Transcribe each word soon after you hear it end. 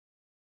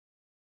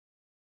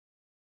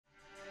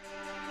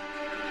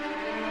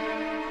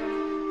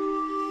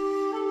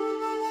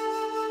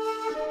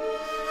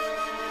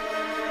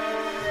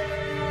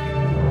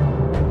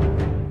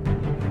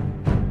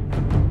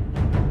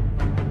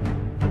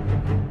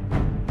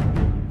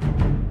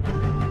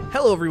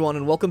Hello, everyone,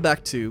 and welcome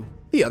back to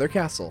The Other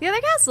Castle. The Other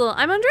Castle.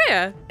 I'm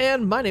Andrea.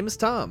 And my name is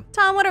Tom.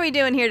 Tom, what are we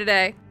doing here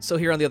today? So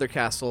here on The Other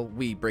Castle,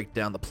 we break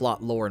down the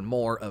plot, lore, and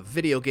more of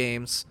video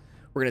games.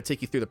 We're going to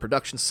take you through the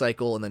production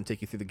cycle and then take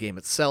you through the game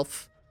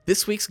itself.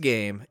 This week's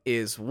game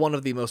is one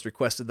of the most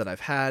requested that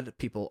I've had.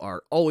 People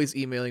are always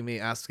emailing me,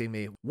 asking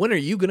me, when are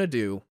you going to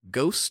do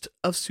Ghost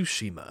of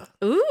Tsushima?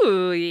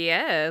 Ooh,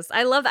 yes.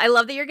 I love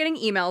that you're getting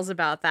emails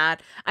about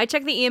that. I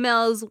check the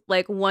emails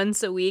like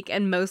once a week,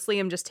 and mostly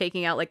I'm just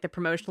taking out like the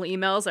promotional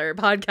emails our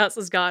podcast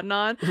has gotten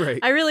on. Right.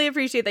 I really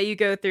appreciate that you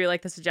go through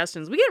like the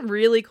suggestions. We get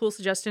really cool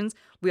suggestions.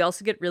 We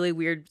also get really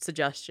weird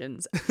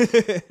suggestions.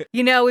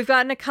 You know, we've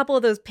gotten a couple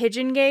of those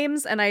pigeon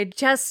games, and I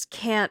just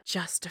can't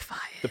justify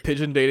it. The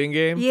pigeon dating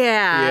game?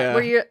 Yeah.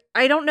 Where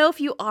I don't know if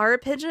you are a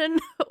pigeon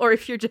or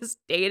if you're just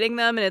dating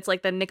them and it's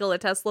like the Nikola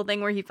Tesla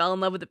thing where he fell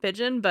in love with a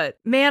pigeon. But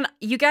man,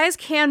 you guys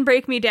can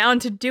break me down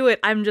to do it.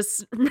 I'm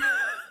just,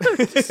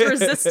 just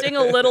resisting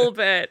a little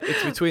bit.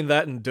 It's between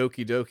that and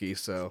Doki Doki,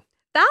 so.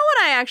 That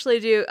one I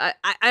actually do. I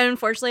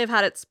unfortunately have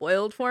had it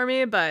spoiled for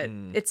me, but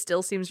it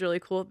still seems really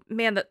cool.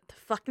 Man, the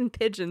fucking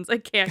pigeons, I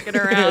can't get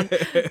around.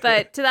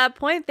 But to that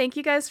point, thank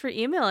you guys for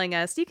emailing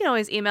us. You can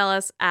always email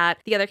us at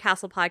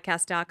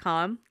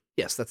theothercastlepodcast.com.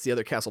 Yes, that's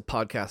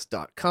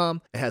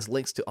theothercastlepodcast.com. It has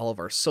links to all of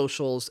our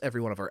socials.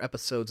 Every one of our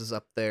episodes is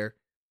up there.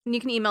 And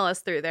you can email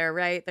us through there,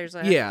 right? There's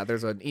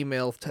an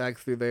email tag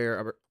through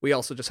there. We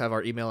also just have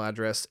our email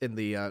address in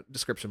the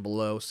description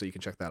below, so you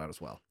can check that out as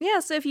well. Yeah,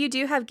 so if you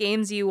do have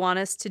games you want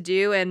us to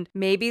do, and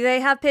maybe they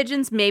have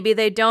pigeons, maybe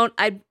they don't,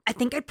 I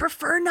think I'd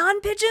prefer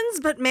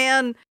non-pigeons, but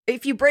man,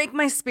 if you break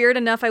my spirit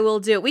enough, I will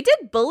do it. We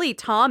did bully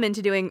Tom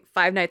into doing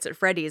Five Nights at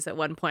Freddy's at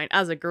one point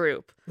as a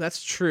group.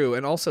 That's true,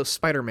 and also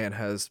Spider-Man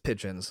has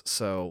pigeons,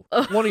 so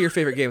one of your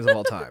favorite games of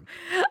all time.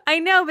 I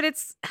know, but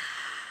it's...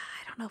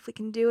 I don't know if we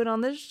can do it on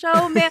this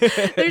show, man.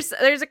 There's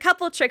a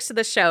couple of tricks to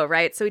the show,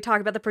 right? So we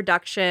talk about the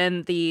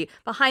production, the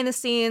behind the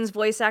scenes,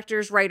 voice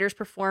actors, writers,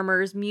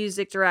 performers,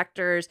 music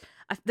directors.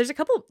 There's a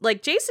couple,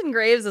 like Jason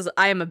Graves is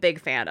I am a big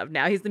fan of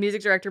now. He's the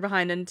music director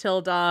behind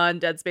Until Dawn,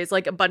 Dead Space,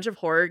 like a bunch of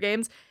horror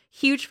games.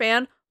 Huge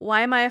fan.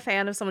 Why am I a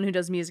fan of someone who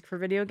does music for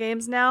video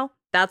games now?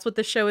 That's what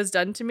the show has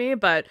done to me,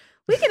 but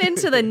we get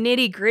into the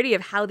nitty gritty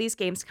of how these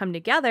games come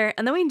together,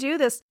 and then we do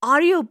this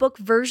audiobook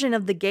version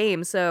of the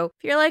game. So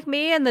if you're like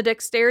me and the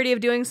dexterity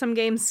of doing some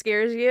games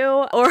scares you,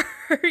 or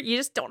you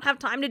just don't have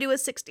time to do a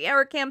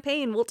 60-hour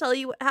campaign, we'll tell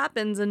you what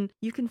happens, and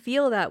you can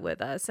feel that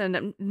with us.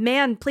 And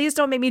man, please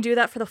don't make me do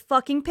that for the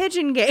fucking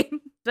pigeon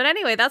game. But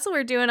anyway, that's what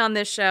we're doing on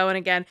this show. And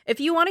again, if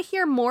you want to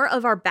hear more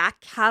of our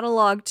back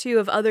catalog too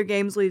of other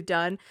games we've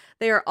done,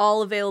 they are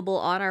all available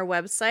on our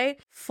website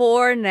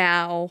for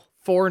now.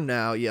 For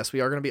now, yes, we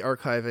are going to be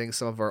archiving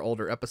some of our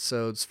older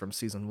episodes from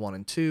season 1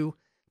 and 2.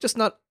 Just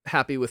not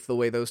happy with the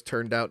way those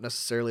turned out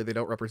necessarily. They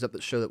don't represent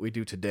the show that we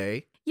do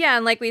today. Yeah,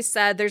 and like we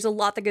said, there's a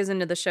lot that goes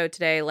into the show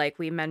today. Like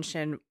we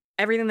mentioned,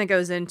 everything that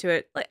goes into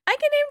it. Like I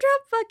can name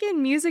drop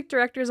fucking music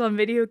directors on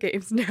video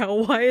games now.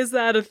 Why is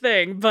that a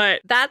thing?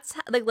 But that's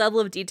the level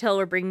of detail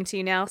we're bringing to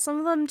you now. Some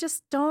of them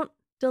just don't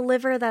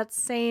deliver that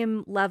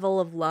same level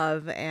of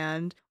love,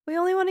 and we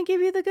only want to give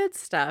you the good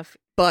stuff.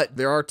 But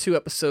there are 2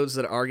 episodes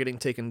that are getting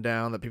taken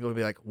down that people will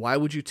be like, why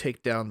would you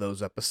take down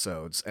those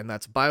episodes? And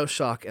that's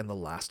BioShock and The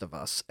Last of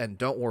Us. And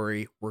don't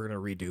worry, we're going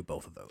to redo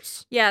both of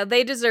those. Yeah,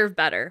 they deserve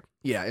better.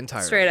 Yeah,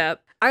 entirely. Straight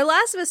up. Our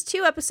Last of Us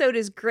 2 episode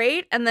is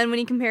great, and then when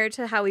you compare it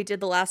to how we did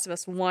The Last of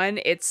Us 1,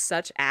 it's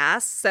such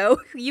ass.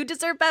 So you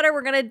deserve better.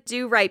 We're going to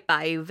do right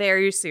by you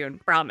very soon.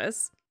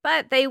 Promise.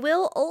 But they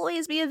will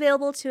always be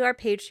available to our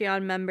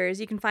Patreon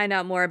members. You can find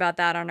out more about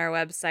that on our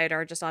website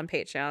or just on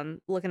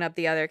Patreon, looking up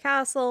The Other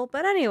Castle.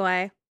 But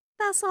anyway,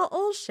 that's all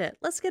old shit.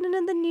 Let's get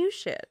into the new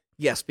shit.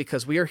 Yes,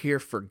 because we are here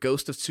for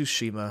Ghost of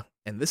Tsushima,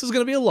 and this is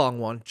going to be a long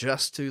one,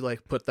 just to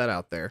put that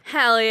out there.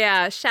 Hell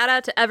yeah. Shout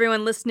out to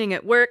everyone listening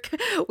at work.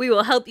 We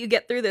will help you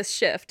get through this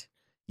shift.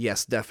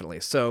 Yes,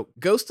 definitely. So,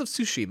 Ghost of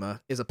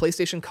Tsushima is a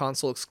PlayStation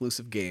console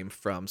exclusive game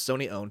from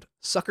Sony-owned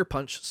Sucker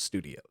Punch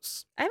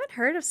Studios. I haven't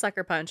heard of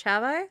Sucker Punch,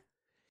 have I?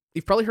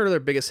 You've probably heard of their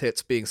biggest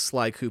hits being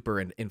Sly Cooper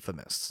and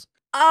Infamous.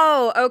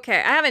 Oh, okay.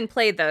 I haven't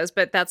played those,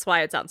 but that's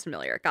why it sounds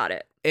familiar. Got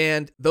it.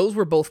 And those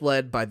were both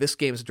led by this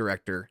game's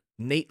director,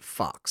 Nate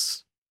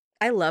Fox.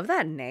 I love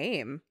that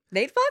name.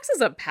 Nate Fox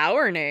is a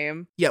power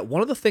name. Yeah,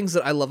 one of the things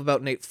that I love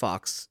about Nate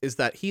Fox is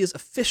that he is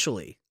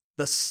officially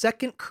the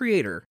second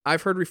creator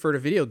I've heard refer to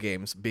video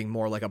games being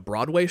more like a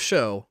Broadway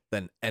show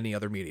than any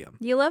other medium.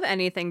 You love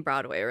anything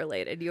Broadway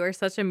related. You are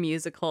such a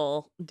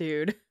musical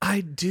dude.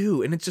 I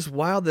do, and it's just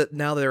wild that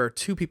now there are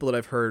 2 people that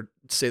I've heard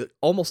say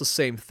almost the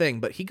same thing,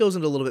 but he goes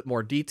into a little bit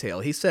more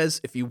detail. He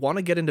says, if you want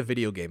to get into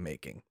video game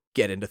making,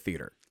 get into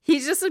theater.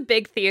 He's just a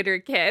big theater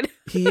kid.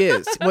 He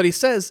is. What he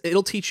says,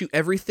 it'll teach you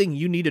everything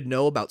you need to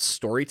know about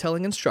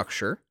storytelling and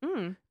structure,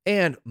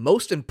 and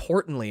most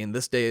importantly in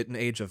this day and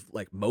age of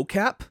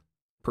mocap,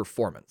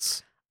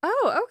 performance.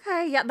 Oh,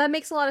 okay. Yeah, that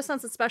makes a lot of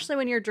sense, especially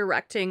when you're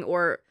directing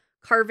or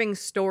carving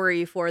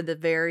story for the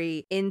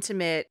very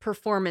intimate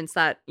performance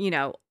that,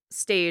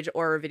 stage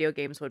or video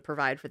games would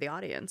provide for the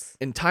audience.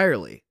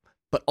 Entirely.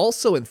 But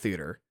also in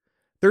theater,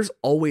 there's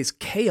always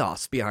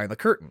chaos behind the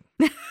curtain.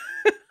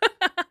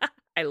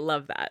 I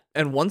love that.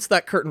 And once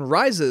that curtain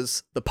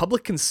rises, the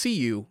public can see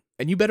you,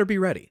 and you better be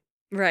ready.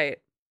 Right.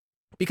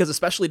 Because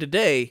especially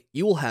today,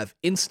 you will have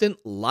instant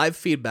live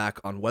feedback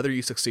on whether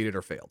you succeeded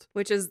or failed.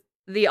 Which is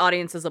the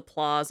audience's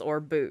applause or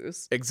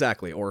boos.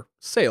 Exactly, or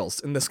sales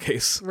in this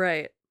case.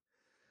 Right.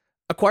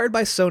 Acquired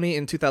by Sony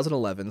in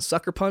 2011,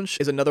 Sucker Punch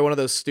is another one of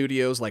those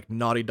studios like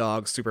Naughty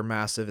Dog,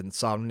 Supermassive,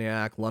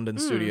 Insomniac, London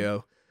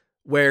Studio,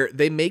 where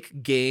they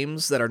make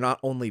games that are not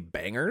only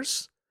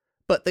bangers,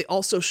 but they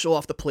also show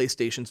off the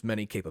PlayStation's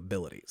many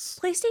capabilities.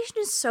 PlayStation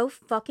is so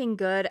fucking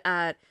good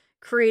at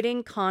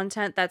creating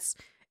content that's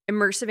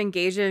immersive,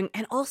 engaging,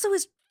 and also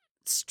is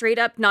straight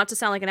up, not to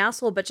sound like an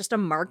asshole, but just a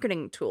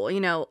marketing tool. You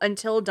know,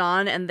 Until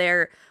Dawn, and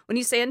when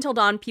you say Until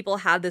Dawn, people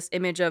have this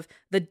image of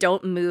the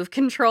don't move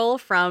control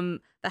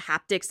from the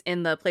haptics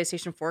in the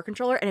PlayStation 4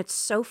 controller, and it's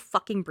so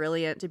fucking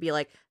brilliant to be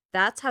like,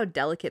 that's how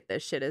delicate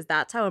this shit is.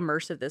 That's how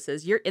immersive this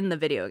is. You're in the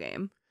video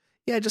game.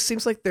 Yeah, it just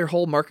seems like their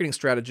whole marketing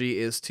strategy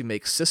is to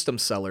make system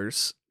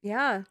sellers.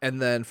 Yeah.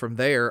 And then from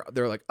there,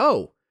 they're like,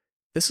 oh,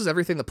 this is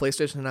everything the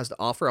PlayStation has to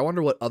offer. I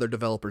wonder what other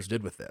developers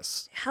did with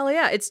this. Hell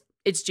yeah.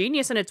 It's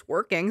genius and it's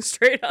working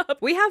straight up.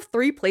 We have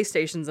 3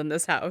 PlayStations in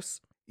this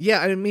house.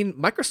 Yeah, I mean,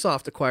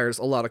 Microsoft acquires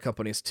a lot of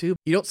companies too.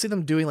 You don't see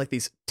them doing like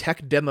these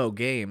tech demo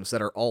games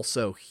that are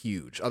also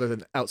huge, other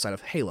than outside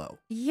of Halo.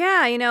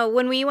 Yeah, you know,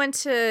 when we went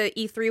to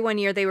E3 one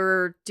year, they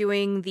were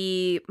doing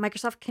the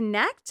Microsoft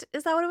Kinect.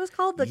 Is that what it was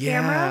called? The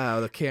camera? Yeah,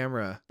 the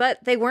camera.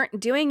 But they weren't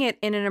doing it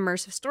in an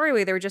immersive story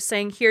way. They were just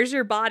saying, here's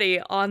your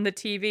body on the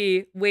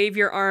TV, wave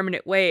your arm and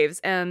it waves.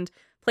 And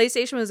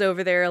PlayStation was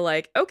over there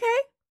like, okay,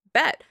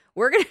 bet.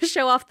 We're going to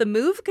show off the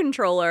Move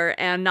controller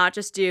and not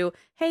just do,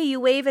 hey, you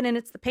wave it and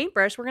it's the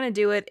paintbrush. We're going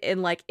to do it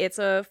in like it's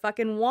a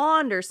fucking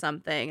wand or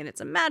something and it's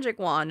a magic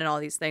wand and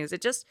all these things.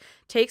 It just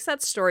takes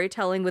that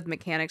storytelling with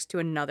mechanics to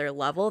another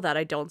level that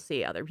I don't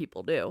see other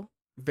people do.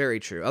 Very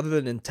true. Other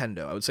than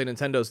Nintendo. I would say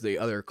Nintendo's the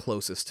other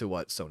closest to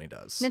what Sony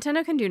does.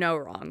 Nintendo can do no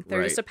wrong. They're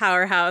Right. just a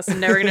powerhouse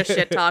and never going to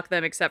shit talk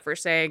them except for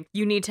saying,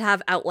 you need to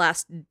have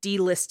Outlast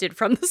delisted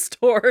from the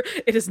store.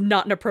 It is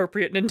not an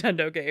appropriate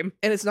Nintendo game.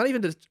 And it's not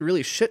even to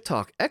really shit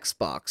talk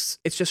Xbox.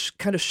 It just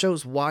kind of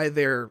shows why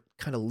they're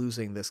kind of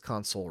losing this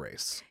console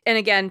race. And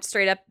again,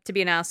 straight up to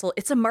be an asshole,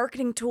 it's a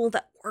marketing tool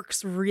that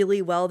works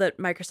really well that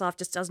Microsoft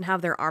just doesn't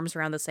have their arms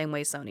around the same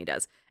way Sony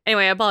does.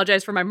 Anyway, I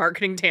apologize for my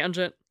marketing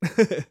tangent.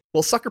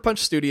 Well, Sucker Punch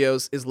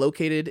Studios is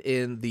located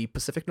in the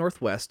Pacific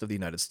Northwest of the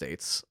United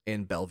States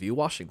in Bellevue,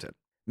 Washington,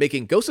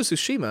 making Ghost of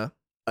Tsushima,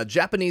 a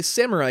Japanese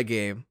samurai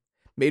game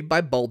made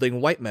by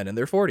balding white men in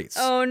their 40s.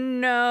 Oh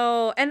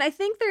no. And I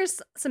think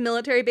there's some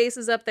military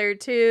bases up there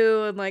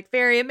too, and like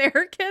very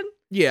American.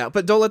 Yeah,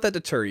 but don't let that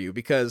deter you,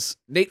 because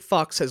Nate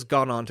Fox has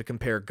gone on to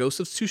compare Ghost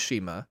of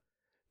Tsushima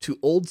to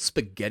old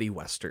spaghetti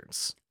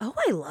westerns. Oh,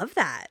 I love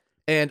that.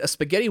 And a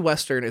spaghetti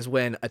western is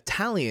when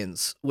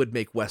Italians would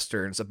make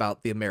westerns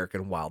about the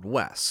American Wild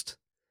West.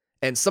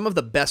 And some of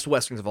the best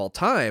westerns of all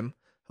time,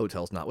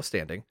 hotels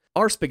notwithstanding,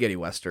 are spaghetti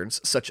westerns,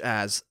 such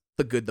as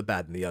The Good, the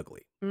Bad, and the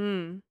Ugly.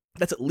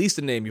 That's at least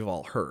a name you've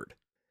all heard.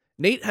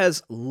 Nate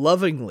has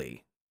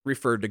lovingly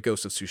referred to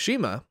Ghost of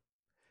Tsushima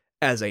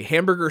as a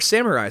hamburger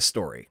samurai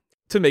story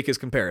to make his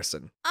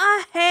comparison.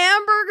 A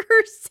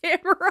hamburger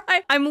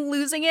samurai. I'm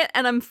losing it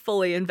and I'm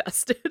fully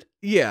invested.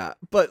 Yeah,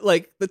 but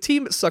like the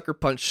team at Sucker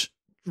Punch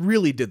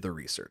really did the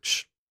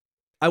research.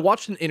 I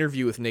watched an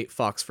interview with Nate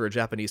Fox for a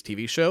Japanese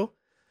TV show,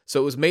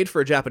 so it was made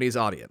for a Japanese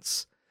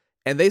audience,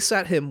 and they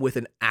sat him with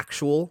an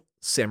actual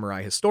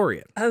samurai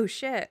historian. Oh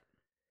shit.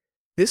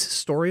 This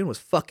historian was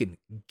fucking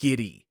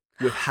giddy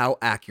with how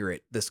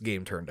accurate this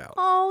game turned out.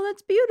 Oh,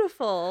 that's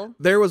beautiful.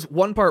 There was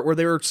one part where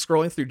they were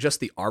scrolling through just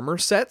the armor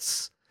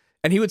sets,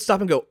 and he would stop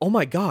and go, oh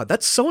my god,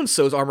 that's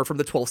so-and-so's armor from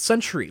the 12th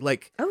century.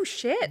 Like, oh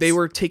shit. they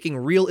were taking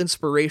real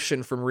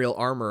inspiration from real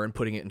armor and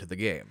putting it into the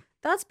game.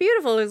 That's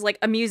beautiful. It was like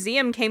a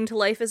museum came to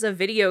life as a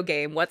video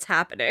game. What's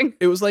happening?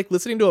 It was like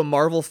listening to a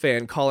Marvel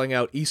fan calling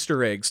out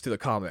Easter eggs to the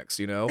comics,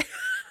 you know?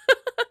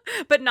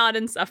 But not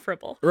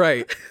insufferable.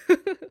 Right.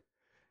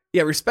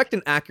 Yeah, respect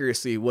and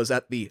accuracy was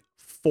at the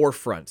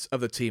forefront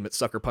of the team at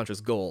Sucker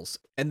Punch's goals,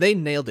 and they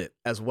nailed it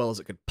as well as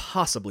it could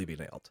possibly be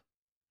nailed.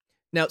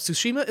 Now,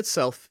 Tsushima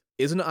itself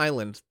is an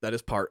island that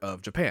is part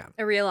of Japan.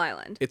 A real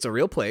island. It's a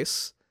real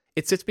place.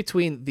 It sits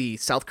between the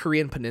South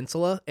Korean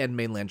peninsula and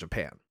mainland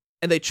Japan.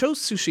 And they chose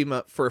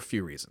Tsushima for a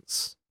few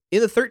reasons.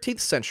 In the 13th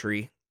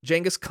century,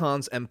 Genghis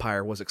Khan's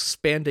empire was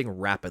expanding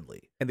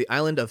rapidly, and the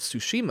island of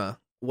Tsushima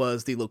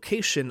was the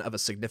location of a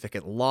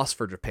significant loss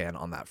for Japan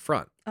on that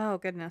front. Oh,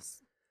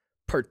 goodness.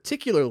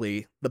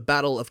 Particularly the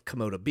Battle of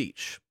Komoda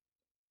Beach,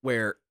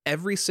 where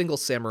every single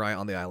samurai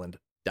on the island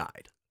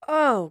died.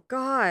 Oh,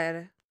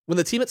 God. When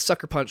the team at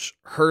Sucker Punch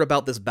heard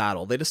about this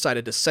battle, they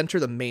decided to center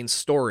the main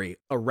story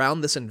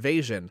around this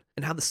invasion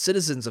and how the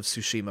citizens of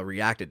Tsushima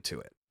reacted to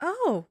it.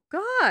 Oh,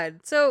 God.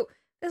 So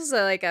this is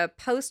like a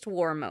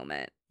post-war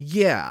moment.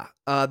 Yeah,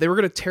 they were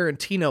going to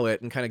Tarantino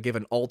it and kind of give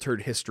an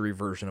altered history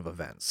version of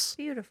events.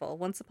 Beautiful.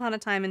 Once upon a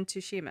time in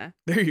Tsushima.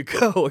 There you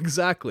go,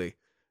 exactly.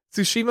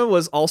 Tsushima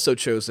was also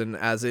chosen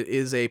as it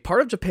is a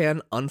part of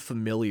Japan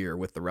unfamiliar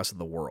with the rest of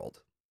the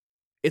world.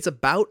 It's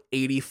about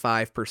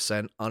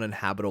 85%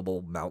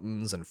 uninhabitable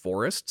mountains and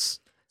forests.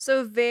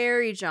 So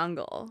very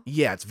jungle.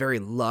 Yeah, it's very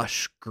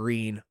lush,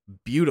 green,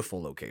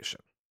 beautiful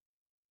location.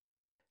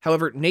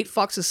 However, Nate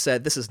Fox has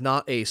said this is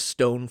not a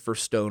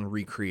stone-for-stone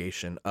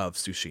recreation of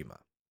Tsushima.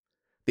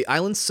 The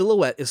island's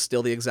silhouette is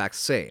still the exact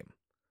same,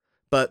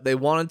 but they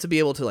wanted to be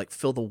able to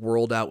fill the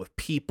world out with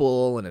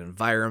people and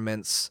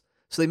environments,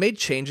 so they made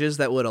changes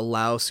that would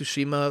allow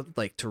Tsushima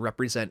to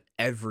represent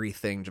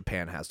everything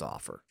Japan has to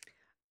offer.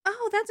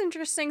 Oh, that's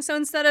interesting. So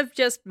instead of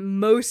just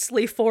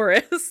mostly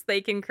forests, they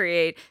can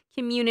create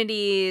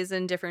communities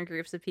and different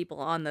groups of people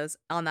on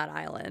that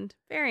island.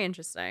 Very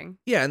interesting.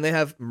 Yeah, and they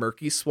have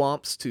murky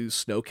swamps to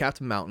snow-capped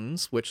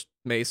mountains, which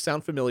may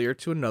sound familiar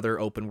to another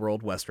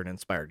open-world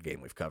Western-inspired game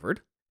we've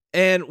covered.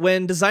 And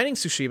when designing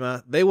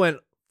Tsushima, they went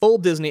full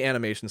Disney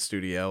animation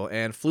studio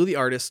and flew the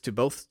artists to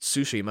both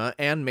Tsushima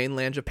and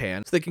mainland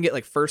Japan so they can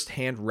get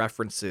first-hand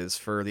references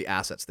for the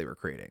assets they were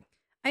creating.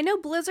 I know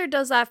Blizzard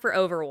does that for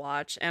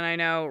Overwatch, and I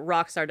know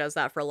Rockstar does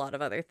that for a lot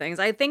of other things.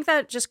 I think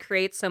that just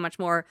creates so much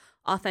more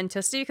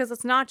authenticity because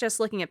it's not just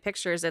looking at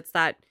pictures, it's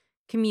that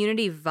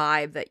community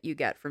vibe that you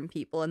get from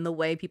people and the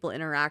way people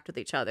interact with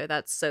each other,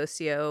 that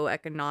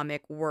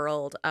socio-economic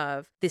world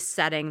of this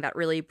setting that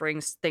really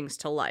brings things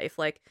to life.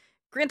 Like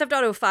Grand Theft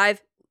Auto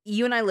 5,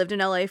 you and I lived in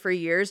LA for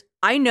years.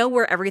 I know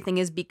where everything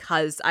is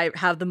because I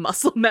have the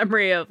muscle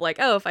memory of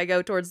if I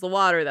go towards the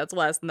water, that's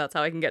west, and that's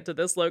how I can get to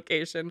this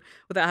location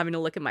without having to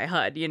look at my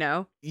HUD, you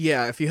know?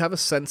 Yeah, if you have a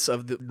sense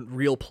of the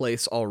real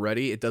place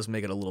already, it does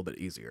make it a little bit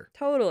easier.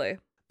 Totally.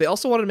 They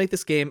also wanted to make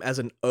this game as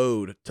an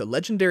ode to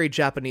legendary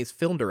Japanese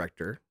film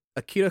director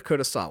Akira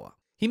Kurosawa.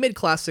 He made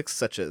classics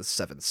such as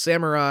Seven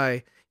Samurai,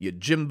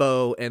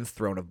 Yojimbo, and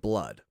Throne of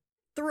Blood.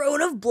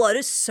 Throne of Blood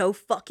is so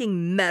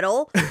fucking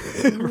metal.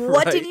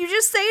 What Right. did you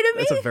just say to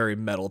me? That's a very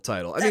metal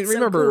title. I mean, That's so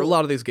remember, cool. a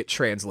lot of these get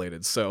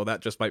translated, so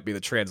that just might be the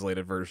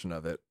translated version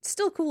of it.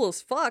 Still cool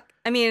as fuck.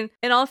 I mean,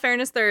 in all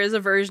fairness, there is a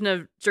version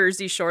of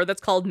Jersey Shore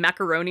that's called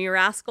Macaroni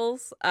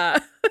Rascals.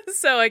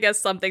 So I guess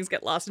some things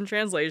get lost in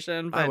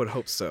translation. But I would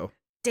hope so.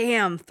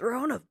 damn,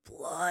 Throne of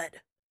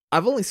Blood.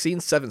 I've only seen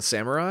Seven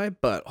Samurai,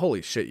 but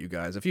holy shit, you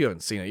guys, if you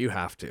haven't seen it, you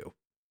have to.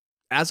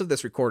 As of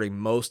this recording,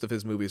 most of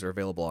his movies are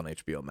available on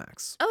HBO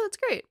Max. Oh, that's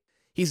great.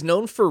 He's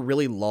known for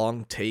really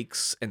long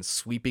takes and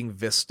sweeping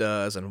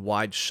vistas and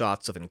wide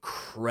shots of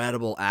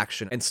incredible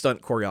action and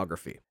stunt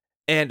choreography.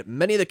 And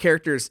many of the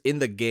characters in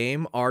the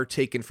game are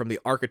taken from the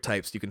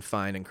archetypes you can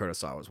find in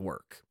Kurosawa's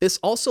work. This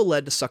also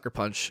led to Sucker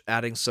Punch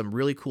adding some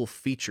really cool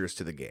features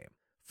to the game.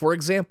 For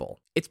example,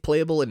 it's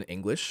playable in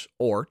English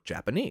or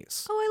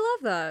Japanese. Oh, I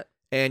love that.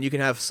 And you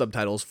can have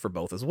subtitles for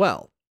both as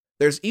well.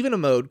 There's even a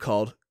mode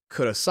called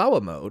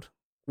Kurosawa mode,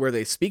 where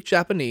they speak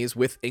Japanese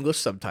with English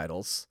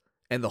subtitles,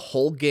 and the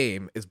whole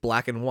game is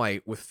black and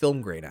white with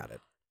film grain added.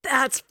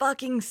 That's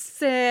fucking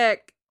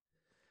sick.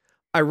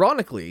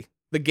 Ironically,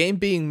 the game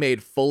being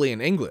made fully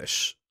in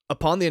English,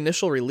 upon the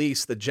initial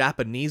release, the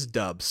Japanese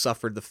dub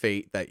suffered the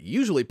fate that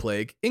usually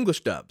plague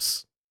English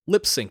dubs: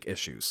 lip sync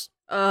issues.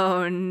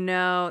 Oh,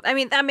 no. I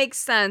mean, that makes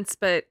sense,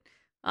 but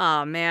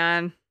oh,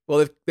 man.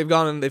 Well, they've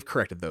gone and they've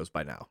corrected those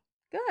by now.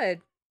 Good.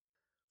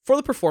 For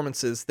the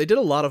performances, they did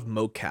a lot of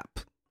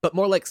mocap, but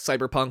more like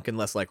Cyberpunk and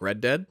less like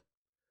Red Dead.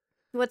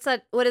 What's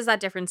that? What does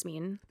that difference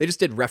mean? They just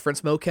did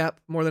reference mocap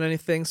more than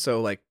anything,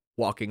 so like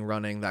walking,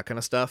 running, that kind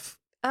of stuff.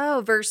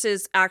 Oh,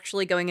 versus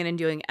actually going in and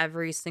doing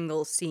every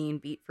single scene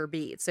beat for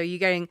beat. So you're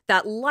getting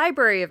that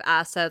library of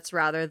assets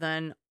rather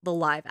than the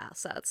live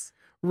assets.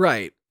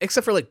 Right,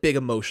 except for like big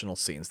emotional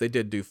scenes. They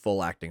did do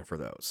full acting for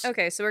those.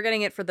 Okay, so we're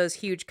getting it for those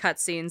huge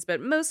cutscenes, but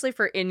mostly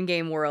for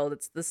in-game world,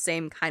 it's the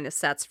same kind of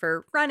sets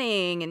for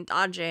running and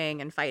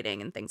dodging and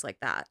fighting and things like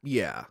that.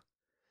 Yeah.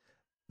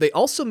 They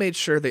also made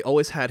sure they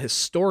always had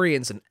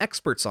historians and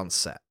experts on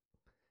set.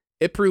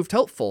 It proved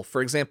helpful,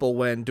 for example,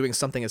 when doing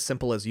something as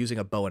simple as using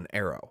a bow and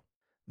arrow.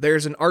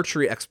 There's an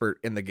archery expert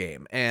in the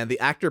game, and the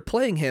actor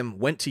playing him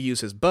went to use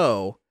his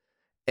bow,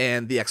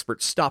 and the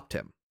expert stopped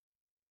him.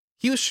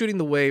 He was shooting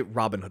the way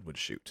Robin Hood would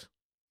shoot.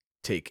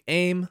 Take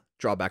aim,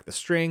 draw back the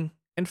string,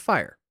 and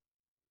fire.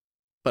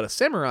 But a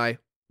samurai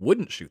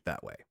wouldn't shoot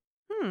that way.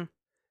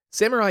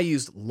 Samurai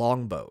used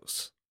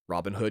longbows.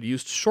 Robin Hood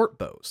used short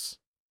bows.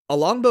 A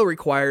longbow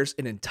requires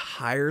an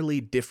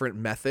entirely different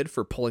method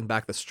for pulling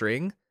back the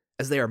string,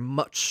 as they are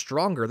much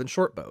stronger than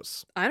short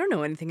bows. I don't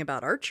know anything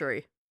about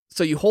archery.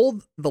 So you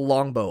hold the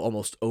longbow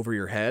almost over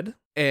your head,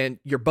 and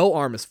your bow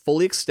arm is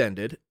fully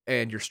extended,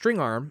 and your string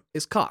arm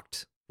is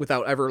cocked,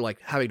 without ever like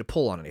having to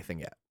pull on anything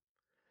yet.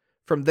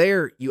 From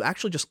there, you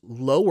actually just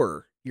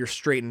lower your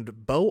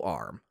straightened bow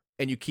arm,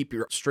 and you keep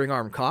your string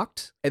arm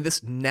cocked, and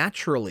this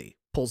naturally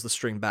pulls the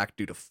string back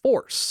due to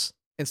force,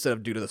 instead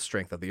of due to the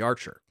strength of the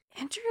archer.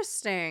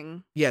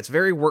 Interesting. Yeah, it's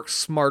very work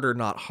smarter,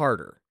 not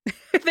harder.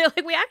 They're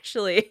like, we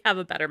actually have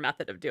a better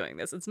method of doing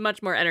this. It's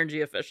much more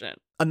energy efficient.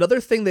 Another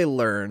thing they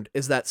learned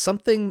is that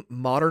something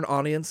modern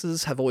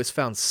audiences have always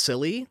found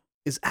silly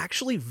is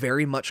actually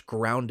very much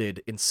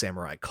grounded in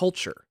samurai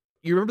culture.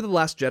 You remember The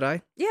Last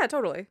Jedi? Yeah,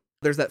 totally.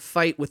 There's that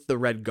fight with the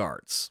Red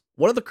Guards.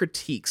 One of the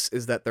critiques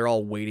is that they're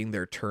all waiting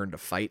their turn to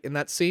fight in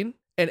that scene.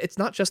 And it's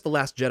not just The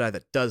Last Jedi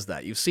that does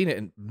that. You've seen it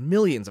in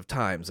millions of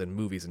times in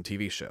movies and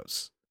TV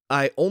shows.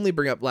 I only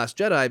bring up Last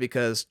Jedi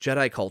because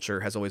Jedi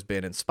culture has always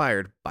been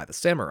inspired by the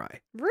samurai.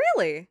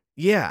 Really?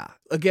 Yeah.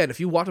 Again,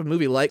 if you watch a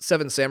movie like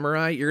Seven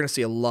Samurai, you're going to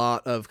see a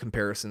lot of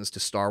comparisons to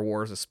Star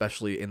Wars,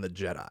 especially in the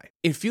Jedi.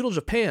 In feudal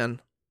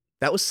Japan,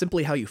 that was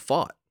simply how you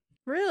fought.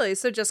 Really?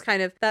 So just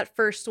kind of that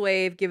first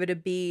wave, give it a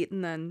beat,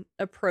 and then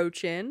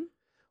approach in?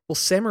 Well,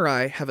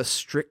 samurai have a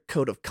strict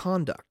code of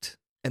conduct,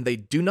 and they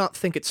do not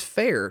think it's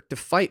fair to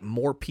fight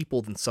more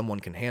people than someone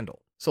can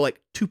handle. So,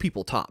 like, 2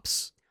 people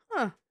tops.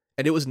 Huh.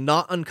 And it was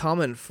not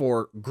uncommon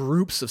for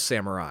groups of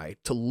samurai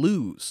to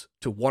lose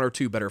to 1 or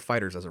 2 better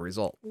fighters as a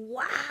result.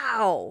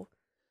 Wow.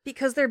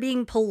 Because they're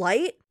being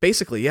polite?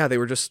 Basically, yeah, they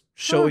were just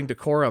showing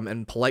decorum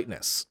and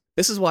politeness.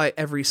 This is why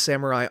every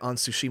samurai on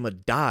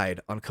Tsushima died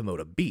on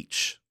Komoda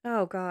Beach.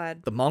 Oh,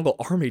 God. The Mongol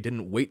army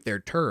didn't wait their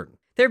turn.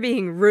 They're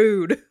being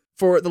rude.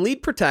 For the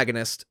lead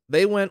protagonist,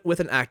 they went with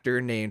an actor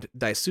named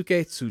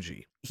Daisuke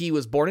Tsuji. He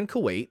was born in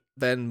Kuwait,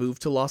 then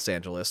moved to Los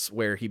Angeles,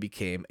 where he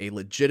became a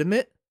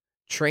legitimate,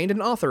 trained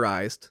and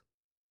authorized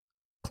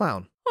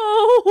clown.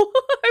 Oh,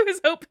 I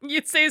was hoping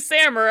you'd say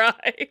samurai,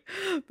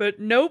 but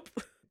nope.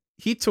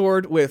 He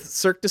toured with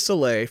Cirque du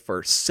Soleil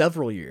for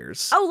several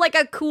years. Oh, like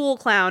a cool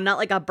clown, not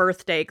like a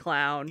birthday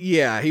clown.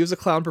 Yeah, he was a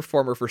clown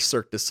performer for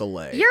Cirque du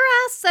Soleil. Your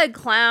ass said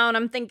clown.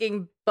 I'm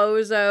thinking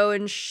bozo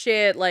and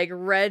shit, like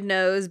red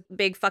nose,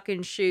 big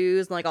fucking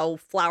shoes, and like a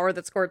flower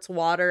that squirts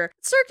water.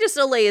 Cirque du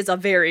Soleil is a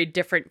very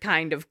different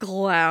kind of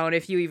clown,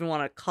 if you even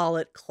want to call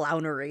it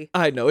clownery.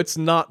 I know, it's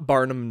not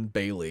Barnum and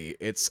Bailey.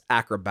 It's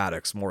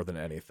acrobatics more than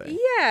anything.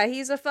 Yeah,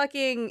 he's a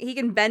fucking, he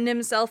can bend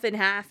himself in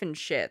half and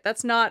shit.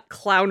 That's not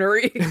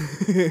clownery.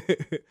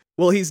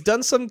 Well, he's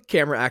done some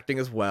camera acting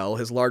as well,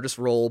 his largest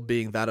role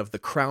being that of the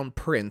Crown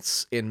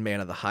Prince in Man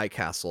of the High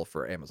Castle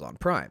for Amazon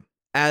Prime.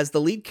 As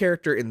the lead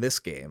character in this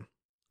game,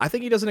 I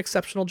think he does an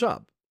exceptional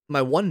job.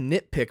 My one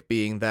nitpick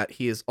being that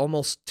he is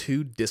almost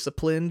too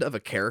disciplined of a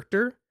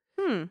character,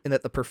 and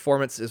that the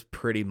performance is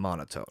pretty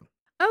monotone.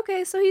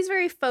 Okay, so he's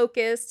very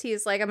focused.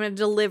 He's like, I'm going to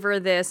deliver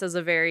this as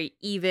a very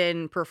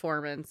even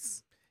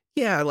performance.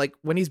 Yeah, like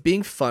when he's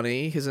being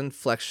funny, his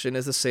inflection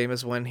is the same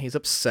as when he's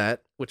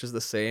upset, which is the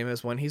same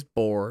as when he's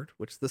bored,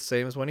 which is the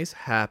same as when he's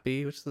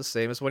happy, which is the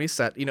same as when he's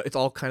sad. You know, it's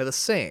all kind of the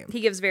same. He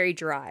gives very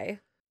dry.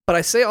 But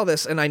I say all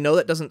this, and I know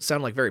that doesn't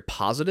sound like very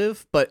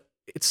positive, but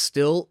it's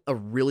still a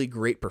really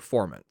great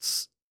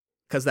performance.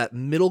 Because that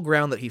middle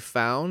ground that he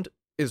found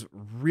is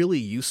really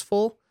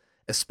useful,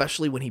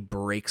 especially when he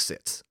breaks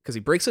it. Because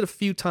he breaks it a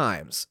few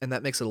times, and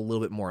that makes it a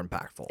little bit more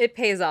impactful. It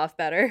pays off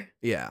better.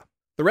 Yeah.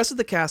 The rest of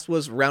the cast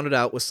was rounded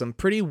out with some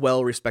pretty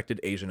well-respected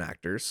Asian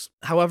actors.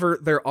 However,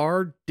 there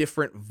are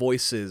different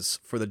voices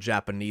for the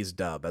Japanese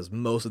dub, as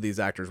most of these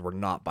actors were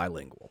not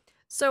bilingual.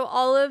 So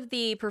all of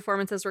the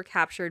performances were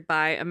captured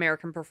by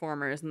American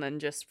performers, and then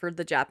just for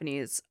the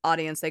Japanese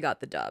audience, they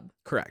got the dub.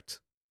 Correct.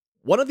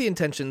 One of the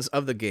intentions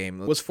of the game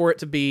was for it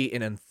to be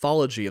an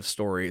anthology of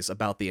stories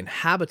about the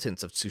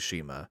inhabitants of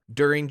Tsushima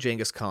during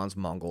Genghis Khan's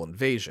Mongol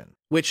invasion,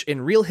 which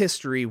in real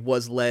history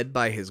was led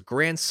by his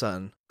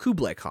grandson,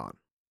 Kublai Khan.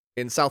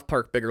 In South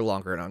Park Bigger,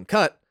 Longer, and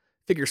Uncut,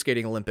 figure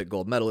skating Olympic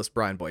gold medalist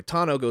Brian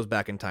Boitano goes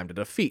back in time to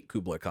defeat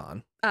Kublai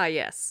Khan. Ah,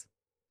 yes.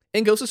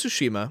 In Ghost of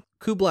Tsushima,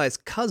 Kublai's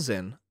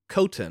cousin,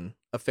 Khotan,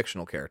 a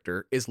fictional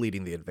character, is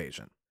leading the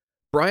invasion.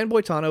 Brian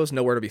Boitano is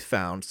nowhere to be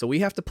found, so we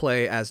have to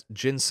play as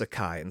Jin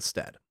Sakai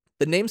instead.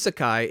 The name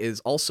Sakai is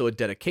also a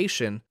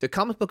dedication to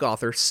comic book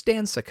author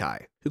Stan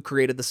Sakai, who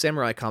created the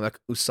samurai comic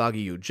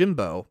Usagi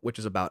Yojimbo, which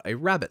is about a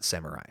rabbit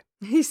samurai.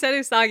 He said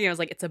Usagi, I was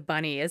like, it's a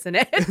bunny, isn't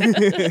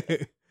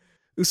it?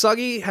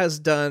 Usagi has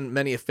done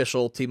many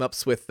official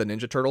team-ups with the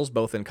Ninja Turtles,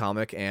 both in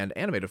comic and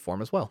animated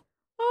form as well.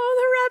 Oh,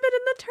 the rabbit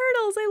and the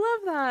turtles. I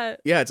love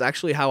that. Yeah, it's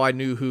actually how I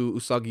knew who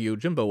Usagi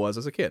Yojimbo was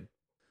as a kid.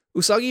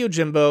 Usagi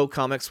Yojimbo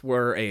comics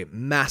were a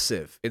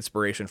massive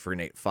inspiration for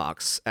Nate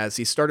Fox, as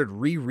he started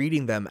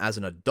rereading them as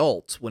an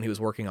adult when he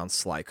was working on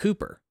Sly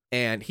Cooper,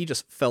 and he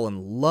just fell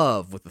in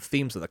love with the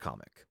themes of the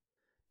comic.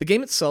 The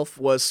game itself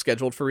was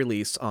scheduled for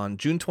release on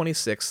June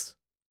 26th,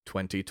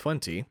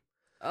 2020.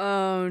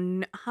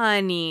 Oh,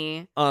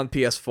 honey. On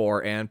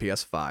PS4 and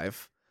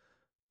PS5.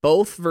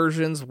 Both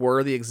versions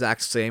were the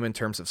exact same in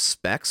terms of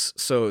specs,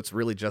 so it's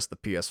really just the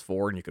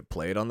PS4 and you could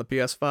play it on the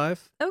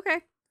PS5.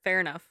 Okay, fair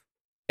enough.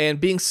 And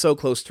being so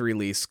close to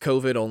release,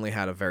 COVID only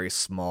had a very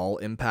small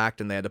impact,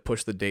 and they had to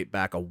push the date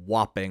back a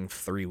whopping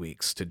 3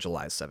 weeks to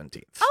July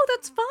 17th. Oh,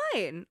 that's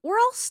fine. We're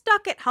all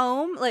stuck at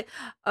home. Like,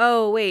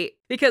 oh, wait,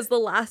 because The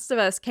Last of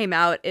Us came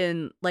out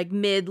in like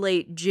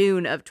late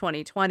June of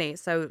 2020.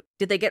 So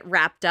did they get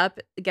wrapped up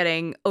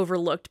getting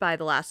overlooked by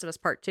The Last of Us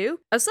Part 2?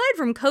 Aside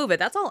from COVID,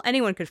 that's all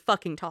anyone could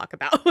fucking talk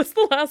about was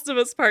The Last of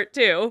Us Part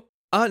 2.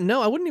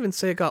 No, I wouldn't even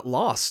say it got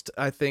lost.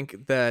 I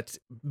think that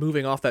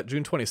moving off that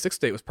June 26th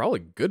date was probably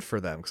good for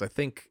them, because I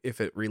think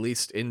if it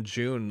released in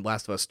June,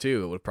 Last of Us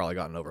 2, it would have probably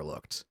gotten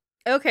overlooked.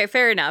 Okay,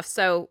 fair enough.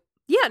 So,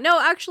 Yeah, no,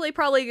 actually,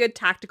 probably a good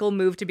tactical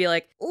move to be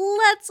like,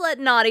 let's let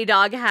Naughty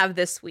Dog have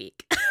this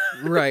week.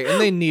 Right,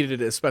 and they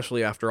needed it,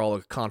 especially after all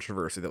the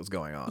controversy that was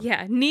going on.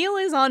 Yeah, Neil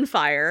is on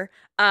fire.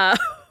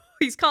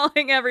 He's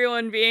calling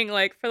everyone being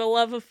like, for the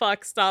love of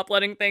fuck, stop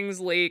letting things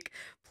leak.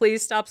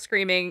 Please stop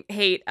screaming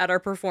hate at our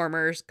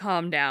performers.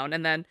 Calm down.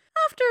 And then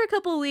after a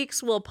couple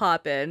weeks, we'll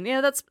pop in.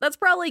 Yeah, that's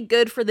probably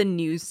good for the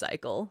news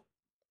cycle.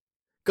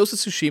 Ghost of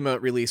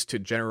Tsushima released to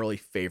generally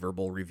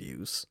favorable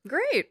reviews,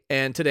 Great.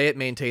 and today it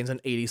maintains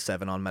an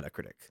 87 on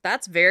Metacritic.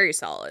 That's very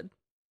solid.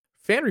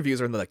 Fan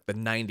reviews are in the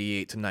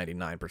 98 to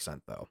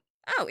 99% though.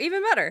 Oh,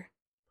 even better.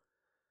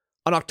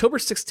 On October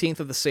 16th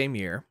of the same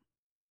year,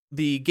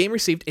 the game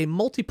received a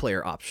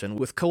multiplayer option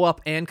with co-op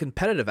and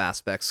competitive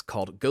aspects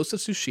called Ghost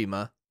of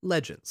Tsushima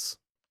Legends.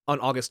 On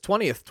August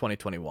 20th,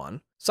 2021,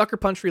 Sucker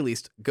Punch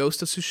released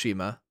Ghost of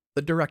Tsushima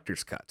The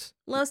Director's Cut.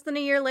 Less than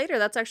a year later,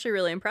 that's actually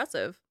really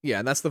impressive. Yeah,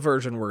 and that's the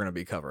version we're going to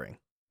be covering.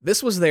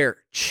 This was their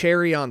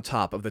cherry on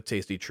top of the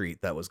tasty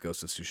treat that was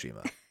Ghost of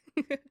Tsushima.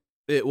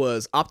 It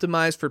was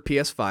optimized for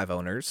PS5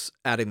 owners,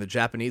 adding the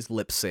Japanese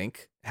lip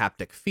sync,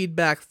 haptic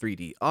feedback,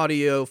 3D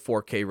audio,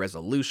 4K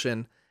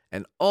resolution,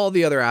 and all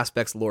the other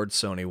aspects Lord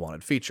Sony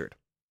wanted featured.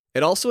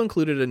 It also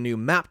included a new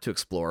map to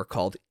explore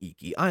called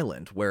Iki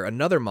Island, where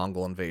another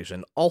Mongol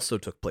invasion also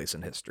took place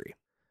in history.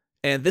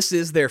 And this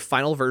is their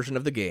final version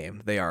of the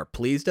game. They are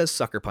pleased as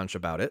Sucker Punch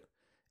about it,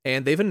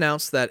 and they've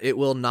announced that it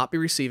will not be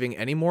receiving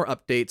any more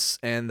updates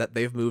and that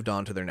they've moved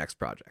on to their next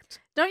project.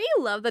 Don't you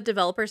love that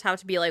developers have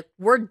to be like,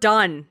 we're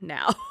done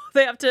now?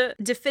 They have to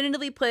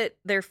definitively put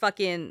their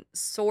fucking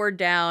sword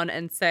down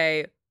and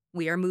say,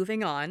 we are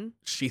moving on.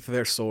 Sheath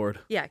their sword.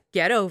 Yeah,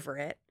 get over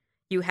it.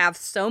 You have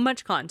so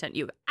much content.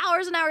 You have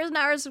hours and hours and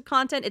hours of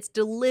content. It's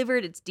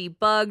delivered. It's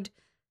debugged.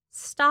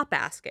 Stop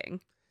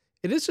asking.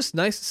 It is just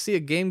nice to see a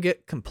game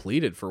get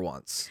completed for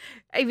once.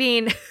 I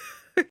mean,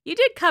 you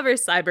did cover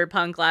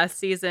Cyberpunk last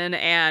season,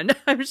 and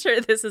I'm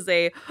sure this is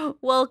a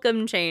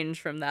welcome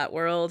change from that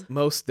world.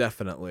 Most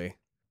definitely.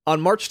 On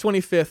March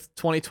 25th,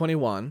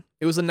 2021,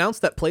 it was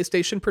announced that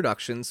PlayStation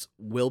Productions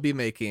will be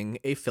making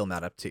a film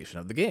adaptation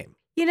of the game.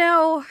 You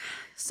know,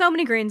 so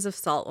many grains of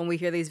salt when we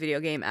hear these video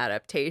game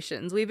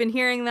adaptations. We've been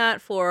hearing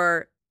that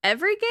for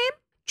every game?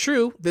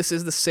 True, this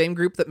is the same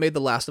group that made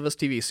the Last of Us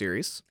TV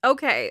series.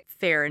 Okay,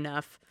 fair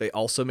enough. They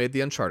also made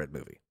the Uncharted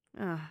movie.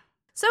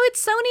 So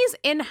it's Sony's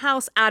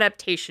in-house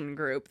adaptation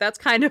group. That's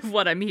kind of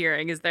what I'm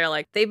hearing, is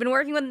they've been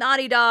working with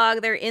Naughty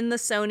Dog. They're in the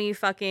Sony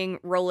fucking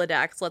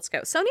Rolodex. Let's go.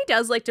 Sony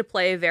does like to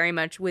play very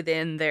much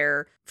within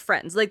their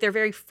friends. Like, they're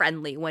very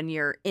friendly when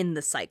you're in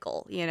the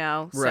cycle, you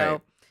know? Right.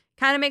 So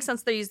kind of makes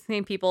sense they're using the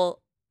same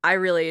people. I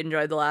really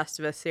enjoyed the Last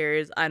of Us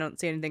series. I don't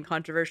see anything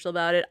controversial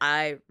about it.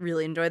 I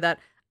really enjoyed that.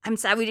 I'm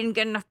sad we didn't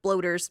get enough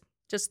bloaters.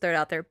 Just throw it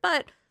out there.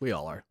 But We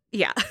all are.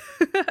 yeah.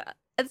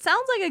 It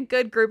sounds like a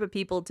good group of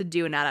people to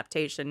do an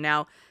adaptation.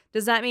 Now,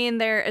 does that mean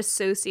they're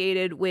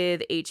associated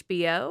with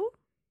HBO?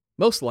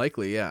 Most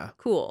likely, yeah.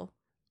 Cool.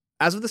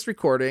 As of this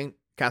recording,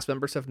 cast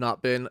members have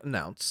not been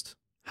announced.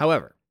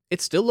 However,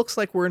 it still looks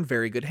like we're in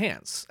very good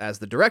hands, as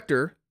the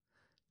director,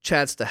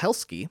 Chad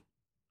Stahelski,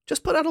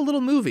 just put out a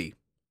little movie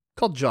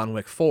called John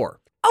Wick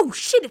 4. Oh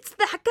shit, it's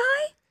that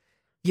guy?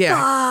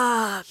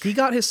 Yeah. Fuck. He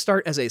got his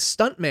start as a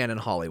stuntman in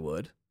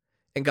Hollywood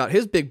and got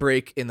his big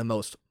break in the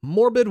most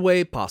morbid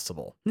way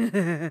possible.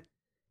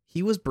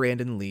 He was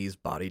Brandon Lee's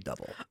body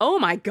double. Oh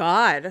my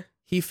god.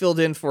 He filled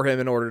in for him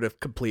in order to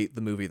complete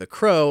the movie The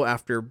Crow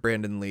after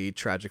Brandon Lee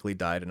tragically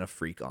died in a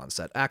freak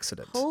on-set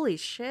accident. Holy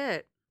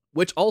shit.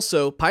 Which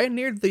also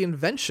pioneered the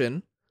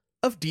invention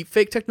of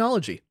deepfake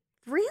technology.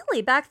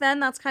 Really? Back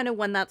then, that's kind of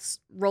when that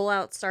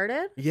rollout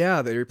started?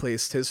 Yeah, they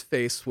replaced his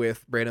face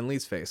with Brandon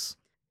Lee's face.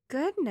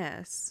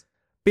 Goodness.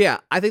 But yeah,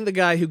 I think the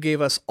guy who gave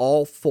us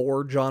all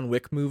 4 John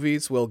Wick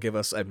movies will give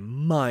us a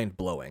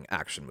mind-blowing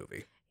action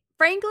movie.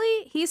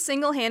 Frankly, he's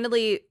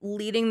single-handedly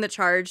leading the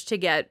charge to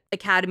get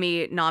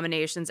Academy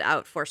nominations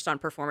out for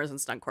stunt performers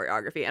and stunt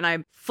choreography, and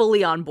I'm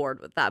fully on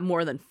board with that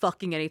more than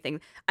fucking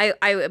anything. I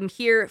am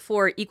here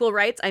for equal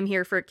rights, I'm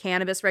here for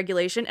cannabis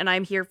regulation, and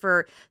I'm here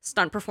for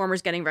stunt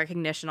performers getting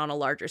recognition on a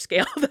larger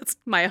scale. That's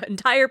my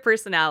entire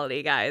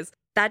personality, guys.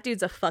 That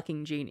dude's a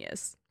fucking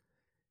genius.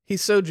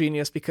 He's so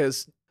genius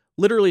because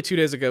literally 2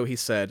 days ago he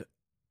said,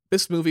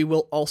 this movie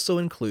will also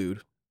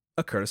include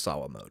a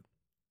Kurosawa mode.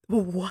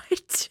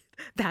 What?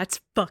 That's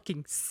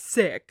fucking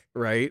sick.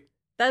 Right?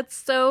 That's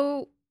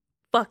so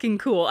fucking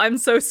cool. I'm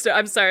sorry,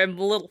 I'm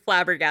a little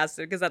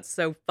flabbergasted because that's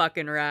so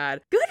fucking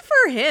rad. Good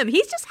for him.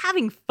 He's just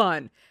having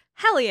fun.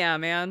 Hell yeah,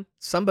 man.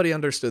 Somebody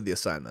understood the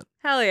assignment.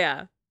 Hell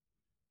yeah.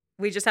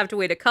 We just have to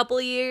wait a couple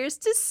of years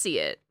to see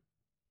it.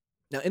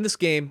 Now, in this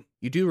game,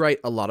 you do write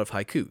a lot of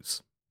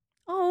haikus.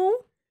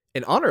 Oh.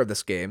 In honor of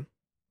this game,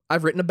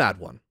 I've written a bad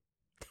one.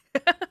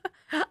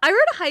 I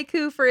wrote a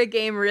haiku for a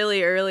game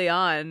really early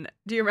on.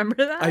 Do you remember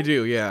that? I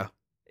do, yeah.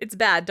 It's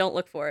bad. Don't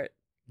look for it.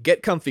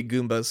 Get comfy,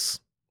 Goombas,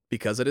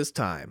 because it is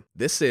time.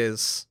 This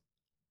is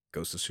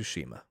Ghost of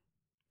Tsushima.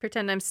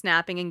 Pretend I'm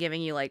snapping and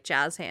giving you like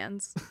jazz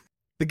hands.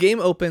 The game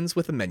opens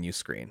with a menu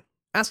screen,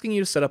 asking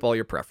you to set up all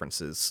your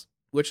preferences.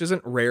 which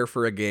isn't rare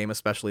for a game,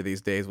 especially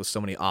these days with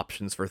so many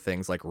options for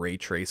things like ray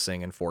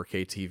tracing and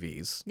 4K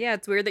TVs. Yeah,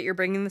 it's weird that you're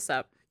bringing this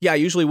up. Yeah, I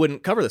usually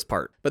wouldn't cover this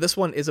part, but this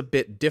one is a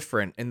bit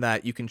different in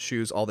that you can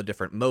choose all the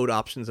different mode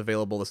options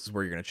available. This is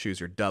where you're going to choose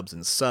your dubs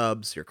and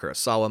subs, your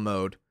Kurosawa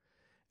mode.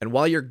 And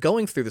while you're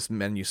going through this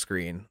menu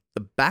screen,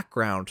 the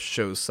background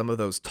shows some of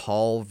those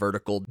tall,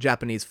 vertical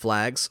Japanese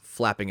flags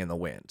flapping in the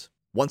wind.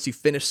 Once you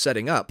finish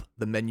setting up,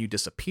 the menu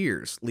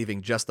disappears,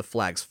 leaving just the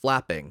flags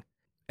flapping,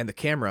 and the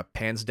camera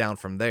pans down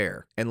from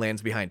there and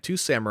lands behind 2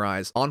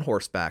 samurais on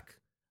horseback,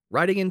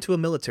 riding into a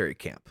military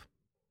camp.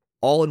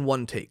 All in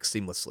one take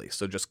seamlessly,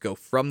 so just go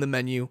from the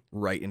menu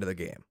right into the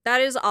game.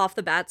 That is off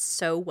the bat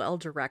so well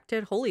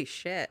directed. Holy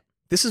shit.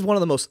 This is one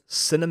of the most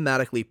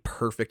cinematically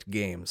perfect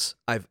games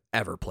I've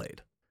ever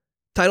played.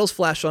 Titles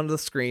flash onto the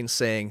screen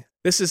saying,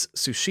 "This is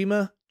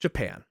Tsushima,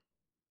 Japan."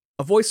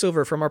 A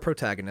voiceover from our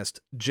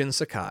protagonist, Jin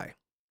Sakai,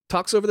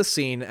 talks over the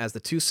scene as the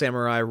 2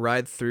 samurai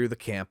ride through the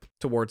camp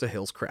towards a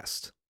hill's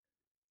crest.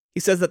 He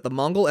says that the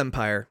Mongol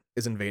Empire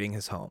is invading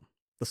his home,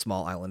 the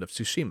small island of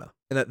Tsushima,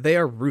 and that they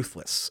are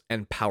ruthless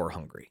and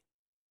power-hungry.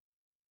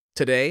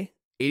 Today,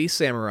 80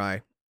 samurai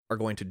are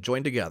going to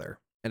join together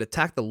and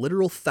attack the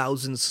literal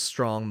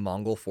thousands-strong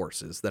Mongol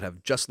forces that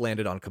have just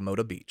landed on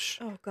Komoda Beach.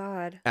 Oh,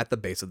 God. At the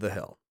base of the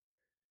hill.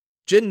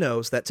 Jin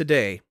knows that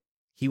today,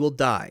 he will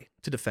die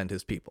to defend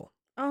his people.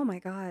 Oh, my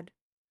God.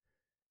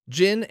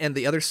 Jin and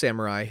the other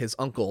samurai, his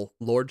uncle,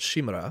 Lord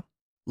Shimura,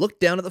 look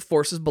down at the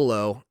forces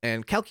below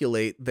and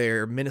calculate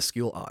their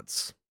minuscule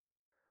odds.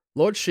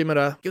 Lord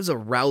Shimura gives a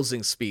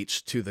rousing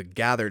speech to the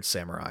gathered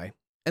samurai,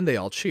 and they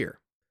all cheer.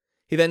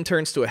 He then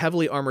turns to a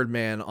heavily armored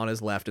man on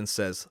his left and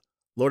says,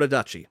 "Lord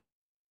Adachi,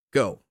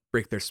 go,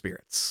 break their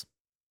spirits."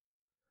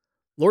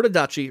 Lord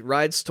Adachi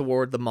rides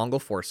toward the Mongol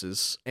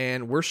forces,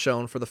 and we're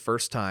shown for the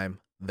first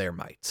time their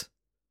might.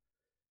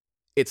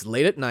 It's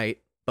late at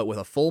night, but with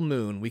a full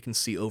moon, we can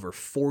see over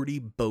 40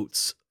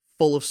 boats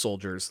full of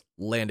soldiers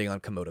landing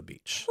on Komoda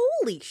Beach.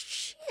 Holy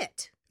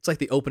shit. It's like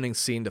the opening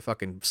scene to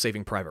fucking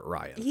Saving Private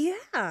Ryan.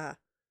 Yeah.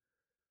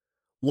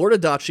 Lord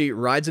Adachi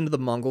rides into the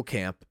Mongol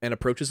camp and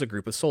approaches a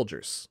group of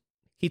soldiers.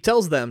 He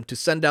tells them to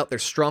send out their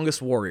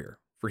strongest warrior,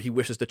 for he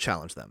wishes to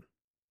challenge them.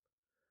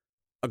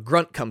 A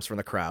grunt comes from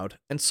the crowd,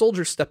 and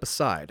soldiers step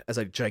aside as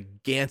a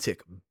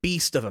gigantic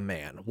beast of a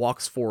man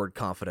walks forward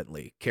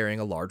confidently, carrying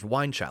a large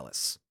wine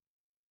chalice.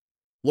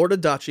 Lord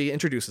Adachi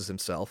introduces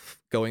himself,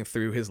 going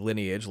through his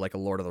lineage like a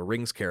Lord of the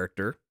Rings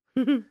character,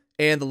 and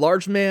the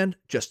large man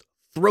just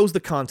throws the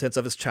contents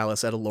of his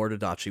chalice at a Lord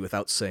Adachi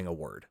without saying a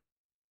word.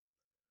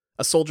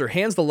 A soldier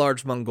hands the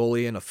large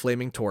Mongolian a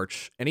flaming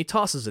torch, and he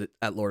tosses it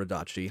at Lord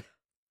Adachi,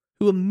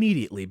 who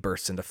immediately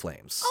bursts into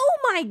flames. Oh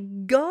my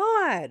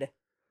God.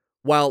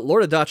 While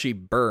Lord Adachi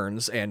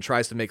burns and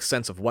tries to make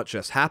sense of what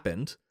just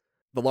happened,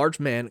 the large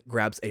man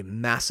grabs a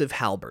massive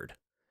halberd,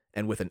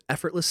 and with an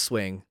effortless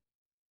swing,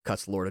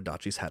 cuts Lord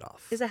Adachi's head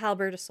off. Is a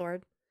halberd a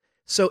sword?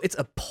 So it's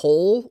a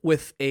pole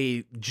with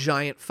a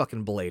giant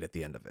fucking blade at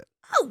the end of it.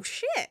 Oh,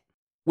 shit.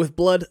 With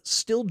blood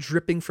still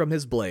dripping from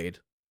his blade,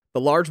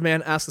 the large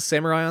man asks the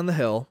samurai on the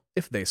hill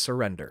if they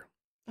surrender.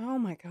 Oh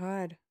my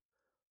God.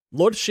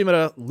 Lord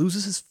Shimura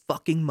loses his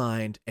fucking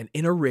mind and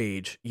in a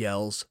rage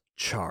yells,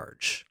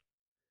 "Charge."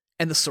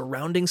 And the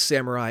surrounding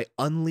samurai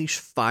unleash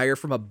fire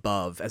from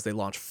above as they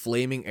launch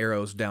flaming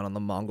arrows down on the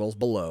Mongols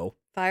below.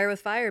 Fire with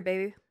fire,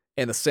 baby.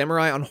 And the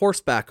samurai on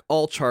horseback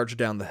all charge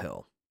down the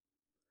hill.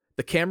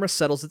 The camera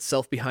settles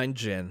itself behind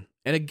Jin,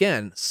 and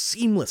again,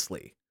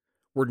 seamlessly,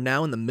 we're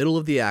now in the middle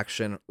of the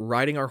action,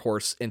 riding our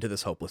horse into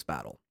this hopeless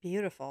battle.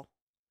 Beautiful.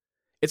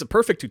 It's a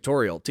perfect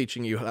tutorial,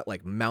 teaching you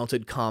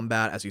mounted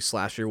combat as you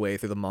slash your way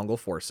through the Mongol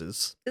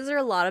forces. Is there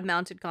a lot of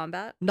mounted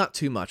combat? Not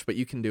too much, but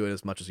you can do it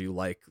as much as you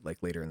like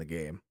later in the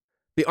game.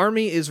 The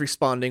army is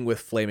responding with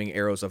flaming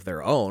arrows of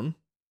their own.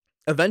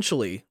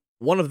 Eventually,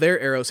 one of their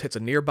arrows hits a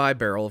nearby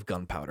barrel of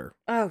gunpowder.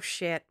 Oh,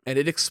 shit. And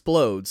it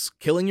explodes,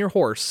 killing your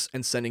horse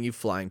and sending you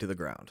flying to the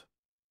ground.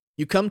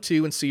 You come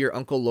to and see your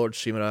uncle Lord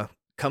Shimura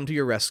come to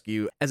your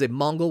rescue as a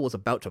Mongol was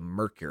about to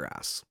murk your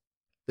ass.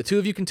 The two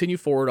of you continue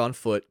forward on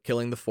foot,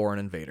 killing the foreign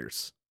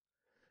invaders.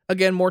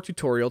 Again, more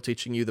tutorial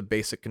teaching you the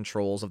basic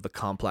controls of the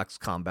complex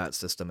combat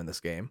system in this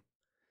game.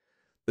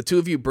 The two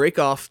of you break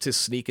off to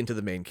sneak into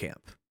the main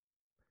camp.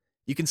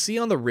 You can see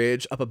on the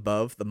ridge up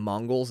above the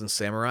Mongols and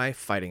samurai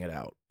fighting it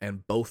out,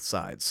 and both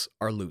sides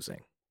are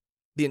losing.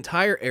 The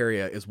entire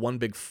area is one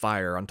big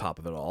fire on top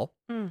of it all.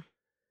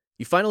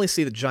 You finally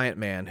see the giant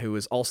man, who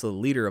is also the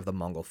leader of the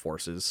Mongol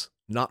forces,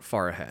 not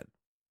far ahead.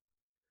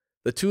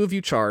 The two of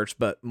you charge,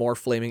 but more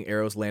flaming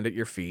arrows land at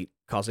your feet,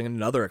 causing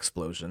another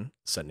explosion,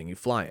 sending you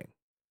flying.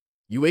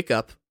 You wake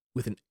up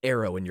with an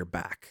arrow in your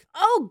back.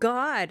 Oh,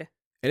 God.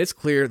 And it's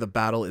clear the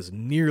battle is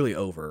nearly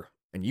over,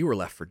 and you are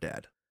left for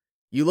dead.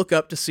 You look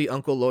up to see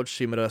Uncle Lord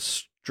Shimura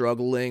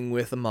struggling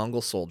with a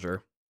Mongol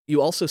soldier.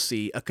 You also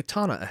see a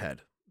katana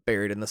ahead,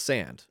 buried in the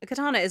sand. A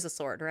katana is a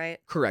sword, right?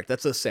 Correct,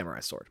 that's a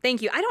samurai sword.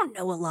 Thank you. I don't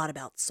know a lot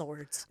about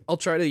swords. I'll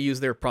try to use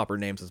their proper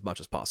names as much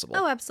as possible.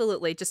 Oh,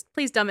 absolutely. Just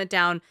please dumb it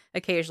down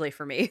occasionally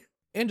for me.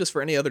 And just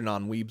for any other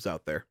non-weebs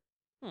out there.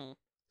 Hmm.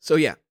 So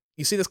yeah,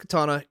 You see this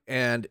katana,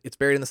 and it's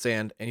buried in the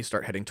sand, and you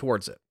start heading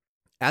towards it.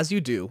 As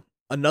you do,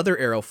 another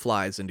arrow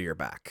flies into your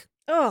back,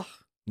 Ugh.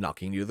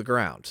 knocking you to the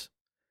ground,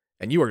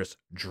 and you are just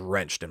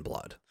drenched in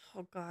blood.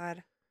 Oh,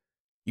 God.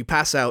 You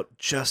pass out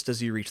just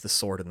as you reach the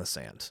sword in the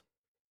sand.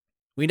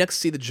 We next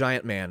see the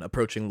giant man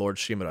approaching Lord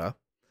Shimura,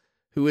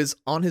 who is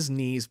on his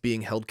knees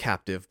being held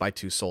captive by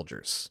 2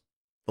 soldiers.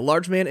 The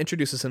large man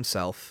introduces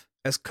himself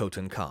as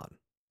Khotun Khan,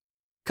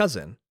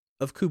 cousin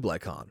of Kublai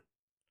Khan,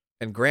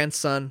 and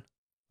grandson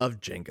of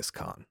Genghis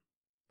Khan.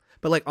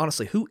 But, like,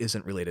 honestly, who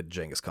isn't related to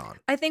Genghis Khan?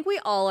 I think we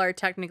all are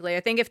technically.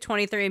 I think if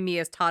 23andMe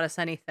has taught us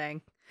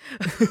anything,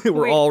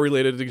 We're all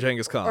related to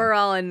Genghis Khan. we're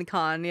all in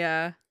Khan,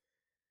 yeah.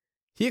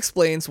 He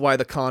explains why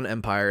the Khan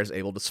Empire is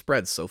able to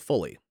spread so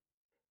fully.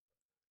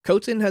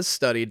 Khotun has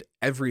studied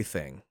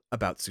everything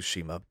about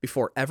Tsushima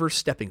before ever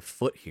stepping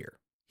foot here.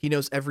 He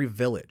knows every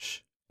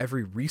village,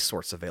 every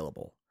resource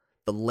available,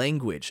 the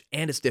language,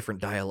 and its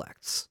different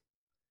dialects.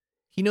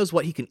 He knows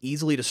what he can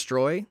easily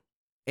destroy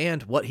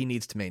and what he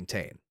needs to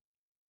maintain.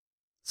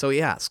 So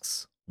he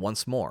asks,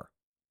 once more,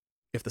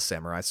 if the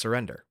samurai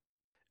surrender.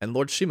 And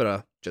Lord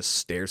Shimura just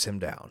stares him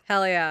down.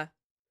 Hell yeah.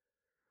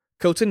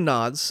 Khotun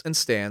nods and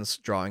stands,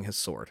 drawing his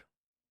sword.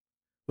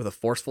 With a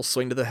forceful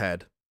swing to the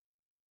head,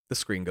 the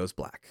screen goes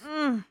black.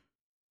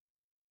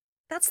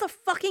 That's the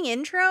fucking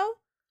intro?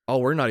 Oh,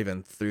 we're not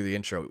even through the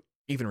intro,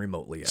 even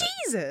remotely yet.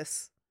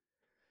 Jesus.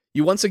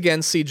 You once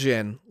again see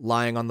Jin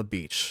lying on the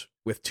beach,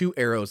 with 2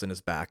 arrows in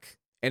his back,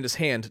 and his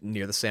hand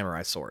near the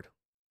samurai sword.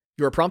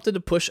 You are prompted to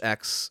push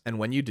X, and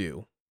when you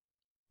do,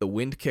 the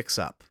wind kicks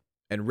up,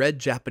 and red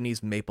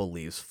Japanese maple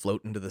leaves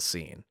float into the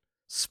scene,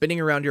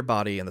 spinning around your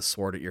body and the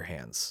sword at your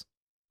hands.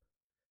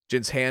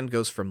 Jin's hand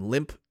goes from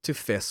limp to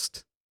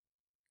fist,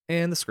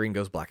 and the screen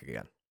goes black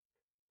again.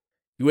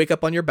 You wake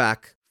up on your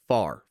back,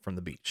 far from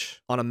the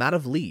beach, on a mat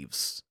of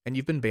leaves, and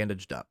you've been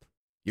bandaged up.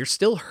 You're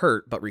still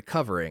hurt, but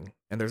recovering,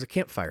 and there's a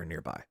campfire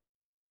nearby.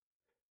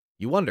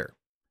 You wonder,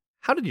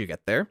 how did you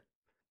get there?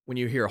 When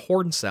you hear a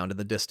horn sound in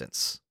the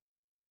distance.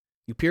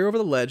 You peer over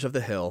the ledge of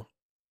the hill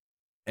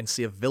and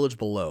see a village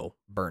below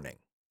burning.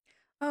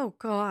 Oh,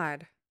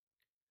 God.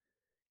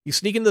 You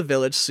sneak into the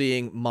village,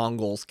 seeing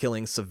Mongols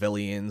killing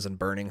civilians and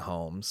burning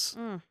homes.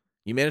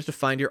 You manage to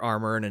find your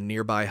armor in a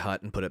nearby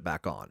hut and put it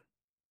back on.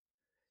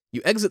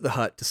 You exit the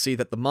hut to see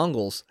that the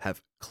Mongols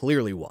have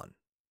clearly won.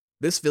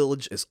 This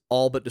village is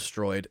all but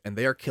destroyed, and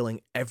they are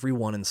killing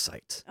everyone in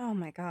sight. Oh,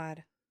 my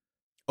God.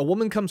 A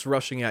woman comes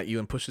rushing at you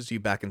and pushes you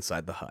back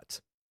inside the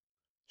hut.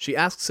 She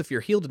asks if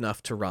you're healed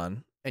enough to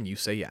run, and you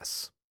say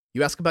yes.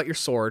 You ask about your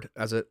sword,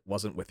 as it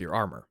wasn't with your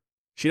armor.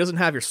 She doesn't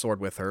have your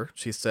sword with her.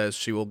 She says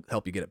she will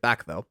help you get it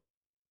back, though.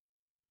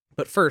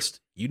 But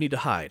first, you need to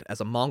hide, as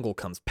a Mongol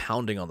comes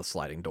pounding on the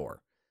sliding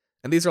door.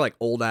 And these are like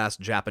old-ass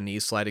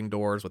Japanese sliding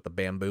doors with the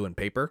bamboo and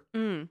paper.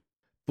 The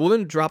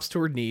woman drops to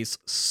her knees,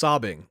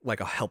 sobbing like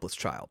a helpless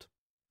child.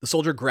 The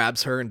soldier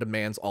grabs her and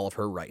demands all of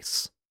her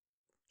rice.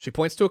 She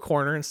points to a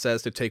corner and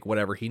says to take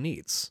whatever he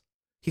needs.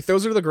 He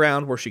throws her to the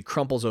ground, where she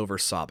crumples over,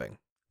 sobbing.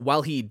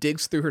 While he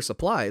digs through her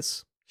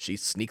supplies, she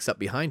sneaks up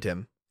behind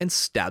him and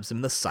stabs him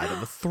in the side of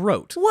the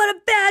throat. What a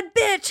bad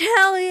bitch!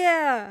 Hell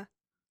yeah!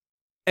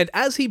 And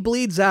as he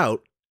bleeds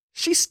out,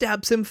 she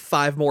stabs him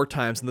 5 more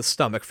times in the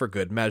stomach for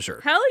good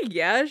measure. Hell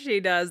yeah, she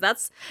does.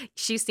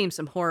 She's seen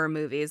some horror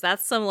movies.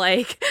 That's some,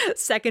 like,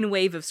 second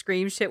wave of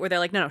Scream shit where they're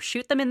like, no,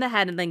 shoot them in the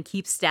head and then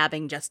keep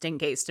stabbing just in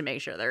case to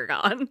make sure they're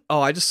gone.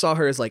 Oh, I just saw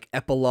her as, like,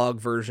 epilogue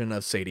version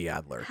of Sadie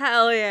Adler.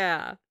 Hell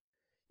yeah.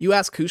 You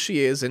ask who she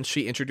is, and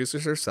she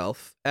introduces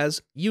herself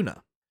as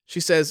Yuna. She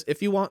says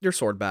if you want your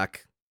sword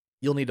back,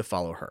 you'll need to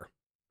follow her.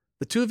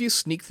 The 2 of you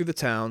sneak through the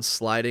town,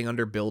 sliding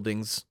under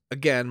buildings,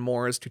 again,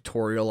 more as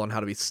tutorial on how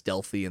to be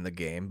stealthy in the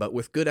game, but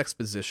with good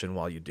exposition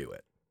while you do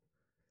it.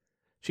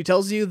 She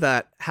tells you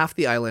that half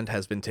the island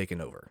has been taken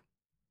over.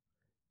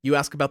 You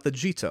ask about the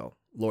Jito,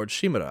 Lord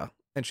Shimura,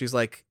 and she's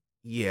like,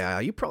 yeah,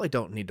 you probably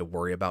don't need to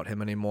worry about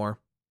him anymore.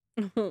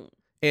 And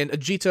a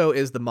Jito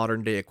is the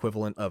modern-day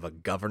equivalent of a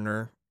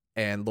governor,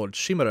 and Lord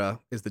Shimura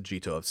is the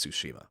Jito of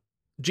Tsushima.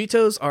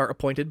 Jitos are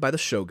appointed by the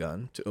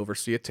shogun to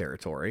oversee a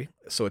territory,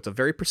 so it's a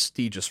very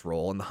prestigious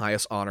role and the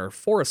highest honor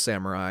for a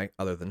samurai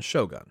other than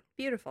shogun.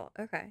 Beautiful.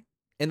 Okay.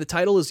 And the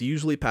title is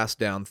usually passed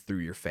down through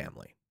your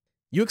family.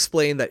 You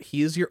explain that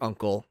he is your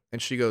uncle, and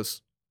she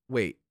goes,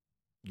 wait,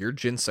 you're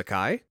Jin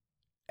Sakai?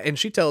 And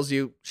she tells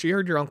you she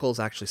heard your uncle is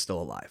actually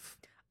still alive.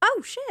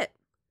 Oh, shit.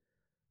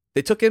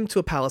 They took him to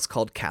a palace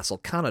called Castle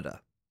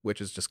Canada,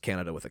 which is just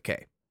Canada with a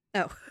K.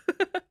 Oh.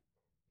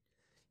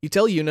 You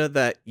tell Yuna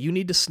that you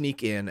need to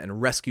sneak in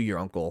and rescue your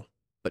uncle,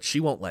 but she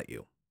won't let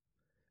you.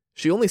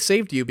 She only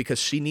saved you because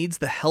she needs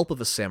the help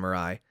of a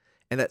samurai,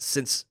 and that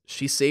since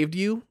she saved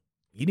you,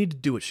 you need to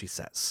do what she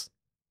says.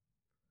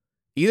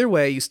 Either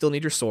way, you still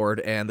need your sword,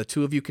 and the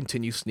 2 of you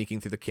continue sneaking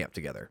through the camp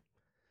together.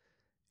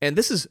 And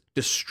this is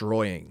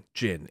destroying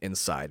Jin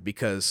inside,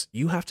 because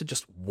you have to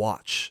just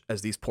watch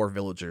as these poor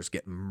villagers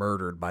get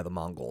murdered by the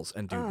Mongols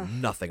and do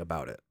nothing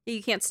about it.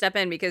 You can't step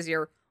in because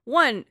you're,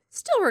 1,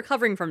 still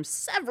recovering from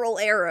several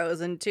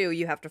arrows, and 2,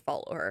 you have to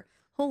follow her.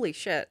 Holy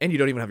shit. And you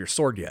don't even have your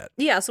sword yet.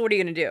 Yeah, so what are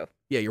you going to do?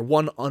 Yeah, you're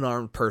one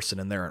unarmed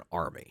person and they're an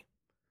army.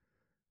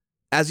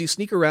 As you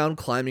sneak around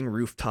climbing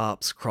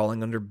rooftops,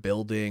 crawling under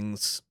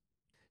buildings,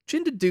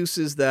 Jin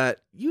deduces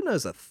that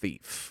Yuna's a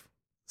thief,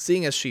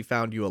 seeing as she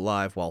found you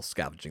alive while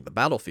scavenging the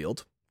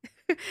battlefield.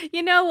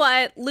 You know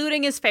what?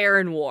 Looting is fair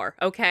in war,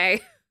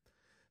 okay?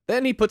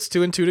 Then he puts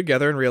two and two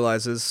together and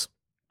realizes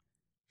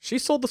she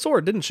sold the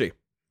sword, didn't she?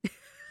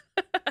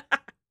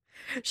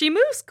 She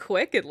moves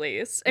quick, at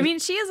least. I mean,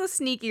 she is a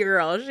sneaky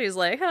girl. She's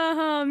like,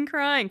 haha, I'm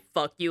crying.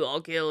 Fuck you,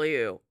 I'll kill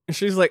you.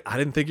 She's like, I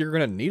didn't think you were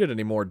going to need it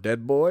anymore,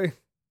 dead boy.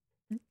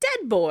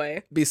 Dead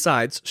boy.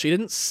 Besides, she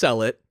didn't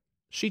sell it.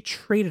 She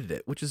traded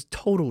it, which is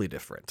totally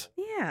different.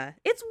 Yeah,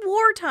 it's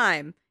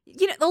wartime.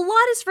 You know, a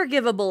lot is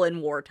forgivable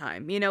in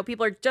wartime. You know,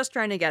 people are just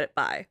trying to get it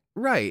by.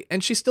 Right,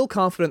 and she's still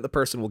confident the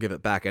person will give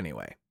it back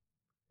anyway.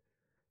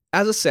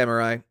 As a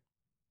samurai,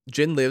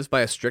 Jin lives by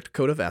a strict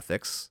code of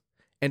ethics,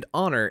 and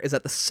honor is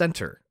at the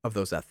center of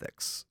those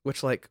ethics.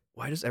 Which, like,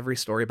 why does every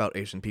story about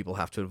Asian people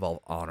have to involve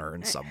honor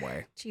in some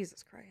way?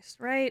 Jesus Christ,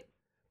 right?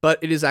 But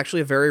it is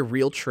actually a very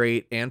real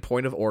trait and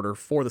point of order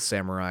for the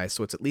samurai,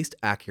 so it's at least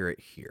accurate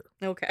here.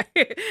 Okay.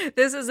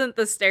 This isn't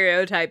the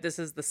stereotype, this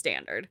is the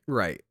standard.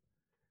 Right.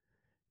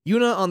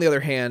 Yuna, on the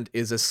other hand,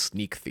 is a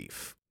sneak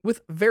thief,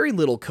 with very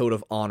little code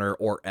of honor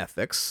or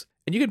ethics,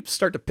 and you can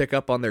start to pick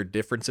up on their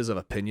differences of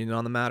opinion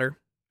on the matter.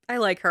 I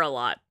like her a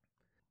lot.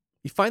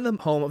 You find the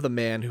home of the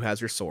man who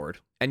has your sword,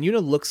 and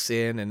Yuna looks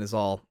in and is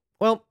all,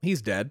 well,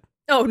 he's dead.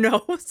 Oh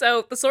no,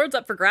 so the sword's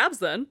up for grabs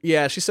then.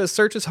 Yeah, she says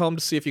search his home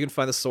to see if you can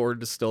find the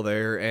sword is still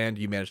there, and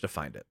you manage to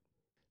find it.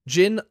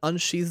 Jin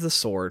unsheathes the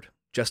sword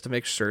just to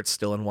make sure it's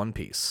still in one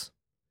piece,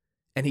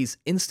 and he's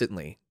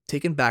instantly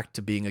taken back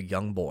to being a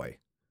young boy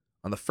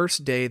on the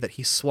first day that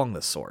he swung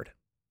the sword.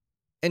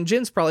 And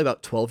Jin's probably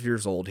about 12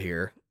 years old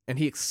here, and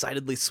he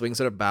excitedly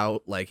swings it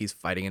about like he's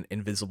fighting an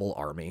invisible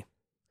army.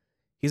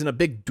 He's in a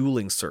big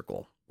dueling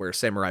circle where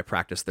samurai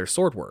practice their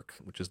sword work,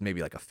 which is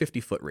maybe like a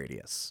 50-foot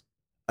radius.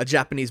 A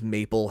Japanese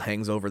maple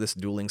hangs over this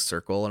dueling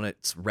circle, and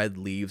its red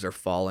leaves are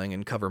falling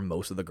and cover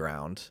most of the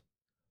ground.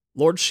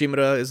 Lord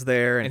Shimura is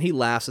there, and he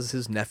laughs as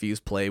his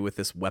nephews play with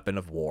this weapon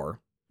of war.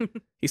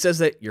 He says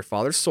that your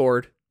father's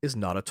sword is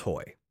not a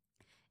toy.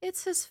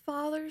 It's his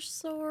father's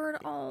sword.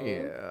 Oh.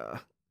 Yeah.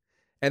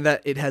 And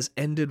that it has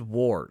ended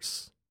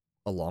wars,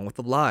 along with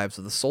the lives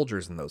of the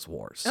soldiers in those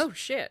wars. Oh,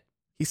 shit.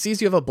 He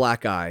sees you have a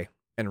black eye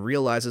and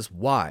realizes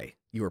why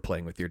you were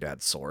playing with your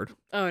dad's sword,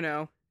 Oh,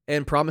 no.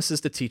 and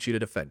promises to teach you to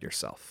defend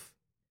yourself.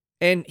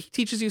 And he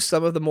teaches you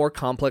some of the more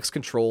complex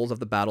controls of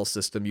the battle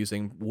system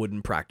using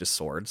wooden practice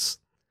swords.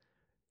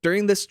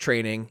 During this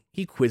training,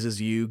 he quizzes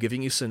you,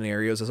 giving you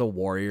scenarios as a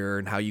warrior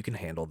and how you can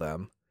handle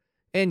them.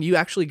 And you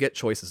actually get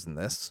choices in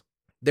this.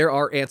 There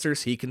are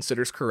answers he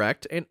considers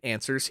correct and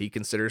answers he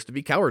considers to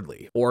be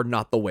cowardly, or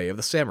not the way of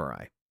the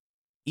samurai.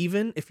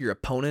 Even if your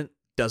opponent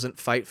doesn't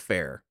fight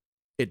fair,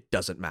 it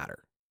doesn't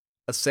matter.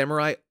 A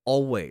samurai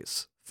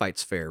always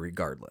fights fair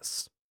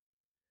regardless.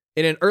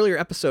 In an earlier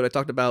episode, I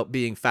talked about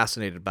being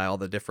fascinated by all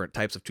the different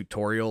types of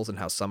tutorials and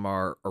how some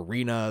are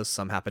arenas,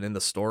 some happen in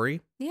the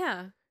story.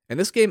 Yeah. And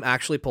this game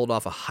actually pulled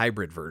off a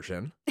hybrid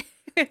version.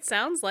 It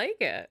sounds like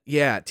it.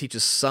 Yeah, it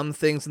teaches some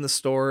things in the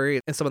story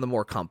and some of the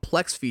more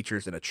complex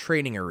features in a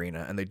training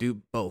arena, and they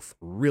do both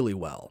really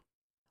well.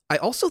 I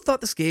also thought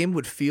this game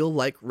would feel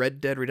like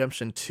Red Dead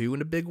Redemption 2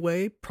 in a big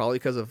way, probably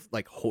because of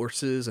like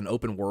horses and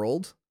open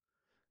world.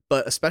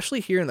 But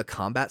especially here in the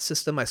combat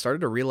system, I started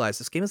to realize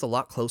this game is a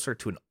lot closer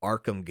to an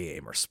Arkham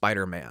game or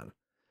Spider-Man,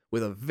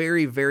 with a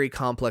very, very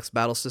complex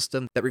battle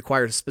system that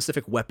requires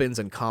specific weapons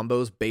and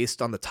combos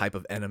based on the type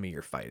of enemy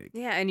you're fighting.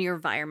 Yeah, and your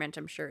environment,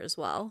 I'm sure, as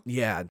well.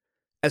 Yeah.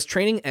 As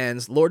training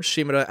ends, Lord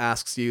Shimura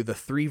asks you the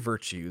 3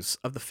 virtues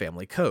of the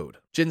family code.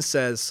 Jin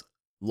says,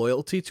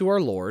 loyalty to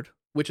our lord,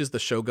 which is the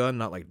shogun,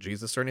 not like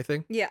Jesus or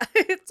anything. Yeah,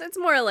 it's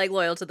more like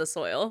loyal to the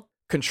soil.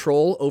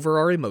 Control over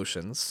our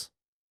emotions.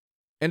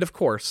 And of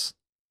course,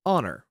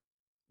 honor,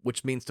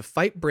 which means to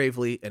fight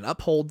bravely and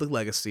uphold the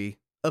legacy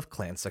of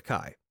Clan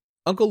Sakai.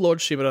 Uncle Lord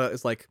Shimura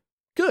is like,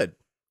 good.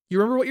 You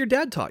remember what your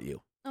dad taught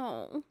you.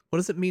 Oh. What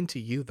does it mean to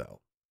you, though?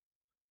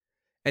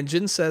 And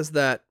Jin says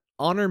that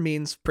honor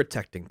means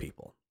protecting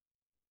people.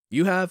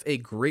 You have a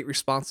great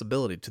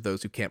responsibility to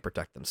those who can't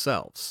protect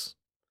themselves.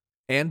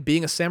 And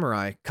being a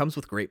samurai comes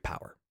with great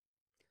power.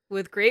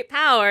 With great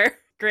power,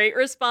 great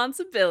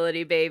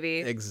responsibility, baby.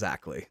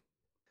 Exactly.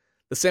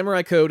 The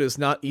samurai code is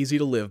not easy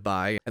to live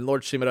by, and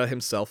Lord Shimura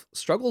himself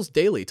struggles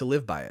daily to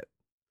live by it.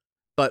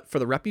 But for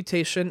the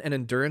reputation and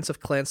endurance of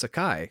Clan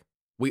Sakai,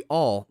 we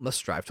all must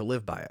strive to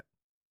live by it.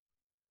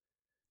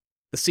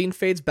 The scene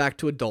fades back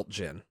to adult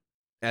Jin,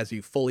 as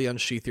you fully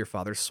unsheath your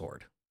father's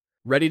sword,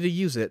 ready to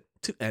use it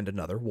to end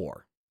another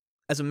war.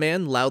 As a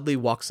man loudly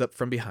walks up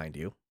from behind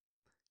you,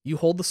 you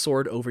hold the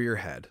sword over your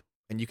head,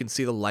 and you can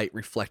see the light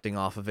reflecting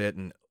off of it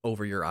and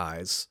over your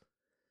eyes,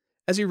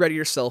 as you ready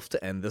yourself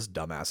to end this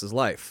dumbass's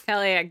life.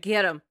 Hell yeah,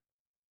 get him.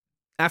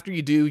 After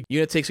you do,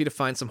 Yuna takes you to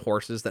find some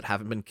horses that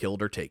haven't been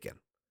killed or taken.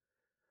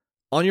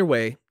 On your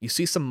way, you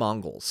see some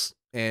Mongols,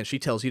 and she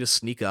tells you to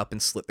sneak up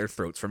and slit their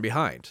throats from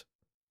behind.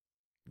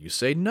 You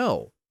say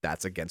no,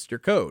 that's against your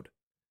code.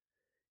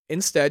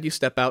 Instead, you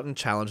step out and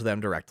challenge them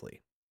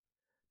directly.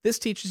 This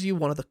teaches you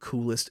one of the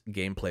coolest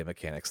gameplay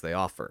mechanics they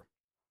offer.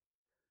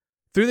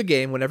 Through the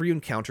game, whenever you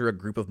encounter a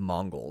group of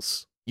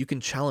Mongols, you can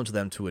challenge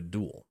them to a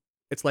duel.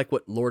 It's like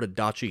what Lord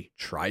Adachi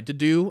tried to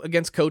do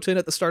against Khotin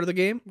at the start of the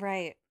game.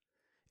 Right.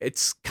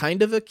 It's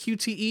kind of a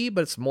QTE,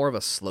 but it's more of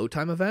a slow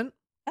time event.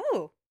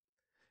 Oh.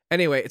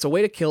 Anyway, it's a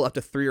way to kill up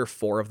to 3 or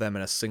 4 of them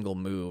in a single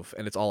move,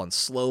 and it's all in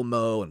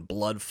slow-mo, and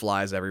blood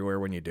flies everywhere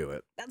when you do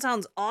it. That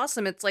sounds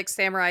awesome. It's like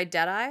Samurai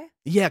Deadeye.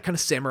 Yeah, kind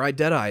of Samurai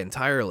Deadeye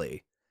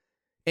entirely.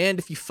 And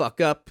if you fuck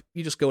up,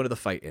 you just go into the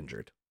fight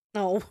injured.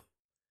 Oh.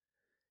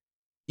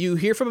 You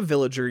hear from a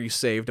villager you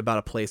saved about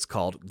a place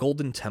called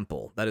Golden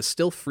Temple that is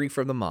still free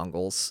from the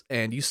Mongols,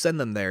 and you send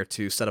them there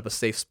to set up a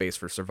safe space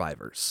for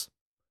survivors.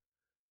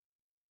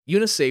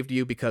 Yuna saved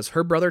you because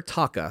her brother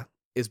Taka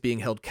is being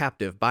held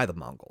captive by the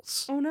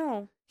Mongols. Oh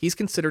no. He's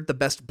considered the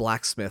best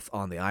blacksmith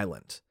on the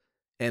island,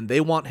 and they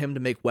want him to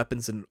make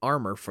weapons and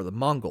armor for the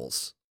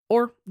Mongols,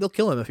 or they'll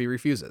kill him if he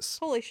refuses.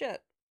 Holy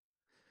shit.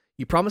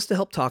 You promise to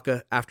help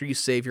Taka after you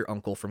save your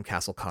uncle from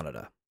Castle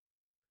Kaneda.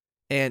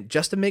 And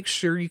just to make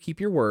sure you keep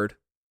your word,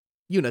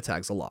 Yuna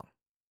tags along.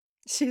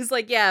 She's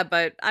like, yeah,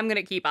 but I'm going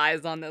to keep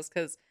eyes on this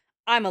because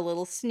I'm a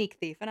little sneak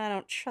thief and I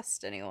don't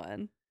trust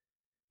anyone.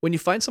 When you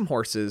find some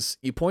horses,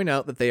 you point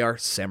out that they are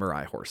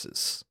samurai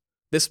horses.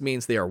 This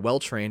means they are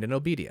well-trained and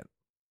obedient.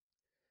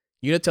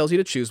 Yuna tells you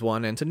to choose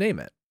one and to name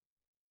it.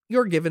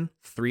 You're given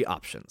 3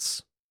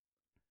 options.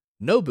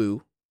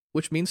 Nobu,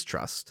 which means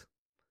trust.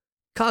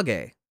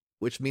 Kage,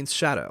 which means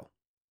shadow.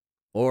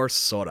 Or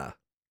Sora,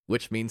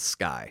 which means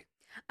sky.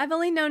 I've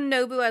only known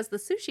Nobu as the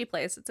sushi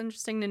place. It's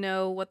interesting to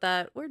know what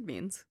that word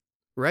means.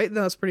 Right?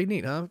 No, that's pretty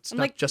neat, huh? It's I'm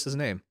not like, just his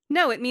name.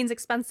 No, it means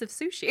expensive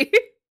sushi.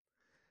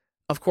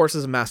 Of course,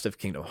 as a massive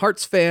Kingdom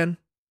Hearts fan,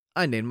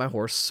 I named my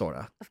horse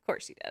Sora. Of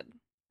course you did.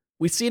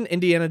 We see an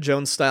Indiana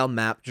Jones-style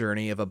map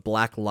journey of a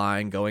black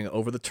line going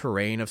over the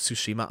terrain of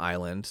Tsushima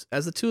Island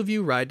as the two of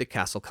you ride to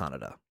Castle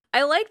Kaneda.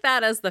 I like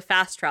that as the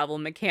fast travel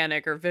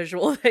mechanic or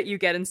visual that you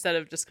get instead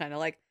of just kind of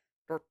like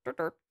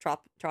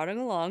trotting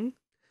along.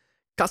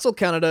 Castle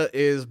Kaneda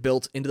is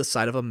built into the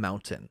side of a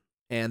mountain,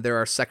 and there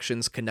are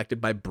sections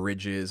connected by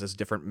bridges as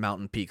different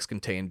mountain peaks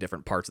contain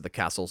different parts of the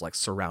castle's like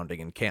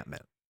surrounding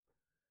encampment.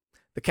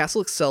 The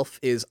castle itself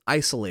is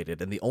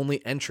isolated, and the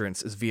only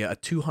entrance is via a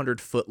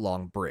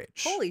 200-foot-long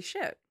bridge. Holy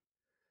shit.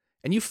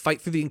 And you fight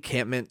through the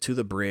encampment to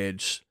the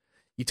bridge.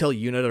 You tell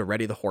Yuna to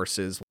ready the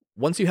horses.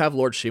 Once you have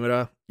Lord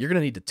Shimura, you're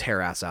going to need to tear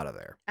ass out of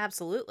there.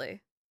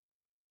 Absolutely.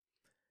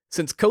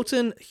 Since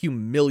Khotin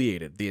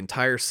humiliated the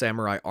entire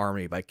samurai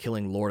army by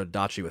killing Lord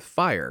Adachi with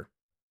fire,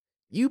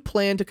 you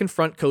plan to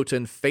confront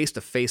Khotin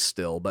face-to-face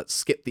still, but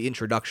skip the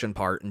introduction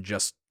part and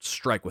just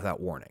strike without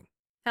warning.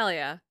 Hell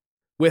yeah.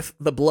 With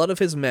the blood of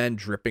his men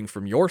dripping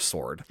from your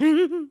sword,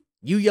 you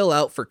yell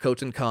out for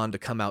Khotin Khan to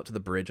come out to the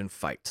bridge and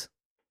fight.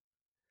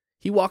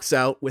 He walks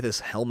out with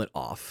his helmet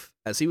off,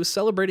 as he was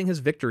celebrating his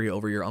victory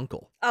over your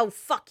uncle. Oh,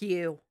 fuck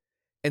you.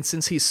 And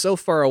since he's so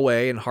far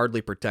away and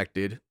hardly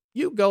protected,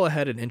 you go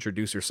ahead and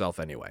introduce yourself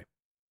anyway.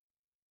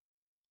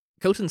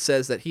 Khotin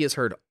says that he has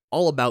heard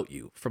all about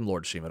you from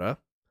Lord Shimura,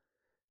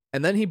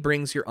 and then he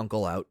brings your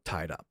uncle out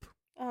tied up.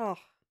 Oh.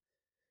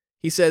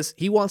 He says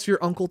he wants your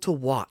uncle to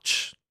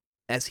watch,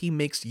 as he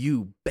makes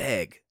you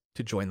beg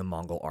to join the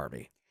Mongol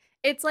army.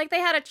 It's like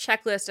they had a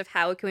checklist of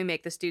how can we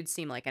make this dude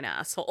seem like an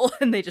asshole,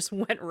 and they just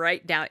went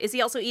right down. Is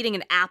he also eating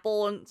an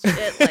apple and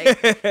shit?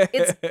 Like,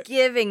 it's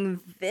giving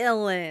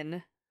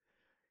villain.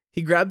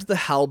 He grabs the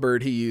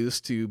halberd he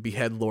used to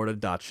behead Lord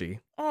Adachi,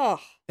 Oh.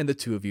 and the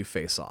two of you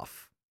face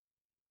off.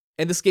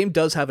 And this game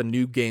does have a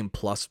New Game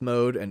Plus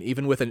mode, and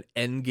even with an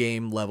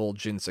endgame level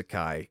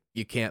Jinsekai,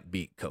 you can't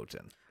beat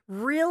Khotin.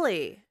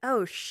 Really?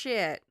 Oh,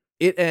 shit.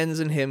 It ends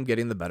in him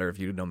getting the better of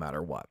you no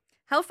matter what.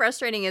 How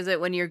frustrating is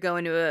it when you're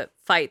going to a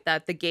fight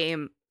that the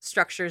game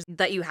structures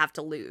that you have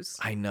to lose?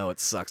 I know, it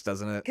sucks,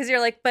 doesn't it? Because you're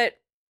like, but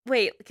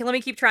wait, let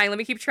me keep trying.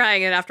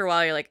 And after a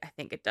while, you're like, I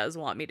think it does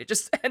want me to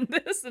just end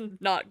this and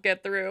not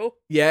get through.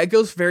 Yeah, it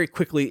goes very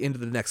quickly into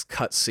the next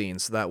cutscene,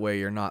 so that way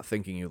you're not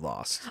thinking you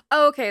lost.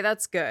 Oh, okay,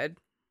 that's good.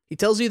 He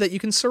tells you that you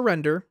can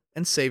surrender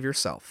and save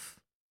yourself.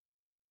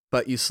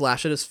 But you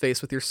slash at his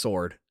face with your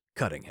sword,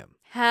 cutting him.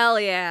 Hell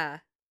yeah.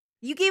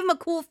 You gave him a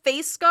cool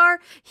face scar?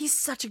 He's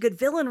such a good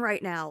villain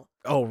right now.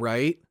 Oh,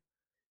 right?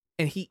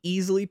 And he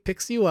easily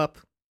picks you up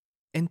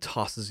and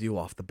tosses you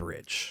off the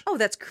bridge. Oh,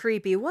 that's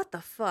creepy. What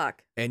the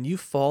fuck? And you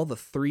fall the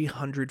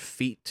 300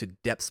 feet to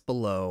depths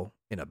below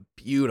in a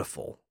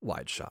beautiful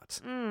wide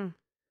shot. Mm.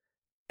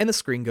 And the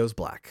screen goes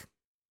black.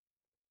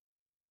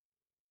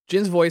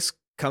 Jin's voice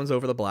comes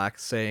over the black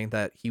saying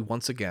that he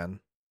once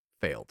again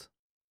failed.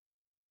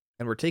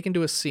 And we're taken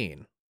to a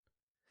scene.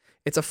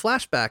 It's a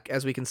flashback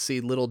as we can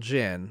see little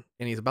Jin,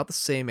 and he's about the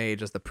same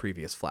age as the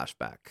previous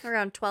flashback.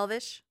 Around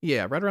 12-ish?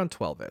 Yeah, right around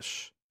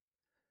 12-ish.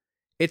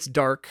 It's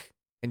dark,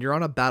 and you're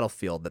on a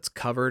battlefield that's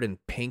covered in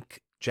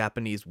pink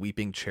Japanese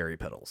weeping cherry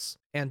petals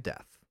and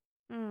death.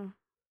 Mm.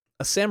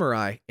 A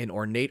samurai in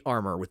ornate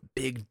armor with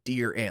big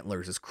deer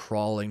antlers is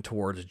crawling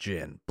towards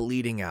Jin,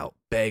 bleeding out,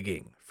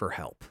 begging for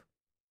help.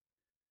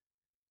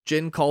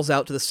 Jin calls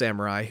out to the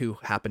samurai, who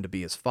happened to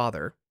be his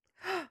father,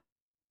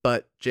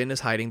 but Jin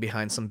is hiding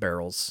behind some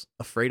barrels,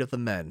 afraid of the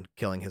men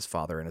killing his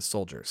father and his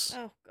soldiers.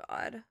 Oh,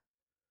 God.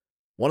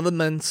 One of the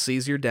men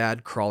sees your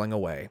dad crawling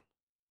away,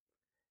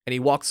 and he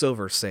walks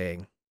over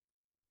saying,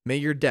 "May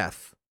your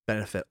death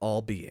benefit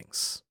all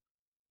beings,"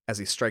 as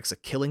he strikes a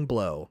killing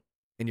blow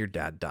and your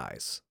dad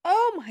dies.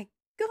 Oh, my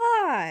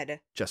God.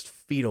 Just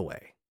feet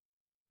away.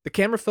 The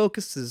camera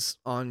focuses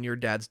on your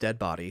dad's dead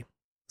body,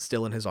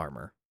 still in his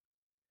armor,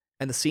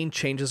 and the scene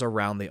changes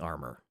around the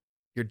armor.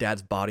 Your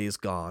dad's body is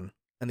gone,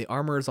 and the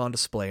armor is on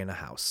display in a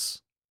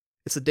house.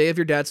 It's the day of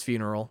your dad's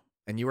funeral,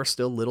 and you are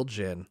still little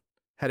Jin,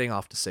 heading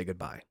off to say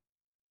goodbye.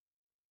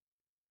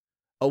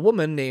 A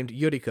woman named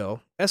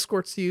Yuriko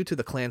escorts you to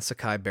the Clan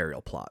Sakai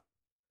burial plot.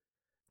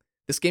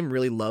 This game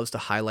really loves to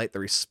highlight the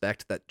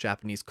respect that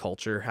Japanese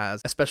culture has,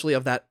 especially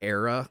of that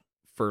era,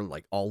 for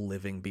like all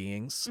living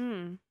beings.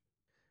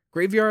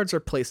 Graveyards are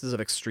places of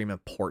extreme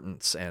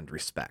importance and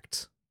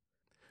respect.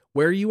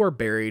 Where you are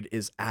buried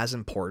is as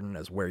important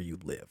as where you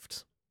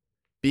lived.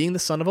 Being the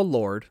son of a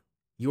lord,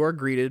 you are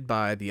greeted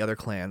by the other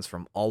clans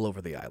from all over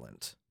the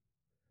island.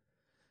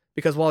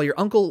 Because while your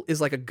uncle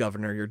is like a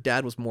governor, your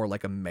dad was more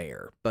like a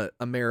mayor, but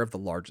a mayor of the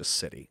largest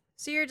city.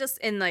 So you're just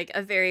in like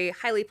a very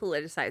highly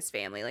politicized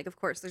family. Like, of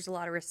course, there's a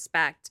lot of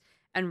respect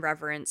and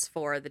reverence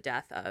for the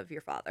death of your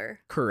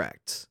father.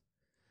 Correct.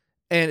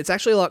 And it's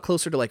actually a lot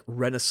closer to like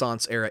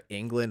Renaissance era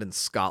England and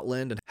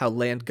Scotland and how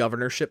land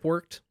governorship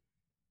worked.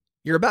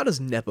 You're about as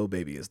Nepo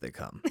baby as they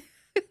come.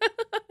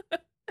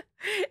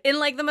 In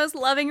like the most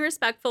loving,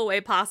 respectful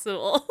way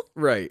possible.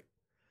 Right.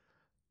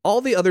 All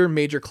the other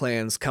major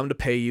clans come to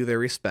pay you their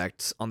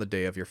respects on the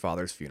day of your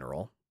father's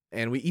funeral.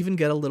 And we even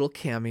get a little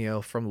cameo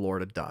from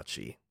Lord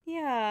Adachi.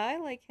 Yeah, I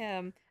like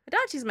him.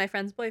 Adachi's my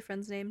friend's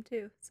boyfriend's name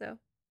too, so.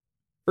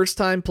 First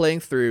time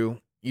playing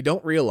through, you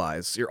don't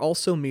realize you're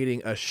also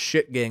meeting a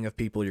shit gang of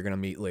people you're going to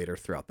meet later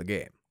throughout the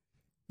game.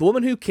 The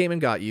woman who came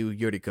and got you,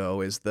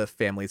 Yuriko, is the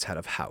family's head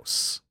of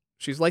house.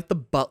 She's like the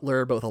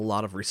butler, but with a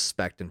lot of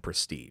respect and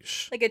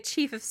prestige. Like a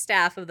chief of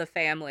staff of the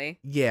family.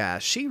 Yeah,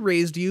 she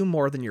raised you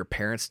more than your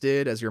parents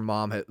did, as your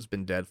mom has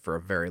been dead for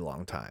a very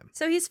long time.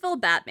 So he's full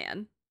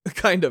Batman.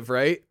 Kind of,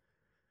 right?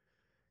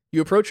 You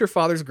approach your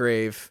father's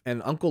grave,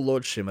 and Uncle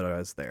Lord Shimada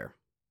is there.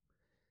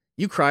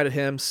 You cried at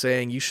him,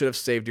 saying you should have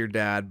saved your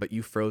dad, but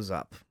you froze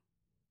up.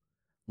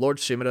 Lord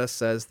Shimada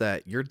says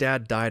that your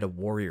dad died a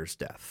warrior's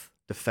death,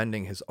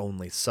 defending his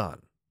only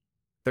son.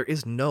 There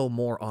is no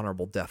more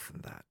honorable death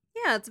than that.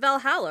 Yeah, it's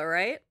Valhalla,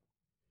 right?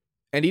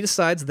 And he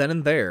decides then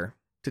and there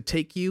to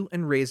take you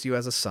and raise you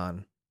as a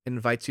son, and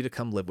invites you to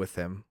come live with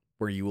him,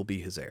 where you will be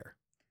his heir.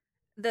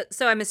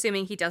 So I'm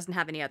assuming he doesn't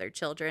have any other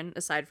children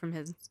aside from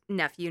his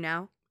nephew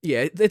now?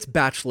 Yeah, it's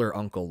Bachelor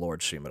Uncle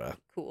Lord Shimada.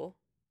 Cool.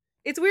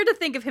 It's weird to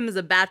think of him as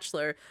a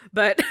bachelor,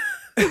 but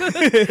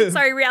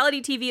sorry,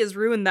 reality TV has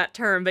ruined that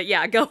term, but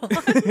yeah, go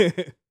on.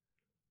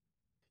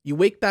 You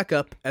wake back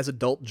up as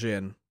adult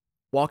Jin,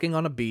 walking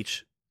on a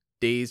beach,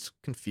 dazed,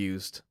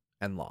 confused,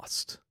 and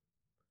lost.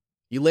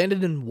 You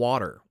landed in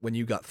water when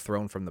you got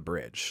thrown from the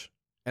bridge,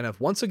 and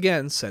have once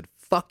again said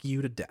fuck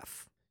you to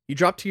death. You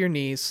drop to your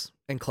knees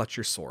and clutch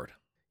your sword.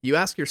 You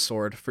ask your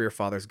sword for your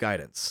father's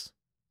guidance,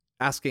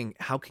 asking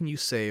how can you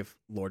save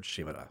Lord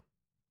Shimada.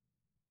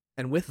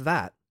 And with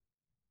that,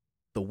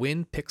 the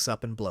wind picks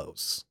up and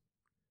blows.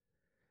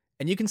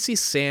 And you can see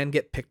sand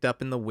get picked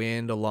up in the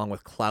wind along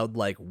with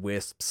cloud-like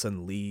wisps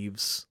and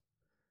leaves.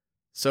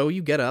 So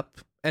you get up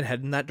and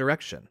head in that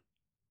direction.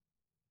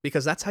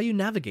 Because that's how you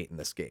navigate in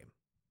this game.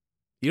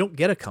 You don't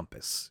get a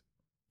compass.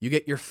 You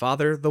get your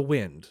father, the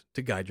wind,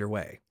 to guide your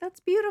way.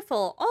 That's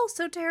beautiful.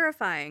 Also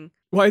terrifying.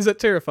 Why is that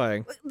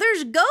terrifying?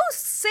 There's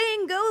ghosts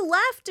saying go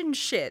left and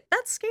shit.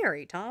 That's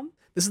scary, Tom.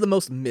 This is the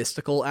most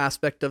mystical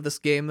aspect of this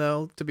game,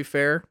 though, to be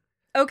fair.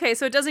 Okay,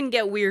 so it doesn't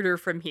get weirder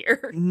from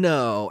here.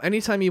 No.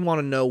 Anytime you want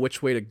to know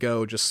which way to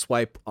go, just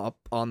swipe up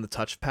on the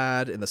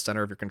touchpad in the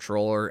center of your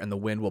controller, and the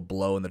wind will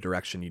blow in the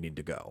direction you need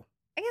to go.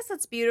 I guess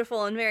that's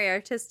beautiful and very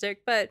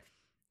artistic, but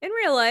in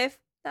real life,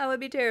 that would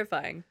be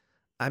terrifying.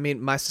 I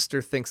mean, my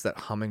sister thinks that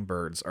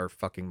hummingbirds are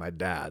fucking my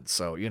dad,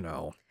 so, you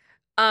know.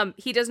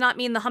 He does not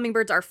mean the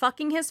hummingbirds are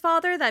fucking his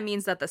father. That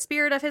means that the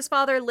spirit of his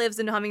father lives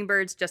in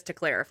hummingbirds, just to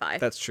clarify.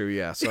 That's true,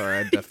 yeah. Sorry,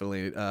 I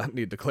definitely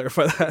need to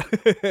clarify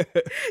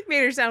that.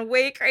 Made her sound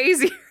way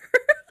crazier.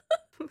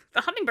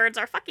 The hummingbirds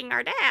are fucking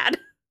our dad.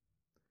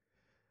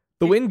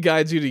 The wind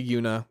guides you to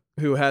Yuna,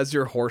 who has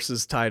your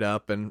horses tied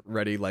up and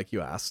ready like you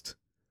asked.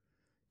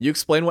 You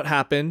explain what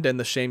happened and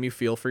the shame you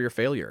feel for your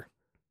failure.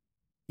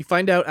 You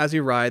find out as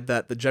you ride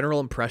that the general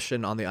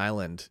impression on the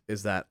island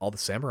is that all the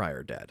samurai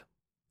are dead.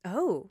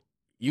 Oh.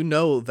 You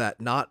know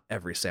that not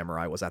every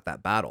samurai was at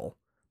that battle.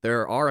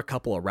 There are a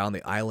couple around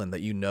the island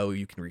that you know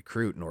you can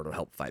recruit in order to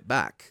help fight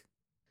back.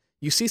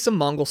 You see some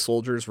Mongol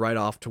soldiers right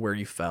off to where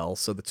you fell,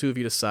 so the two of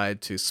you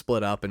decide to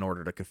split up in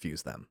order to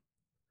confuse them.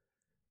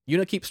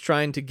 Yuna keeps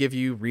trying to give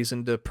you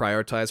reason to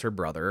prioritize her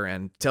brother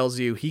and tells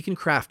you he can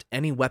craft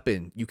any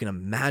weapon you can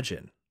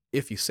imagine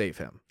if you save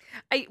him.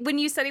 When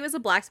you said he was a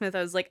blacksmith,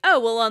 I was like, oh,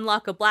 we'll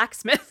unlock a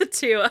blacksmith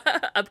to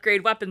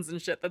upgrade weapons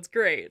and shit. That's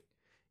great.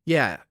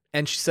 Yeah,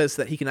 and she says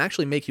that he can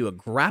actually make you a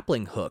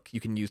grappling hook you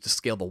can use to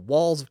scale the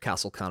walls of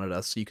Castle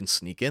Kaneda so you can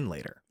sneak in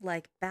later.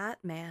 Like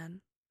Batman.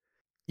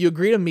 You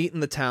agree to meet in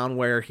the town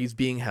where he's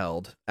being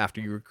held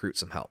after you recruit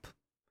some help.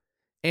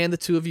 And the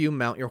two of you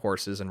mount your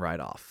horses and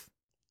ride off.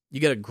 You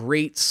get a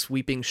great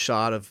sweeping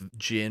shot of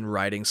Jin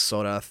riding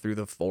Sora through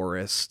the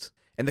forest,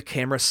 and the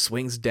camera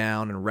swings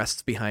down and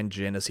rests behind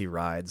Jin as he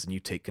rides, and you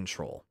take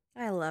control.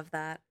 I love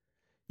that.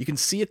 You can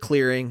see a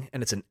clearing,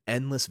 and it's an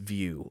endless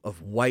view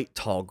of white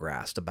tall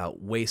grass about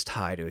waist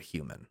high to a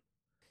human.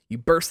 You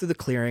burst through the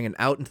clearing and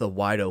out into the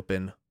wide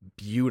open,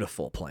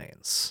 beautiful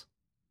plains.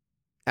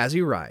 As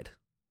you ride,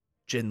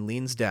 Jin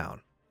leans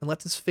down and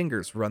lets his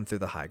fingers run through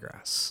the high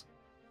grass.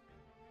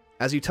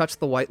 As you touch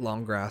the white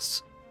long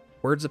grass,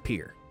 words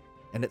appear,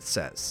 and it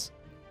says,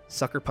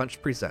 Sucker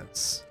Punch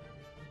presents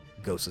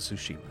Ghost of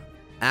Tsushima.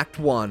 Act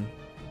 1,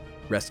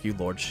 Rescue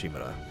Lord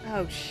Shimura.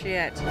 Oh,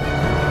 shit.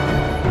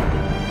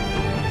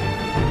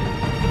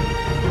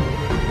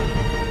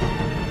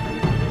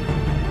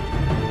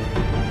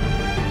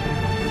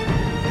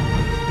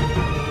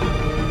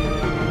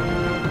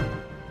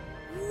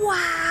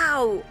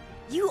 Wow!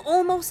 You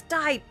almost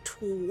died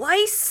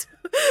twice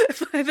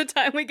by the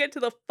time we get to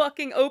the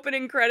fucking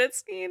opening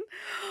credits scene.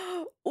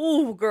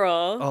 Ooh,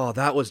 girl. Oh,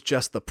 that was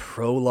just the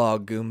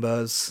prologue,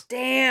 Goombas.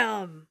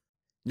 Damn.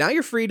 Now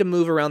you're free to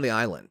move around the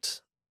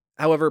island.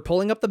 However,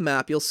 pulling up the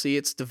map, you'll see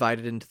it's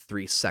divided into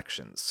 3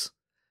 sections.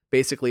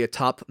 Basically a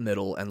top,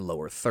 middle, and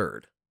lower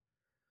third.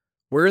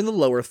 We're in the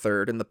lower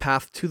third, and the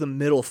path to the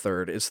middle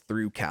third is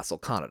through Castle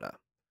Kaneda.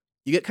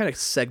 You get kind of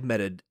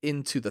segmented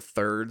into the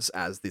thirds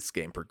as this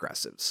game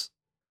progresses.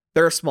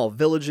 There are small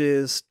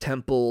villages,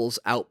 temples,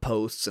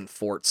 outposts, and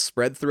forts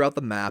spread throughout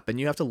the map, and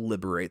you have to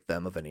liberate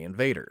them of any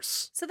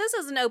invaders. So this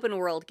is an open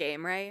world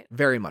game, right?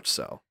 Very much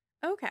so.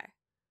 Okay.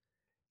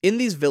 In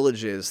these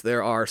villages,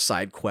 there are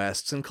side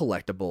quests and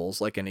collectibles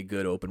like any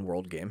good open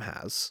world game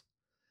has.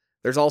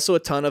 There's also a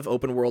ton of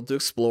open world to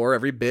explore,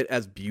 every bit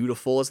as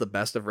beautiful as the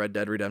best of Red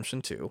Dead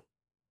Redemption 2.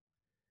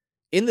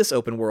 In this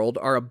open world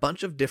are a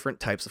bunch of different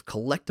types of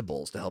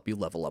collectibles to help you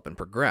level up and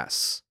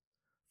progress.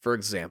 For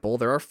example,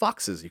 there are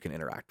foxes you can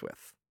interact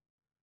with.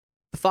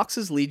 The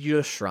foxes lead you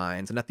to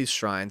shrines, and at these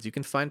shrines you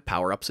can find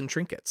power-ups and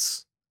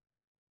trinkets.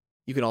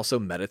 You can also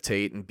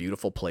meditate in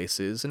beautiful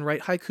places and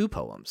write haiku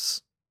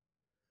poems.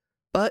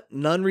 But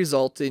none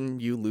result in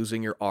you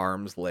losing your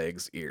arms,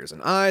 legs, ears,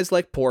 and eyes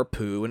like poor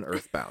Pooh in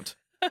Earthbound.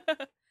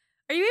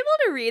 Are you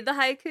able to read the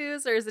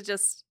haikus, or is it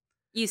just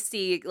you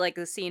see like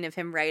the scene of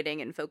him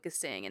writing and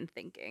focusing and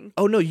thinking?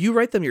 Oh no, you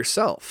write them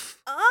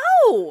yourself.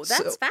 Oh,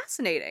 that's So,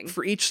 fascinating.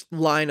 For each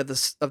line of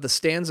the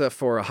stanza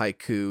for a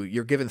haiku,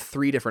 you're given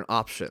 3 different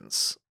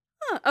options.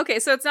 Huh. Okay,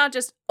 so it's not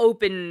just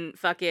open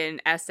fucking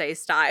essay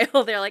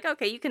style. They're like,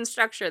 okay, you can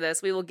structure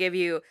this. We will give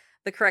you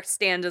the correct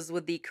stanzas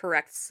with the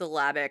correct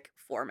syllabic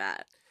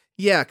format.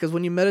 Yeah, because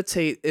when you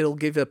meditate, it'll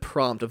give you a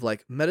prompt of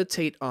like,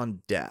 meditate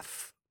on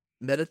death,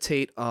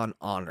 meditate on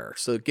honor.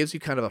 So it gives you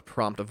kind of a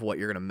prompt of what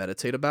you're going to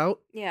meditate about.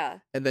 Yeah.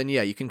 And then,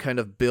 yeah, you can kind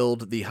of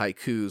build the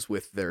haikus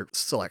with their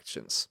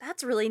selections.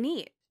 That's really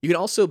neat. You can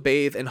also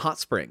bathe in hot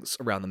springs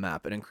around the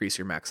map and increase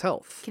your max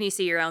health. Can you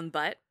see your own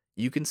butt?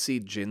 You can see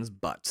Jin's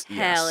butt.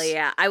 Hell yes.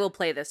 yeah. I will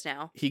play this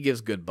now. He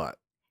gives good butt.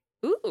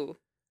 Ooh.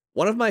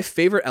 One of my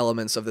favorite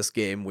elements of this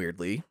game,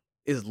 weirdly,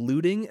 is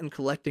looting and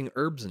collecting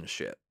herbs and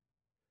shit.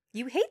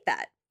 You hate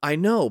that. I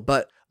know,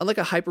 but unlike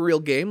a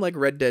hyperreal game like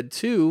Red Dead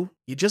 2,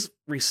 you just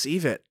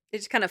receive it. It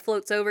just kind of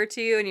floats over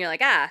to you and you're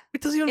like, ah,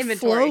 It doesn't even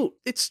inventory. float.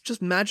 It's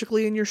just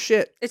magically in your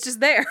shit. It's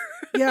just there.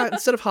 Yeah,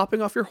 instead of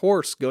hopping off your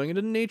horse, going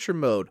into nature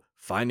mode,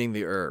 finding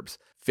the herbs,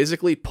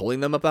 physically pulling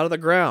them up out of the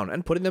ground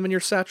and putting them in your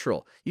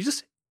satchel. You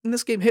just, in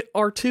this game, hit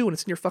R2 and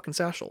it's in your fucking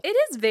satchel. It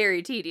is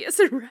very tedious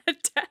in Red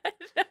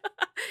Dead.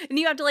 And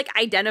you have to like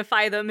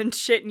identify them and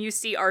shit, and you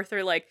see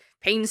Arthur like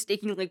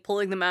painstakingly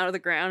pulling them out of the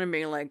ground and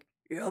being like,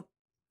 yep,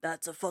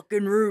 that's a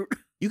fucking root.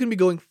 You can be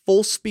going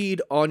full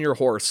speed on your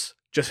horse,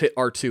 just hit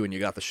R2 and you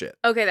got the shit.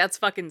 Okay, that's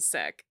fucking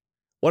sick.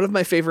 One of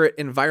my favorite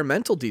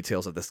environmental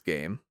details of this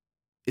game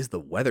is the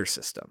weather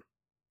system.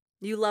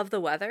 You love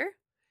the weather?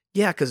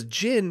 Yeah, because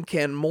Jin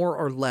can more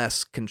or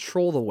less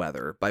control the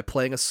weather by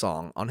playing a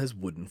song on his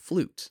wooden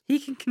flute. He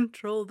can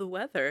control the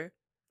weather.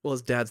 Well,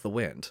 his dad's the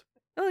wind.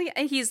 Oh yeah,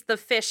 and he's the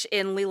fish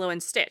in Lilo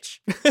and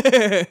Stitch.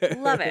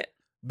 Love it.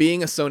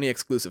 Being a Sony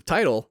exclusive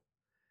title,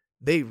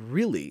 they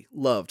really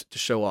loved to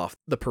show off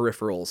the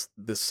peripherals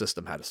this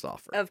system had to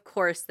offer. Of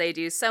course they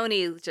do.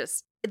 Sony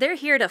just, they're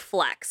here to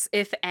flex,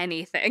 if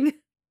anything.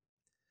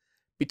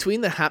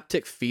 Between the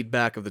haptic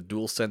feedback of the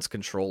DualSense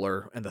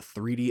controller and the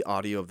 3D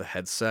audio of the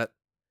headset,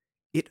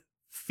 it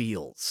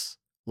feels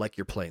like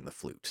you're playing the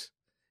flute.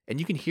 And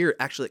you can hear it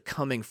actually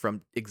coming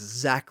from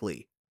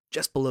exactly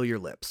just below your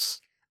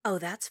lips. Oh,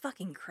 that's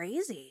fucking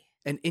crazy.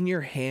 And in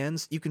your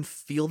hands, you can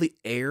feel the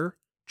air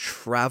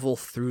travel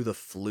through the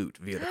flute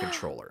via the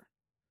controller.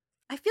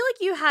 I feel like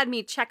you had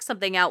me check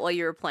something out while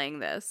you were playing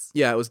this.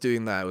 Yeah, I was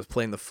doing that. I was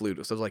playing the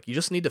flute. So I was like, you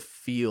just need to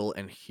feel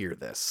and hear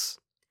this.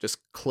 Just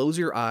close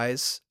your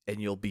eyes and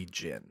you'll be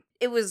Jin.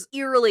 It was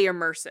eerily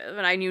immersive,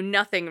 and I knew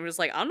nothing. I was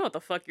like, I don't know what the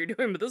fuck you're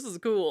doing, but this is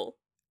cool.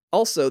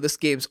 Also, this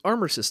game's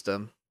armor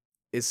system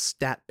is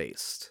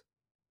stat-based.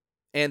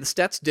 And the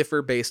stats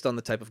differ based on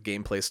the type of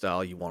gameplay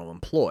style you want to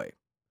employ.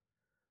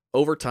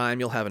 Over time,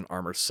 you'll have an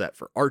armor set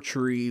for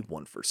archery,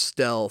 one for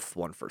stealth,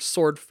 one for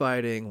sword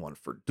fighting, one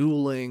for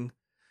dueling,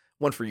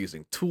 one for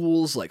using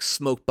tools like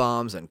smoke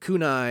bombs and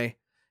kunai,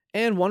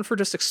 and one for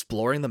just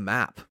exploring the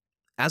map.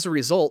 As a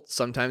result,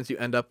 sometimes you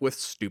end up with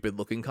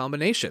stupid-looking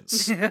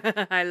combinations.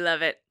 I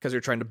love it. Because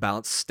you're trying to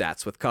balance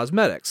stats with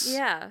cosmetics.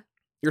 Yeah.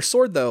 Your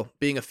sword, though,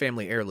 being a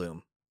family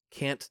heirloom,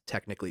 can't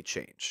technically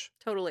change.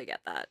 Totally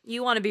get that.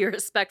 You want to be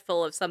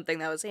respectful of something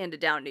that was handed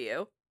down to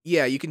you.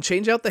 Yeah, you can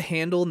change out the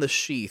handle and the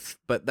sheath,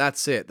 but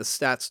that's it. The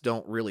stats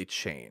don't really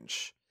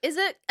change. Is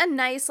it a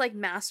nice, like,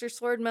 Master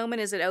Sword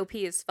moment? Is it OP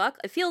as fuck?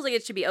 It feels like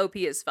it should be OP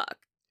as fuck.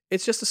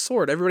 It's just a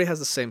sword. Everybody has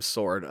the same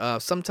sword.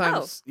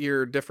 Sometimes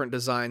your different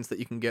designs that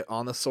you can get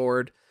on the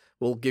sword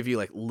will give you,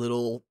 like,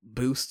 little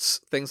boosts,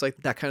 things like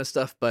that kind of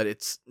stuff, but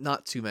it's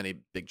not too many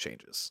big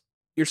changes.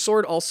 Your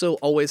sword also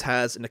always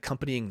has an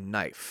accompanying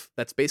knife.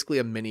 That's basically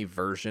a mini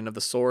version of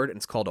the sword, and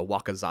it's called a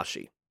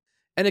wakizashi.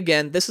 And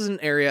again, this is an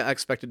area I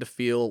expected to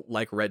feel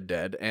like Red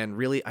Dead, and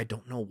really, I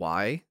don't know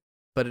why,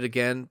 but it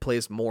again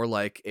plays more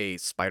like a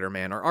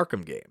Spider-Man or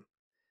Arkham game.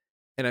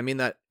 And I mean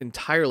that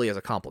entirely as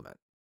a compliment.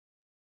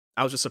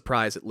 I was just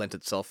surprised it lent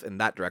itself in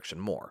that direction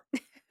more.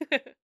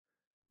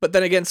 But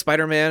then again,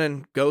 Spider-Man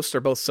and Ghost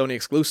are both Sony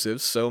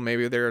exclusives, so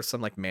maybe there are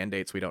some like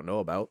mandates we don't know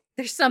about.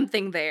 There's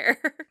something there.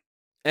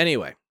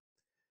 Anyway,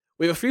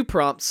 we have a few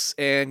prompts,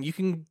 and you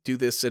can do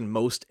this in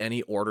most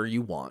any order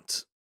you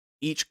want.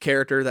 Each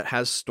character that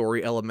has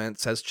story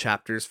elements has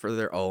chapters for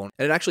their own,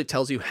 and it actually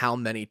tells you how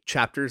many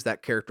chapters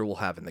that character will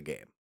have in the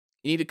game.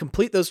 You need to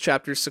complete those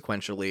chapters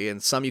sequentially,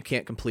 and some you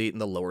can't complete in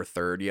the lower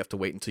third. You have to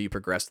wait until you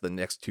progress to the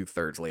next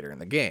 2/3 later in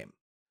the game.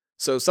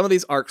 So some of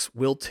these arcs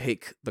will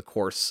take the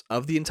course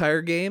of the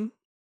entire game,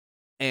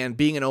 and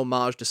being an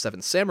homage to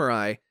Seven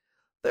Samurai,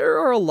 there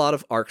are a lot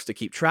of arcs to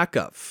keep track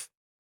of.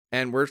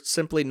 And we're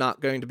simply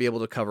not going to be able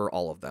to cover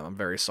all of them. I'm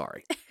very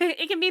sorry.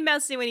 It can be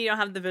messy when you don't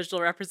have the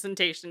visual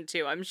representation,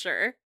 too, I'm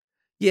sure.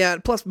 Yeah,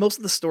 plus most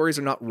of the stories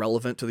are not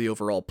relevant to the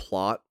overall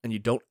plot, and you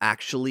don't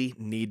actually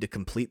need to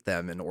complete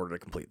them in order to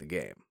complete the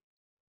game.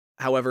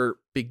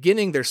 However,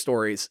 beginning their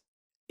stories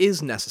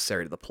is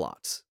necessary to the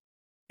plot.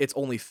 It's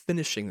only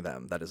finishing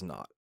them that is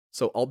not.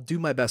 So I'll do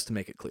my best to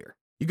make it clear.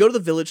 You go to the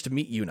village to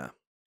meet Yuna,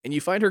 and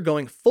you find her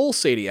going full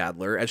Sadie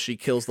Adler as she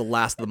kills the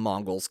last of the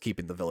Mongols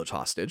keeping the village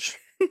hostage.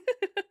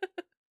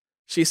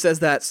 She says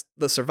that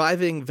the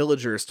surviving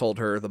villagers told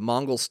her the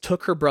Mongols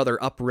took her brother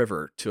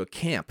upriver to a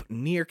camp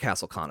near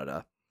Castle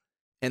Kaneda,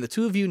 and the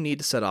two of you need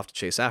to set off to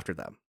chase after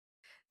them.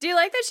 Do you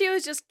like that she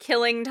was just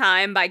killing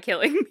time by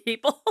killing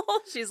people?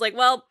 She's like,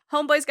 well,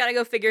 homeboy's gotta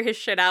go figure his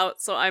shit out,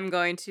 so I'm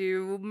going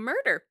to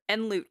murder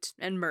and loot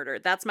and murder.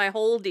 That's my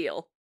whole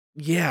deal.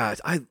 Yeah,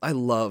 I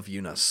love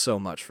Yuna so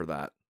much for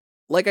that.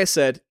 Like I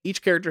said,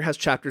 each character has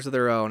chapters of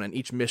their own, and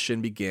each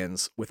mission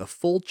begins with a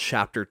full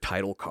chapter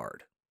title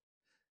card.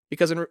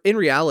 Because in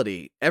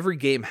reality, every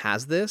game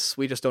has this,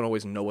 we just don't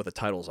always know what the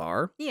titles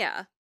are.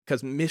 Yeah.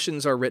 Because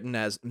missions are written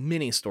as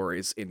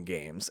mini-stories in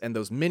games, and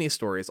those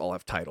mini-stories all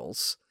have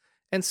titles.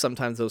 And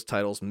sometimes those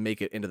titles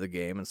make it into the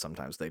game, and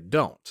sometimes they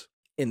don't.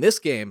 In this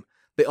game,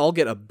 they all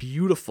get a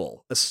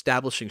beautiful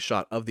establishing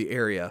shot of the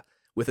area,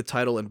 with a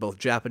title in both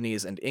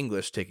Japanese and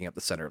English taking up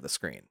the center of the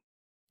screen.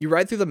 You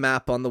ride through the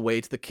map on the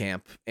way to the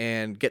camp,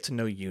 and get to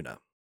know Yuna.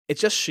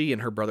 It's just she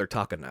and her brother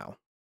Taka now.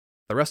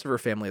 The rest of her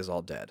family is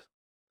all dead.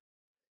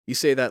 You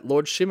say that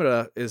Lord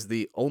Shimura is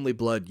the only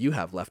blood you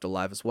have left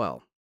alive as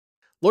well.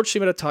 Lord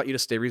Shimura taught you to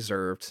stay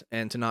reserved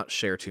and to not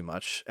share too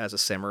much, as a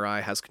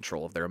samurai has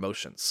control of their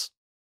emotions.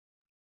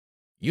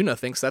 Yuna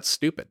thinks that's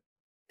stupid.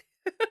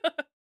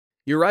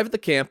 You arrive at the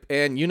camp,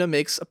 and Yuna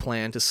makes a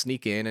plan to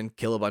sneak in and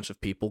kill a bunch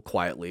of people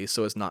quietly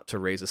so as not to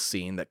raise a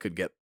scene that could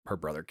get her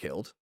brother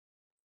killed.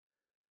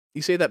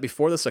 You say that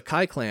before the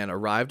Sakai clan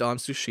arrived on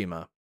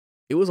Tsushima,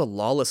 it was a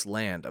lawless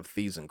land of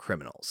thieves and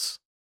criminals.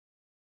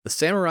 The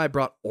samurai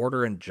brought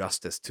order and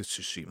justice to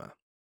Tsushima.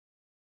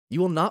 You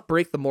will not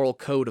break the moral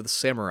code of the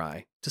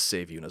samurai to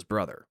save Yuna's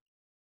brother.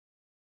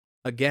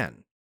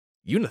 Again,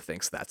 Yuna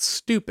thinks that's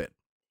stupid.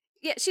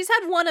 Yeah, she's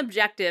had one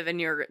objective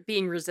and you're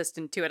being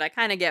resistant to it. I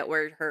kind of get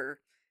where her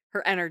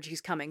energy's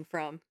coming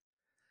from.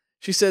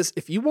 She says,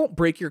 if you won't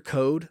break your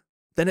code,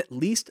 then at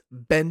least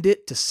bend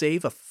it to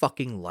save a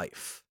fucking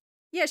life.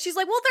 Yeah, she's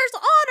like, well,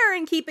 there's honor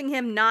in keeping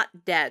him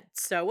not dead,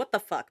 so what the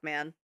fuck,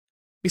 man?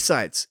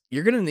 Besides,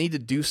 you're going to need to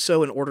do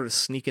so in order to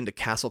sneak into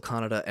Castle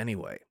Kaneda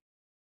anyway.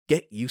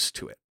 Get used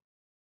to it.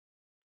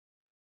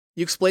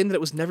 You explain that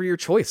it was never your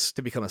choice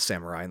to become a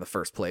samurai in the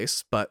first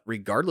place, but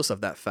regardless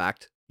of that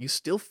fact, you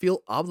still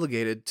feel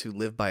obligated to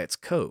live by its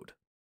code.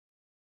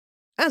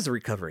 As a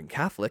recovering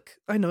Catholic,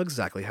 I know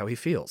exactly how he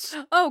feels.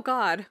 Oh,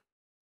 God.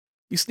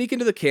 You sneak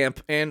into the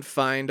camp and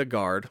find a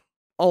guard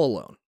all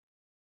alone.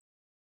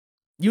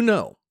 You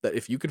know that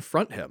if you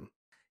confront him,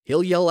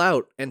 he'll yell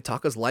out and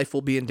Taka's life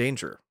will be in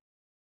danger.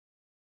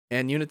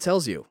 And Yuna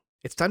tells you,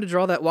 it's time to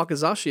draw that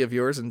wakizashi of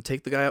yours and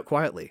take the guy out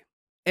quietly.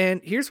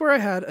 And here's where I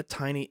had a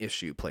tiny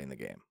issue playing the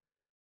game.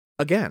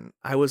 Again,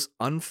 I was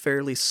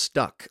unfairly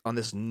stuck on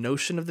this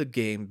notion of the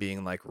game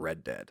being like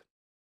Red Dead.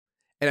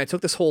 And I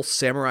took this whole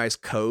samurai's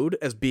code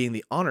as being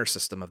the honor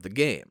system of the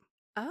game.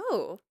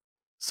 Oh.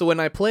 So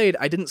when I played,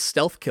 I didn't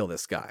stealth kill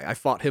this guy. I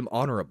fought him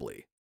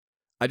honorably.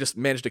 I just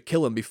managed to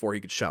kill him before he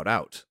could shout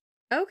out.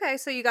 Okay,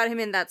 so you got him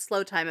in that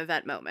slow time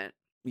event moment.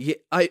 Yeah,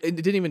 I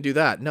didn't even do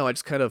that. No, I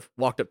just kind of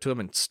walked up to him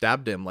and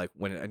stabbed him like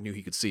when I knew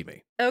he could see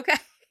me. Okay.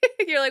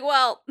 You're like,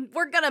 well,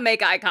 we're gonna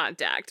make eye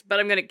contact, but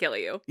I'm gonna kill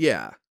you.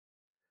 Yeah.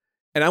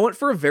 And I went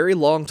for a very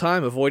long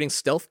time avoiding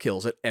stealth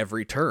kills at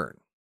every turn.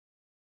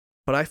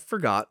 But I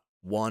forgot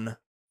one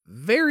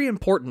very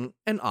important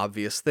and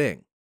obvious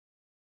thing.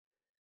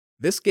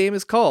 This game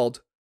is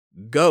called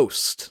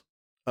Ghost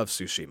of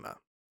Tsushima.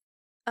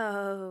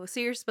 Oh, so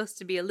you're supposed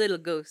to be a little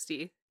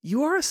ghosty.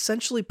 You are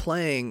essentially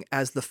playing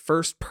as the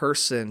first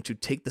person to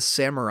take the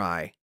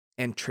samurai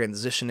and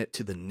transition it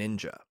to the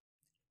ninja.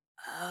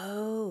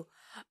 Oh.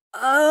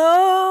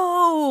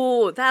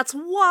 Oh, that's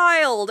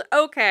wild.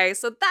 Okay,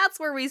 so that's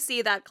where we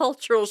see that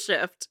cultural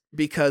shift.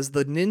 Because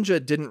the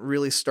ninja didn't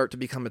really start to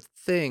become a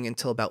thing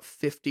until about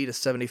 50 to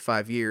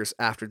 75 years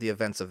after the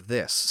events of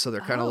this. So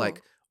they're kind of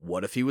like,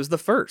 what if he was the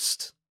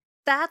first?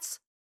 That's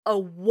a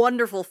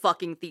wonderful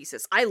fucking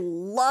thesis. I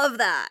love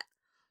that.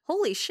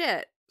 Holy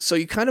shit. So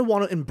you kind of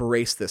want to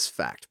embrace this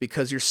fact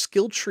because your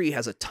skill tree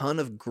has a ton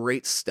of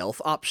great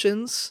stealth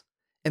options.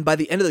 And by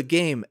the end of the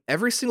game,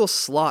 every single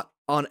slot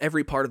on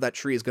every part of that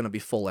tree is going to be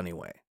full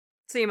anyway.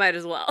 So you might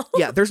as well.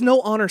 Yeah, there's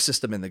no honor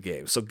system in the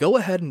game. So go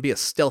ahead and be a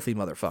stealthy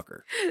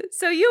motherfucker.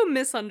 So you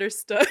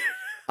misunderstood.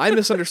 I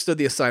misunderstood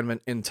the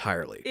assignment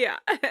entirely. Yeah.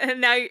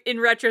 And now in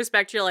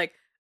retrospect, you're like,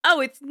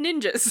 oh, it's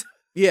ninjas.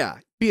 Yeah,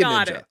 be a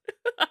Got ninja.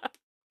 it.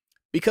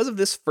 Because of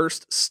this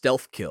first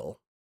stealth kill,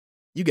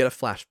 you get a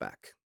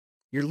flashback.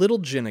 You're little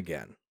Jin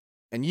again,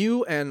 and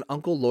you and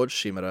Uncle Lord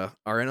Shimura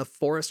are in a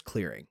forest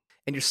clearing,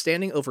 and you're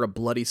standing over a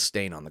bloody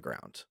stain on the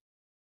ground.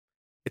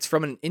 It's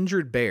from an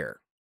injured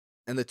bear,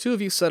 and the two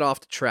of you set off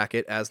to track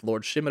it as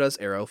Lord Shimura's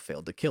arrow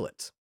failed to kill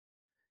it.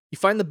 You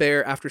find the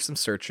bear after some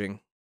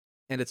searching,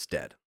 and it's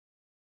dead.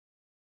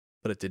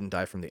 But it didn't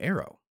die from the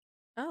arrow.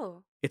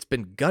 Oh. It's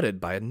been gutted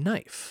by a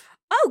knife.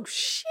 Oh,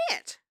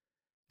 shit.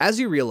 As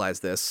you realize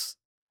this,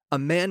 a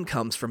man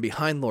comes from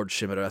behind Lord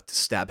Shimura to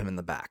stab him in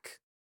the back.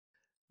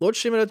 Lord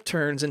Shimura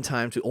turns in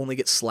time to only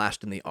get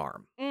slashed in the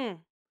arm.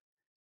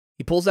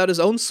 He pulls out his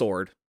own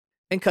sword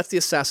and cuts the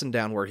assassin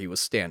down where he was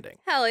standing.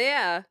 Hell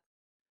yeah.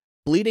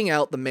 Bleeding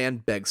out, the man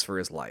begs for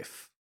his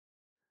life.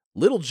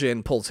 Little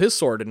Jin pulls his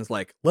sword and is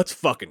like, let's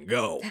fucking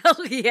go.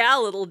 Hell yeah,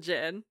 little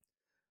Jin.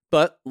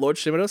 But Lord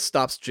Shimura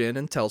stops Jin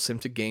and tells him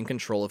to gain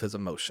control of his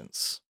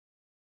emotions.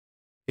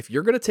 If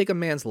you're going to take a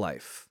man's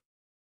life,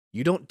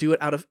 you don't do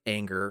it out of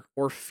anger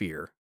or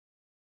fear.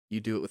 You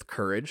do it with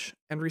courage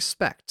and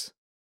respect.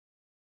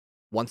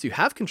 Once you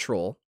have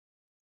control,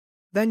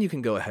 then you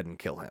can go ahead and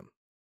kill him,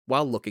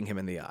 while looking him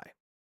in the eye.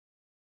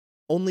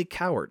 Only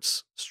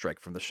cowards strike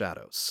from the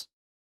shadows.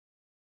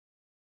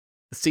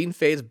 The scene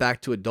fades back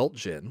to adult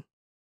Jin,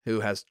 who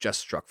has just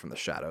struck from the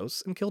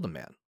shadows and killed a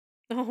man.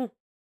 Oh.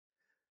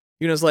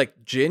 Yuna's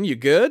like, Jin, you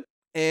good?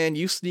 And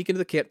you sneak into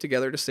the camp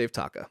together to save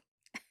Taka.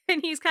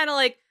 And he's kind of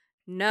like,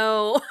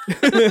 no.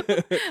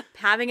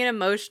 Having an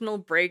emotional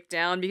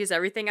breakdown because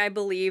everything I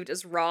believed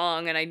is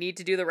wrong and I need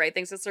to do the right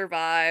things to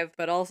survive,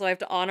 but also I have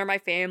to honor my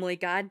family.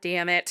 God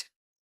damn it.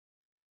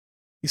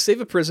 You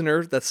save a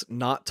prisoner that's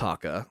not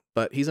Taka,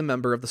 but he's a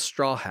member of the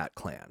Straw Hat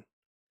clan.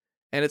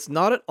 And it's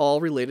not at all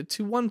related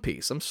to One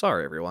Piece. I'm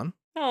sorry, everyone.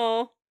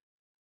 Oh.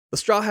 The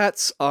Straw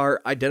Hats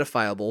are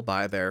identifiable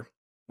by their,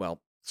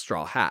 well,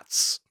 straw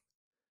hats.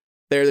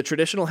 They're the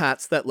traditional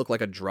hats that look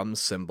like a drum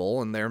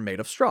cymbal, and they're made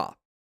of straw.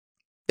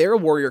 They're a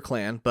warrior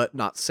clan, but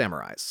not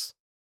samurais.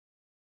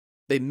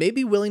 They may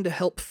be willing to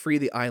help free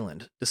the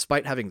island,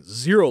 despite having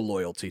zero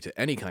loyalty to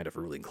any kind of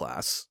ruling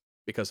class,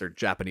 because they're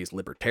Japanese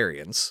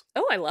libertarians.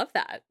 Oh, I love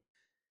that.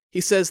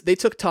 He says they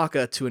took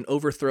Taka to an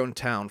overthrown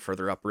town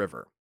further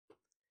upriver.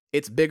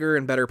 It's bigger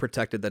and better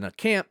protected than a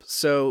camp,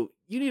 so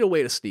you need a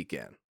way to sneak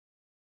in.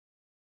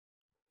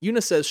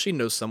 Yuna says she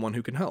knows someone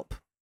who can help.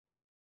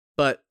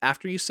 But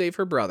after you save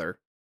her brother,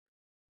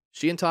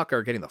 she and Taka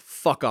are getting the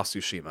fuck off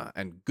Tsushima,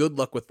 and good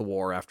luck with the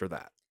war after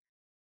that.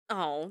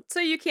 Oh, so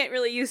you can't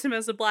really use him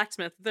as a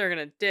blacksmith if they're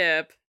gonna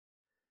dip.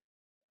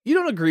 You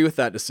don't agree with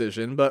that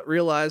decision, but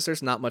realize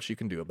there's not much you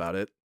can do about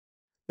it.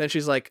 Then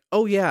she's like,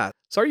 oh yeah,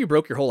 sorry you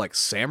broke your whole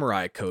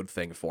samurai code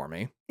thing for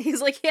me.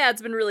 He's like, yeah,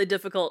 it's been really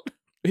difficult.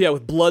 Yeah,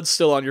 with blood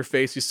still on your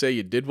face, you say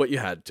you did what you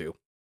had to.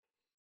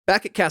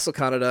 Back at Castle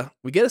Kaneda,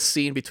 we get a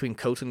scene between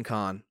Koten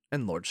Khan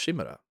and Lord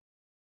Shimura.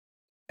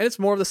 And it's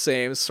more of the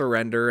same,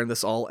 surrender, and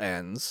this all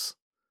ends.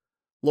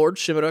 Lord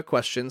Shimura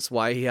questions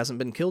why he hasn't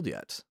been killed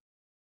yet.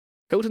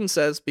 Koten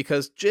says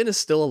because Jin is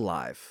still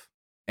alive,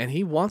 and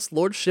he wants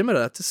Lord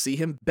Shimada to see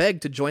him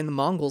beg to join the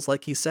Mongols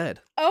like he said.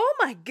 Oh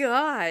my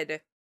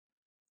god.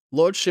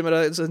 Lord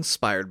Shimada is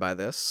inspired by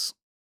this,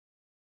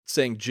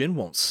 saying Jin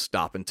won't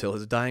stop until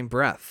his dying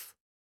breath,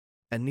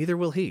 and neither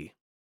will he.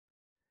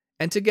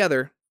 And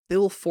together, they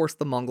will force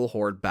the Mongol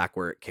horde back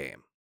where it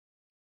came.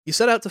 You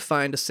set out to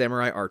find a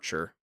samurai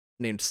archer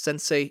named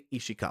Sensei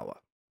Ishikawa.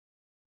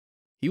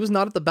 He was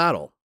not at the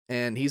battle,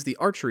 and he's the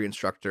archery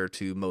instructor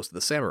to most of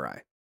the samurai.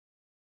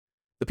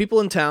 The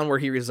people in town where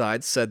he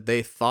resides said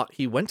they thought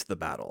he went to the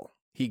battle.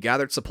 He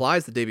gathered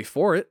supplies the day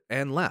before it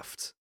and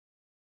left.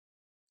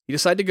 You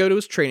decide to go to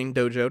his training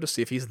dojo to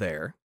see if he's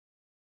there.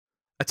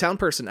 A town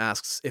person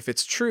asks if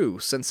it's true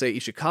Sensei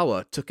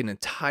Ishikawa took an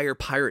entire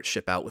pirate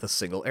ship out with a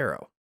single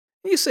arrow.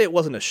 You say it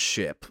wasn't a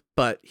ship,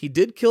 but he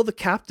did kill the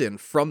captain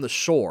from the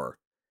shore,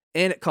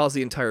 and it caused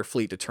the entire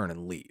fleet to turn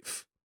and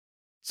leave.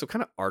 So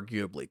kind of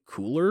arguably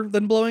cooler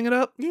than blowing it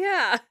up.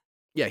 Yeah.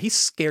 Yeah, he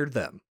scared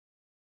them.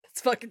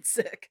 That's fucking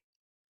sick.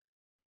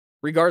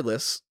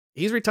 Regardless,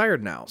 he's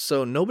retired now,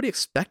 so nobody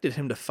expected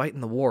him to fight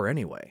in the war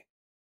anyway.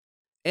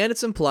 And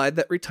it's implied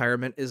that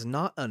retirement is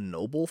not a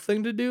noble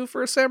thing to do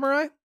for a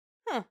samurai.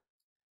 Huh.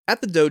 At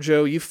the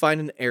dojo, you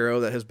find an arrow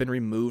that has been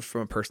removed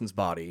from a person's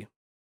body,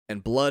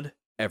 and blood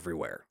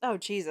everywhere. Oh,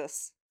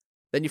 Jesus.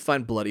 Then you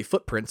find bloody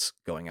footprints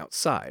going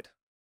outside.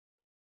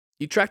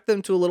 You track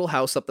them to a little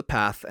house up the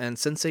path, and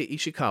Sensei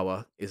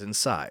Ishikawa is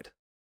inside,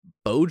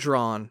 bow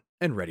drawn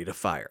and ready to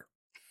fire.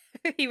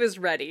 He was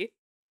ready.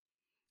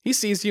 He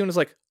sees you and is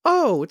like,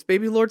 "Oh, it's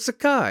baby Lord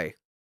Sakai.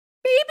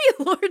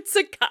 Baby Lord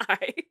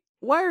Sakai.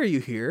 Why are you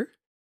here?"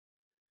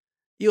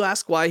 You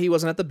ask why he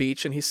wasn't at the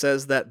beach, and he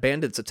says that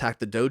bandits attacked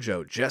the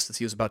dojo just as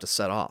he was about to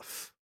set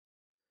off.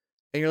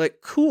 And you're like,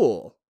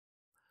 cool.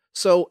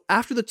 So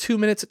after the 2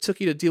 minutes it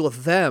took you to deal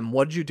with them,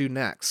 what did you do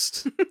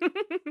next?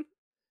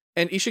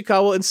 And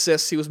Ishikawa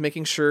insists he was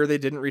making sure they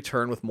didn't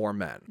return with more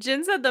men.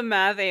 Jin said the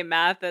math ain't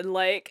math, and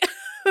like,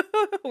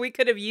 we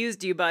could have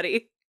used you,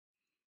 buddy.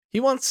 He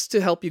wants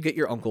to help you get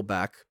your uncle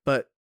back,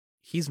 but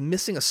he's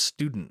missing a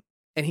student,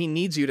 and he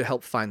needs you to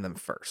help find them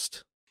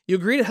first. You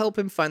agree to help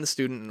him find the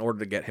student in order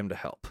to get him to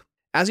help.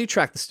 As you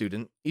track the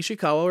student,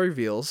 Ishikawa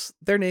reveals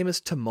their name is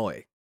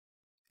Tomoe,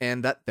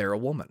 and that they're a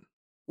woman,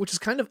 which is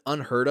kind of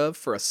unheard of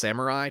for a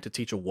samurai to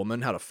teach a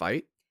woman how to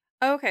fight.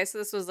 Okay, so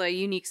this was a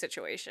unique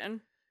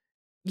situation.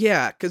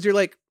 Yeah, because you're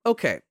like,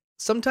 okay,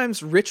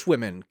 sometimes rich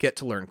women get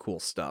to learn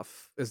cool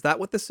stuff. Is that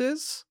what this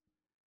is?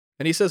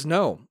 And he says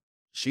no.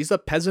 She's a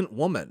peasant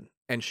woman,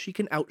 and she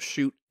can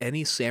outshoot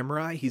any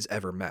samurai he's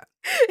ever met.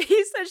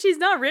 He said she's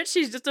not rich,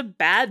 she's just a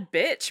bad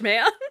bitch,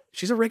 man.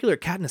 She's a regular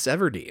Katniss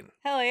Everdeen.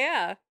 Hell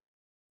yeah.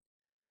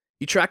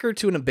 You track her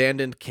to an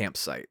abandoned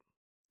campsite.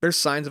 There's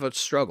signs of a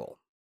struggle.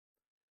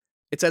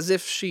 It's as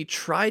if she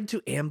tried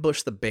to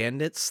ambush the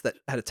bandits that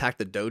had attacked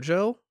the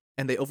dojo,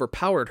 and they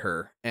overpowered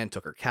her and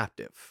took her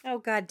captive. Oh,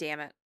 god damn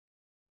it.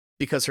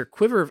 Because her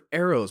quiver of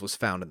arrows was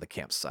found in the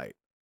campsite,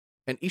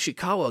 and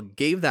Ishikawa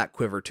gave that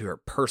quiver to her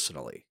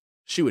personally.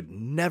 She would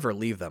never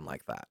leave them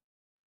like that.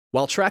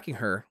 While tracking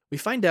her, we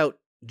find out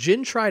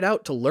Jin tried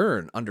out to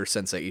learn under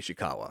Sensei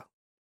Ishikawa,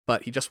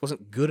 but he just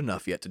wasn't good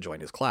enough yet to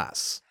join his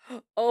class.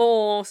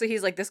 Oh, so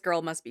he's like, this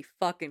girl must be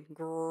fucking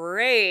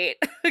great,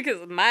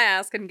 because my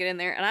ass couldn't get in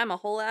there, and I'm a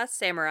whole ass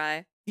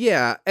samurai.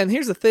 Yeah, and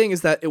here's the thing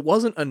is that it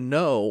wasn't a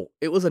no,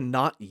 it was a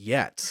not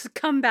yet.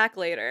 Come back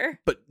later.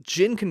 But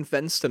Jin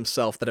convinced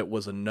himself that it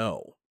was a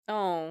no.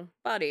 Oh,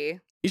 buddy.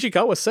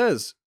 Ishikawa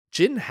says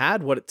Jin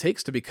had what it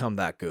takes to become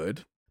that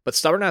good, but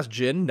stubborn-ass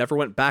Jin never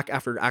went back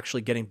after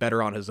actually getting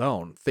better on his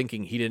own,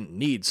 thinking he didn't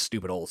need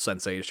stupid old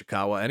Sensei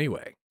Ishikawa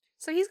anyway.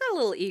 So he's got a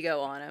little ego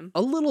on him.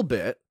 A little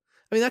bit.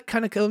 I mean, that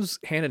kind of goes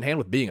hand in hand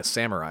with being a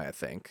samurai, I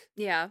think.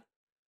 Yeah.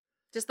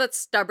 Just that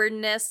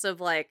stubbornness of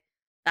like,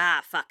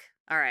 fuck.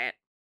 All right.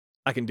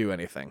 I can do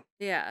anything.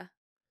 Yeah.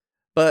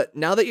 But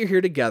now that you're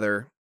here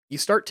together, you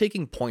start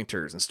taking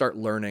pointers and start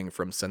learning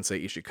from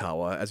Sensei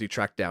Ishikawa as you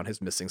track down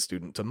his missing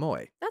student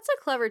Tomoe. That's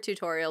a clever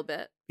tutorial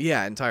bit.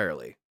 Yeah,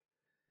 entirely.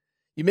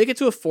 You make it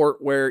to a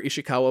fort where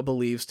Ishikawa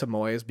believes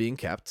Tomoe is being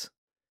kept.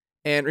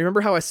 And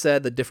remember how I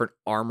said the different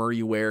armor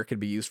you wear can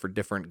be used for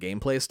different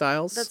gameplay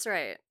styles? That's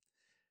right.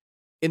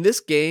 In this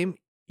game,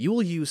 you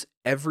will use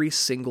every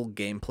single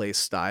gameplay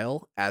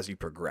style as you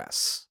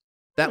progress.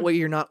 That way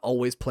you're not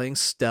always playing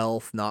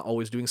stealth, not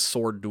always doing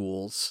sword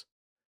duels.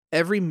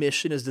 Every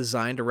mission is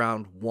designed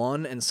around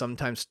one and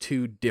sometimes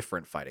two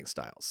different fighting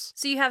styles.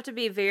 So you have to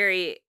be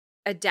very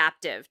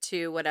adaptive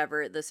to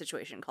whatever the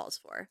situation calls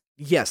for.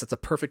 Yes, that's a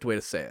perfect way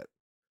to say it.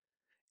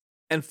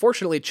 And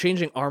fortunately,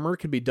 changing armor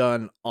can be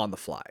done on the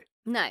fly.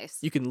 Nice.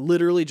 You can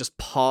literally just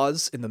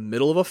pause in the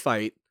middle of a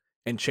fight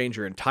and change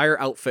your entire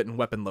outfit and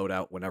weapon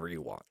loadout whenever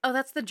you want. Oh,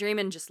 that's the dream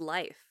in just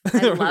life. I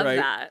love Right?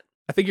 that.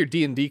 I think your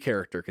D&D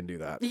character can do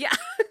that. Yeah.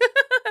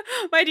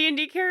 My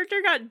D&D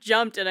character got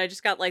jumped and I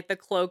just got like the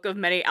cloak of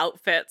many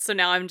outfits. So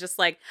now I'm just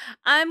like,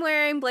 I'm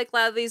wearing Blake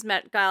Lively's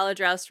Met Gala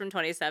dress from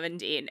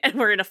 2017 and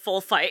we're in a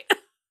full fight.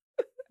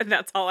 And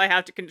that's all I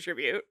have to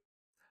contribute.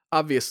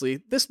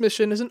 Obviously, this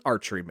mission is an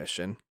archery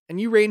mission, and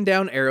you rain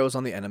down arrows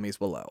on the enemies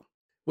below.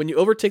 When you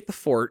overtake the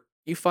fort,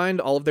 you find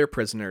all of their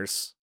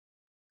prisoners,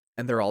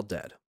 and they're all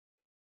dead.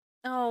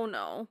 Oh,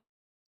 no.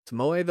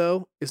 Tomoe,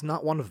 though, is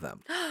not one of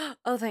them.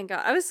 Oh, thank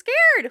God. I was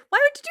scared. Why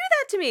would you do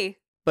that to me?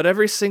 But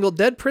every single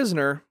dead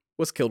prisoner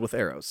was killed with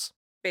arrows.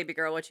 Baby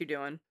girl, what you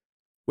doing?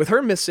 With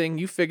her missing,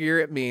 you figure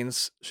it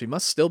means she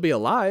must still be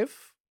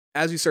alive.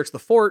 As you search the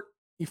fort,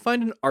 you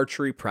find an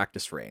archery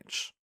practice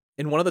range.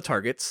 In one of the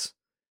targets,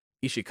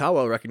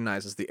 Ishikawa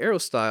recognizes the arrow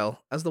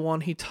style as the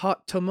one he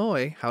taught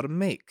Tomoe how to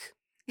make.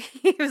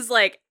 He was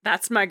like,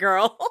 that's my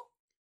girl.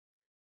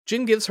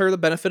 Jin gives her the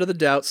benefit of the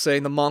doubt,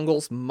 saying the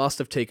Mongols must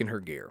have taken her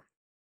gear.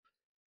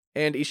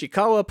 And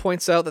Ishikawa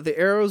points out that the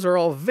arrows are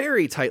all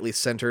very tightly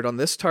centered on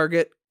this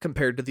target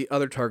compared to the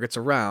other targets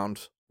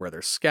around, where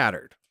they're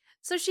scattered.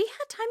 So she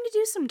had time to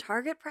do some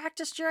target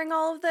practice during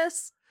all of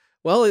this?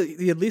 Well,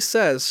 he at least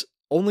says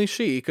only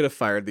she could have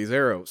fired these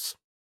arrows.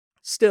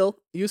 Still,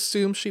 you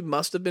assume she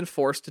must have been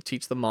forced to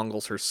teach the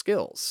Mongols her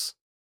skills.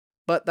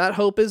 But that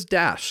hope is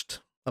dashed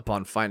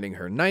upon finding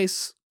her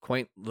nice,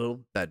 quaint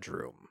little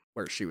bedroom,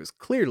 where she was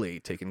clearly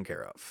taken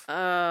care of.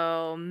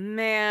 Oh,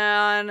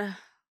 man.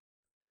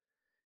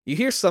 You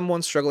hear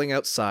someone struggling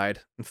outside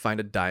and find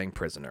a dying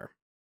prisoner.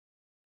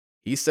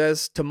 He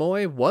says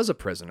Tomoe was a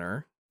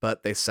prisoner,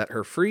 but they set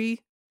her free,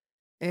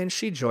 and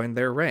she joined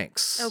their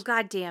ranks. Oh,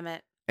 God damn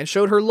it. And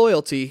showed her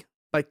loyalty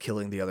by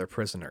killing the other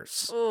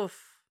prisoners,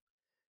 Oof.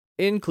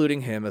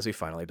 including him as he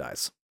finally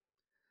dies.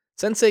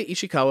 Sensei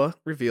Ishikawa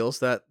reveals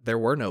that there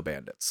were no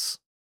bandits.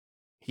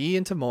 He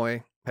and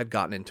Tomoe had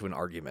gotten into an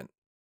argument.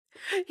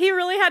 He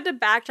really had to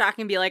backtrack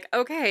and be like,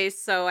 okay,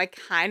 so I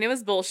kind of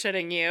was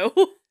bullshitting you.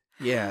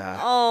 Yeah.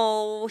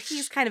 Oh,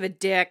 he's kind of a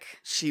dick.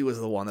 She was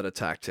the one that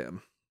attacked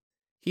him.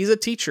 He's a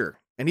teacher,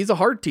 and he's a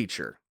hard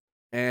teacher.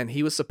 And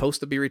he was supposed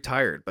to be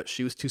retired, but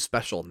she was too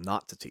special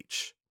not to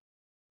teach.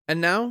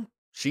 And now,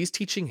 she's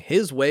teaching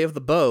his way of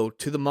the bow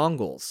to the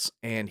Mongols,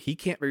 and he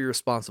can't be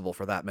responsible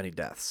for that many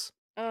deaths.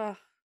 Ugh.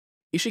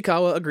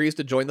 Ishikawa agrees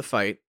to join the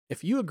fight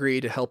if you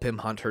agree to help him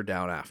hunt her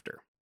down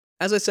after.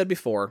 As I said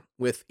before,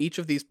 with each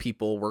of these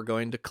people we're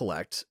going to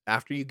collect,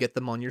 after you get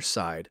them on your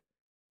side,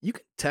 you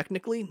can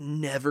technically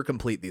never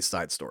complete these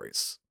side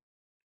stories.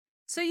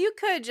 So you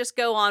could just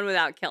go on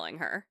without killing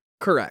her.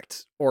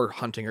 Correct. Or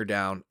hunting her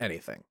down,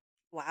 anything.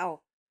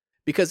 Wow.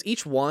 Because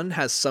each one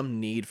has some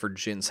need for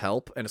Jin's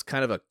help, and it's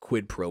kind of a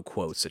quid pro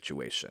quo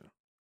situation.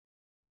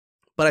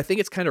 But I think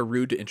it's kind of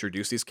rude to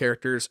introduce these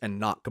characters and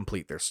not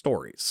complete their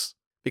stories,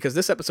 because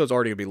this episode's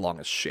already going to be long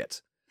as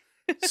shit.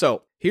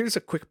 So, here's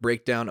a quick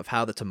breakdown of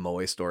how the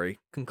Tomoe story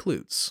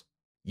concludes.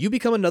 You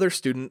become another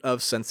student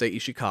of Sensei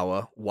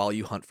Ishikawa while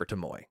you hunt for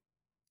Tomoe,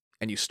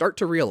 and you start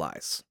to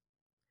realize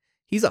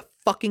he's a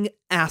fucking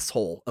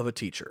asshole of a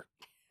teacher.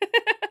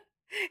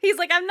 He's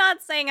like, I'm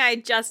not saying I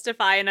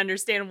justify and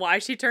understand why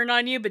she turned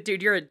on you, but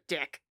dude, you're a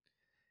dick.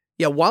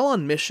 Yeah, while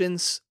on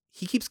missions,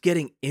 he keeps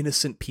getting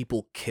innocent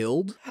people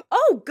killed.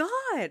 Oh,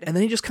 God. And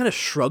then he just kind of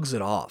shrugs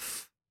it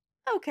off.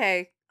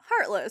 Okay,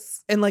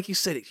 heartless. And like you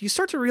said, you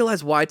start to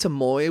realize why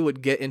Tomoe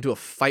would get into a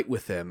fight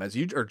with him, as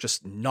you are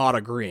just not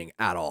agreeing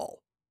at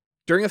all.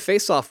 During a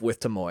face-off with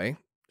Tomoe,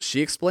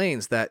 she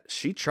explains that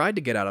she tried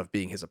to get out of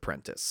being his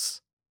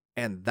apprentice,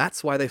 and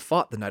that's why they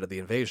fought the night of the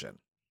invasion.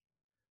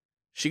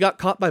 She got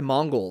caught by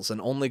Mongols and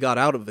only got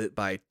out of it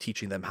by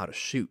teaching them how to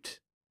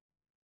shoot.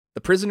 The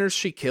prisoners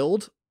she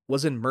killed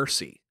was in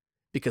mercy,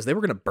 because they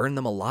were going to burn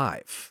them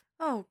alive.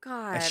 Oh,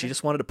 God. And she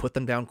just wanted to put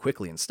them down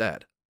quickly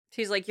instead.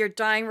 She's like, you're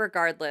dying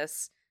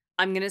regardless.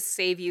 I'm going to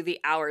save you the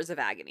hours of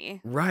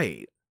agony.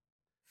 Right.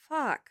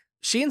 Fuck.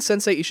 She and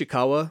Sensei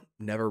Ishikawa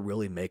never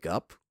really make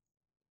up,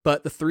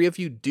 but the three of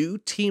you do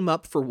team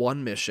up for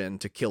one mission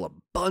to kill a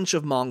bunch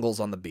of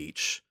Mongols on the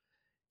beach,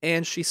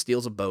 and she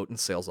steals a boat and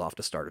sails off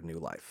to start a new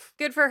life.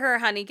 Good for her,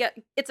 honey.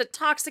 It's a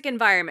toxic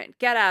environment.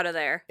 Get out of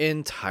there.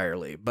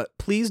 Entirely, but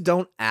please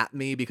don't at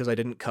me because I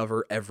didn't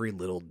cover every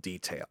little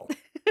detail.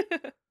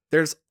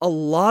 There's a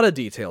lot of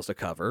details to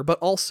cover, but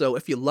also,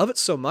 if you love it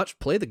so much,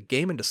 play the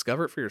game and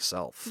discover it for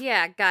yourself.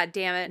 Yeah, god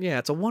damn it. Yeah,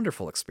 it's a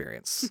wonderful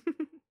experience.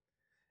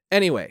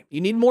 Anyway,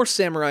 you need more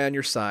samurai on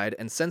your side,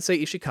 and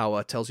Sensei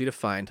Ishikawa tells you to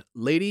find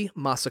Lady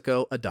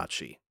Masako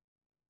Adachi,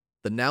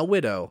 the now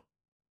widow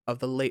of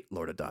the late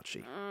Lord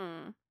Adachi.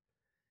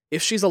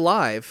 If she's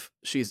alive,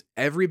 she's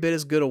every bit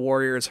as good a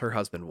warrior as her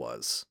husband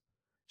was.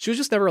 She was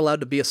just never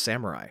allowed to be a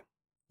samurai.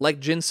 Like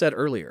Jin said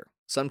earlier,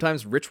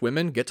 sometimes rich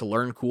women get to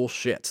learn cool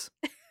shit.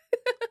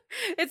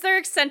 It's their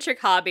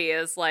eccentric hobby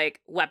is like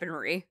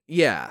weaponry.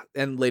 Yeah,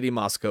 and Lady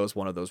Masako is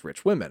one of those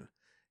rich women.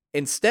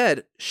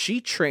 Instead,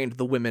 she trained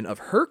the women of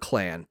her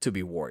clan to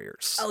be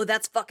warriors. Oh,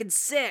 that's fucking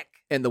sick.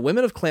 And the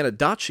women of Clan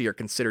Adachi are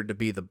considered to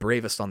be the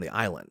bravest on the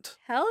island.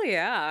 Hell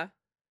yeah.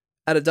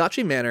 At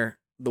Adachi Manor,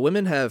 the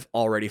women have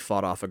already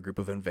fought off a group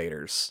of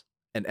invaders,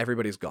 and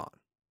everybody's gone.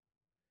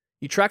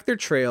 You track their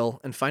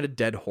trail and find a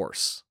dead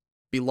horse,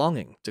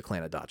 belonging to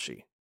Clan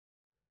Adachi.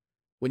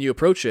 When you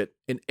approach it,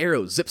 an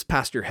arrow zips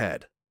past your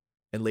head,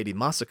 and Lady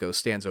Masako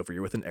stands over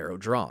you with an arrow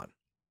drawn.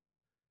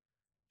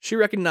 She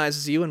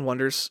recognizes you and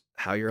wonders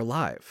how you're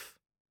alive.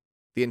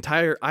 The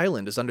entire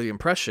island is under the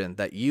impression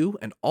that you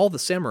and all the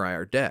samurai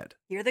are dead.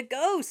 You're the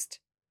ghost.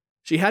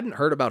 She hadn't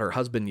heard about her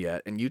husband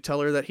yet, and you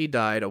tell her that he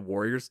died a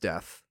warrior's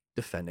death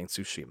defending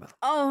Tsushima.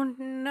 Oh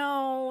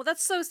no,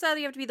 that's so sad that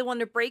you have to be the one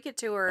to break it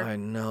to her. I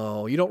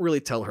know. You don't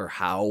really tell her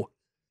how.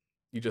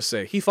 You just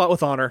say, he fought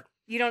with honor.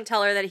 You don't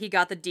tell her that he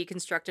got the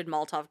deconstructed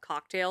Molotov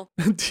cocktail.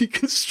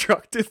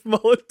 Deconstructed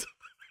Molotov.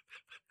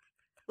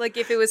 Like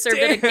if it was served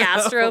at a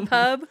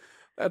gastropub.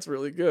 That's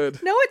really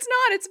good. No, it's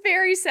not. It's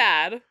very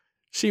sad.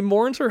 She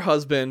mourns her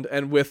husband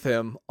and with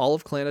him all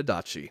of Clan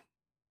Adachi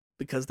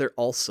because they're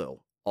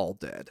also all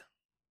dead,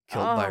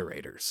 killed by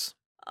raiders.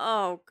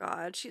 Oh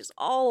god, she's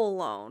all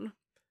alone.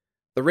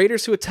 The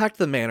raiders who attacked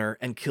the manor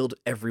and killed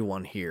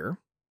everyone here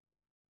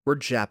were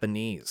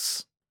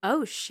Japanese.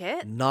 Oh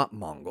shit. Not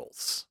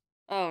Mongols.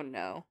 Oh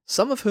no.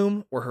 Some of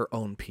whom were her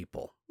own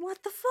people.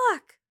 What the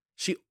fuck?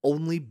 She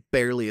only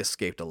barely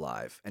escaped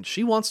alive, and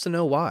she wants to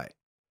know why.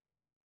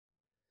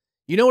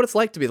 You know what it's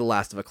like to be the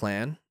last of a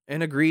clan,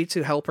 and agree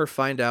to help her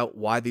find out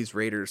why these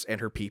raiders and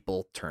her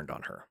people turned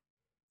on her.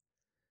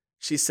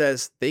 She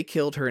says they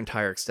killed her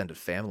entire extended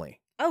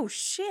family. Oh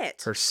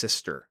shit. Her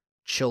sister,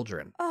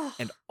 children, Oh.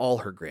 and all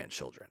her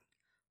grandchildren.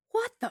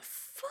 What the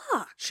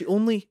fuck? She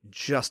only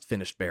just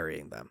finished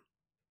burying them.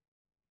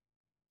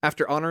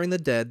 After honoring the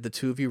dead, the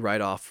two of you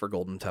ride off for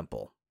Golden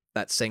Temple,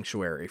 that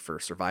sanctuary for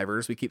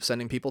survivors we keep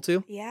sending people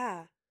to.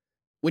 Yeah.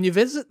 When you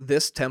visit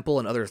this temple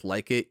and others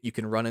like it, you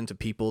can run into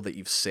people that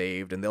you've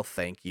saved and they'll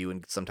thank you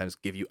and sometimes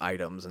give you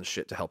items and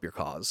shit to help your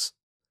cause.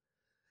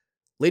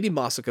 Lady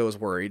Masako is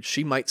worried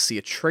she might see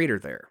a traitor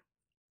there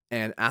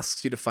and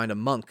asks you to find a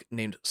monk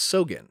named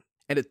Sogen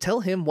and to tell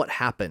him what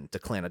happened to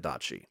Clan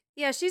Adachi.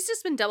 Yeah, she's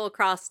just been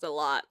double-crossed a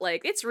lot.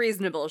 Like, it's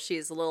reasonable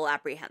she's a little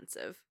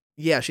apprehensive.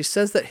 Yeah, she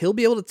says that he'll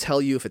be able to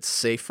tell you if it's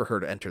safe for her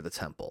to enter the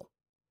temple.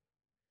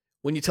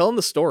 When you tell him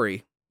the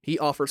story, he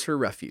offers her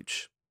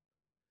refuge.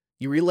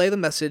 You relay the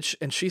message,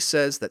 and she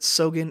says that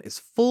Sogen is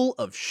full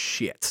of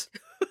shit.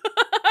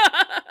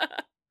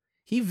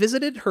 He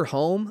visited her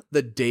home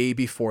the day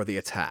before the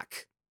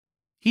attack.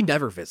 He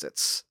never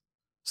visits.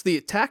 So the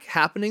attack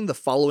happening the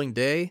following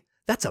day,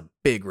 that's a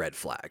big red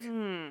flag.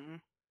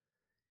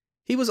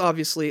 He was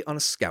obviously on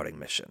a scouting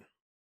mission.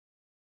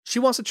 She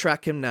wants to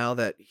track him now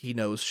that he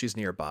knows she's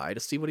nearby to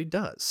see what he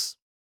does.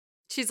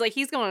 She's like,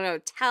 he's going to an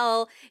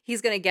hotel.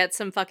 He's going to get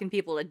some fucking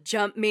people to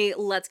jump me.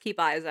 Let's keep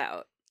eyes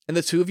out. And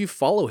the two of you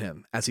follow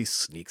him as he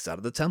sneaks out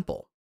of the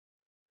temple.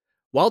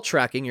 While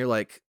tracking, you're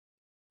like,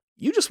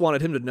 you just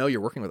wanted him to know you're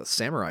working with a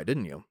samurai,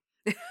 didn't you?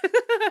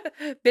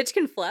 Bitch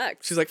can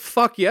flex. She's like,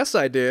 fuck yes,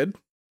 I did.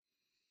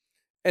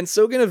 And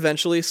Sogen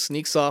eventually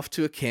sneaks off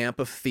to a camp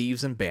of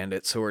thieves and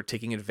bandits who are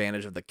taking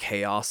advantage of the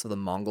chaos of the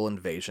Mongol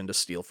invasion to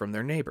steal from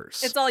their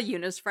neighbors. It's all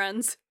Yuna's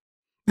friends.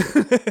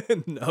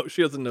 No,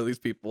 she doesn't know these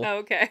people. Oh,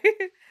 okay.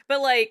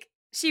 But, like,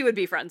 she would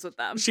be friends with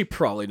them. She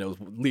probably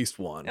knows at least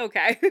one.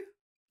 Okay.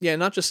 Yeah,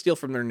 not just steal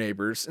from their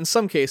neighbors. In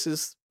some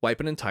cases, wipe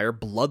an entire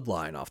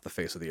bloodline off the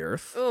face of the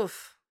earth.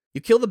 Oof.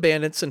 You kill the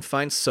bandits and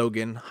find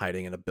Sogen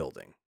hiding in a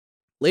building.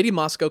 Lady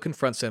Moscow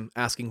confronts him,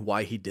 asking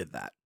why he did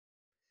that.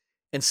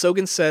 And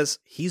Sogen says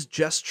he's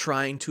just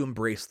trying to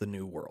embrace the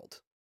new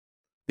world.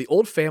 The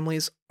old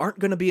families aren't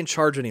going to be in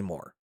charge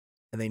anymore,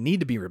 and they need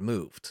to be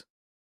removed.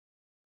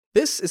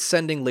 This is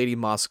sending Lady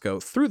Moscow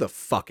through the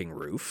fucking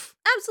roof.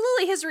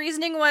 Absolutely. His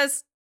reasoning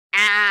was,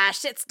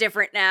 shit's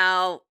different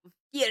now.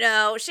 You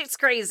know, shit's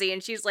crazy.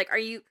 And she's like,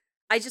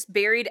 I just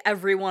buried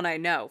everyone I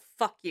know.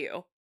 Fuck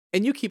you.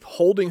 And you keep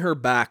holding her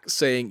back,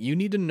 saying you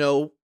need to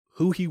know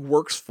who he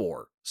works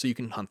for so you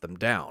can hunt them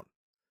down.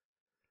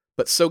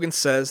 But Sogen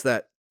says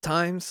that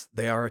times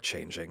they are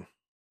a-changing,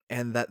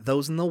 and that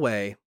those in the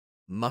way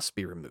must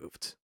be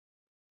removed.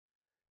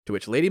 To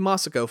which Lady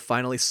Masako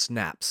finally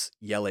snaps,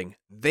 yelling,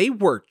 "They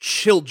were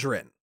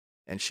children!"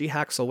 And she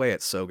hacks away at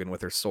Sogen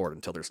with her sword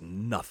until there's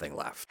nothing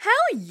left. Hell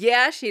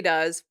yeah, she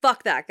does.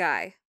 Fuck that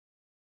guy.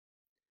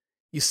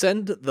 You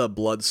send the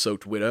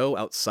blood-soaked widow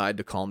outside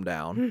to calm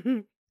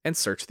down and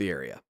search the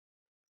area.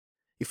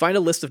 You find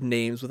a list of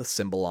names with a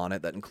symbol on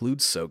it that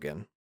includes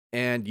Sogen,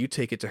 and you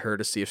take it to her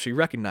to see if she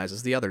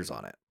recognizes the others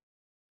on it.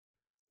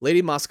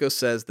 Lady Moscow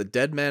says the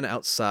dead men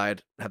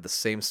outside have the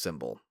same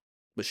symbol,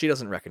 but she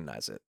doesn't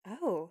recognize it.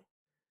 Oh.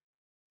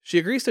 She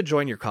agrees to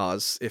join your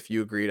cause if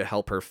you agree to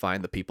help her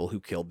find the people who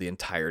killed the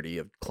entirety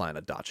of Clan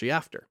Adachi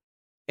after.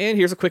 And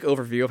here's a quick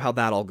overview of how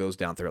that all goes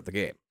down throughout the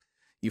game.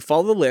 You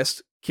follow the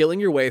list, killing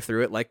your way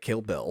through it like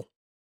Kill Bill.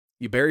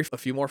 You bury a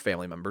few more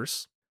family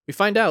members. We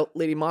find out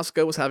Lady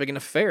Moscow was having an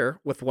affair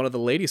with one of the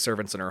lady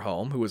servants in her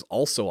home who was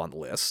also on the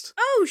list.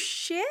 Oh,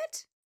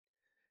 shit.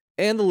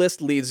 And the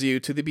list leads you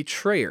to the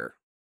betrayer,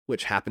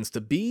 which happens to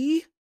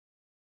be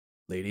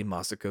Lady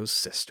Masako's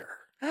sister.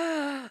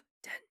 Dun,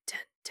 dun,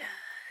 dun.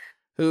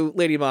 Who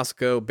Lady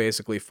Masako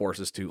basically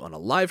forces to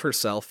unalive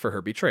herself for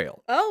her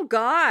betrayal. Oh,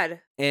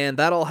 God. And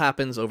that all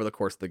happens over the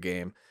course of the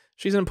game.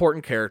 She's an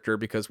important character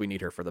because we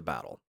need her for the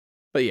battle.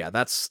 But yeah,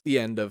 that's the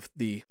end of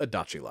the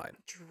Adachi line.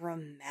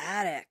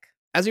 Dramatic.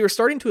 As you are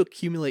starting to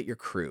accumulate your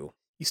crew,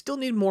 you still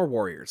need more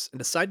warriors and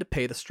decide to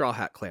pay the Straw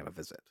Hat clan a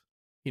visit.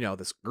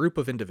 This group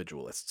of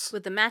individualists.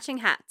 With the matching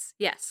hats.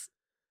 Yes.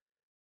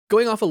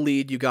 Going off a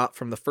lead you got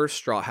from the first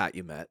straw hat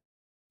you met,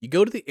 you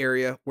go to the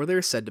area where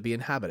they're said to be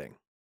inhabiting.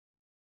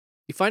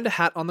 You find a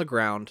hat on the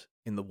ground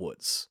in the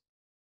woods,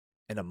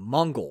 and a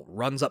Mongol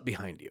runs up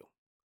behind you,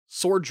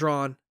 sword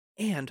drawn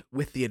and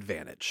with the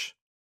advantage.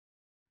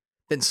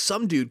 Then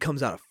some dude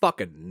comes out of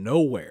fucking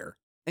nowhere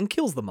and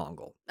kills the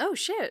Mongol. Oh,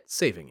 shit.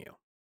 Saving you.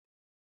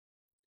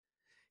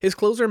 His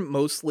clothes are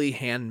mostly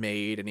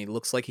handmade, and he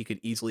looks like he could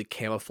easily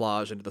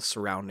camouflage into the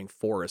surrounding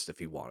forest if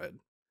he wanted.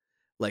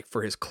 Like,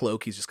 for his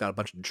cloak, he's just got a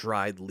bunch of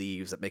dried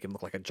leaves that make him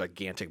look like a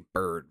gigantic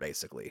bird,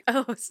 basically.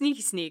 Oh,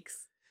 sneaky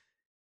sneaks.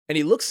 And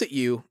he looks at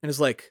you and is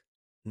like,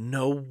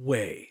 no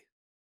way.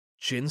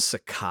 Jin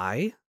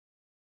Sakai?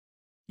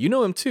 You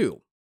know him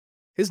too.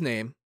 His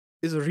name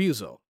is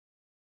Ryuzo.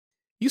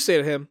 You say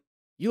to him,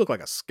 you look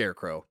like a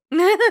scarecrow.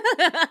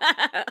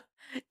 Jin's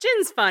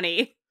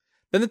funny.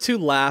 Then the two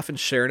laugh and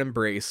share an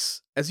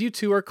embrace, as you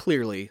two are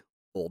clearly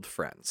old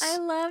friends. I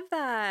love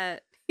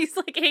that. He's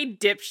like, hey,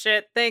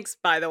 dipshit. Thanks,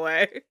 by the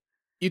way.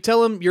 You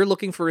tell him you're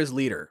looking for his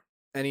leader,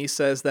 and he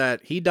says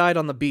that he died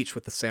on the beach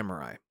with the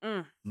samurai.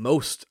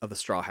 Most of the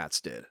Straw Hats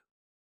did.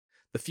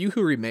 The few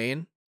who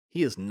remain,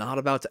 he is not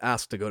about to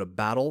ask to go to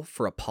battle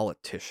for a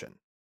politician.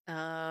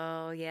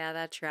 Oh, yeah,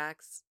 that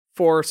tracks.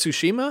 For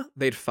Tsushima,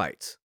 they'd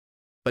fight,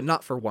 but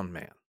not for one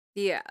man.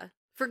 Yeah.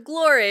 For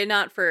glory,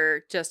 not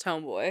for just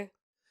homeboy.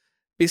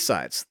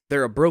 Besides,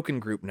 they're a broken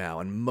group now,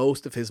 and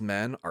most of his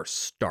men are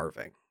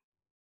starving.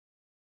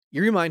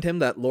 You remind him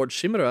that Lord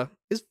Shimura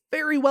is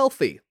very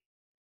wealthy.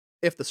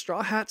 If the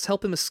Straw Hats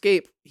help him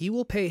escape, he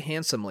will pay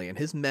handsomely, and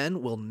his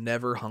men will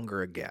never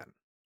hunger again.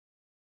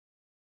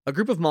 A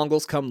group of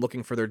Mongols come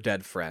looking for their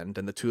dead friend,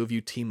 and the two of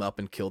you team up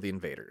and kill the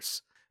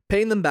invaders,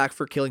 paying them back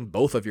for killing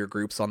both of your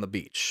groups on the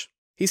beach.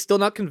 He's still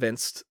not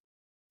convinced.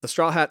 The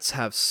Straw Hats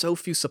have so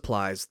few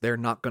supplies, they're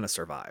not going to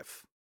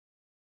survive.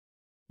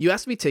 You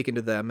ask to be taken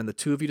to them, and the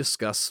two of you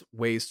discuss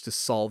ways to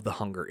solve the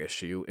hunger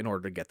issue in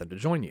order to get them to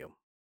join you.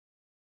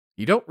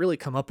 You don't really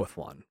come up with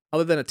one,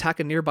 other than attack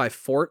a nearby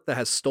fort that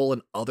has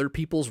stolen other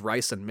people's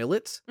rice and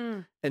millet,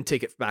 and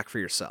take it back for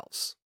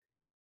yourselves.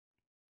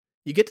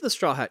 You get to the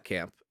Straw Hat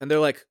camp, and they're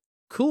like,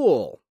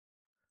 cool.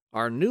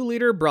 Our new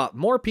leader brought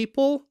more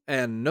people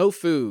and no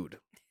food.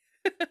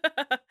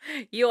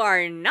 You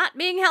are not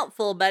being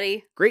helpful,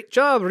 buddy. Great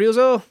job,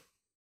 Ryuzo.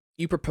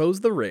 You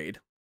propose the raid,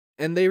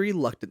 and they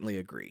reluctantly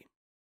agree.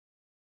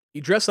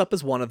 You dress up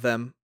as one of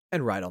them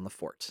and ride on the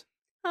fort.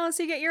 Oh,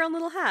 so you get your own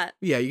little hat.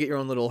 Yeah, you get your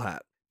own little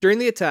hat. During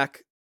the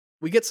attack,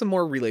 we get some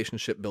more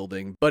relationship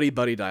building,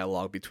 buddy-buddy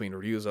dialogue between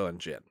Ryuzo and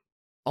Jin.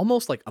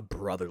 Almost like a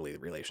brotherly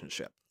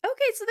relationship.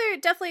 Okay, so they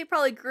definitely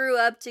probably grew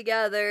up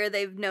together.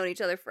 They've known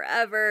each other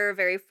forever,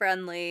 very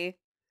friendly.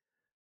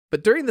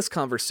 But during this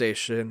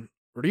conversation,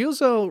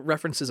 Ryuzo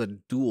references a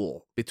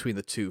duel between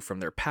the two from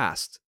their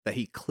past that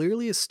he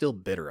clearly is still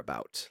bitter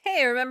about.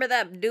 Hey, remember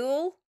that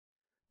duel?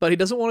 But he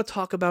doesn't want to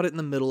talk about it in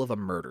the middle of a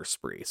murder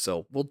spree,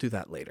 so we'll do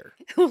that later.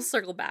 We'll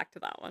circle back to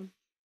that one.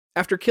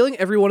 After killing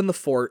everyone in the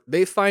fort,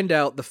 they find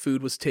out the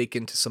food was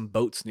taken to some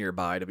boats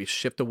nearby to be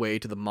shipped away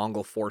to the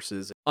Mongol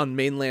forces on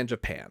mainland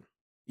Japan.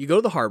 You go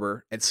to the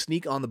harbor and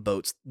sneak on the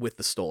boats with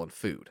the stolen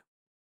food.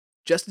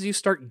 Just as you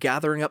start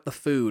gathering up the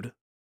food,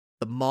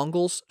 the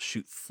Mongols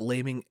shoot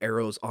flaming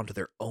arrows onto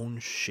their own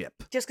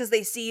ship. Just because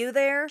they see you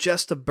there?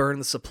 Just to burn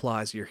the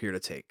supplies you're here to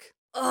take.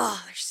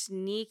 Oh, they're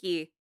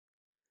sneaky.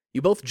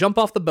 You both jump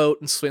off the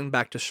boat and swim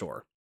back to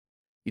shore.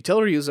 You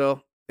tell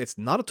Ryuzo it's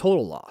not a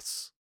total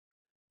loss.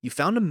 You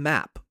found a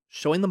map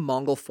showing the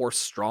Mongol force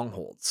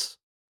strongholds,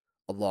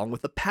 along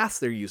with the paths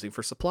they're using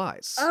for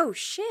supplies. Oh,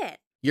 shit.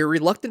 You're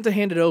reluctant to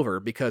hand it over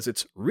because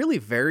it's really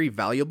very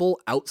valuable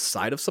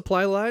outside of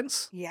supply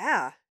lines.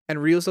 Yeah. And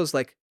Ryuzo's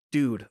like,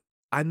 dude,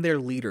 I'm their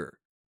leader.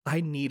 I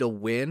need a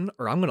win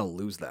or I'm going to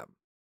lose them.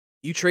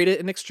 You trade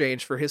it in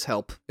exchange for his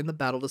help in the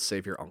battle to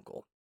save your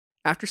uncle.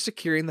 After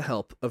securing the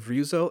help of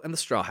Ryuzo and the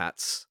Straw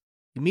Hats,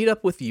 you meet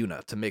up with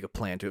Yuna to make a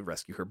plan to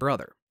rescue her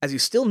brother, as you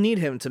still need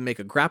him to make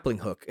a grappling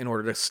hook in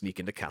order to sneak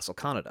into Castle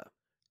Kaneda.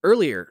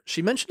 Earlier,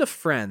 she mentioned a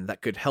friend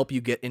that could help you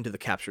get into the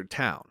captured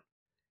town,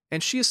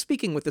 and she is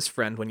speaking with this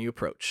friend when you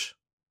approach.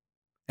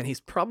 And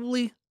he's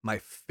probably my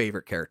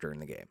favorite character in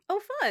the game.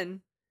 Oh,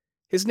 fun.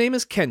 His name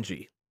is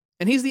Kenji,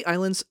 and he's the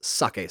island's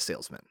sake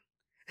salesman.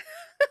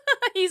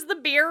 He's the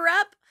beer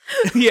rep?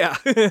 Yeah.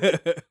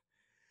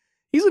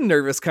 He's a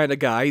nervous kind of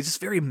guy. He's just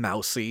very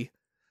mousy.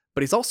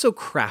 But he's also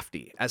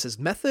crafty, as his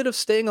method of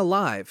staying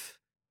alive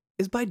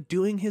is by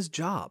doing his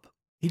job.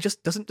 He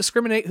just doesn't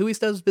discriminate who he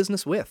does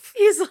business with.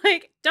 He's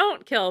like,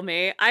 don't kill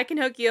me. I can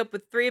hook you up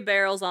with 3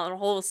 barrels on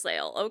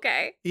wholesale,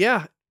 okay?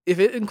 Yeah, if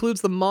it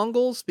includes the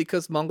Mongols,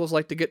 because Mongols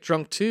like to get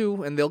drunk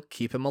too, and they'll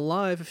keep him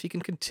alive if he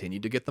can continue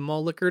to get them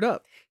all liquored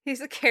up.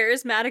 He's a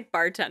charismatic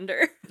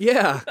bartender.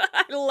 Yeah.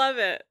 I love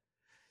it.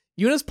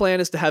 Yuna's plan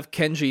is to have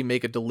Kenji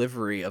make a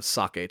delivery of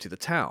sake to the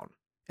town,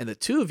 and the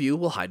two of you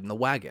will hide in the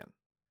wagon.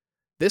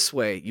 This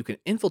way, you can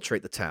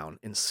infiltrate the town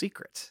in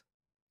secret.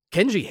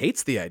 Kenji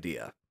hates the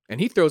idea, and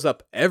he throws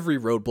up every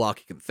roadblock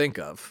he can think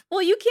of.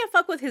 Well, you can't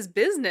fuck with his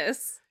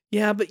business.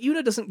 Yeah, but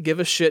Yuna doesn't give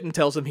a shit and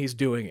tells him he's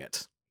doing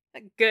it.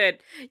 Good.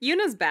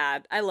 Yuna's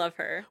bad. I love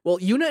her. Well,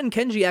 Yuna and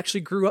Kenji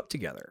actually grew up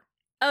together.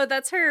 Oh,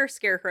 that's her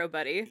scarecrow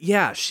buddy.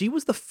 Yeah, she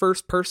was the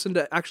first person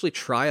to actually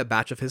try a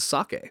batch of his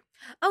sake.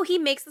 Oh, he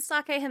makes the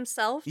sake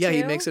himself, Yeah, too?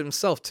 he makes it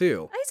himself,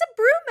 too. Oh, he's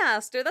a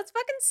brewmaster. That's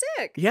fucking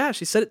sick. Yeah,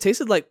 she said it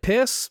tasted like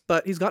piss,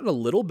 but he's gotten a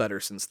little better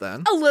since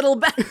then. A little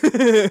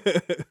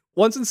bit.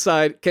 Once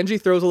inside,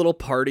 Kenji throws a little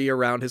party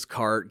around his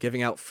cart,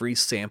 giving out free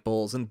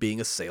samples and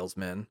being a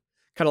salesman.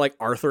 Kind of like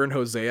Arthur and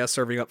Hosea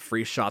serving up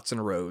free shots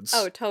and roads.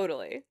 Oh,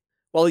 totally.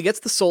 While he gets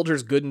the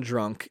soldiers good and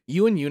drunk,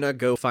 you and Yuna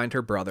go find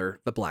her brother,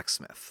 the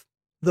blacksmith.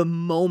 The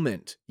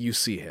moment you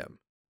see him,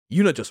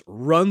 Yuna just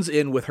runs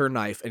in with her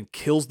knife and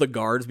kills the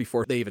guards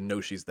before they even know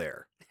she's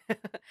there.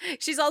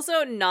 She's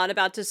also not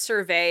about to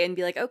survey and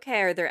be like,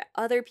 okay, are there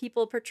other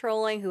people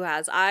patrolling who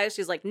has eyes?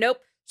 She's like, nope,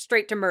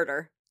 straight to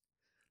murder.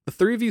 The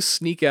three of you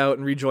sneak out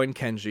and rejoin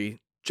Kenji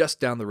just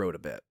down the road a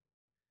bit.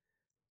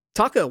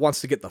 Taka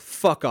wants to get the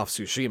fuck off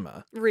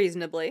Tsushima,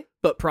 Reasonably.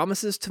 but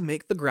promises to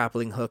make the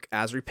grappling hook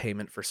as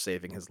repayment for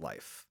saving his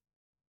life.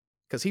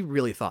 Because he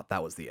really thought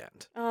that was the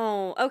end.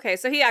 Oh, okay,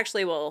 so he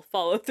actually will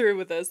follow through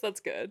with this. That's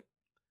good.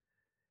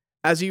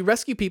 As you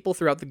rescue people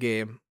throughout the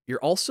game, you're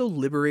also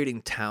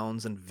liberating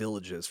towns and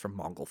villages from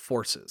Mongol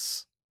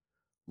forces.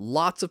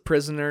 Lots of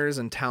prisoners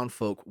and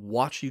townfolk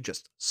watch you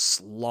just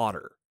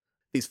slaughter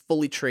these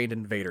fully trained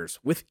invaders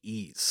with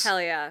ease.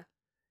 Hell yeah.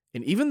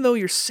 And even though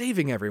you're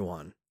saving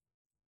everyone,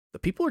 the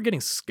people are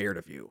getting scared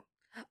of you.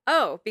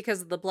 Oh,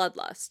 because of the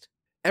bloodlust.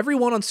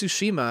 Everyone on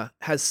Tsushima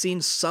has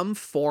seen some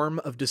form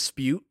of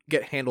dispute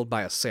get handled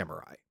by a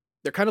samurai.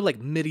 They're kind of like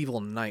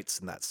medieval knights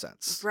in that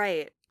sense.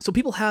 Right. So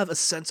people have a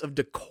sense of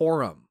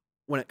decorum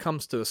when it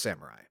comes to a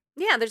samurai.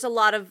 Yeah, there's a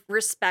lot of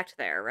respect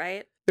there,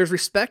 right? There's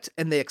respect,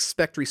 and they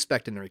expect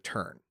respect in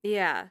return.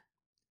 Yeah.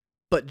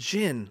 But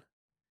Jin,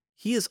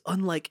 he is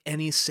unlike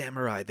any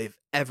samurai they've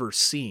ever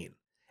seen.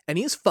 And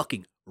he is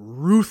fucking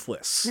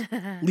ruthless,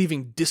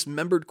 leaving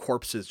dismembered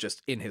corpses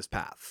just in his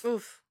path.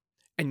 Oof.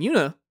 And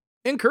Yuna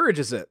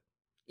encourages it.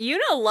 Yuna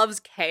loves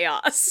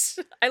chaos.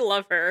 I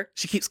love her.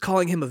 She keeps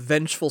calling him a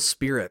vengeful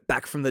spirit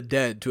back from the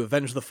dead to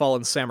avenge the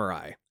fallen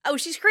samurai. Oh,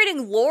 she's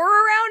creating lore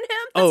around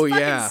him? That's Oh,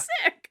 fucking yeah.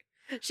 sick.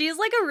 She's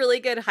like a really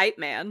good hype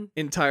man.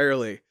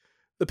 Entirely.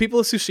 The people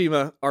of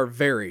Tsushima are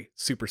very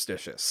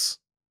superstitious.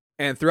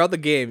 And throughout the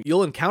game,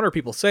 you'll encounter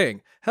people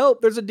saying,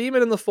 "Help, there's a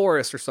demon in the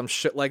forest," or some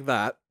shit like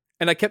that.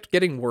 And I kept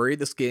getting worried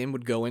this game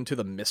would go into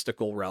the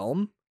mystical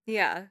realm.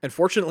 Yeah. And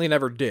fortunately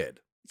never did.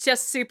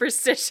 Just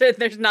superstition.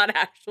 There's not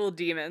actual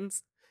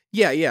demons.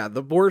 Yeah.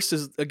 The worst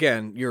is,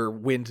 again, your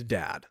wind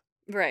dad.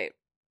 Right.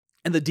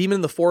 And the demon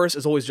in the forest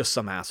is always just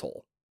some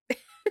asshole.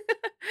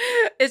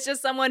 It's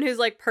just someone who's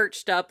like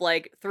perched up,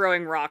 like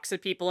throwing rocks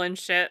at people and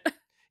shit.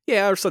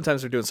 Yeah, or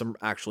sometimes they're doing some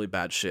actually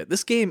bad shit.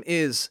 This game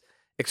is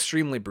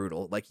extremely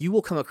brutal. Like, you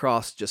will come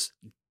across just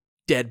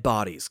dead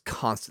bodies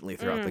constantly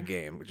throughout the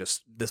game.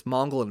 Just this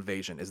Mongol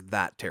invasion is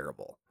that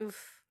terrible.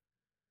 Oof.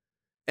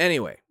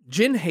 Anyway,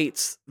 Jin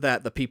hates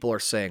that the people are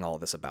saying all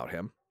this about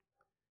him.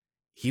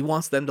 He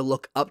wants them to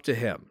look up to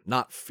him,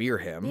 not fear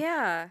him.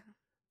 Yeah.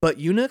 But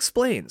Yuna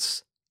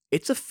explains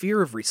it's a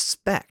fear of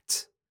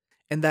respect,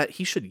 and that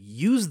he should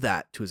use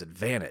that to his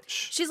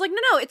advantage. She's like,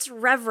 no, it's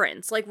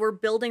reverence. Like, we're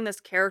building this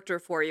character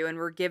for you and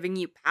we're giving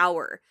you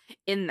power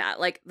in that.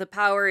 Like, the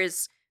power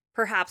is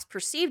perhaps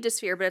perceived as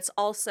fear, but it's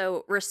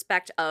also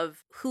respect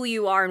of who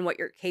you are and what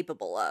you're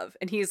capable of.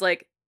 And he's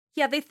like,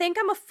 yeah, they think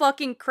I'm a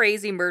fucking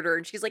crazy murderer.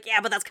 And she's like,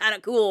 yeah, but that's kind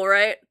of cool,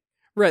 right?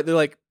 Right, they're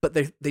like, but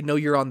they know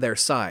you're on their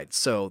side,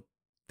 so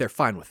they're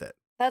fine with it.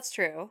 That's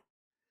true.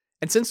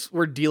 And since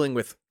we're dealing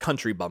with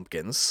country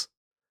bumpkins,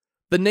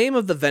 the name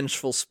of the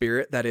vengeful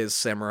spirit that is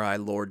Samurai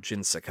Lord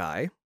Jin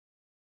Sakai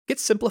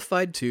gets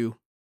simplified to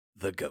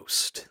the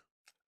Ghost.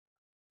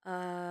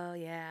 Oh,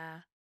 yeah.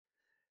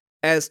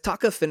 As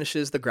Taka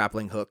finishes the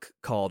grappling hook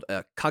called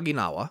a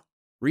Kaginawa,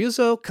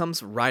 Ryuzo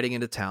comes riding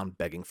into town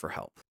begging for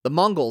help. The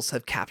Mongols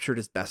have captured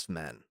his best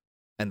men,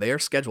 and they are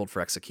scheduled for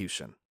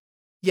execution.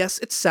 Yes,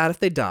 it's sad if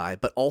they die,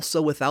 but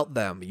also without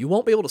them, you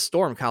won't be able to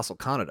storm Castle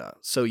Kaneda,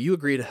 so you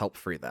agree to help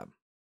free them.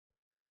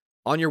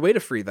 On your way to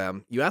free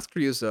them, you ask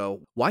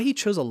Ryuzo why he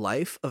chose a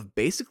life of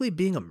basically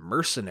being a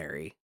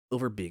mercenary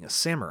over being a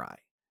samurai.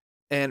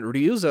 And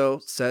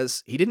Ryuzo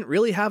says he didn't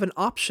really have an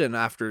option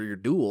after your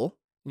duel.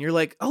 And you're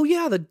like, oh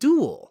yeah, the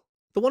duel.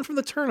 The one from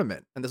the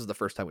tournament. And this is the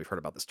first time we've heard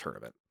about this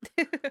tournament.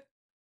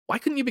 Why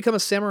couldn't you become a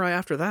samurai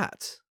after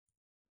that?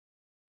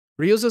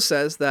 Ryuzo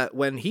says that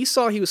when he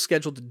saw he was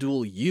scheduled to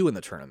duel you in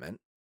the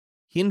tournament,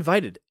 he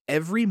invited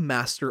every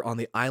master on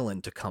the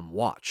island to come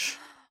watch.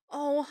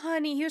 Oh,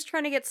 honey, he was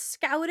trying to get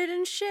scouted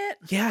and shit.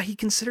 Yeah, he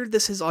considered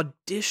this his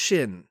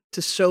audition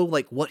to show,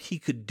 like, what he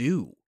could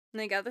do.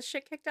 And they got the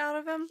shit kicked out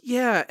of him?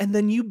 Yeah, and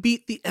then you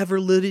beat the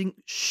ever-living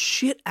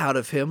shit out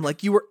of him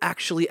like you were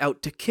actually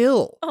out to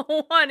kill.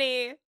 Oh,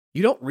 honey.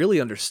 You don't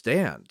really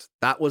understand.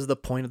 That was the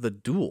point of the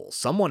duel.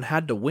 Someone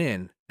had to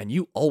win, and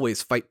you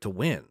always fight to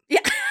win. Yeah.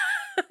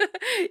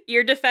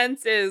 Your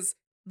defense is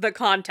the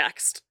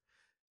context.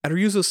 And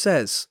Ryuzo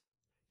says,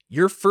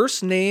 your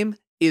first name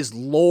is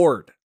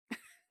Lord.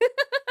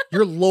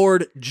 You're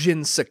Lord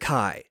Jin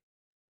Sakai.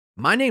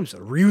 My name's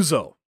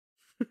Ryuzo.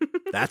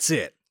 That's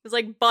it. It's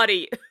like,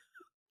 buddy,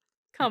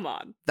 come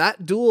on.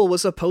 That duel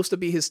was supposed to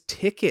be his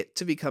ticket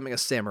to becoming a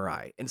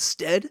samurai.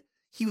 Instead,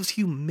 he was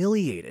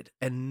humiliated,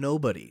 and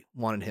nobody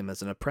wanted him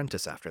as an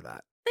apprentice after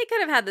that. They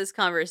could have had this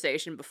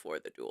conversation before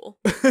the duel.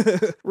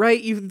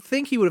 Right? You'd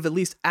think he would have at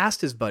least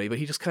asked his buddy, but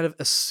he just kind of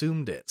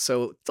assumed it.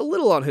 So it's a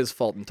little on his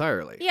fault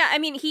entirely. Yeah, I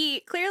mean, he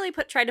clearly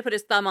tried to put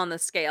his thumb on the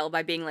scale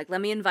by being like,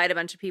 let me invite a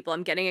bunch of people.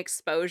 I'm getting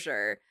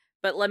exposure,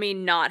 but let me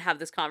not have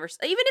this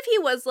conversation. Even if he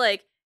was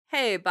like,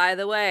 hey, by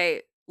the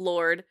way,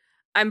 Lord,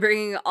 I'm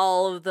bringing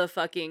all of the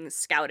fucking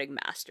scouting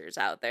masters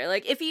out there.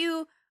 Like, if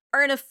you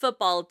are in a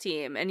football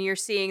team and you're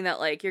seeing that,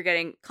 like, you're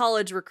getting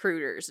college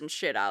recruiters and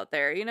shit out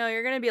there, you know,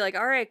 you're going to be like,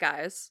 all right,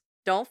 guys,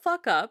 don't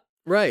fuck up.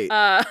 Right.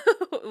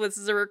 This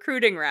is a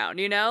recruiting round,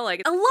 you know?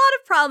 Like, a lot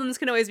of problems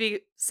can always be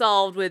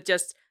solved with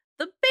just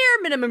the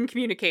bare minimum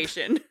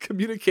communication.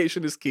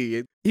 Communication is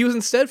key. He was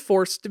instead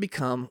forced to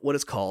become what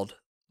is called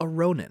a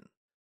ronin,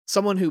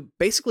 someone who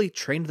basically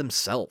trained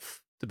themselves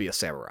to be a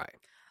samurai.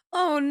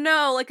 Oh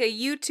no, like a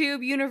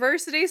YouTube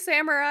university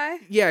samurai?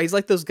 Yeah, he's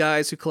like those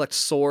guys who collect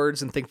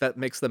swords and think that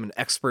makes them an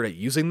expert at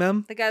using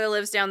them. The guy that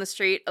lives down the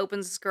street,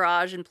 opens his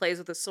garage, and plays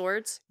with his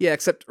swords? Yeah,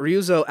 except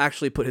Ryuzo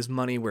actually put his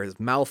money where his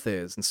mouth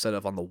is instead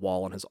of on the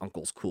wall in his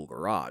uncle's cool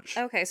garage.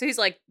 Okay, so he's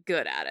like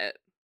good at it.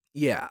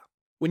 Yeah.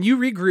 When you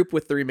regroup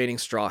with the remaining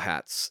Straw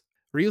Hats,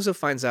 Ryuzo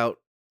finds out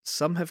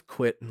some have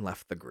quit and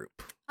left the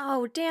group.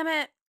 Oh, damn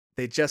it.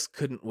 They just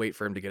couldn't wait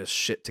for him to get his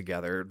shit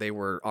together. They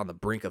were on the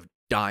brink of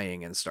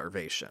dying in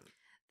starvation.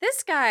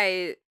 This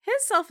guy,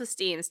 his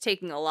self-esteem is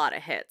taking a lot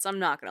of hits, I'm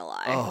not gonna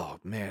lie. Oh,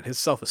 man, his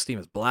self-esteem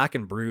is black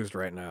and bruised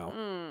right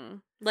now.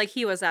 Like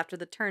he was after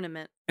the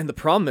tournament. And the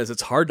problem is,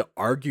 it's hard to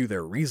argue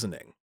their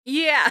reasoning.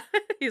 Yeah,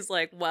 he's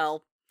like,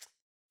 well,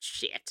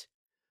 shit.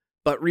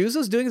 But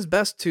Ryuzo's doing his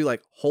best to,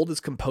 like, hold his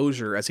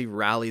composure as he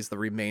rallies the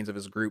remains of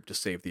his group to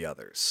save the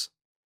others.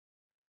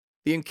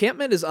 The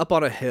encampment is up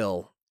on a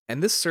hill,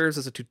 and this serves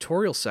as a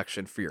tutorial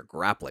section for your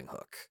grappling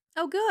hook.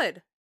 Oh,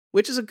 good.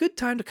 Which is a good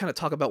time to kind of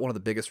talk about one of the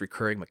biggest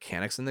recurring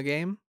mechanics in the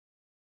game.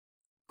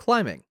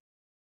 Climbing.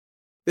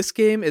 This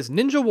game is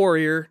Ninja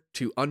Warrior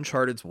to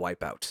Uncharted's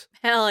Wipeout.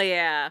 Hell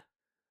yeah.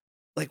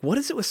 Like, what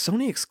is it with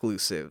Sony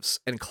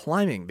exclusives and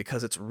climbing?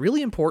 Because it's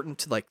really important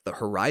to, like, the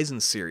Horizon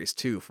series,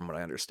 too, from what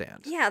I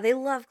understand. Yeah, they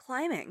love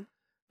climbing.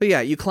 But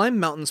yeah, you climb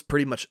mountains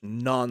pretty much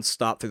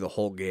non-stop through the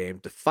whole game,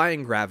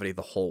 defying gravity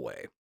the whole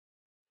way.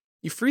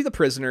 You free the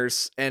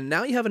prisoners, and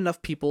now you have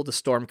enough people to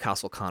storm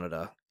Castle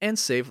Kaneda and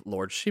save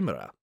Lord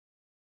Shimura.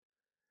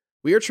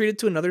 We are treated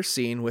to another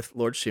scene with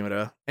Lord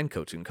Shimura and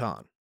Khotun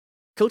Khan.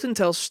 Khotun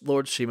tells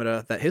Lord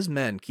Shimura that his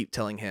men keep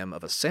telling him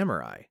of a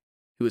samurai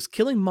who is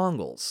killing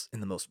Mongols in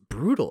the most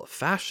brutal of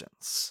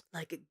fashions.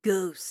 Like a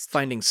ghost.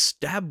 Finding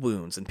stab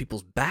wounds in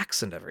people's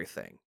backs and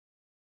everything.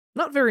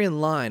 Not very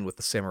in line with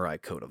the samurai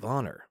code of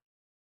honor.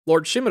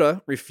 Lord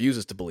Shimura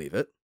refuses to believe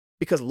it,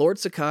 because Lord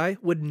Sakai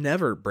would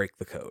never break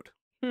the code.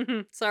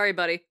 Sorry,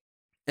 buddy.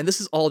 And this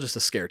is all just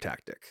a scare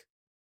tactic.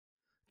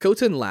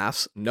 Khotun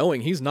laughs,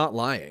 knowing he's not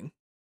lying.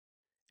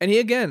 And he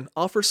again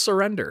offers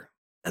surrender,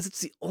 as it's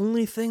the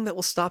only thing that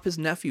will stop his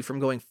nephew from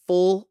going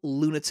full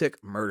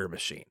lunatic murder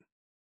machine.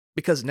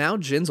 Because now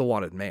Jin's a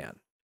wanted man,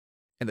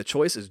 and the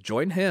choice is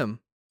join him,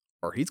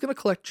 or he's going to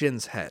collect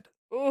Jin's head.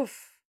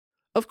 Oof.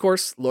 Of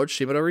course, Lord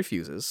Shimura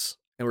refuses,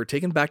 and we're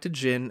taken back to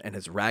Jin and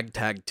his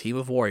ragtag team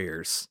of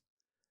warriors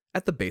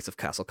at the base of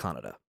Castle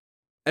Kaneda.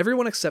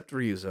 Everyone except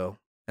Ryuzo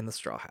and the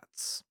Straw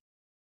Hats.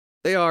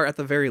 They are, at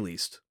the very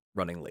least,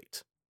 running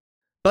late.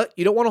 But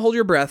you don't want to hold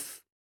your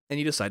breath, and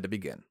you decide to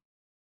begin.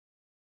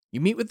 You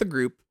meet with the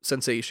group,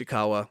 Sensei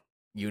Ishikawa,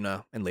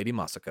 Yuna, and Lady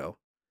Masako,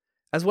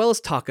 as well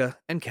as Taka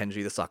and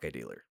Kenji the sake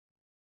dealer.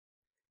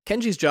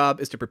 Kenji's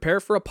job is to prepare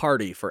for a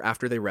party for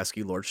after they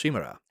rescue Lord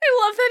Shimura.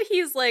 I love that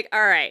he's like,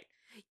 all right,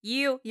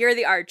 you're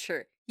the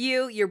archer.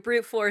 You're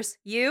brute force.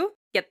 You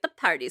get the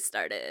party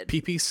started.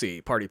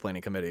 PPC, Party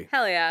Planning Committee.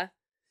 Hell yeah.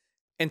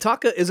 And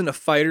Taka isn't a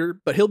fighter,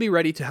 but he'll be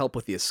ready to help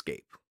with the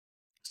escape.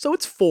 So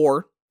it's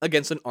 4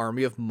 against an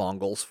army of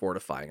Mongols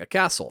fortifying a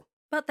castle.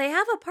 But they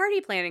have a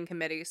party planning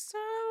committee, so...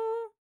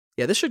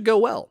 Yeah, this should go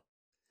well.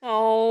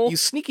 Oh. You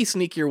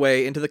sneak your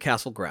way into the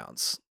castle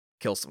grounds,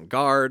 kill some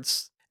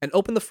guards, and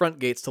open the front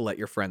gates to let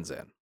your friends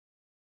in.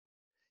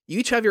 You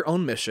each have your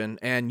own mission,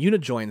 and Yuna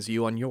joins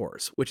you on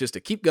yours, which is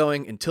to keep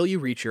going until you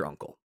reach your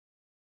uncle.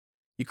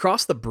 You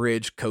cross the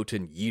bridge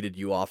Khotun yeeted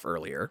you off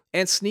earlier,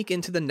 and sneak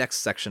into the next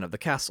section of the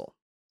castle.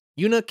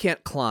 Yuna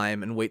can't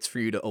climb and waits for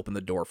you to open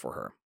the door for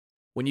her.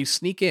 When you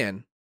sneak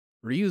in,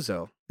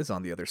 Ryuzo is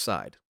on the other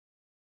side,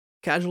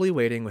 casually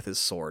waiting with his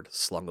sword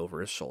slung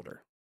over his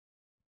shoulder.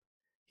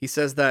 He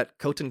says that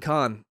Khotun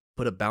Khan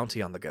put a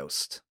bounty on the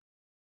ghost,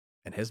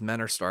 and his men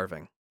are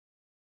starving.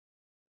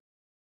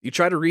 You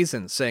try to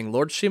reason, saying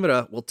Lord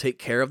Shimura will take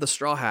care of the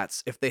Straw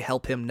Hats if they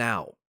help him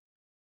now.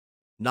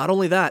 Not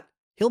only that,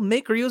 he'll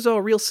make Ryuzo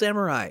a real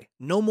samurai,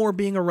 no more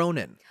being a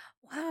ronin.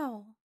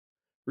 Wow.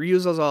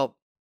 Ryuzo's all,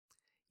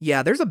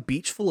 Yeah, there's a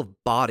beach full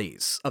of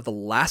bodies of the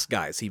last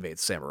guys he made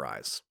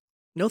samurais.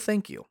 No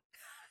thank you.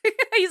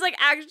 He's like,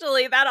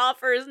 actually, that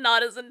offer is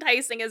not as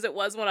enticing as it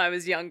was when I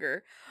was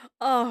younger.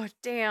 Oh,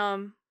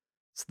 damn.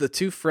 So the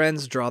two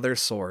friends draw their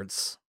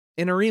swords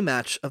in a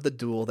rematch of the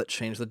duel that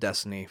changed the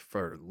destiny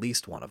for at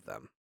least one of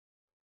them.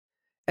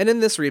 And in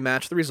this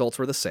rematch, the results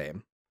were the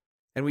same,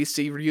 and we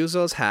see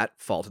Ryuzo's hat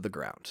fall to the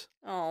ground.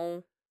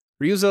 Oh.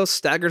 Ryuzo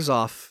staggers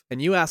off,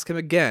 and you ask him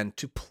again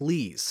to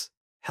please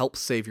help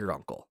save your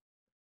uncle.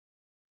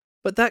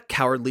 But that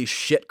cowardly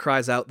shit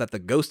cries out that the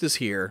ghost is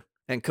here,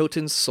 and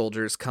Koten's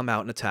soldiers come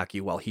out and attack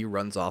you while he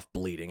runs off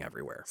bleeding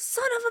everywhere.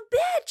 Son of a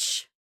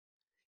bitch!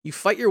 You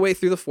fight your way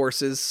through the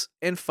forces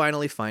and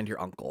finally find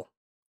your uncle.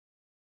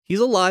 He's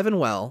alive and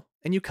well,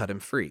 and you cut him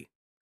free.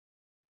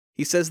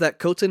 He says that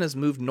Koten has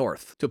moved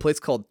north to a place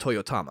called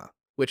Toyotama,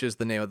 which is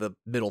the name of the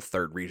middle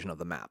third region of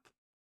the map.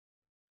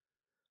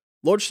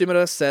 Lord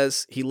Shimura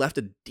says he left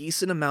a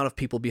decent amount of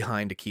people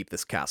behind to keep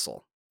this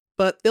castle,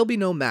 but there'll be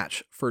no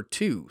match for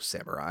 2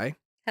 samurai.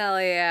 Hell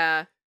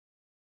yeah.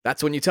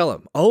 That's when you tell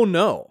him, oh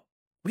no,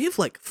 we have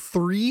like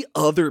 3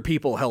 other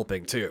people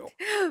helping too.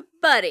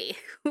 Buddy,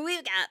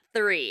 we've got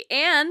 3,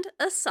 and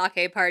a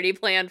sake party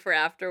planned for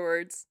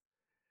afterwards.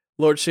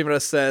 Lord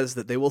Shimura says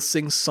that they will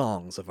sing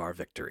songs of our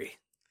victory.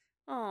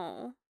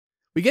 Oh.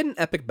 We get an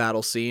epic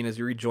battle scene as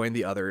you rejoin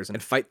the others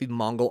and fight the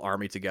Mongol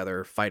army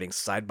together, fighting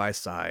side by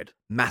side,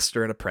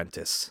 master and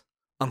apprentice,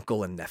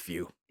 uncle and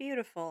nephew.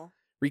 Beautiful.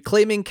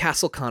 Reclaiming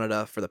Castle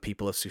Kaneda for the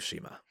people of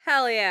Tsushima.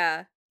 Hell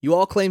yeah. You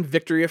all claim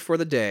victory for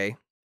the day,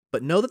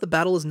 but know that the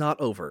battle is not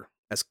over,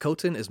 as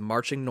Koten is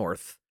marching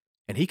north,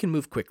 and he can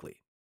move quickly.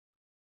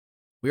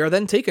 We are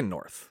then taken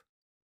north,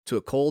 to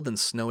a cold and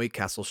snowy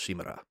Castle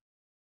Shimura.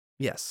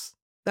 Yes,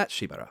 that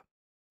Shimura.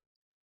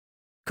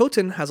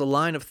 Koten has a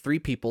line of 3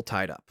 people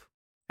tied up,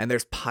 and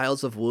there's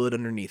piles of wood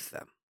underneath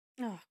them.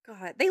 Oh,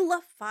 God. They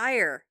love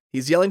fire.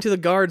 He's yelling to the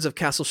guards of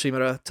Castle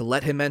Shimura to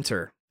let him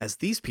enter, as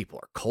these people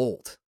are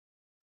cold.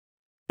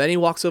 Then he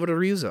walks over to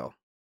Ryuzo,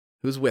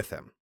 who's with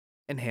him,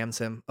 and hands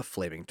him a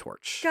flaming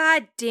torch.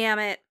 God damn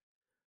it.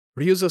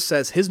 Ryuzo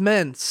says his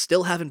men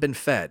still haven't been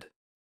fed,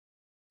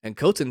 and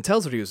Koten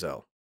tells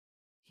Ryuzo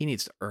he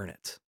needs to earn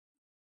it.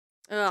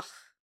 Ugh.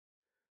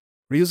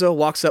 Ryuzo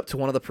walks up to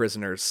one of the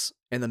prisoners,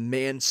 and the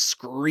man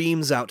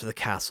screams out to the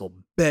castle,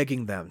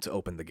 begging them to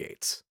open the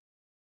gates.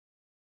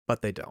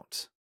 But they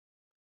don't.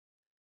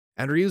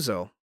 And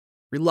Ryuzo,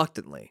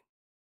 reluctantly,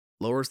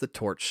 lowers the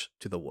torch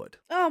to the wood.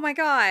 Oh my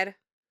God.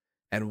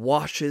 And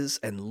watches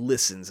and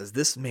listens as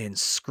this man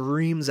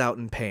screams out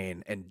in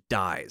pain and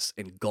dies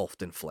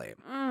engulfed in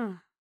flame.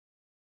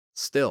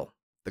 Still,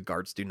 the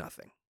guards do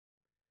nothing.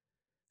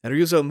 And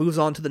Ryuzo moves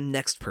on to the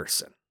next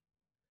person.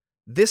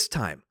 This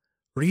time,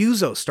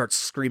 Ryuzo starts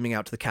screaming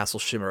out to the Castle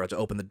Shimura to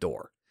open the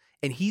door,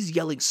 and he's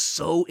yelling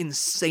so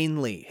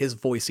insanely his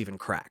voice even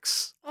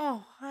cracks.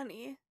 Oh,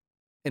 honey.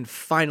 And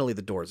finally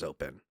the doors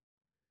open,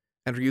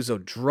 and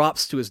Ryuzo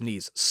drops to his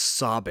knees,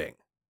 sobbing,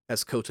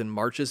 as Koten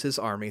marches his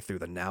army through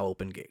the now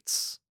open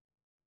gates.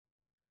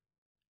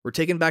 We're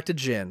taken back to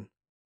Jin,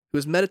 who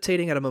is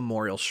meditating at a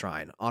memorial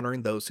shrine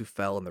honoring those who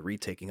fell in the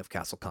retaking of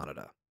Castle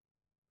Kaneda.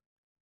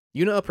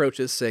 Yuna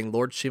approaches, saying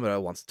Lord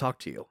Shimura wants to talk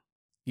to you.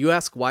 You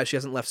ask why she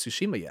hasn't left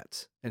Tsushima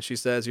yet, and she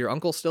says your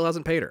uncle still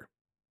hasn't paid her.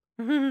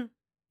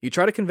 You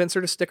try to convince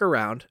her to stick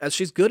around, as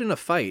she's good in a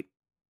fight,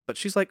 but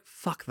she's like,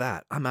 fuck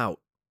that, I'm out.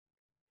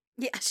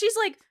 Yeah, she's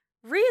like,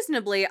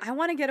 reasonably, I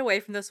want to get away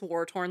from this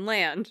war-torn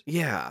land.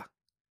 Yeah.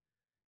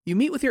 You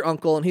meet with your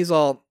uncle, and he's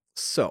all,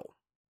 so,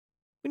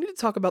 we need to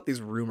talk about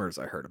these rumors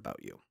I heard about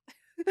you.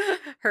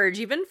 Heard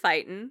you've been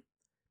fighting.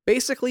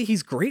 Basically,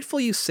 he's grateful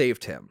you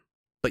saved him,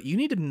 but you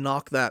need to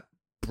knock that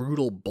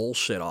brutal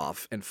bullshit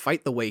off and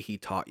fight the way he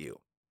taught you.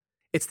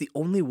 It's the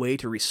only way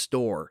to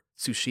restore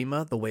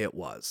Tsushima the way it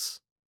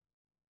was.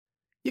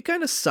 You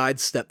kind of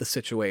sidestep the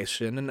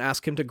situation and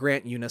ask him to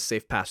grant Yuna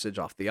safe passage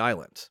off the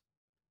island.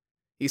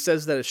 He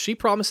says that if she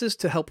promises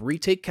to help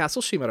retake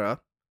Castle Shimura,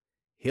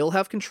 he'll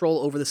have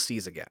control over the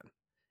seas again,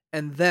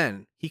 and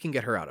then he can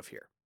get her out of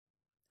here.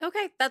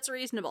 Okay, that's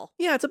reasonable.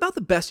 Yeah, it's about the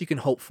best you can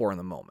hope for in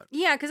the moment.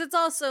 Yeah, because it's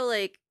also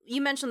like,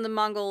 you mentioned the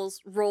Mongols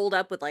rolled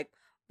up with like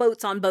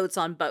boats on boats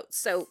on boats.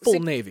 So Full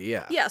navy,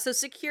 yeah. Yeah, so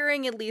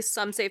securing at least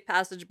some safe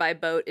passage by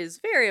boat is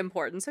very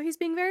important. So he's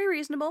being very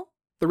reasonable.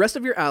 The rest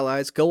of your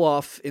allies go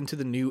off into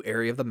the new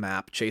area of the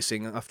map,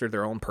 chasing after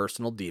their own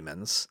personal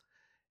demons,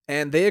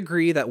 and they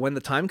agree that when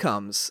the time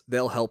comes,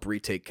 they'll help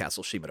retake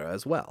Castle Shimura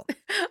as well.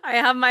 I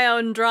have my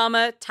own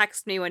drama.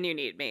 Text me when you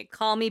need me.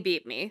 Call me,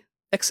 beat me.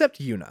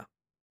 Except Yuna.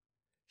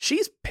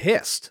 She's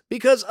pissed,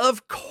 because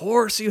of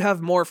course you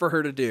have more for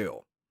her to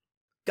do.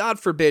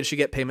 God forbid she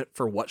get payment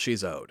for what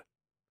she's owed.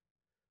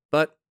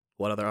 But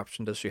what other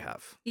option does she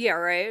have? Yeah,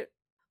 right?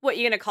 What,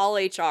 you gonna call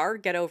HR?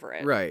 Get over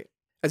it. Right.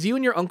 As you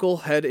and your uncle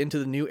head into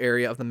the new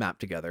area of the map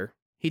together,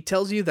 he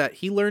tells you that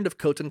he learned of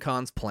Koten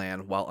Khan's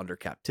plan while under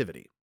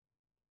captivity.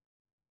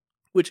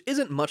 Which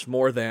isn't much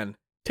more than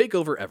take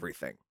over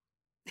everything.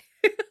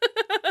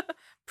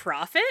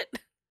 Profit?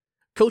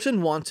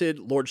 Koten wanted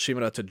Lord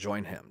Shimura to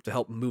join him to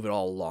help move it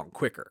all along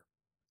quicker.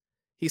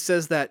 He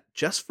says that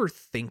just for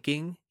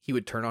thinking he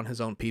would turn on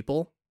his own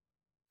people,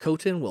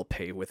 Koten will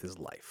pay with his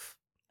life.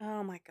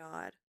 Oh my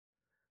god.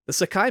 The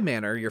Sakai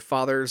Manor, your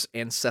father's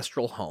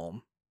ancestral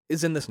home,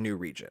 is in this new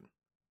region.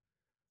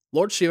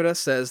 Lord Shimura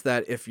says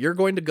that if you're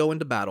going to go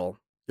into battle,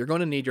 you're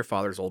going to need your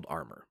father's old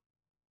armor.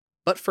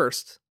 But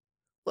first,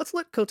 let's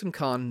let Koten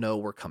Khan know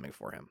we're coming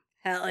for him.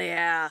 Hell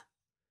yeah.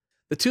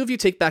 The two of you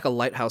take back a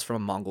lighthouse from a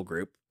Mongol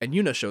group, and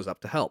Yuna shows up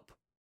to help.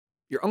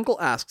 Your uncle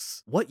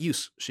asks what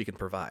use she can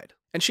provide,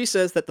 and she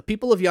says that the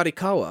people of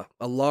Yarikawa,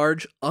 a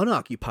large,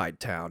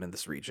 unoccupied town in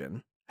this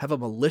region, have a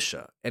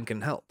militia and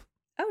can help.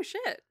 Oh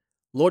shit.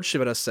 Lord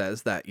Shimura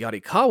says that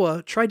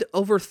Yarikawa tried to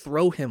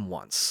overthrow him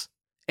once,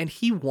 and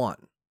he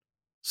won.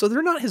 So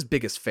they're not his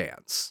biggest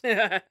fans.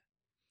 And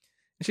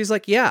she's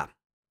like, yeah,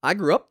 I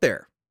grew up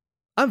there.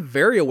 I'm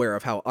very aware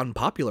of how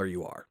unpopular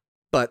you are.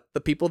 But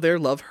the people there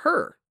love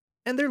her,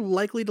 and they're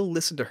likely to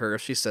listen to her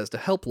if she says to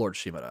help Lord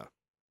Shimura.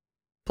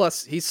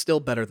 Plus, he's still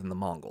better than the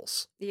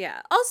Mongols.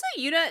 Yeah. Also,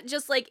 Yuna,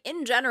 just like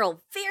in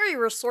general, very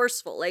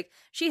resourceful. Like,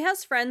 she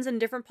has friends in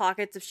different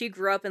pockets. If she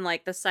grew up in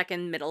like the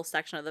second middle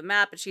section of the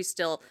map, but she's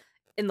still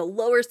in the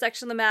lower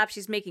section of the map,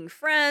 she's making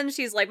friends.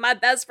 She's like, my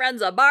best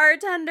friend's a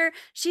bartender.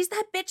 She's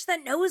that bitch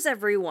that knows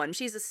everyone.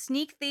 She's a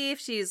sneak thief.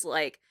 She's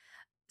like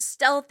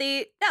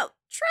stealthy. No,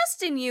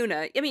 trust in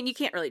Yuna. I mean, you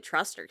can't really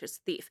trust her because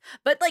thief,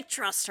 but like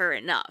trust her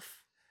enough.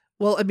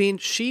 Well, I mean,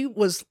 she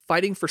was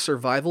fighting for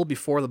survival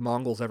before the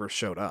Mongols ever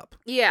showed up.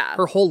 Yeah.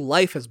 Her whole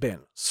life has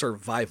been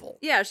survival.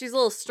 Yeah, she's a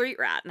little street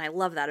rat, and I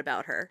love that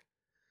about her.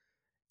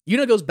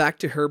 Yuna goes back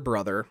to her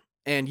brother,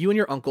 and you and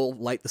your uncle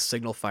light the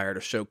signal fire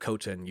to show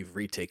Koten you've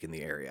retaken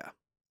the area.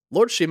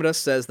 Lord Shimura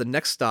says the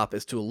next stop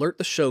is to alert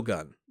the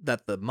Shogun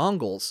that the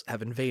Mongols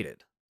have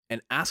invaded,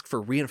 and ask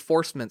for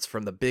reinforcements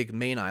from the big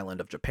main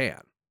island of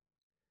Japan.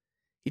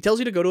 He tells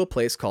you to go to a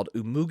place called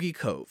Umugi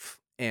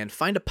Cove, and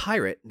find a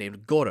pirate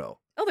named Goro.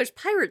 Oh, there's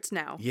pirates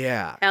now.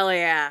 Yeah. Hell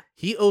yeah.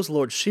 He owes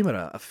Lord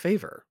Shimura a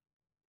favor.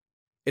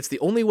 It's the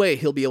only way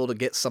he'll be able to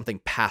get something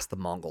past the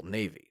Mongol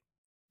navy.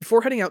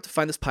 Before heading out to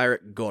find this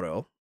pirate,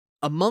 Goro,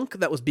 a monk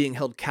that was being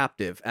held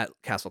captive at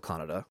Castle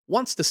Kaneda,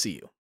 wants to see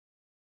you.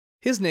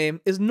 His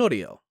name is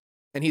Norio,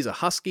 and he's a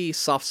husky,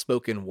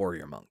 soft-spoken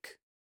warrior monk.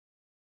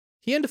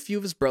 He and a few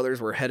of his brothers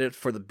were headed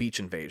for the beach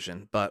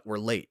invasion, but were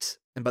late,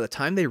 and by the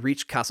time they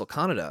reached Castle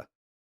Kaneda,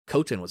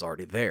 Koten was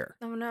already there.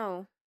 Oh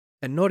no.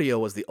 And Norio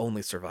was the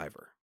only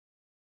survivor.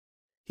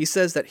 He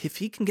says that if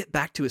he can get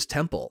back to his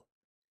temple,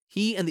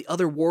 he and the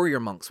other warrior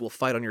monks will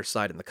fight on your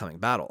side in the coming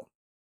battle.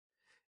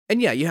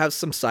 And yeah, you have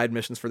some side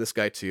missions for this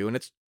guy too, and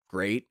it's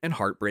great and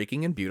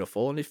heartbreaking and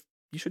beautiful, and if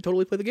you should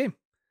totally play the game.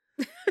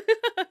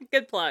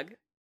 Good plug.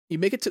 You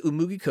make it to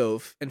Umugi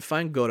Cove and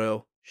find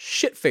Goro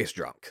shit-faced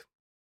drunk.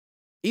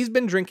 He's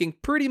been drinking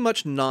pretty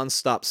much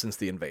non-stop since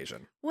the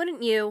invasion.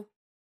 Wouldn't you?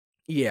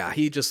 Yeah,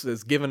 he just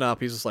has given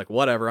up. He's just like,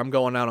 whatever, I'm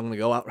going out, I'm going to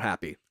go out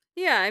happy.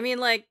 Yeah, I mean,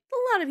 like,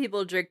 a lot of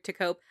people drink to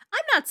cope.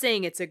 I'm not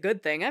saying it's a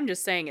good thing. I'm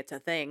just saying it's a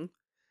thing.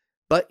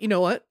 But you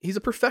know what? He's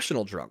a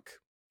professional drunk.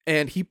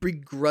 And he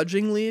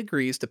begrudgingly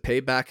agrees to pay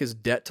back his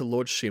debt to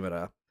Lord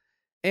Shimura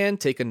and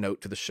take a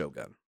note to the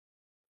Shogun.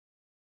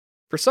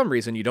 For some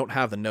reason, you don't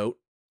have the note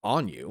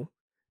on you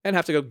and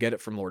have to go get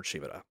it from Lord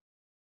Shimura.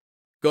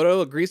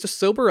 Goro agrees to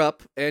sober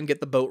up and get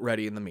the boat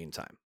ready in the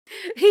meantime.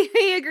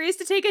 He agrees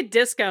to take a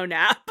disco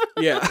nap.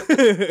 Yeah.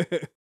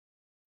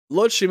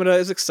 Lord Shimura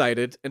is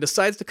excited and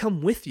decides to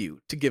come with you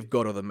to give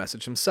Goro the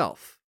message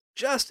himself,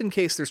 just in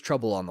case there's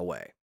trouble on the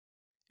way.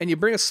 And you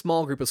bring a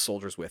small group of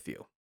soldiers with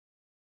you.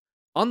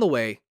 On the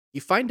way,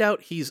 you find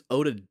out he's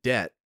owed a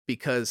debt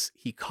because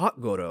he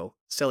caught Goro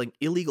selling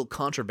illegal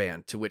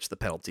contraband, to which the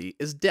penalty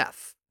is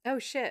death. Oh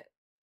shit.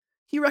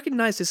 He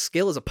recognized his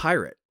skill as a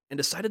pirate and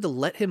decided to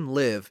let him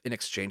live in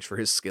exchange for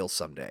his skill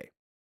someday,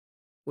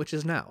 which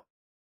is now.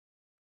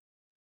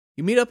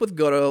 You meet up with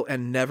Goro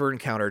and never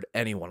encountered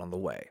anyone on the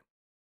way.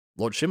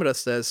 Lord Shimura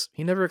says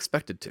he never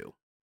expected to.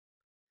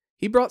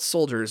 He brought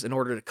soldiers in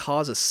order to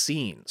cause a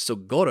scene so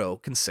Goro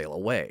can sail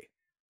away.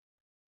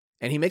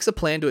 And he makes a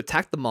plan to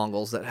attack the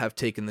Mongols that have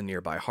taken the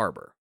nearby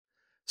harbor.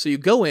 So you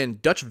go in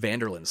Dutch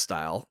Vanderland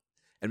style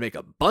and make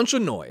a bunch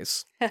of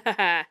noise,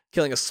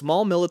 killing a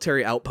small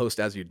military outpost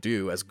as you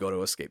do as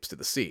Goro escapes to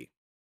the sea.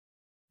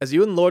 As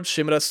you and Lord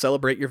Shimura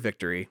celebrate your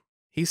victory,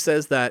 he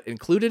says that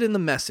included in the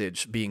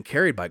message being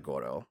carried by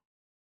Goro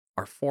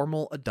are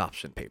formal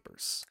adoption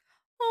papers.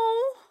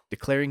 Oh.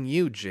 Declaring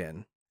you,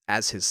 Jin,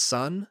 as his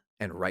son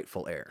and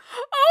rightful heir.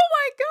 Oh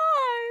my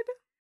god.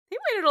 He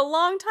waited a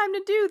long time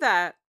to do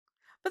that.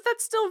 But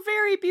that's still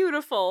very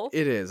beautiful.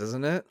 It is,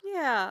 isn't it?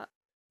 Yeah.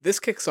 This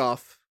kicks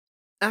off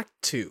Act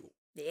 2.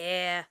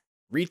 Yeah.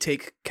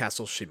 Retake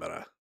Castle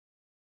Shimura.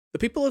 The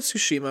people of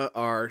Tsushima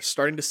are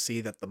starting to see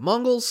that the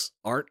Mongols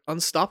aren't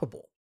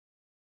unstoppable.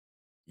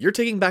 You're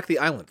taking back the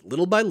island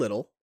little by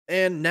little,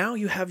 and now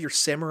you have your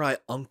samurai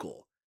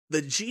uncle,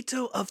 the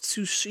Jito of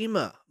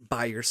Tsushima,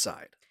 by your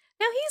side.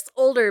 Now he's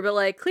older, but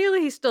like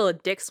clearly he's still a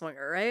dick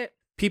swinger, right?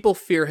 People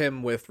fear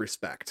him with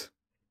respect.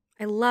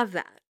 I love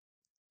that.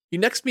 You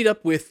next meet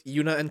up with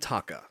Yuna and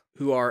Taka,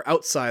 who are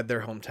outside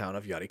their hometown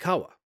of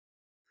Yarikawa.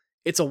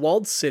 It's a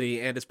walled city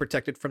and is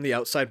protected from the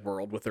outside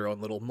world with their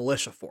own little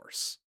militia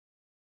force.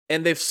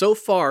 And they've so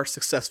far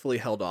successfully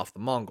held off the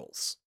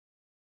Mongols.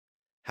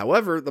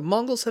 However, the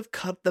Mongols have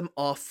cut them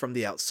off from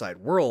the outside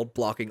world,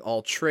 blocking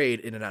all trade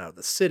in and out of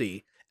the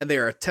city, and they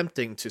are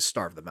attempting to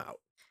starve them out.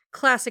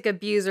 Classic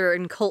abuser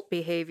and cult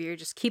behavior.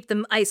 Just keep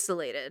them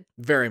isolated.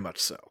 Very much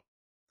so.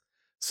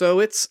 So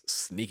it's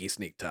sneaky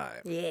sneak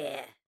time.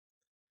 Yeah.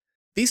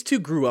 These two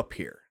grew up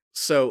here,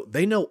 so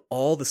they know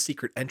all the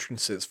secret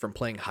entrances from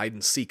playing hide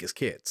and seek as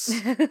kids.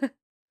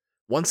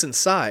 Once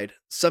inside,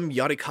 some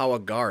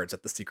Yarikawa guards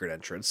at the secret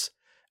entrance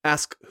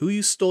ask who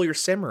you stole your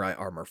samurai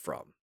armor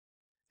from.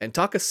 And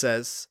Taka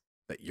says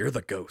that you're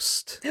the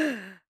ghost.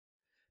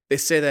 They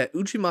say that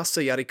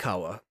Ujimasa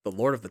Yarikawa, the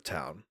lord of the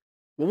town,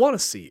 will want to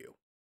see you.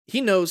 He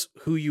knows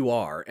who you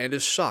are and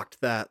is shocked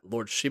that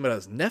Lord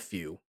Shimura's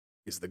nephew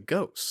is the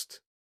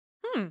ghost.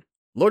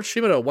 Lord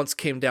Shimura once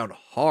came down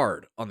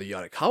hard on the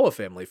Yarikawa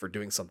family for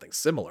doing something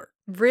similar.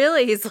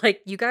 Really? He's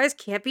like, you guys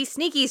can't be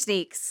sneaky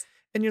sneaks.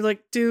 And you're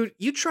like, dude,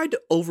 you tried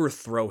to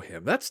overthrow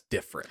him. That's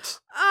different.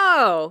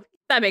 Oh,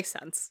 that makes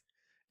sense.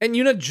 And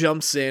Yuna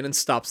jumps in and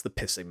stops the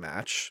pissing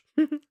match.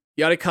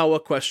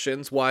 Yarikawa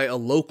questions why a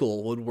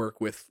local would work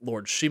with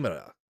Lord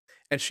Shimura.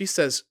 And she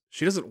says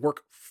she doesn't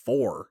work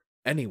for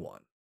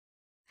anyone.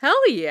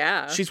 Hell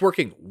yeah. She's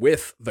working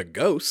with the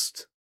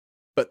ghost.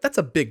 But that's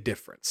a big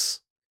difference.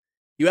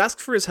 You ask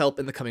for his help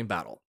in the coming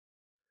battle.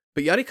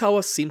 But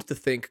Yarikawa seems to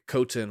think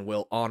Koten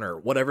will honor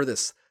whatever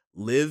this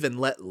live and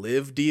let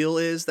live deal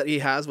is that he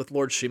has with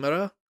Lord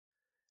Shimura,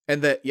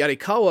 and that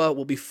Yarikawa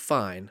will be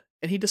fine,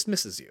 and he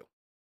dismisses you.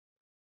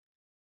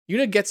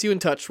 Yuna gets you in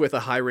touch with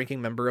a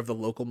high-ranking member of the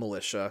local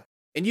militia,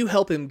 and you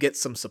help him get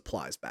some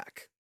supplies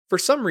back. For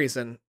some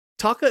reason,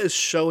 Taka is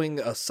showing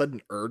a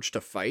sudden urge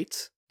to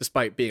fight,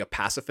 despite being a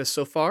pacifist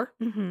so far.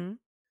 Mm-hmm.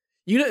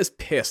 Yuna is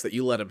pissed that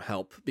you let him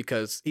help,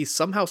 because he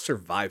somehow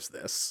survives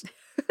this.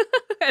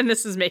 And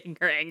this is making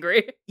her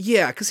angry.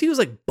 Yeah, because he was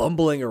like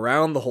bumbling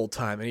around the whole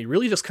time, and he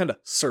really just kind of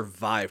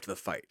survived the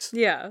fight.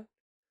 Yeah.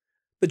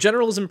 The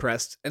general is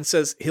impressed and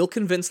says he'll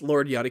convince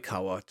Lord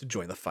Yarikawa to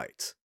join the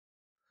fight.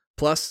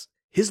 Plus,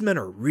 his men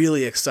are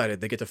really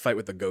excited they get to fight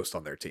with the ghost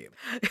on their team.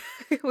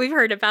 We've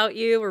heard about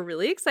you. We're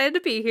really excited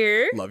to be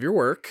here. Love your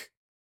work.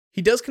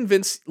 He does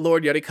convince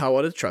Lord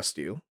Yarikawa to trust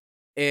you,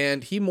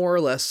 and he more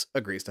or less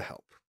agrees to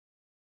help.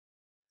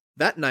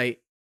 That night,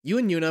 you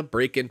and Yuna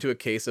break into a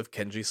case of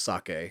Kenji's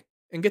sake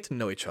and get to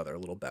know each other a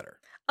little better.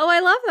 Oh,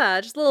 I love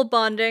that. Just a little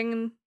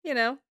bonding,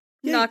 Yeah.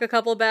 knock a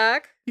couple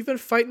back. You've been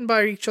fighting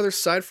by each other's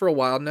side for a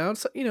while now,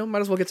 so, might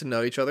as well get to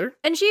know each other.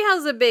 And she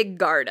has a big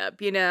guard up,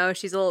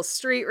 She's a little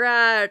street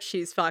rat.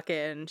 She's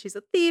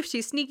a thief.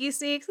 She's sneaky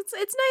sneaks. It's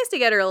nice to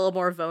get her a little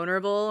more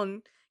vulnerable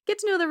and get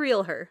to know the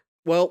real her.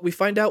 Well, we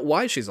find out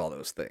why she's all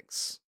those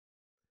things.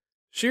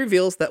 She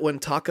reveals that when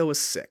Taka was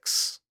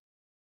 6,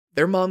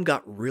 their mom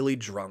got really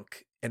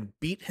drunk and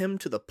beat him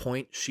to the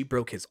point she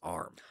broke his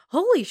arm.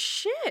 Holy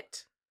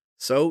shit.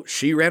 So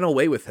she ran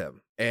away with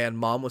him, and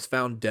Mom was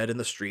found dead in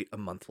the street a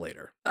month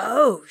later.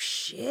 Oh,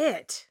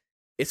 shit.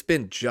 It's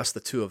been just the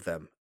two of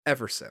them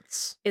ever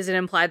since. Is it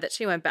implied that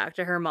she went back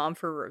to her mom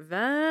for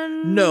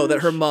revenge? No,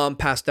 that her mom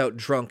passed out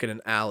drunk in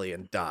an alley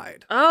and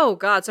died. Oh,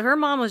 God. So her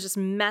mom was just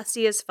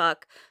messy as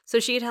fuck. So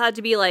she'd had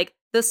to be like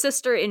the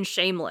sister in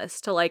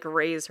Shameless to like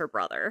raise her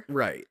brother.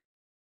 Right.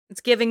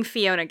 It's giving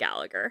Fiona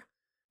Gallagher.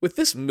 With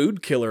this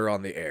mood killer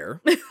on the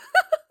air,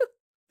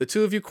 the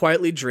two of you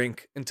quietly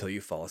drink until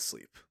you fall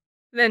asleep.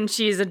 Then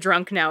she's a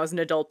drunk now as an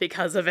adult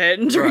because of it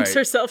and drinks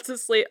herself to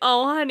sleep.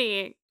 Oh,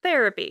 honey.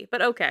 Therapy,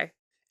 but okay.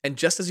 And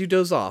just as you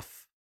doze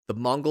off, the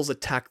Mongols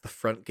attack the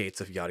front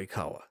gates of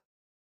Yarikawa.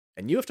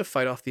 And you have to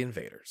fight off the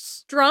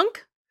invaders.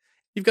 Drunk?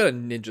 You've got a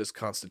ninja's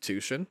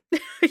constitution.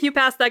 You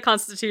pass that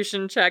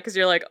constitution check because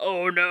you're like,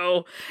 oh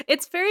no.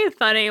 It's very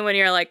funny when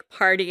you're like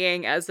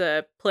partying as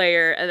a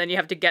player and then you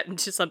have to get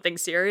into something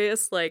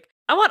serious. Like,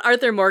 I want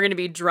Arthur Morgan to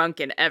be drunk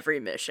in every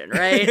mission,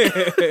 right?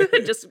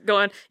 Just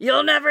going,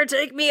 you'll never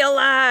take me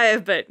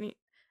alive. But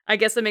I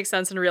guess it makes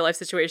sense in real life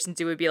situations.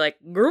 You would be like,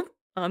 group,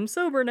 I'm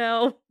sober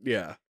now.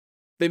 Yeah.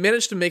 They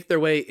manage to make their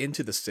way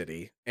into the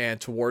city and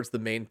towards the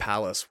main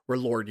palace where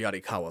Lord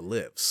Yarikawa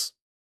lives.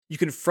 You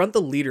confront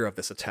the leader of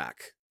this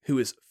attack, who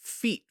is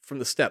feet from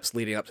the steps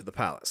leading up to the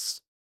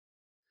palace.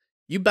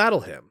 You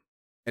battle him,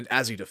 and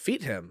as you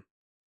defeat him,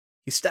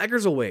 he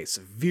staggers away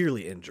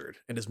severely injured,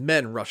 and his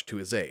men rush to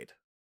his aid.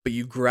 But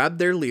you grab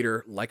their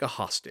leader like a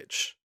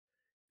hostage,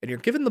 and you're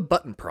given the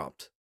button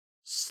prompt,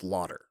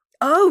 slaughter.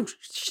 Oh,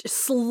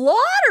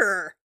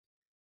 slaughter!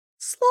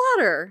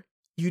 Slaughter.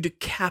 You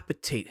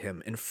decapitate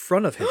him in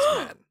front of his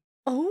men.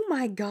 Oh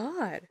my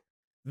god.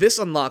 This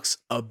unlocks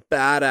a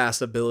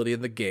badass ability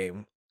in the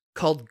game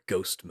called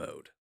Ghost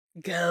Mode.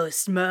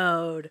 Ghost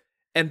Mode.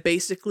 And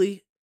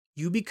basically,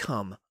 you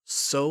become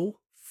so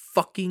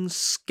fucking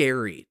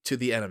scary to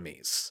the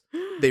enemies.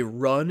 They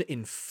run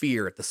in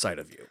fear at the sight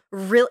of you.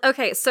 Really?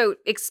 Okay, so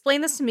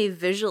explain this to me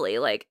visually.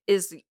 Like,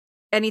 is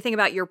anything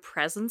about your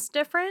presence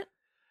different?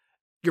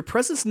 Your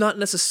presence, not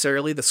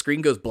necessarily. The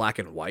screen goes black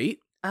and white.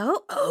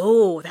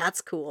 Oh,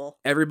 that's cool.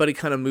 Everybody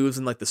kind of moves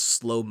in like the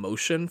slow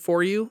motion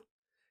for you.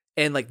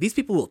 And like these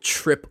people will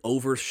trip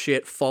over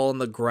shit, fall on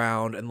the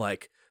ground, and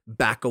like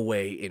back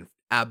away in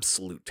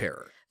absolute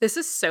terror. This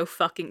is so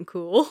fucking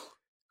cool.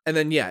 And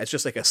then, yeah, it's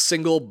just like a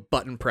single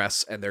button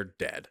press and they're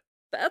dead.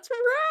 That's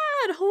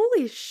rad.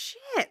 Holy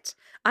shit.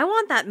 I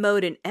want that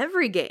mode in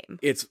every game.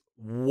 It's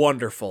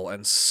wonderful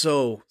and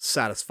so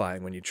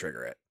satisfying when you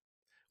trigger it.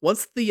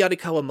 Once the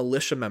Yarikawa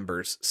militia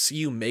members see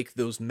you make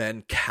those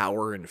men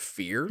cower in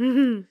fear,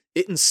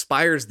 it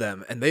inspires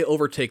them and they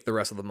overtake the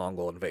rest of the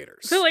Mongol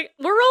invaders. They're like,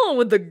 we're rolling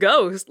with the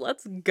ghost.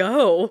 Let's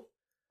go.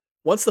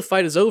 Once the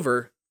fight is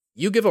over,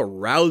 you give a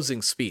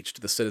rousing speech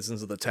to the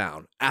citizens of the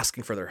town,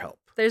 asking for their help.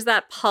 There's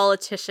that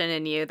politician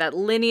in you, that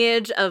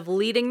lineage of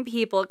leading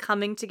people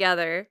coming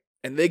together.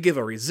 And they give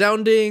a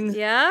resounding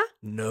Yeah?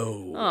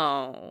 no.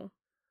 Oh.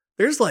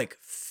 There's like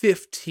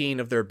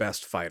 15 of their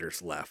best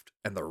fighters left,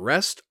 and the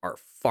rest are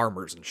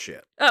farmers and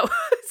shit. Oh,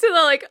 so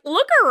they're like,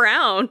 look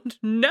around.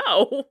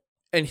 No.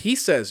 And he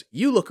says,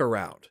 you look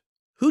around.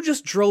 Who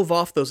just drove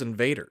off those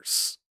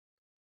invaders?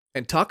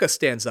 And Taka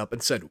stands up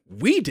and said,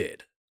 we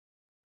did.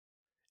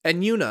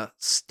 And Yuna,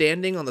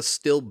 standing on the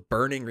still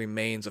burning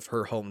remains of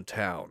her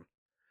hometown,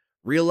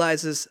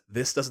 realizes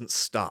this doesn't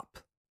stop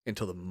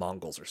until the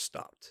Mongols are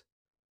stopped.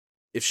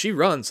 If she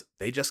runs,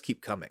 they just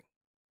keep coming.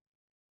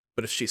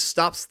 But if she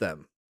stops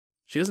them,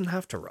 she doesn't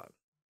have to run.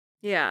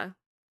 Yeah.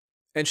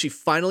 And she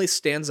finally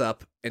stands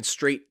up and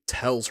straight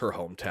tells her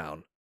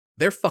hometown,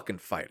 they're fucking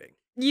fighting.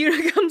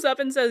 Yuna comes up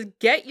and says,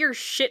 get your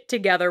shit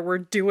together. We're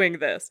doing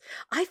this.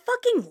 I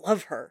fucking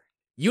love her.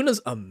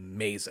 Yuna's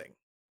amazing.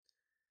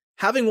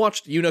 Having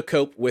watched Yuna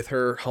cope with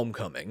her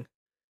homecoming,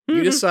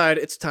 you decide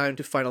it's time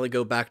to finally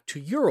go back to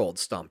your old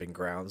stomping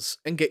grounds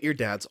and get your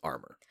dad's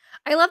armor.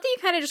 I love that you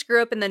kind of just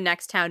grew up in the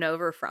next town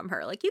over from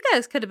her. Like, you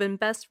guys could have been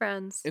best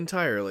friends.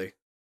 Entirely.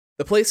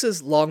 The place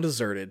is long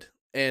deserted,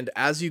 and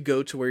as you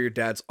go to where your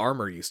dad's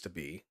armor used to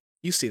be,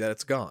 you see that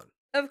it's gone.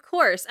 Of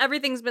course,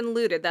 everything's been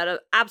looted.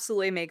 That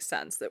absolutely makes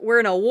sense. That we're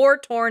in a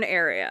war-torn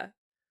area.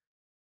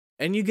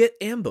 And you get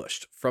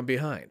ambushed from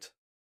behind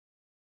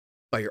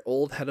by your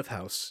old head of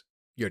house,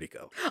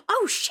 Yuriko.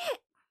 Oh, shit!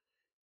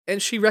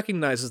 And she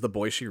recognizes the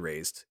boy she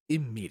raised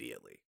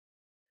immediately.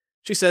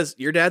 She says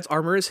your dad's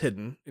armor is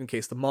hidden in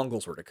case the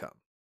Mongols were to come.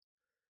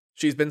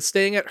 She's been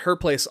staying at her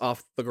place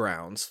off the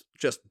grounds,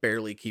 just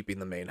barely keeping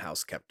the main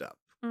house kept up.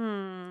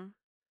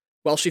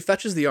 While she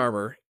fetches the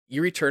armor,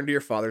 you return to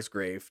your father's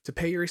grave to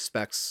pay your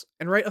respects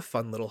and write a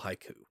fun little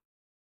haiku.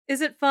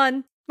 Is it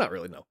fun? Not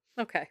really, no.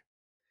 Okay.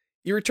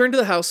 You return to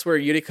the house where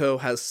Yuriko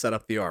has set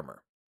up the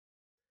armor.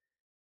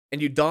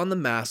 And you don the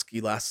mask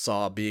you last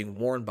saw being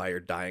worn by your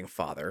dying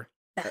father.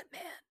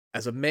 Batman.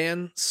 As a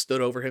man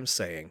stood over him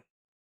saying,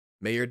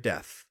 may your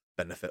death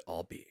benefit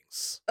all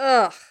beings.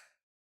 Ugh.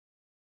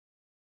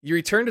 You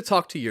return to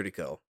talk to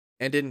Yuriko,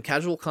 and in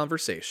casual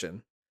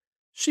conversation,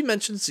 she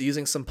mentions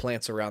using some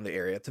plants around the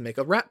area to make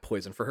a rat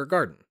poison for her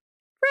garden.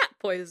 Rat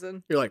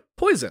poison. You're like,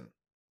 poison.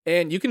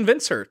 And you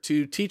convince her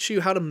to teach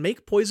you how to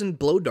make poison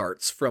blow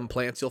darts from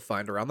plants you'll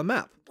find around the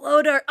map.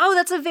 Blow dart. Oh,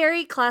 that's a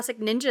very classic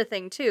ninja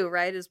thing too,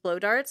 right? Is blow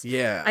darts?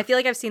 Yeah. I feel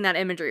like I've seen that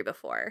imagery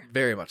before.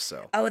 Very much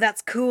so. Oh,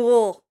 that's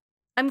cool.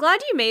 I'm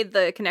glad you made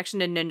the connection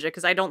to ninja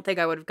because I don't think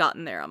I would have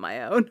gotten there on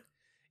my own.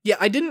 Yeah,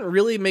 I didn't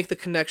really make the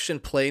connection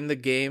playing the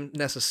game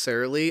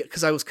necessarily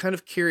because I was kind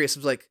of curious. It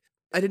was like,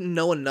 I didn't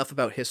know enough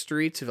about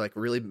history to like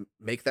really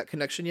make that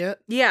connection yet.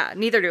 Yeah,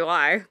 neither do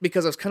I.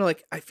 Because I was kind of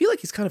like, I feel like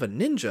he's kind of a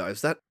ninja.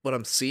 Is that what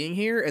I'm seeing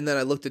here? And then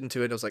I looked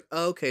into it and I was like,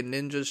 oh, okay,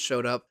 ninjas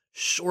showed up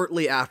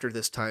shortly after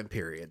this time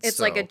period. It's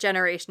like a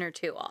generation or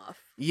two off.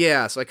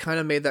 Yeah, so I kind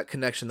of made that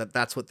connection that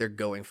that's what they're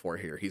going for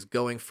here. He's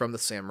going from the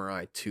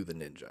samurai to the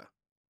ninja.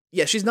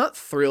 Yeah, she's not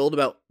thrilled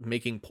about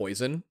making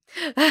poison.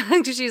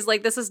 She's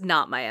like, this is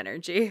not my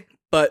energy.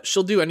 But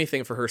she'll do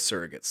anything for her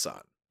surrogate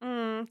son.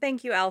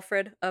 Thank you,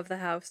 Alfred of the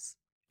house.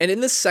 And in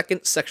this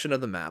second section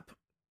of the map,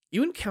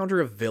 you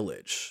encounter a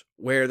village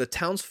where the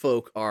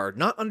townsfolk are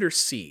not under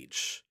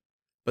siege,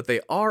 but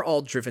they are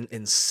all driven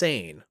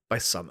insane by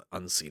some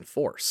unseen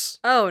force.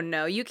 Oh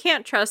no, you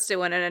can't trust it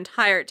when an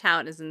entire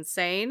town is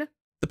insane.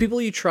 The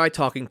people you try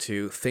talking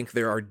to think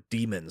there are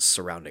demons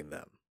surrounding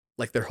them,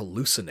 like they're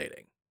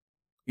hallucinating.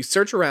 You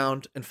search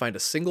around and find a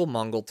single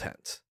Mongol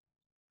tent.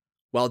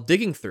 While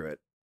digging through it,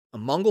 a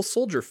Mongol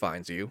soldier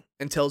finds you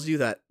and tells you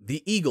that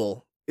the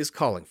eagle is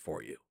calling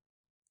for you.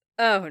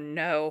 Oh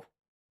no.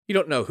 You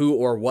don't know who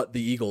or what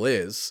the eagle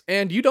is,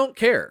 and you don't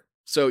care,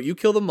 so you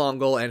kill the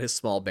Mongol and his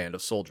small band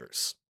of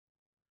soldiers.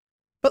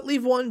 But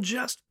leave one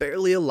just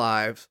barely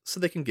alive so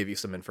they can give you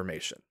some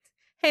information.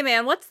 Hey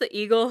man, what's the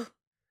eagle?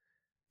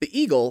 The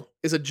eagle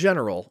is a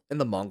general in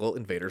the Mongol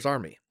invaders'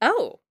 army.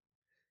 Oh.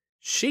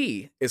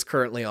 She is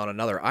currently on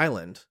another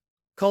island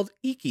called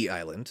Iki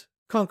Island,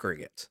 conquering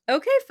it.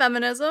 Okay,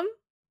 feminism.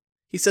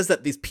 He says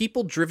that these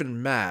people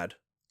driven mad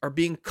are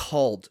being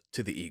called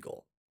to the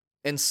eagle,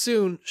 and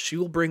soon she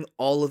will bring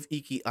all of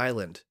Iki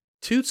Island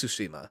to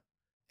Tsushima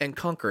and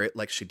conquer it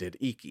like she did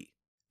Iki.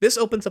 This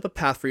opens up a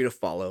path for you to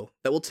follow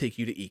that will take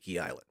you to Iki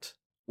Island.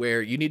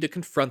 where you need to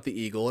confront the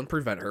eagle and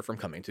prevent her from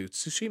coming to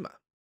Tsushima.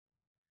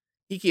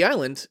 Iki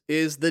Island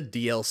is the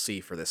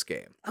DLC for this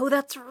game, Oh,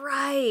 that's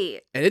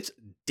right. and it's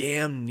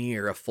damn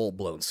near a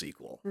full-blown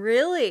sequel.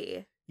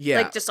 Really?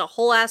 Yeah, Like just a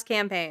whole ass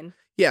campaign.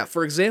 yeah,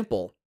 for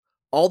example,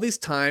 all these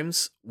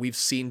times we've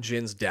seen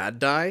Jin's dad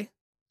die,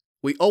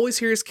 we always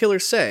hear his killer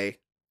say,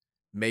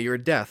 "May your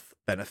death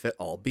benefit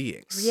all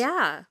beings."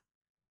 Yeah.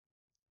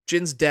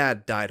 Jin's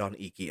dad died on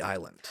Iki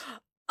Island.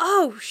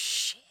 Oh,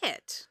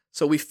 shit.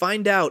 So we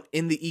find out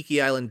in the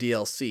Iki Island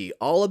DLC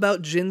all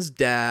about Jin's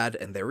dad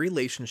and their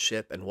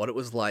relationship and what it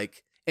was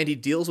like, and he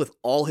deals with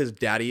all his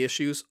daddy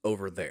issues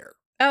over there.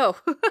 Oh,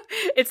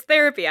 it's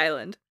Therapy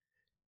Island.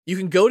 You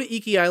can go to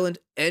Iki Island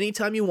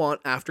anytime you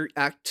want after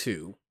Act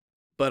 2,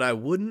 but I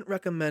wouldn't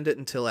recommend it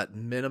until at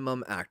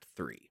minimum Act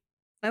 3.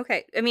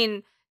 Okay. I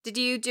mean, did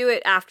you do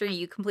it after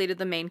you completed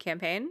the main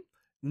campaign?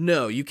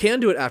 No, you can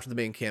do it after the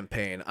main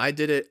campaign. I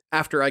did it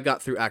after I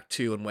got through Act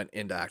 2 and went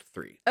into Act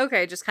 3.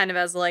 Okay, just kind of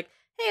as like,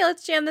 hey,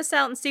 let's jam this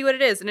out and see what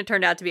it is. And it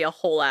turned out to be a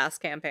whole ass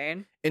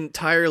campaign.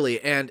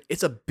 Entirely, and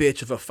it's a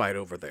bitch of a fight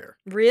over there.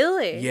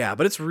 Really? Yeah,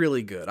 but it's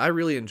really good. I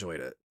really enjoyed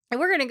it. And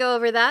we're going to go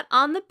over that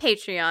on the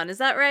Patreon. Is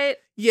that right?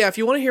 Yeah, if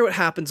you want to hear what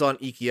happens on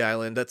Iki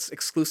Island, that's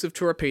exclusive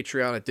to our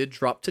Patreon. It did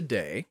drop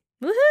today.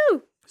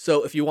 Woohoo!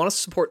 So if you want to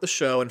support the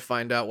show and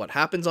find out what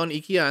happens on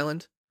Iki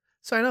Island,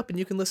 sign up and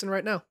you can listen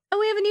right now. Oh,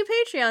 we have a new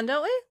Patreon,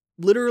 don't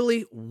we?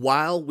 Literally,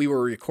 while we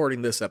were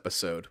recording this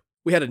episode,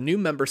 we had a new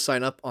member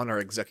sign up on our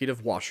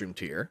executive washroom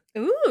tier.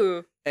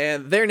 Ooh.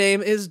 And their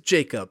name is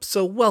Jacob.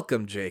 So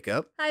welcome,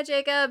 Jacob. Hi,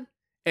 Jacob.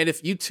 And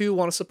if you too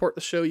want to support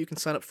the show, you can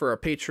sign up for our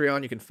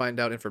Patreon. You can find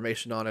out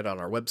information on it on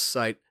our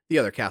website,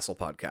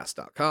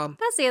 theothercastlepodcast.com.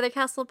 That's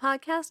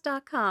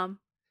theothercastlepodcast.com.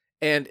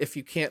 And if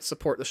you can't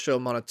support the show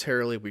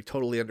monetarily, we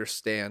totally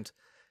understand.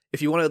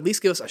 If you want to at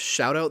least give us a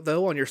shout out,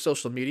 though, on your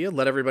social media,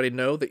 let everybody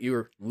know that you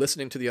are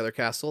listening to The Other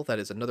Castle. That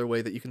is another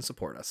way that you can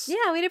support us.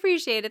 Yeah, we'd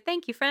appreciate it.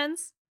 Thank you,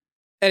 friends.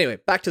 Anyway,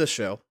 back to the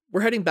show.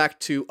 We're heading back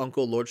to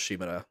Uncle Lord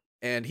Shimura,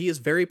 and he is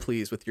very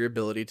pleased with your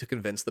ability to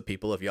convince the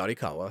people of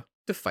Yarikawa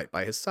to fight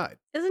by his side.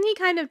 Isn't he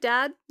kind of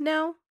dad?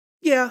 No?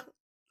 Yeah,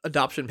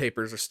 adoption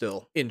papers are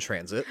still in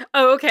transit.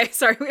 Oh, okay.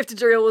 Sorry, we have to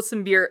deal with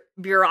some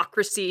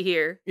bureaucracy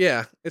here.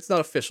 Yeah, it's not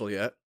official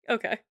yet.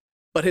 Okay.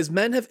 But his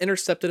men have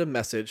intercepted a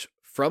message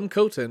from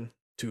Koten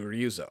to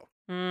Ryuzo.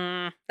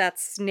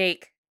 That's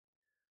Snake.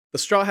 The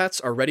Straw Hats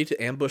are ready to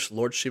ambush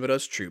Lord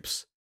Shimura's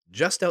troops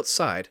just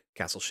outside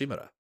Castle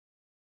Shimura.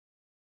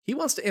 He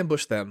wants to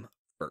ambush them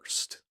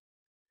first.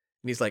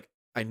 And he's like,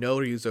 I know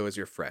Ryuzo is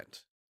your friend.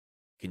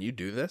 Can you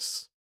do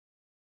this?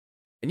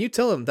 And you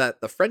tell him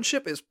that the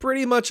friendship is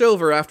pretty much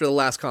over after the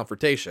last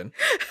confrontation.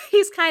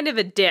 He's kind of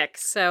a dick,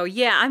 so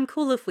yeah, I'm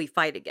cool if we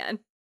fight again.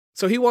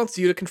 So he wants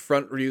you to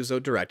confront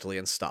Ryuzo directly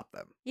and stop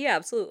them. Yeah,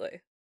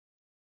 absolutely.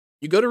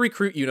 You go to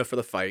recruit Yuna for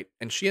the fight,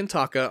 and she and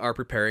Taka are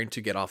preparing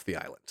to get off the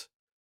island.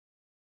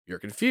 You're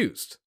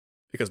confused,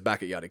 because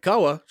back at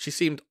Yarikawa, she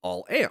seemed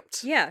all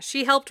amped. Yeah,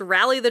 she helped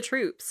rally the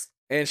troops.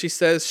 And she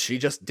says she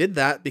just did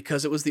that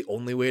because it was the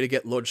only way to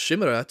get Lord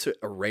Shimura to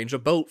arrange a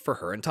boat for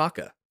her and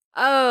Taka.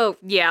 Oh,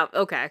 yeah,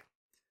 okay.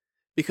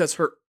 Because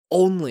her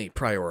only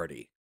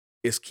priority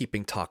is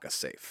keeping Taka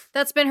safe.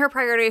 That's been her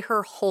priority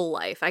her whole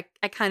life. I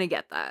kind of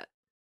get that.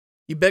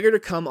 You beg her to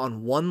come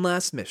on one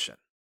last mission,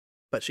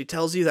 but she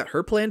tells you that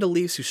her plan to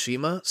leave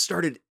Tsushima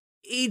started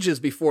ages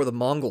before the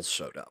Mongols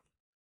showed up.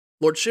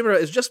 Lord Shimura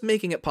is just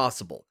making it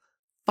possible,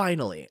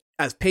 finally,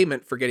 as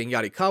payment for getting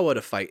Yarikawa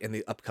to fight in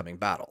the upcoming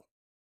battle.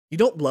 You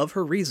don't love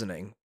her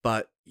reasoning,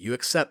 but you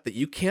accept that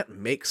you can't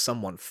make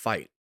someone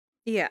fight.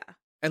 Yeah.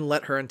 And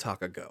let her and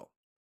Taka go,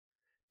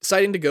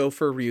 deciding to go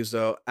for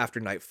Ryuzo after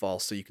nightfall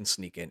so you can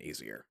sneak in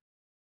easier.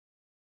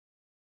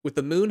 With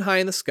the moon high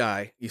in the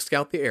sky, you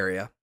scout the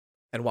area,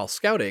 and while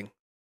scouting,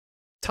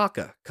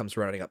 Taka comes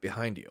running up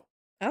behind you,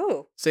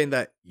 Oh. saying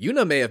that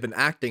Yuna may have been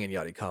acting in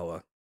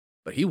Yarikawa,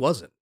 but he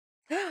wasn't.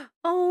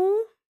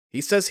 Oh. He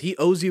says he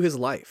owes you his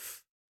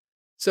life.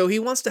 So he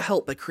wants to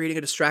help by creating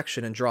a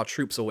distraction and draw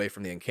troops away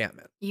from the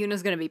encampment.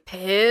 Yuna's gonna be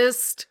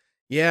pissed.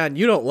 Yeah, and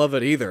you don't love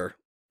it either.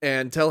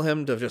 And tell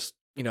him to just,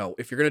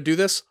 if you're gonna do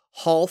this,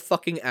 haul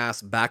fucking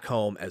ass back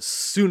home as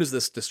soon as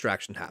this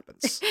distraction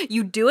happens.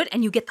 You do it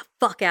and you get the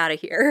fuck out of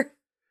here.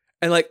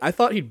 And I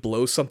thought he'd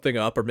blow something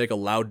up or make a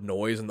loud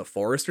noise in the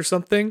forest or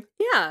something.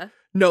 Yeah.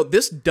 No,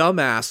 this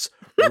dumbass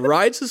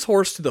rides his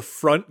horse to the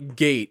front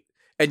gate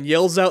and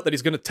yells out that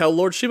he's gonna tell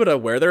Lord Shimura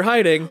where they're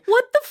hiding.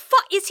 What the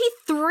fuck? Is he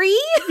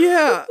 3?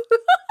 Yeah.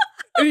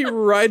 And he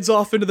rides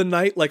off into the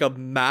night like a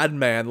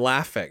madman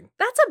laughing.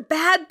 That's a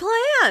bad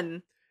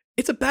plan.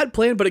 It's a bad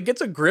plan, but it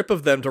gets a grip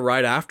of them to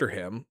ride after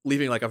him,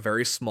 leaving a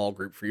very small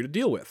group for you to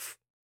deal with.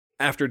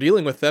 After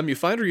dealing with them, you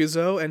find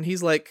Ryuzo, and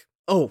he's like,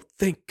 oh,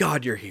 thank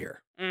God you're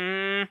here.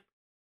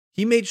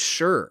 He made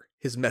sure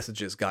his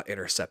messages got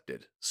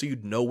intercepted, so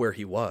you'd know where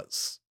he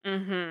was.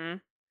 Mm-hmm.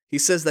 He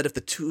says that if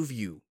the two of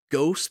you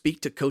go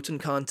speak to Koten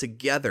Khan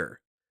together,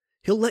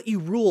 he'll let you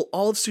rule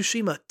all of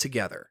Tsushima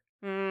together.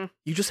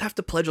 You just have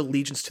to pledge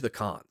allegiance to the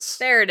Khans.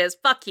 There it is.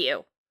 Fuck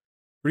you.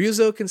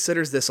 Ryuzo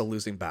considers this a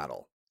losing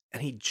battle,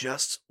 and he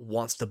just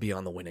wants to be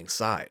on the winning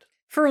side.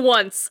 For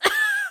once.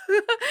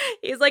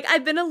 He's like,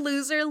 I've been a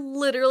loser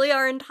literally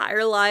our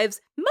entire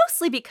lives,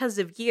 mostly because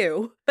of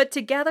you. But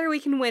together we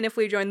can win if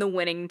we join the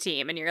winning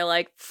team. And you're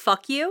like,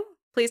 fuck you?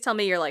 Please tell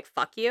me you're like,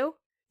 fuck you?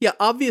 Yeah,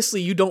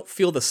 obviously you don't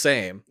feel the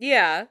same.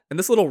 Yeah. And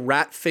this little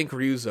rat Fink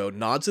Ryuzo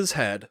nods his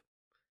head,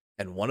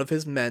 and one of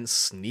his men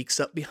sneaks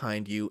up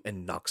behind you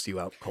and knocks you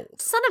out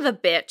cold. Son of a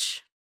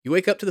bitch. You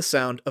wake up to the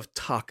sound of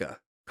Taka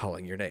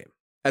calling your name.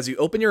 As you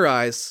open your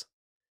eyes,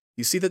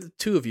 you see that the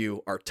two of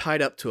you are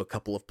tied up to a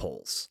couple of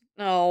poles.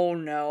 Oh,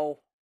 no.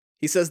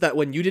 He says that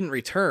when you didn't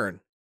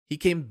return, he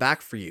came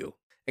back for you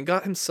and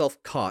got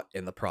himself caught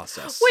in the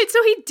process. Wait,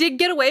 so he did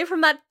get away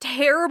from that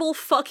terrible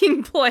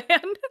fucking plan,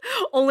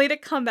 only to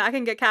come back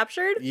and get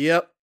captured?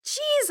 Yep.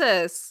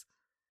 Jesus.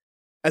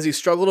 As you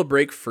struggle to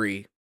break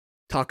free,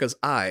 Taka's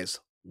eyes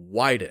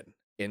widen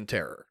in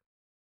terror.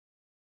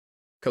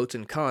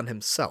 Koten Khan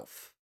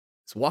himself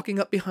is walking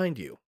up behind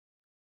you,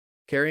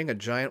 carrying a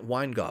giant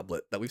wine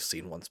goblet that we've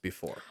seen once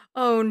before.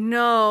 Oh,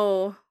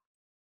 no.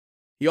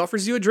 He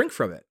offers you a drink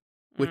from it,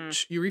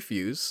 which you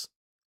refuse.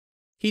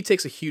 He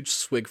takes a huge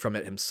swig from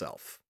it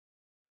himself,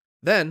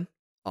 then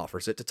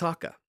offers it to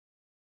Taka.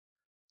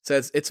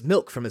 Says it's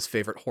milk from his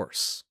favorite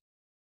horse.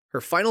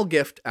 Her final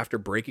gift after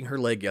breaking her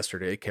leg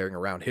yesterday carrying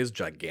around his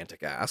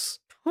gigantic ass.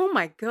 Oh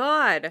my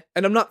god.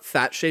 And I'm not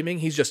fat shaming,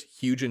 he's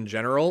just huge in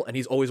general, and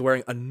he's always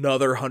wearing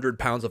another 100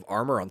 pounds of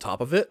armor on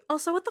top of it.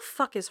 Also, what the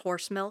fuck is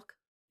horse milk?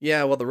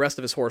 Yeah, well, the rest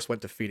of his horse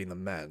went to feeding the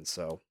men,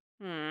 so.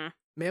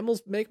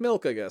 Mammals make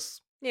milk, I guess.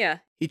 Yeah.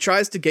 He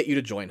tries to get you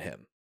to join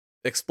him,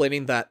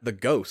 explaining that the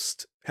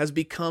ghost has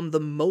become the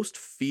most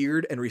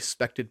feared and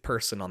respected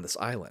person on this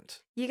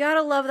island. You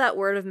gotta love that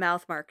word of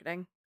mouth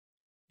marketing.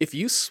 If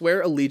you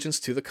swear allegiance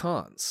to the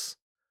Khans,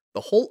 the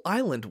whole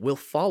island will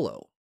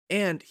follow,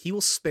 and he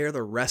will spare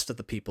the rest of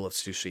the people of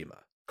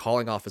Tsushima,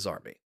 calling off his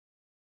army.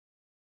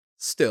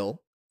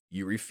 Still,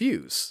 you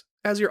refuse,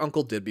 as your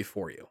uncle did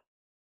before you.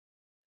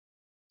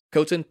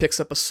 Koten picks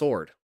up a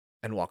sword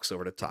and walks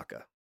over to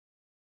Taka.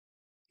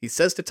 He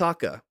says to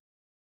Taka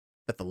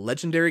that the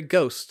legendary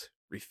ghost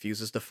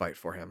refuses to fight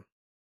for him.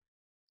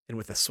 And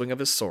with a swing of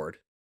his sword,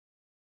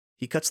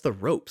 he cuts the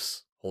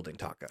ropes holding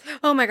Taka.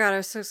 Oh my god, I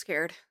was so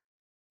scared.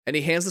 And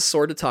he hands the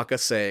sword to Taka,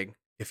 saying,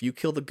 if you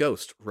kill the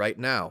ghost right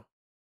now,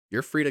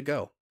 you're free to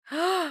go.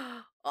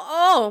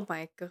 Oh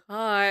my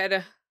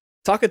god.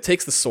 Taka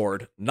takes the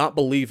sword, not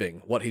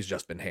believing what he's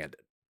just been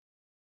handed.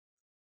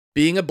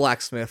 Being a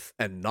blacksmith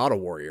and not a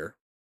warrior,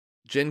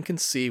 Jin can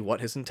see what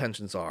his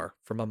intentions are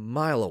from a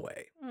mile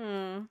away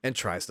and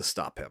tries to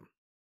stop him.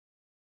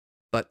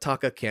 But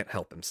Taka can't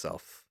help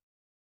himself.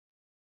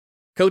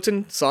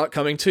 Koten saw it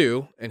coming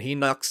too, and he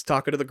knocks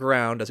Taka to the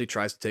ground as he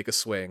tries to take a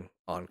swing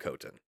on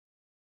Koten.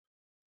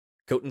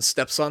 Koten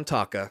steps on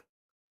Taka,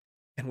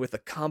 and with a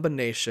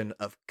combination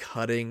of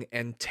cutting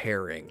and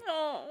tearing,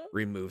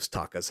 removes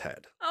Taka's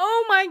head.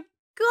 Oh my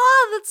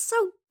god, that's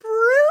so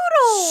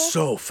brutal!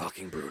 So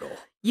fucking brutal.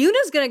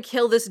 Yuna's gonna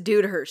kill this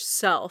dude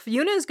herself.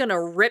 Yuna's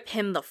gonna rip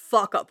him the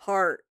fuck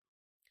apart.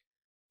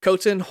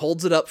 Koten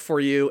holds it up for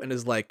you and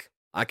is like,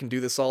 I can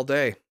do this all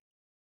day.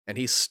 And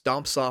he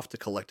stomps off to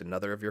collect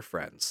another of your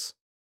friends.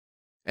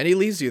 And he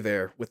leaves you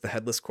there with the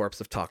headless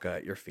corpse of Taka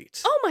at your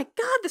feet. Oh my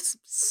god, this is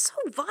so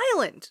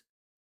violent.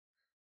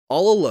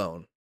 All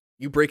alone,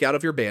 you break out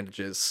of your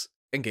bandages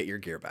and get your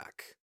gear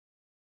back.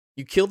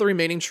 You kill the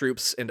remaining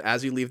troops, and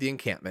as you leave the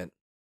encampment,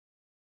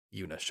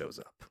 Yuna shows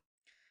up.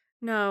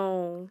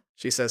 No.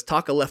 She says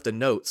Taka left a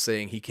note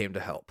saying he came to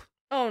help.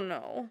 Oh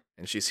no.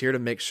 And she's here to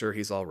make sure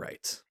he's all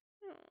right.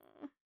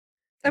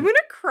 I'm gonna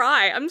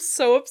cry. I'm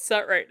so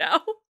upset right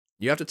now.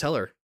 You have to tell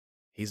her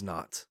he's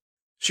not.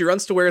 She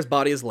runs to where his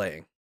body is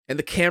laying, and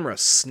the camera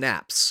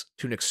snaps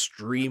to an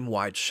extreme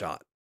wide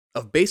shot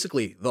of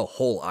basically the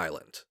whole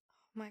island.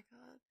 Oh my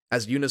god.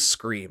 As Yuna's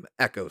scream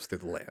echoes through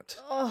the land.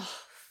 Oh,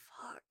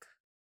 fuck.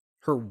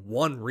 Her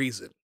one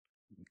reason,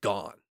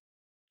 gone.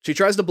 She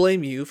tries to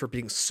blame you for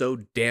being so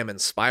damn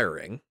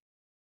inspiring,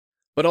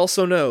 but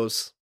also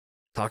knows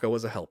Taka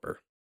was a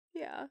helper.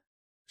 Yeah.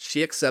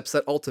 She accepts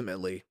that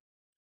ultimately,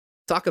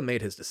 Taka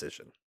made his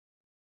decision.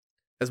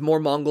 As more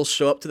Mongols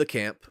show up to the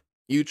camp,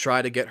 you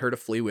try to get her to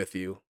flee with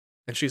you,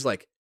 and she's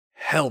like,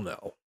 hell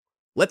no.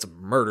 Let's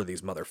murder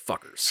these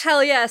motherfuckers.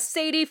 Hell yeah,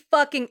 Sadie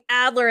fucking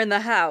Adler in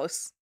the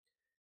house.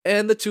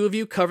 And the two of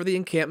you cover the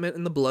encampment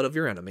in the blood of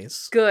your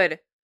enemies. Good.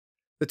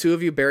 The two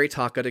of you bury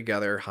Taka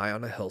together high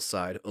on a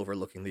hillside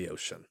overlooking the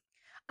ocean.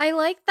 I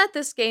like that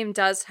this game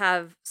does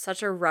have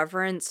such a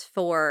reverence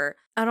for,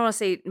 I don't want to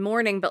say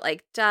mourning, but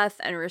like death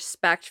and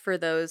respect for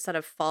those that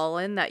have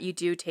fallen, that you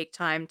do take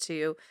time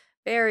to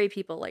bury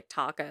people like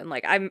Taka. And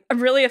like, I'm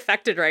really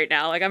affected right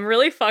now. Like, I'm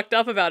really fucked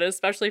up about it,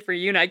 especially for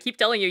Yuna. I keep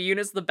telling you,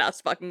 Yuna's the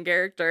best fucking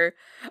character.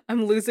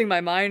 I'm losing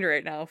my mind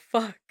right now.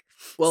 Fuck.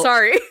 Well,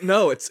 sorry.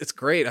 No, it's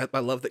great. I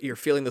love that you're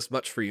feeling this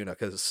much for Yuna,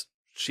 because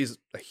she's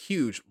a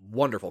huge,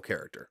 wonderful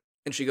character.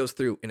 And she goes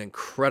through an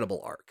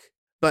incredible arc.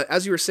 But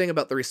as you were saying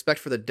about the respect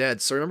for the dead,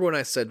 so remember when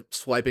I said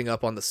swiping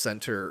up on the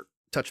center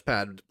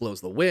touchpad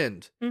blows the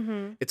wind.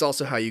 Mm-hmm. It's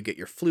also how you get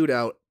your flute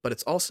out, but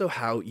it's also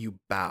how you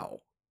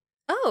bow.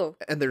 Oh.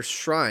 And there's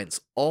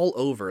shrines all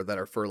over that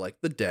are for like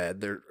the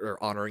dead. They're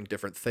honoring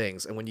different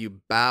things. And when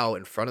you bow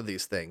in front of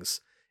these things,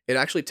 it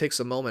actually takes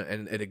a moment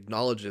and it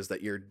acknowledges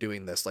that you're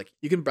doing this. Like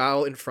you can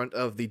bow in front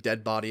of the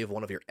dead body of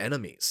one of your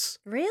enemies.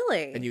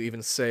 Really? And you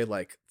even say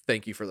like,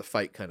 thank you for the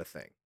fight kind of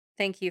thing.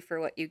 Thank you for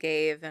what you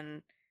gave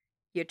and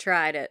you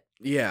tried it.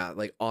 Yeah,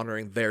 like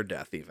honoring their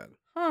death even.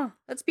 Huh,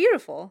 that's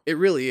beautiful. It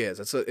really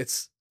is.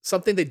 It's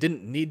something they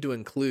didn't need to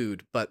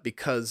include, but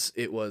because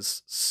it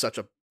was such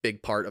a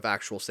big part of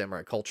actual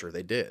samurai culture,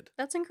 they did.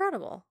 That's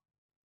incredible.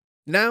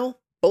 Now,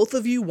 both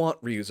of you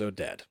want Ryuzo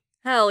dead.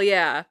 Hell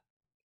yeah.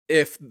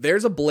 If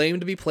there's a blame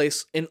to be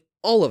placed in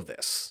all of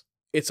this,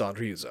 it's on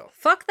Ryuzo.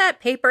 Fuck that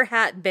paper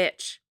hat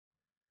bitch.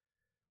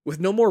 With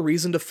no more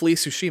reason to flee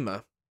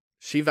Tsushima,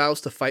 she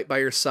vows to fight by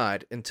your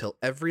side until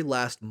every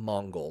last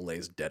Mongol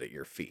lays dead at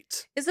your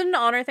feet. Is it an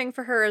honor thing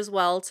for her as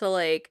well to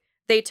like,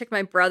 they took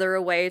my brother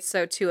away,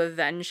 so to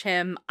avenge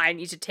him, I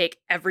need to take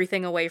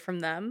everything away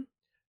from them?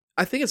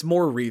 I think it's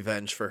more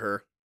revenge for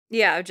her.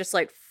 Yeah, just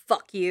like,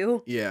 fuck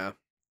you. Yeah.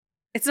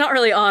 It's not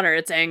really honor,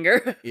 it's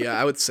anger. Yeah,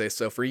 I would say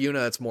so. For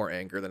Yuna, it's more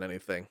anger than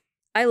anything.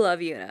 I love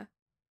Yuna.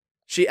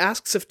 She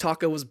asks if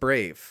Taka was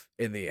brave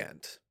in the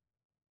end.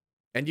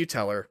 And you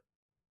tell her,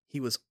 he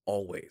was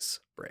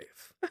always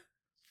brave.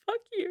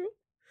 Fuck you.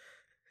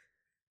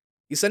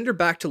 You send her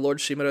back to Lord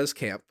Shimura's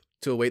camp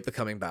to await the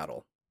coming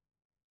battle.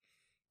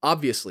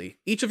 Obviously,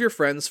 each of your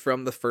friends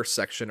from the first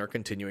section are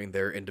continuing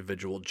their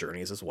individual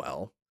journeys as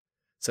well.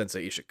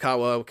 Sensei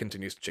Ishikawa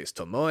continues to chase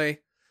Tomoe,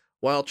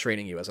 while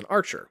training you as an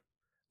archer.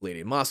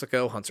 Lady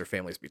Masako hunts her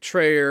family's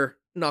betrayer,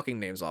 knocking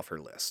names off her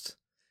list.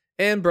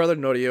 And Brother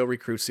Norio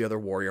recruits the other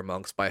warrior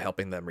monks by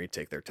helping them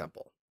retake their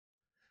temple.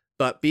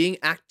 But being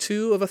Act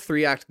 2 of a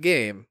 3-act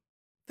game,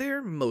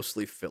 they're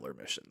mostly filler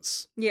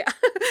missions. Yeah,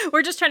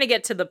 we're just trying to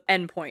get to the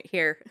end point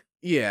here.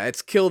 Yeah,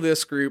 it's kill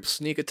this group,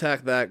 sneak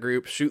attack that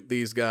group, shoot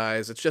these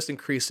guys. It's just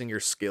increasing your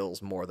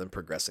skills more than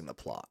progressing the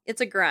plot.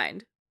 It's a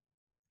grind.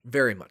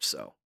 Very much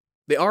so.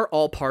 They are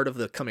all part of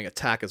the coming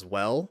attack as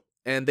well,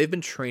 and they've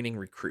been training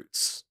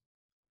recruits.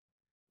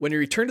 When you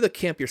return to the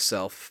camp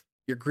yourself,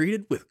 you're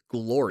greeted with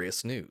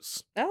glorious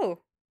news. Oh.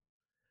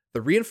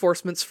 The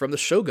reinforcements from the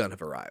Shogun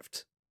have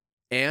arrived,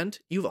 and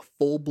you have a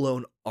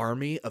full-blown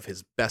army of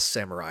his best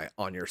samurai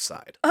on your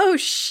side. Oh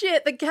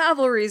shit, the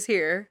cavalry's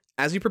here.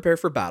 As you prepare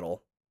for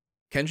battle,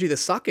 Kenji the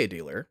sake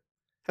dealer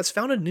has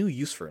found a new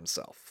use for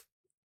himself.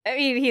 I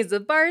mean, he's a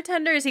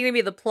bartender. Is he gonna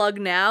be the plug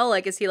now?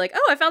 Like, is he like,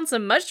 oh, I found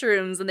some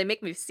mushrooms and they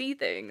make me see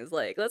things.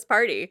 Like, let's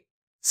party.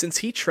 Since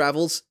he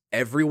travels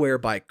everywhere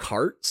by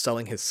cart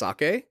selling his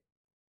sake,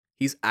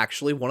 he's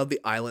actually one of the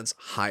island's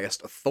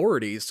highest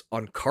authorities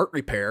on cart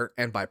repair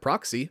and, by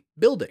proxy,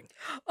 building.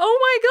 Oh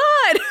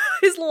my god!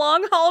 His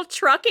long haul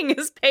trucking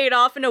is paid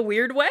off in a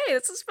weird way.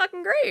 This is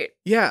fucking great.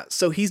 Yeah,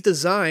 so he's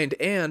designed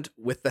and,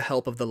 with the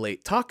help of the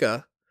late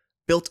Taka,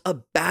 built a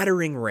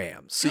battering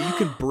ram so you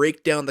can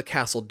break down the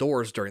castle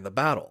doors during the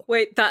battle.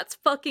 Wait, that's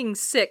fucking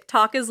sick.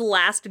 Taka's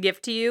last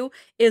gift to you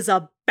is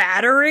a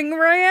battering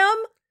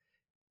ram?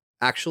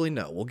 Actually,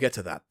 no, we'll get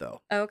to that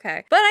though.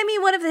 Okay. But I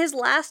mean, one of his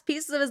last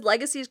pieces of his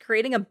legacy is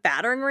creating a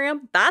battering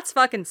ram? That's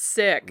fucking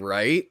sick.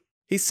 Right?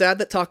 He's sad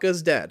that Taka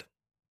is dead,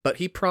 but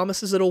he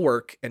promises it'll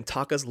work and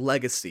Taka's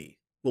legacy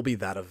will be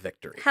that of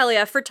victory. Hell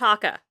yeah, for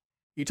Taka.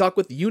 You talk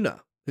with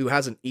Yuna, who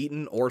hasn't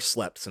eaten or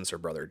slept since her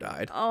brother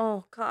died.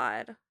 Oh,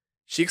 God.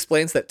 She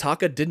explains that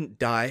Taka didn't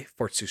die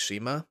for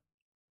Tsushima,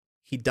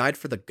 he died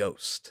for the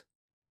ghost.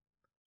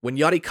 When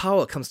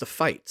Yarikawa comes to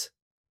fight,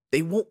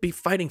 they won't be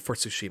fighting for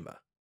Tsushima.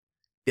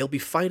 They'll be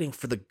fighting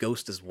for the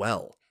ghost as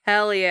well.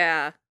 Hell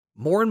yeah.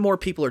 More and more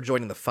people are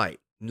joining the fight,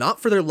 not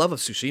for their love of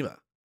Tsushima,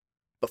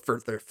 but for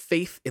their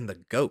faith in the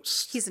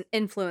ghost. He's an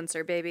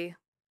influencer, baby.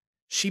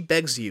 She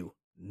begs you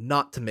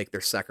not to make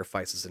their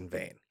sacrifices in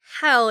vain.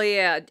 Hell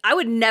yeah. I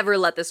would never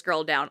let this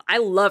girl down. I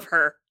love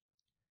her.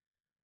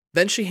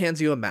 Then she hands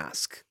you a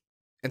mask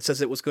and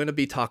says it was going to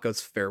be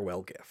Taka's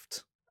farewell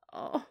gift.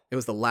 Oh. It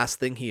was the last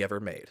thing he ever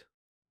made.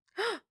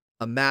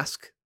 A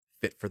mask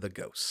fit for the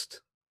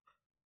ghost.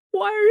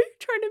 Why are you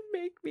trying to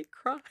make me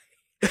cry?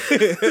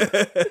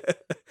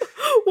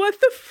 What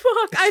the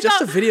fuck? It's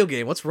just a video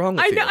game. What's wrong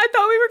with you? I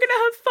thought we were gonna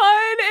have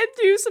fun and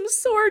do some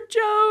sword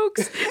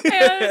jokes,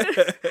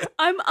 and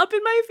I'm up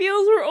in my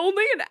feels. We're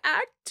only in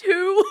Act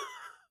 2.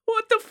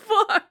 What the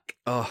fuck?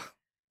 Oh,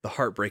 the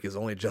heartbreak has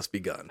only just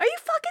begun. Are you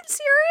fucking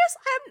serious?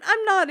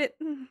 I'm not it.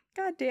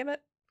 God damn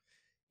it.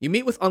 You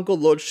meet with Uncle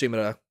Lord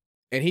Shimura,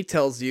 and he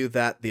tells you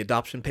that the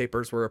adoption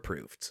papers were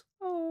approved.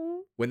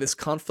 Oh. When this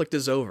conflict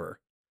is over,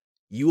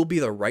 you will be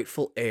the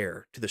rightful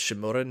heir to the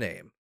Shimura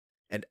name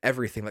and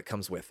everything that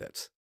comes with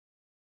it.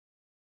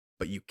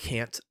 But you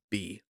can't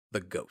be the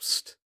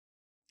ghost.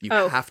 You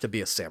have to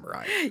be a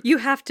samurai. You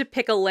have to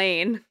pick a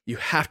lane. You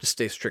have to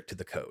stay strict to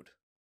the code.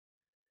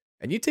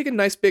 And you take a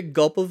nice big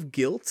gulp of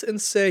guilt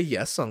and say,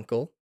 yes,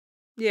 uncle.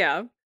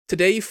 Yeah.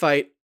 Today you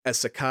fight as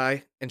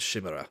Sakai and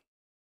Shimura.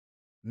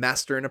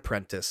 Master and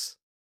apprentice,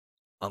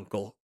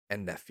 uncle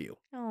and nephew.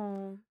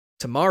 Oh.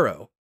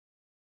 Tomorrow,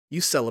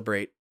 you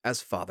celebrate as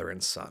father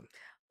and son.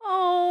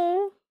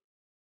 Oh.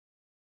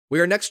 We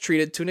are next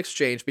treated to an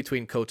exchange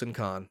between Khoten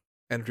Khan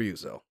and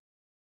Ryuzo.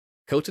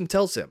 Khoten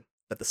tells him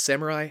that the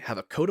samurai have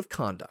a code of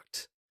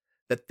conduct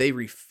that they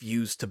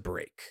refuse to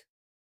break.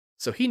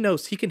 So he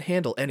knows he can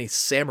handle any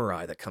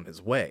samurai that come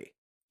his way,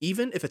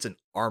 even if it's an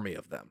army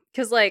of them.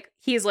 Because,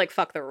 he's like,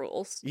 fuck the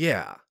rules.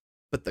 Yeah,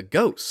 but the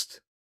ghost,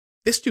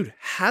 this dude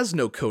has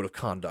no code of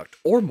conduct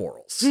or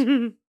morals.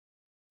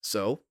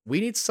 So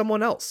we need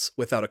someone else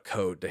without a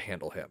code to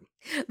handle him.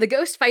 The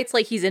ghost fights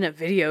like he's in a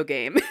video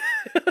game.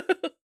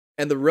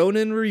 And the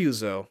Ronin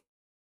Ryuzo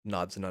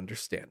nods in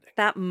understanding.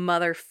 That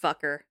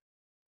motherfucker.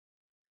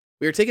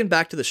 We are taken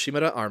back to the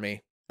Shimura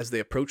army as they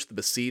approach the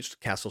besieged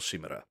Castle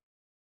Shimura.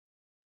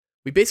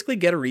 We basically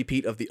get a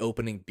repeat of the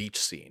opening beach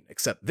scene,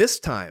 except this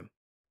time,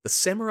 the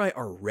samurai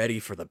are ready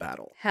for the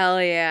battle.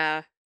 Hell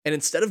yeah. And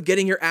instead of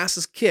getting your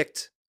asses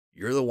kicked,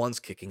 you're the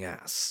ones kicking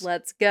ass.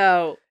 Let's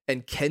go.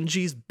 And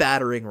Kenji's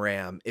battering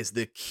ram is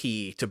the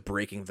key to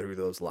breaking through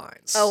those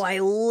lines. Oh, I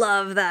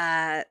love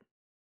that.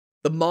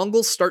 The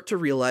Mongols start to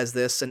realize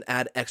this and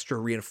add extra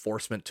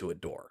reinforcement to a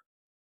door.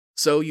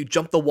 So you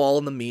jump the wall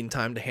in the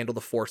meantime to handle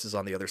the forces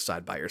on the other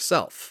side by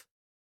yourself.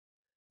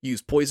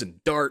 Use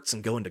poison darts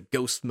and go into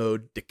ghost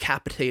mode,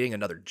 decapitating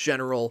another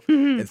general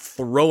and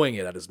throwing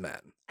it at his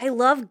men. I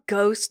love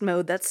ghost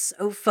mode. That's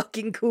so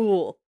fucking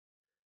cool.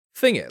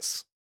 Thing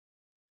is,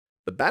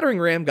 the battering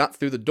ram got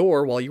through the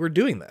door while you were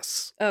doing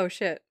this. Oh,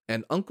 shit.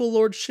 And Uncle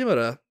Lord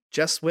Shimura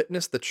just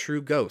witnessed the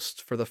true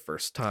ghost for the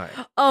first time.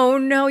 Oh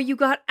no, you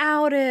got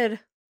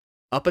outed.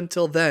 Up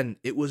until then,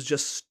 it was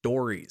just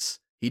stories.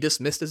 He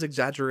dismissed as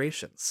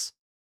exaggerations.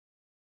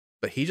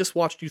 But he just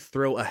watched you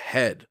throw a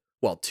head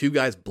while two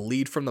guys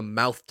bleed from the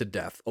mouth to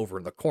death over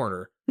in the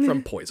corner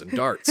from poison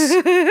darts.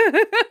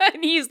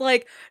 And he's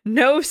like,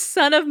 no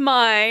son of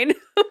mine.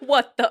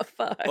 What the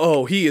fuck?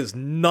 Oh, he is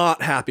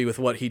not happy with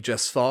what he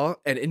just saw,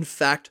 and in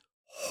fact,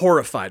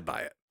 horrified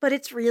by it. But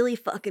it's really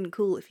fucking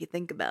cool if you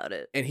think about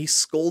it. And he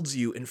scolds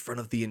you in front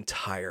of the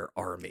entire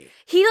army.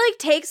 He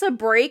takes a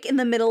break in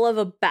the middle of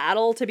a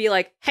battle to be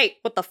like, hey,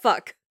 what the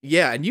fuck?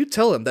 Yeah, and you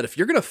tell him that if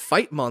you're gonna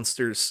fight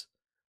monsters,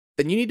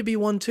 then you need to be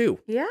one too.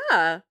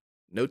 Yeah.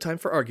 No time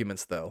for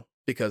arguments though,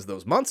 because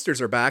those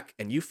monsters are back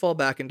and you fall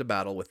back into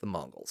battle with the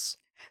Mongols.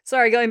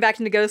 Sorry, going back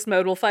into ghost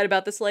mode. We'll fight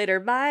about this later.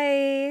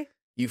 Bye.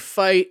 You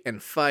fight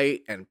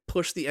and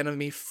push the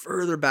enemy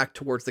further back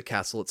towards the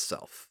castle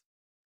itself.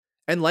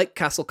 And like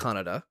Castle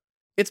Kaneda,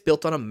 it's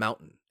built on a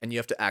mountain, and you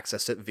have to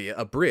access it via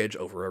a bridge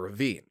over a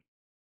ravine.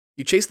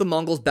 You chase the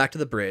Mongols back to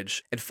the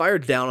bridge, and fire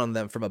down on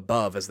them from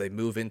above as they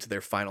move into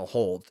their final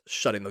hold,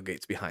 shutting the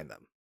gates behind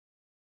them.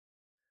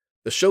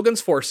 The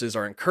Shogun's forces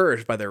are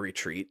encouraged by their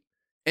retreat,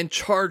 and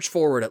charge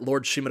forward at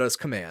Lord Shimura's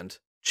command,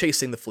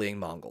 chasing the fleeing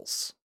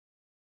Mongols.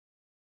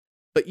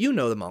 But you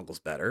know the Mongols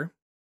better,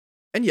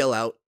 and yell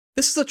out,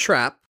 "This is a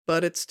trap,"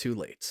 but it's too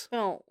late.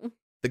 Oh.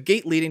 The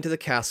gate leading to the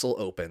castle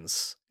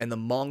opens, and the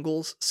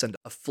Mongols send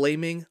a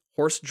flaming,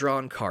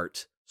 horse-drawn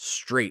cart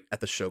straight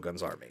at the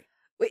Shogun's army.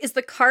 Wait, is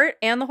the cart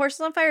and the horse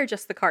on fire, or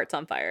just the cart's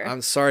on fire?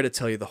 I'm sorry to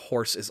tell you, the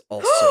horse is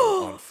also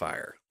on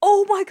fire.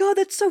 Oh my god,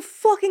 that's so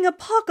fucking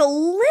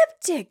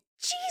apocalyptic!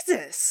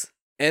 Jesus!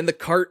 And the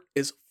cart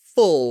is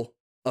full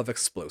of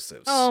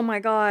explosives. Oh my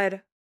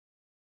god.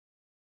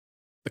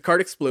 The cart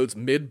explodes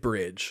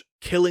mid-bridge,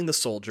 killing the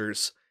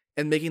soldiers,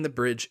 and making the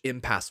bridge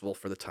impassable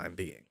for the time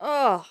being.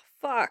 Oh,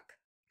 fuck.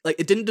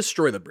 It didn't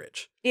destroy the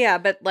bridge. Yeah,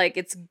 but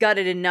it's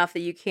gutted enough that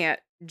you can't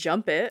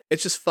jump it.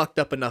 It's just fucked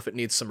up enough it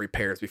needs some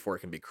repairs before it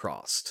can be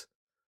crossed.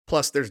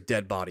 Plus, there's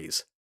dead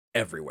bodies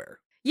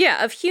everywhere.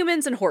 Yeah, of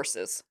humans and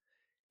horses.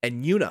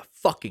 And Yuna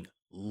fucking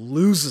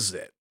loses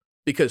it.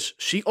 Because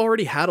she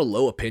already had a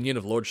low opinion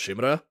of Lord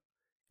Shimura,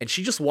 and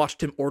she just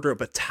watched him order a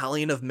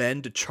battalion of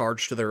men to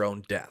charge to their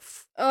own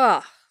death.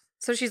 Ugh.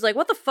 So she's like,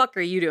 what the fuck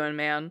are you doing,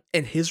 man?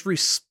 And his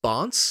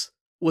response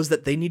was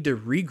that they need to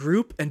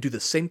regroup and do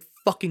the same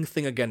fucking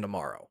thing again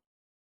tomorrow.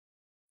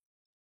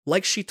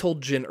 Like she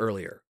told Jin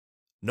earlier,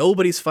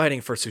 nobody's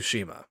fighting for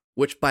Tsushima,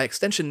 which by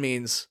extension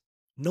means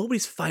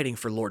nobody's fighting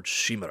for Lord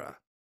Shimura.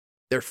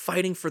 They're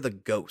fighting for the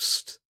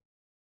ghost.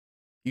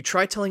 You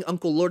try telling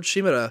Uncle Lord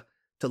Shimura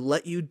to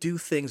let you do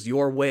things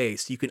your way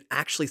so you can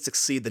actually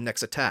succeed the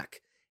next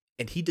attack,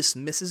 and he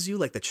dismisses you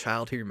like the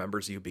child he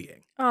remembers you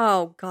being.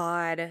 Oh,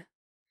 God.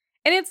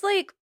 And it's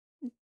like,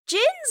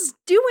 Jin's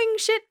doing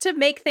shit to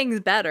make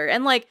things better.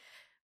 And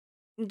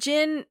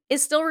Jin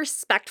is still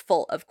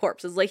respectful of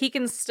corpses. He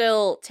can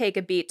still take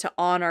a beat to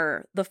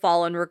honor the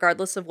fallen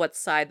regardless of what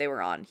side they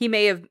were on. He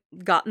may have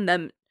gotten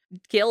them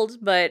killed,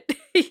 but,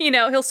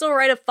 he'll still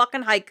write a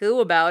fucking haiku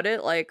about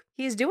it.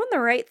 He's doing the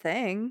right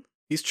thing.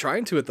 He's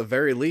trying to at the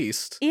very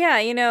least. Yeah,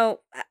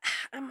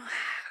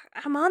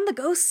 I'm on the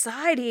ghost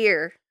side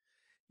here.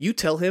 You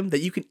tell him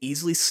that you can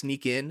easily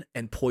sneak in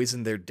and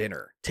poison their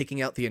dinner,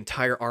 taking out the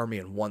entire army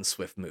in one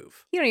swift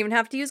move. You don't even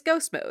have to use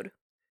ghost mode.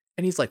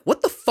 And he's like,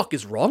 what the fuck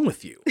is wrong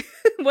with you?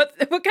 What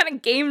kind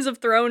of Games of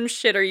Thrones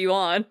shit are you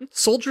on?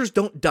 Soldiers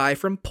don't die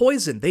from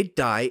poison. They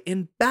die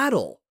in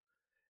battle.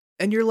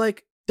 And you're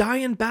like, Die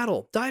in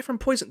battle. Die from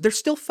poison. They're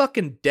still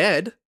fucking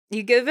dead.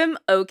 You give him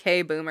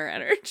okay boomer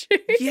energy.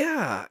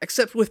 Yeah,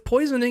 except with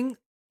poisoning,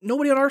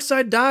 nobody on our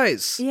side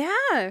dies.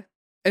 Yeah.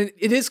 And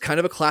it is kind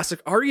of a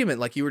classic argument,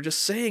 like you were just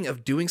saying,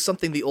 of doing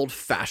something the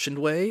old-fashioned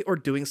way or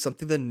doing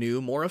something the new,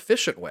 more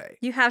efficient way.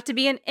 You have to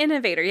be an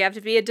innovator. You have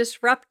to be a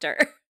disruptor.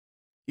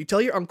 You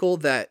tell your uncle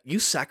that you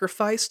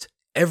sacrificed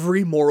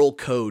every moral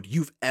code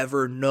you've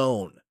ever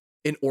known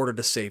in order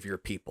to save your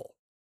people.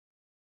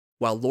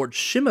 While Lord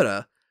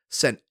Shimura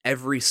sent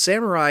every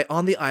samurai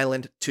on the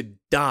island to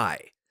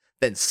die,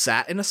 then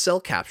sat in a cell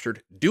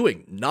captured,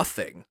 doing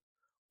nothing,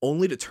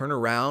 only to turn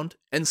around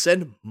and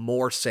send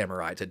more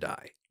samurai to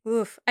die.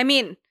 Oof. I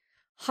mean,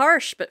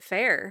 harsh but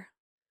fair.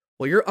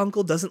 Well, your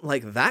uncle doesn't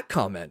like that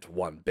comment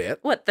one bit.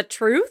 What, the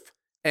truth?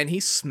 And he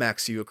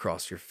smacks you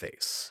across your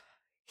face.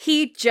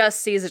 He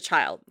just sees a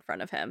child in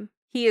front of him.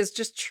 He is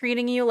just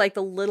treating you like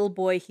the little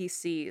boy he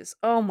sees.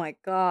 Oh my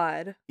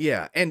god.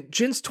 Yeah, and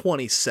Jin's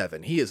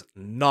 27. He is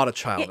not a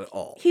child at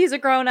all. He's a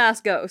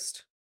grown-ass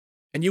ghost.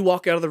 And you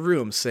walk out of the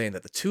room saying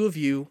that the two of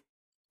you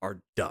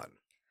are done.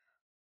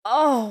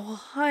 Oh,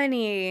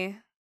 honey.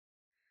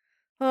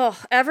 Oh,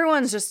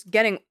 everyone's just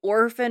getting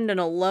orphaned and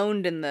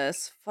alone in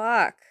this.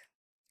 Fuck.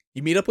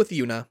 You meet up with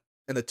Yuna,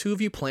 and the two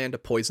of you plan to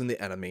poison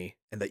the enemy,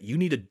 and that you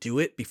need to do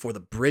it before the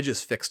bridge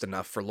is fixed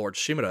enough for Lord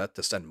Shimura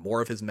to send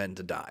more of his men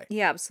to die.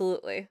 Yeah,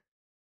 absolutely.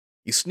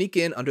 You sneak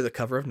in under the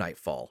cover of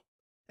nightfall,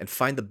 and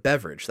find the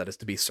beverage that is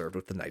to be served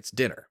with the night's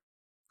dinner.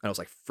 And it was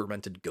like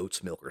fermented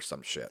goat's milk or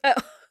some shit.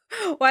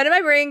 Why did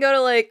my brain go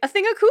to like a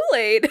thing of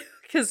Kool-Aid?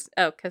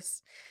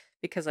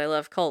 Because I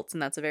love cults,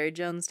 and that's a very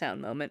Jonestown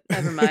moment.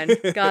 Never mind.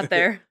 Got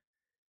there.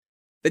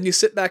 Then you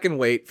sit back and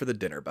wait for the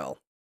dinner bell.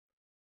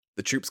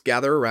 The troops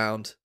gather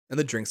around, and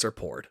the drinks are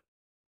poured.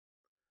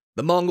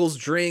 The Mongols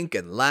drink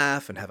and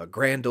laugh and have a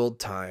grand old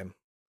time.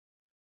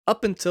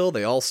 Up until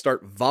they all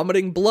start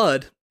vomiting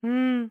blood,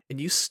 and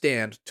you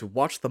stand to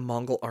watch the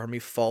Mongol army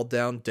fall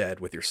down dead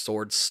with your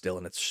sword still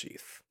in its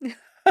sheath.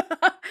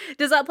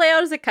 Does that play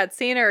out as a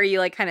cutscene, or are you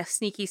like kind of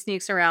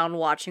sneaks around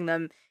watching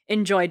them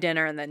enjoy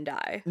dinner and then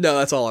die? No,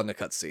 that's all in the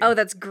cutscene. Oh,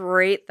 that's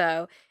great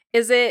though.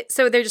 Is it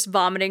so they're just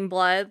vomiting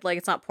blood, like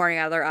it's not pouring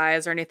out of their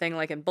eyes or anything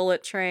like in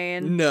Bullet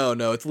Train? No,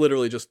 it's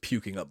literally just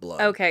puking up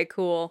blood. Okay,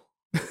 cool.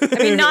 I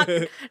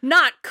mean,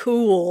 not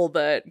cool,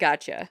 but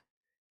gotcha.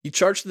 You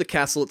charge to the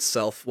castle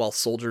itself while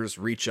soldiers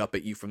reach up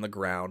at you from the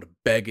ground,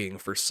 begging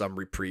for some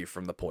reprieve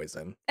from the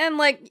poison. And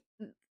like,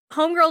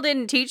 Homegirl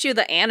didn't teach you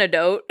the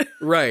antidote.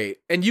 Right,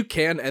 and you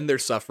can end their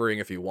suffering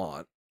if you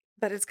want.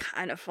 But it's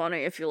kind of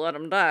funny if you let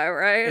them die,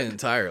 right?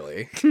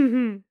 Entirely.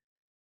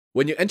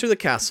 When you enter the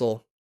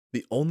castle,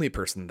 the only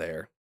person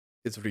there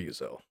is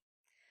Ryuzo.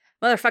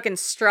 Motherfucking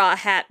straw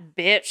hat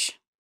bitch.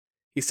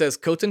 He says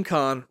Khoten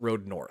Khan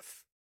rode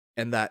north,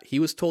 and that he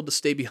was told to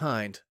stay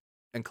behind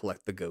and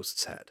collect the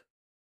ghost's head.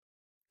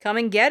 Come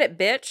and get it,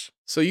 bitch.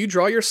 So you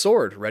draw your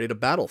sword, ready to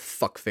battle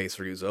fuckface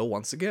Ryuzo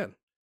once again.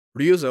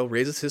 Ryuzo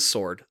raises his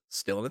sword,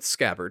 still in its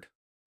scabbard,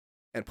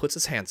 and puts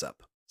his hands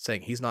up,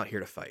 saying he's not here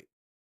to fight.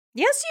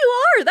 Yes, you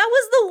are. That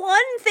was the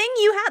one thing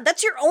you had.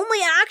 That's your only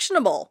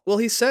actionable. Well,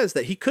 he says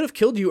that he could have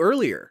killed you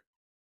earlier,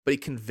 but he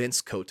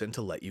convinced Khoten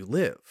to let you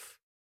live.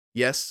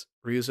 Yes,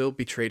 Ryuzo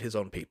betrayed his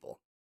own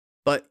people,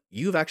 but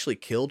you've actually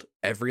killed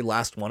every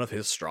last one of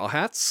his straw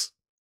hats,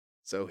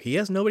 so he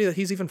has nobody that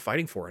he's even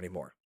fighting for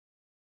anymore.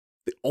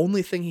 The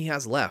only thing he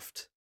has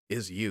left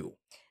is you,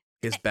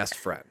 his best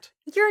friend.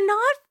 You're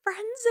not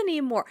friends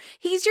anymore.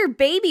 He's your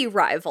baby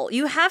rival.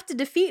 You have to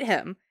defeat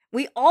him.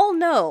 We all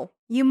know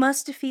you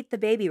must defeat the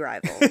baby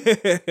rival.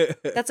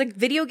 That's a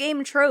video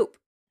game trope.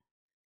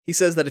 He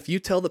says that if you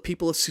tell the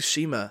people of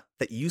Tsushima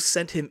that you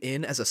sent him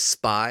in as a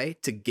spy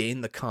to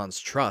gain the Khan's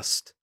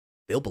trust,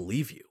 they'll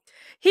believe you.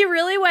 He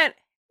really went,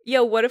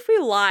 yo, what if we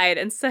lied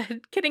and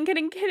said, kidding?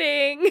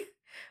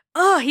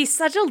 Oh, he's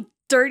such a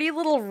dirty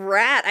little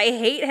rat. I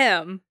hate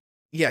him.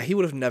 Yeah, he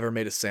would have never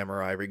made a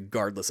samurai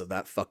regardless of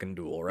that fucking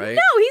duel, right?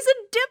 No, he's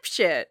a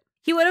dipshit.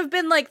 He would have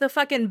been like the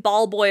fucking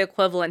ball boy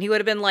equivalent. He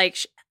would have been like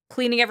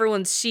cleaning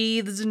everyone's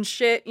sheaths and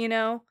shit, you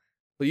know?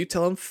 Well, you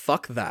tell him,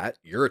 fuck that,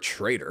 you're a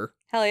traitor.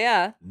 Hell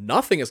yeah.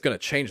 Nothing is going to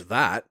change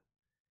that.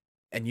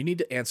 And you need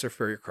to answer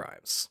for your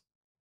crimes.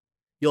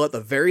 You'll at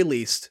the very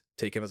least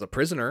take him as a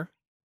prisoner,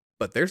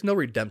 but there's no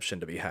redemption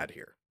to be had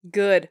here.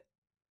 Good.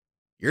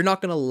 You're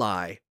not going to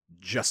lie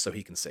just so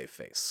he can save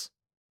face.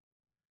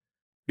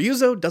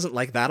 Ryuzo doesn't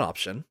like that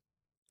option,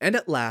 and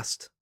at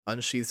last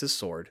unsheathes his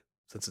sword,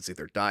 since it's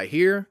either die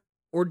here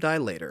or die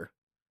later,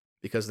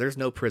 because there's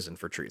no prison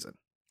for treason.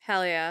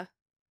 Hell yeah.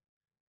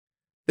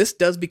 This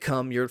does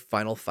become your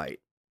final fight,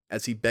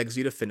 as he begs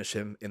you to finish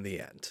him in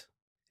the end.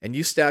 And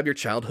you stab your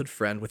childhood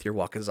friend with your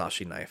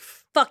wakizashi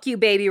knife. Fuck you,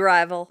 baby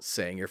rival.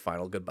 Saying your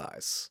final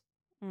goodbyes.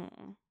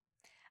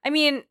 I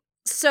mean,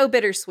 so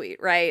bittersweet,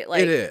 right?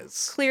 Like, it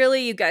is.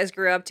 Clearly you guys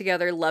grew up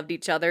together, loved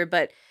each other,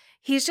 but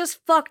he's just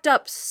fucked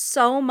up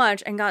so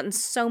much and gotten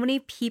so many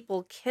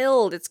people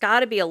killed. It's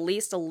gotta be at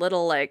least a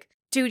little like,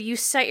 dude, you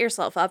set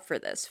yourself up for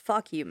this.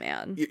 Fuck you,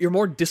 man. You're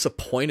more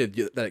disappointed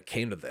that it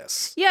came to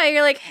this. Yeah,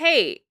 you're like,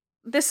 hey,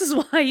 This is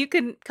why you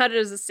couldn't cut it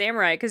as a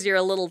samurai, because you're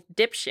a little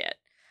dipshit.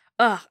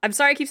 Ugh, I'm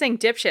sorry I keep saying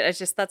dipshit. It's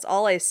just that's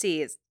all I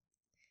see is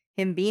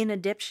him being a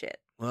dipshit.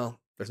 Well,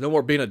 there's no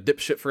more being a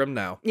dipshit for him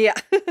now. Yeah.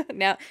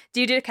 Now,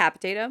 do you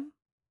decapitate him?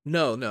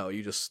 No,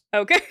 you just...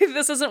 Okay,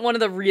 this isn't one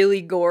of the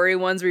really gory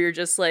ones where you're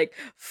just like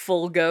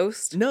full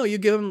ghost. No, you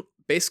give him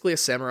basically a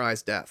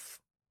samurai's death.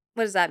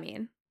 What does that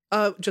mean?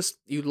 Just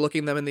you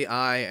looking them in the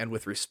eye and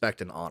with respect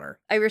and honor.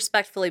 I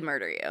respectfully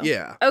murder you.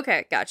 Yeah.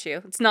 Okay, got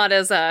you. It's not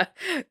as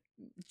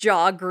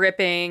jaw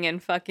gripping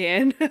and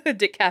fucking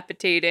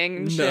decapitating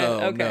and shit.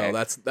 Okay. No,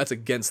 that's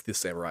against the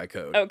samurai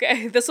code.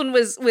 Okay, this one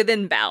was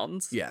within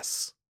bounds.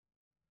 Yes.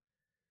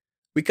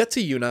 We cut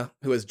to Yuna,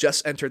 who has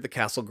just entered the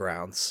castle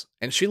grounds,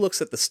 and she looks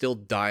at the still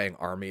dying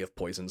army of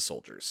poisoned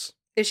soldiers.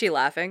 Is she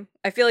laughing?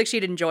 I feel like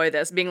she'd enjoy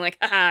this, being like,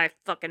 I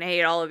fucking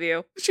hate all of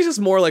you. She's just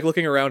more like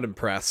looking around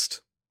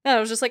impressed. And I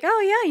was just like, oh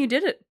yeah, you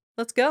did it.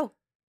 Let's go.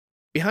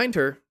 Behind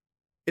her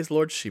is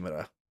Lord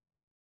Shimura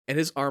and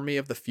his army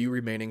of the few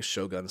remaining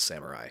shogun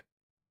samurai.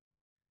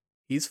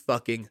 He's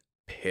fucking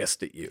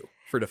pissed at you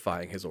for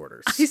defying his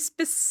orders. I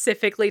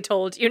specifically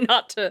told you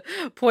not to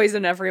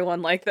poison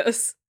everyone like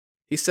this.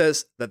 He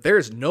says that there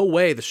is no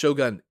way the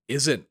shogun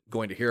isn't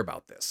going to hear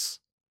about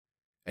this,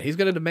 and he's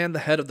going to demand the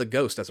head of the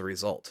ghost as a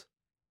result.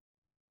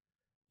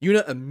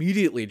 Yuna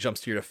immediately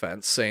jumps to your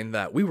defense, saying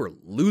that we were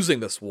losing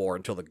this war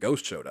until the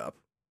ghost showed up.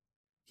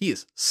 He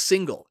is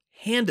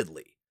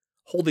single-handedly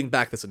holding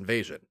back this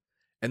invasion,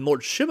 and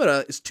Lord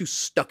Shimura is too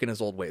stuck in his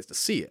old ways to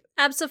see it.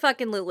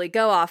 Abso-fucking-lutely.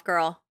 Go off,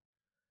 girl.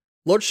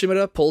 Lord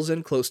Shimura pulls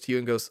in close to you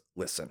and goes,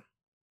 listen,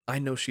 I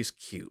know she's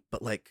cute,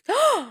 but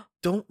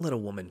don't let a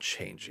woman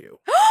change you.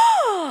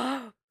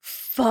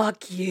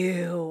 Fuck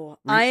you.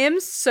 I am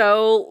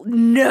so...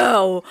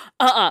 No.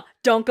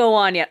 Don't go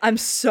on yet. I'm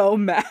so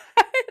mad.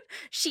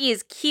 She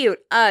is cute.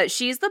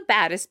 She's the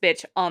baddest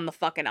bitch on the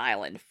fucking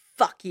island.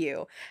 Fuck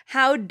you.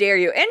 How dare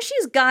you? And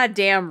she's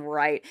goddamn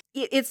right.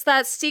 It's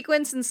that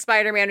sequence in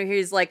Spider-Man where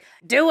he's like,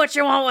 do what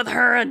you want with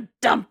her and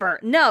dump her.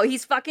 No,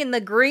 he's fucking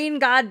the green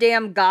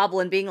goddamn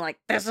goblin being like,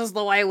 this is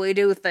the way we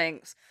do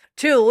things.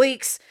 2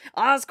 weeks.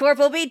 Oscorp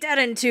will be dead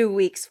in 2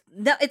 weeks.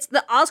 No, it's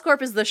the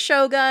Oscorp is the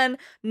Shogun.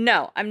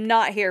 No, I'm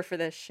not here for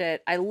this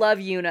shit. I love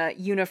Yuna.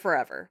 Yuna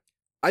forever.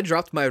 I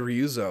dropped my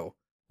Ryuzo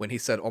when he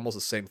said almost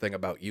the same thing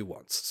about you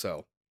once,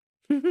 so.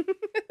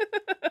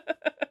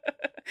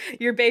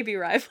 Your baby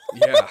rival.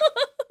 Yeah.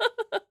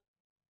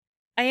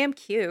 I am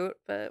cute,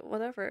 but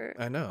whatever.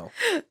 I know.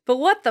 But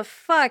what the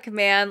fuck,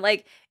 man?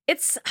 Like,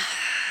 it's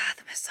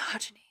the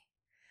misogyny.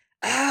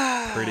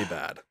 Pretty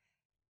bad.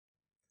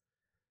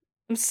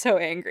 I'm so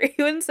angry.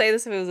 He wouldn't say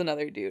this if it was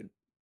another dude.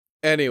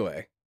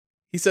 Anyway,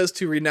 he says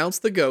to renounce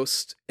the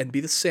ghost and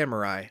be the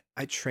samurai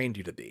I trained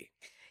you to be.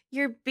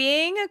 You're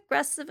being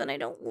aggressive and I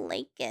don't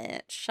like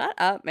it. Shut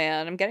up,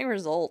 man. I'm getting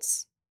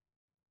results.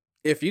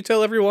 If you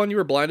tell everyone you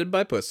were blinded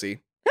by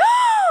pussy,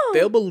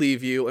 they'll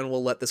believe you and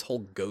will let this whole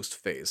ghost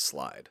phase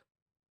slide.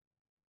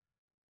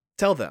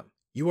 Tell them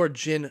you are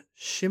Jin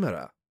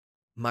Shimura,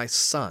 my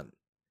son,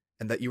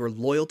 and that you are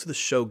loyal to the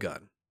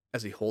Shogun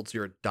as he holds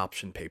your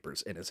adoption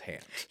papers in his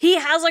hand. He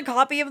has a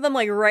copy of them,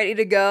 like, ready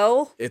to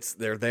go.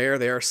 They're there,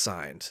 they are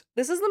signed.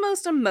 This is the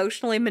most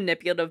emotionally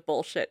manipulative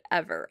bullshit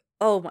ever.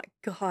 Oh my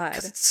god.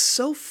 Because it's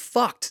so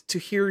fucked to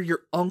hear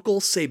your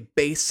uncle say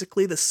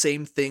basically the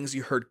same things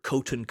you heard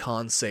Khotun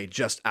Khan say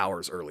just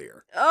hours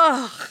earlier.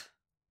 Ugh.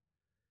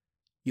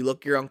 You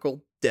look your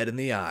uncle dead in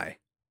the eye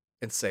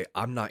and say,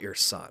 I'm not your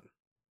son.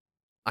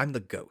 I'm the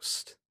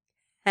ghost.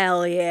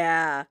 Hell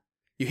yeah.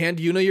 You hand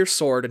Yuna your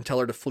sword and tell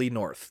her to flee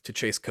north to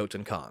chase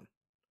Khotun Khan,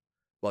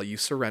 while you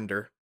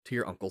surrender to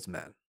your uncle's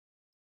men.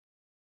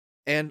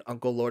 And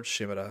Uncle Lord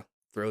Shimura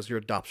throws your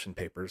adoption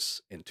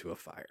papers into a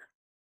fire.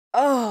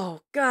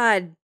 Oh,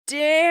 god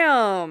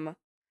damn.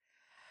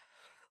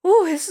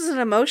 Ooh, this is an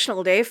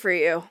emotional day for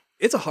you.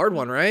 It's a hard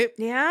one, right?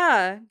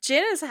 Yeah.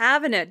 Jin is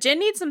having it. Jin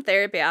needs some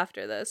therapy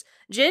after this.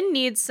 Jin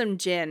needs some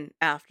gin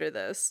after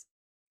this.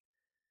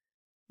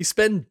 You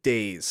spend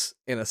days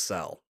in a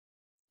cell,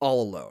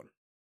 all alone.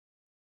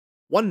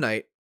 One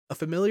night, a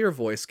familiar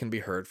voice can be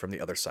heard from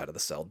the other side of the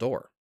cell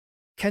door.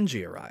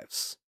 Kenji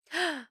arrives,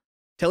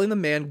 telling the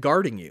man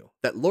guarding you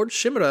that Lord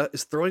Shimura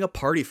is throwing a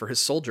party for his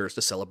soldiers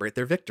to celebrate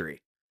their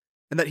victory,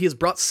 and that he has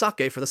brought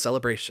sake for the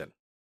celebration.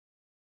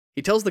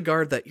 He tells the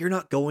guard that you're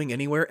not going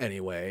anywhere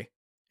anyway,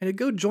 and to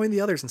go join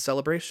the others in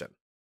celebration.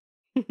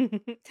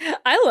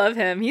 I love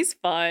him. He's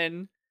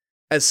fun.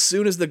 As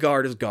soon as the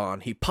guard is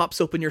gone, he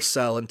pops open your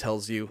cell and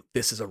tells you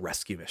this is a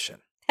rescue mission.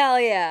 Hell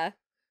yeah.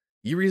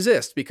 You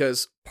resist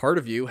because part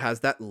of you has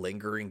that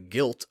lingering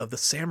guilt of the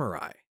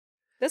samurai.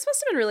 This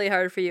must have been really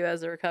hard for you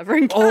as a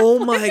recovering Oh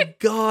Catholic. my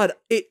god,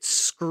 it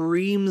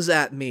screams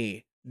at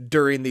me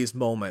during these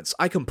moments.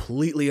 I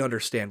completely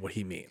understand what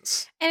he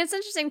means. And it's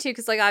interesting too,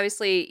 because like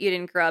obviously you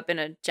didn't grow up in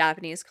a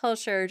Japanese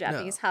culture,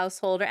 Japanese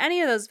household, or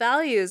any of those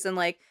values, and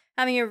like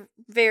having a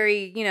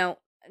very,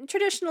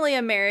 traditionally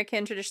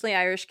American, traditionally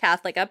Irish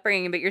Catholic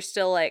upbringing, but you're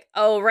still like,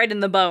 oh, right in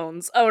the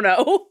bones. Oh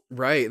no.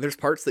 Right, there's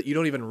parts that you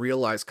don't even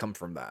realize come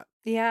from that.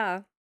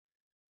 Yeah.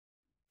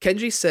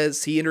 Kenji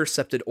says he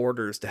intercepted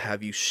orders to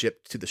have you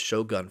shipped to the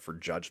Shogun for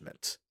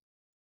judgment.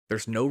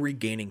 There's no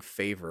regaining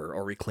favor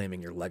or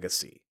reclaiming your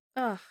legacy.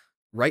 Ugh.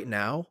 Right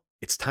now,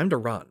 it's time to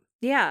run.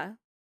 Yeah.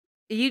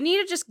 You need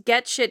to just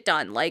get shit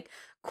done. Like,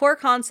 core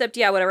concept,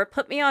 yeah, whatever.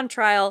 Put me on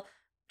trial.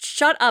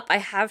 Shut up. I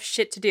have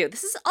shit to do.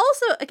 This is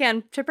also,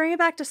 again, to bring it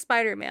back to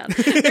Spider-Man.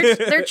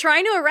 They're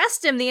trying to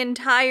arrest him the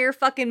entire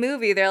fucking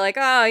movie. They're like,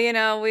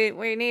 oh,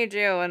 we need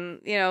you.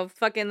 And,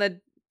 fucking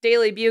the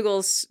Daily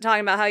Bugle's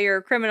talking about how you're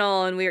a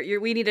criminal and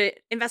we need to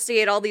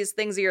investigate all these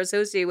things that you're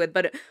associated with.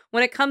 But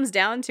when it comes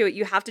down to it,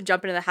 you have to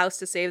jump into the house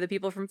to save the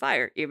people from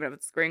fire, even if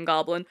it's Green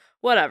Goblin,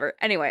 whatever.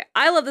 Anyway,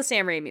 I love the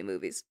Sam Raimi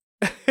movies.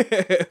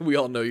 We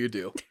all know you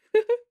do.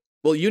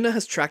 Well, Yuna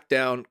has tracked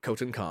down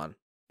Koten Khan,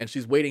 and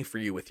she's waiting for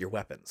you with your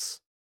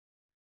weapons.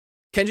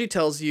 Kenji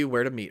tells you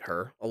where to meet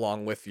her,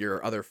 along with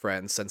your other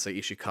friends, Sensei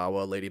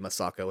Ishikawa, Lady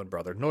Masako, and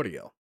Brother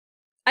Norio.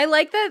 I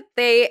like that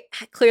they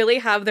clearly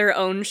have their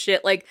own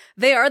shit. Like,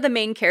 they are the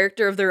main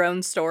character of their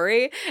own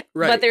story,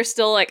 Right. But they're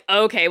still like,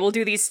 okay, we'll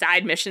do these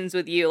side missions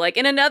with you. Like,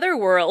 in another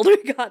world,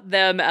 we got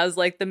them as,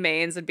 like, the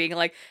mains and being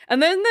like,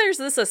 and then there's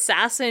this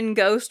assassin,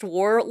 ghost,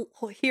 warlord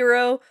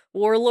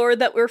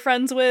that we're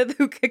friends with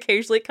who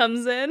occasionally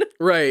comes in.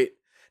 Right.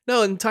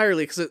 No,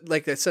 entirely, because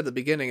like I said at the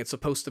beginning, it's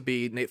supposed to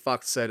be, Nate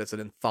Fox said, it's an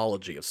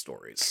anthology of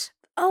stories.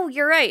 Oh,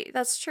 you're right.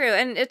 That's true.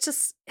 And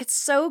it's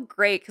so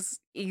great because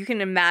you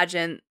can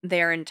imagine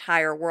their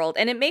entire world.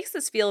 And it makes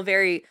this feel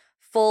very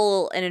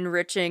full and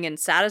enriching and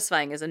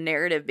satisfying as a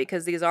narrative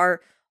because these are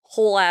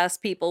whole ass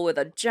people with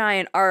a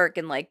giant arc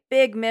and like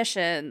big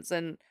missions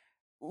and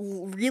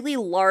really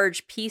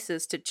large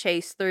pieces to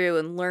chase through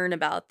and learn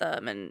about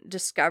them and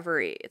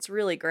discovery. It's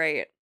really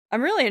great.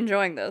 I'm really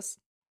enjoying this.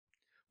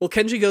 Well,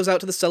 Kenji goes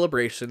out to the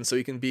celebration so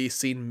he can be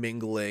seen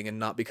mingling and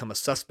not become a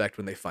suspect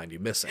when they find you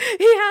missing.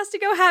 He has to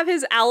go have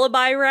his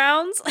alibi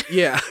rounds.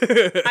 Yeah.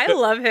 I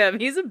love him.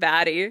 He's a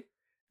baddie.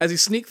 As you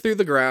sneak through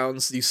the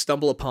grounds, you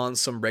stumble upon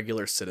some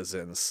regular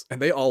citizens, and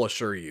they all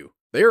assure you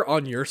they are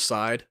on your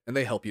side and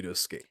they help you to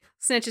escape.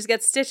 Snitches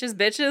get stitches,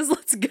 bitches.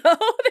 Let's go.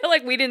 They're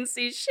like, we didn't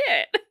see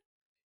shit.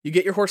 You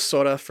get your horse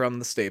Sora from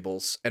the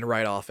stables and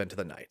ride off into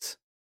the night.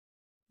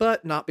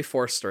 But not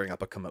before stirring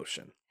up a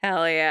commotion.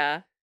 Hell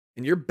yeah.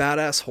 And your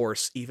badass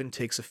horse even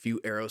takes a few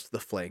arrows to the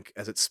flank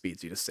as it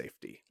speeds you to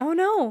safety. Oh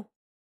no.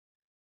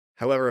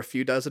 However, a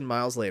few dozen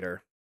miles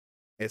later,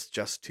 it's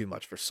just too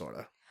much for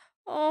Sora.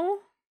 Oh.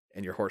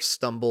 And your horse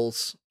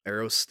stumbles,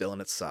 arrows still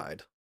in its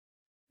side.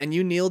 And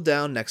you kneel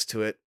down next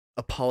to it,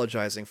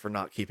 apologizing for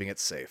not keeping it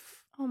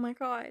safe. Oh my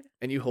god.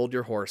 And you hold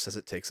your horse as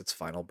it takes its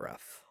final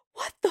breath.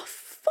 What the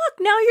fuck?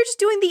 Now you're just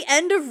doing the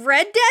end of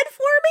Red Dead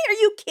for me? Are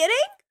you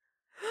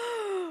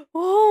kidding?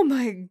 Oh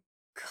my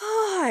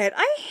god.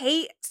 I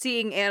hate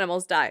seeing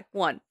animals die.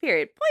 One,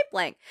 period. Point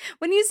blank.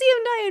 When you see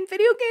them die in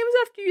video games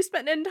after you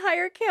spent an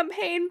entire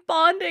campaign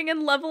bonding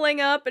and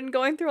leveling up and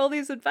going through all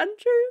these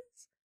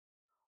adventures,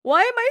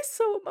 why am I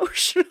so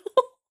emotional?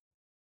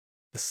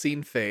 The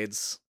scene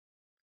fades,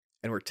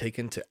 and we're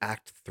taken to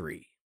Act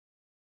 3.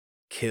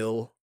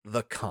 Kill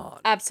the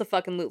Khan.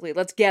 Abso-fucking-lutely.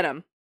 Let's get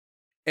him.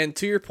 And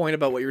to your point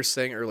about what you were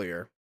saying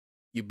earlier,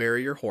 you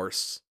bury your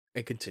horse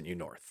and continue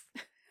north.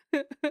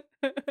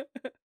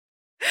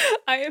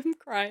 I am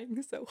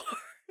crying so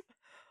hard.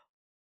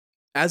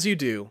 As you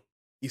do,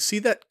 you see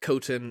that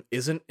Koten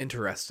isn't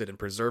interested in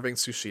preserving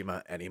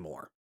Tsushima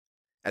anymore,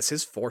 as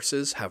his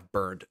forces have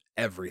burned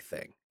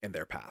everything in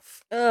their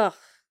path. Ugh.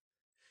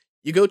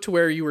 You go to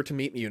where you were to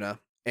meet Yuna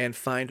and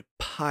find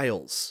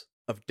piles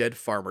of dead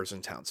farmers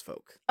and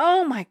townsfolk.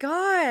 Oh my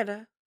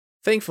god.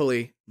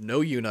 Thankfully,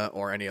 no Yuna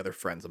or any other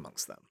friends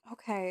amongst them.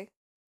 Okay.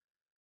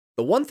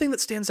 The one thing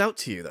that stands out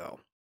to you, though,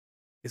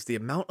 is the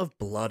amount of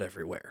blood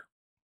everywhere.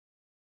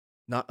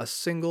 Not a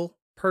single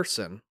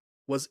person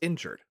was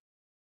injured,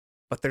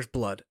 but there's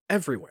blood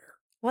everywhere.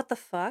 What the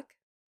fuck?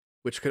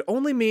 Which could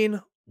only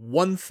mean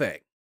one thing.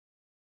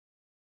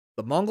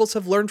 The Mongols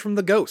have learned from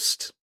the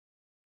ghost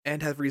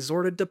and have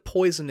resorted to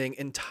poisoning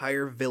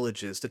entire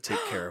villages to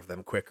take care of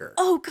them quicker.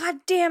 Oh, god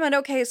damn it.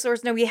 Okay, so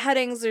there's no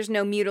beheadings, there's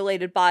no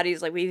mutilated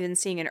bodies like we've been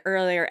seeing in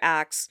earlier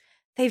acts.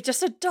 They've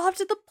just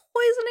adopted the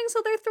poisoning,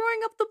 so they're throwing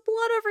up the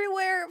blood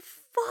everywhere.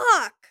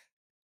 Fuck.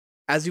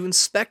 As you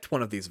inspect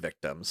one of these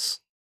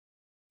victims,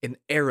 an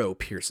arrow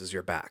pierces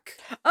your back.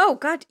 Oh,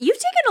 god. You've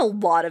taken a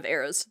lot of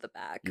arrows to the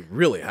back. You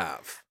really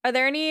have. Are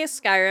there any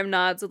Skyrim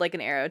nods with like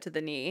an arrow to the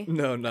knee?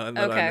 No, none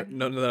Okay.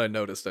 that I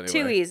noticed anyway.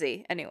 Too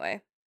easy.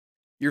 Anyway.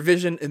 Your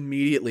vision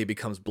immediately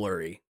becomes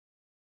blurry,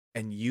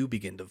 and you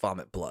begin to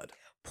vomit blood.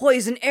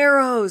 Poison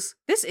arrows!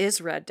 This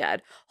is Red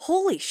Dead.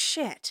 Holy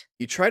shit.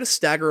 You try to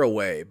stagger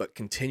away, but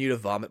continue to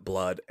vomit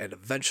blood and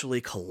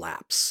eventually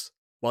collapse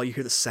while you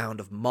hear the sound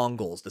of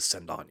Mongols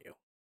descend on you.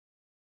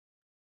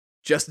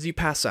 Just as you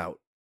pass out,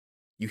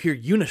 you hear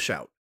Yuna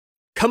shout,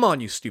 "Come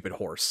on, you stupid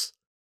horse!"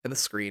 and the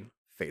screen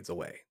fades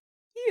away.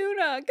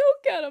 Yuna, go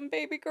get him,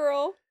 baby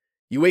girl.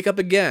 You wake up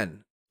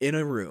again in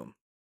a room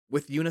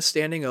with Yuna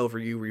standing over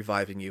you,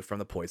 reviving you from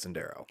the poisoned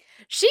arrow.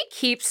 She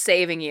keeps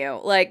saving you.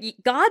 Like,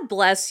 God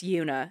bless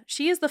Yuna.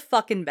 She is the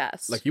fucking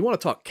best. Like, you want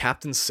to talk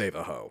Captain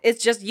Save-A-Ho.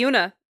 It's just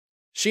Yuna.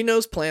 She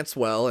knows plants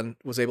well and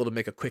was able to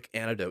make a quick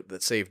antidote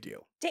that saved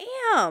you.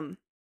 Damn.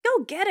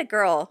 Go get it,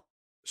 girl.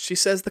 She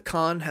says the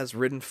Khan has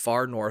ridden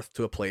far north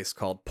to a place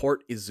called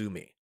Port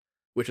Izumi,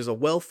 which is a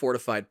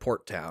well-fortified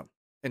port town,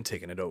 and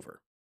taken it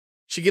over.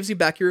 She gives you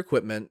back your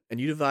equipment, and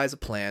you devise a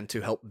plan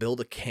to help build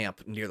a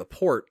camp near the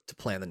port to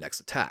plan the next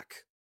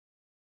attack.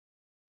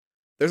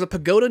 There's a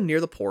pagoda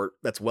near the port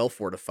that's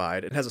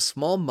well-fortified and has a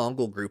small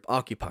Mongol group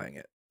occupying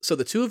it, so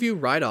the two of you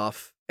ride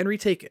off and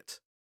retake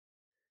it.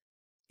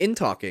 In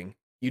talking,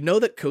 you know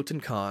that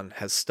Khotan Khan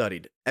has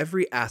studied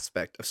every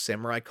aspect of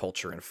samurai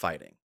culture and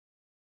fighting,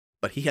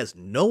 but he has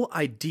no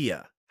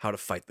idea how to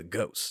fight the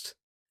ghost,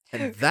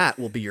 and that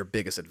will be your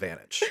biggest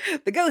advantage.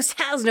 The ghost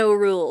has no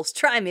rules.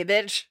 Try me,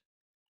 bitch.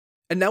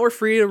 And now we're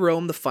free to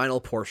roam the final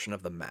portion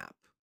of the map.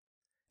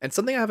 And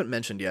something I haven't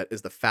mentioned yet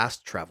is the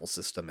fast travel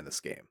system in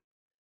this game.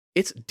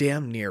 It's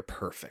damn near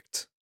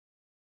perfect.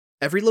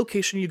 Every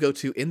location you go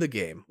to in the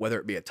game, whether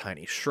it be a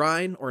tiny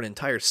shrine or an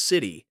entire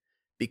city,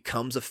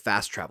 becomes a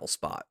fast travel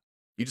spot.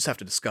 You just have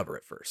to discover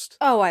it first.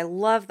 Oh, I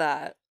love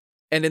that.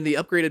 And in the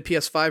upgraded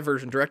PS5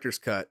 version Director's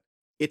Cut,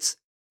 it's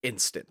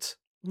instant.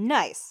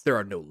 Nice. There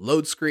are no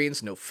load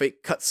screens, no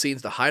fake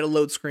cutscenes to hide a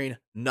load screen,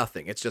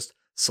 nothing. It's just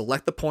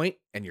select the point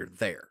and you're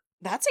there.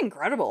 That's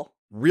incredible.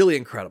 Really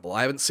incredible.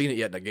 I haven't seen it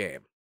yet in a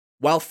game.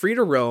 While free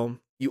to roam,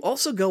 you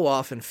also go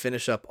off and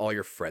finish up all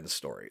your friends'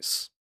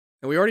 stories.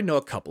 And we already know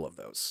a couple of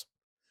those.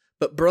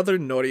 But Brother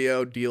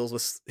Norio deals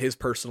with his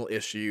personal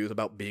issues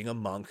about being a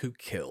monk who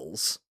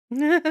kills.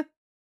 And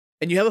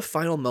you have a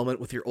final moment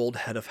with your old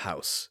head of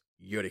house,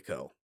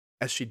 Yuriko,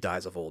 as she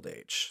dies of old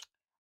age.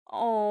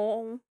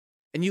 Oh.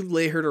 And you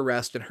lay her to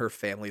rest in her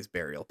family's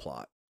burial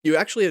plot. You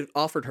actually had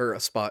offered her a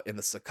spot in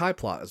the Sakai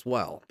plot as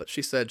well, but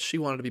she said she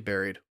wanted to be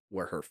buried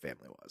where her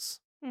family was.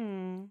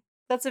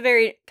 That's a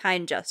very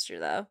kind gesture,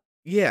 though.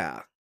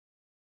 Yeah.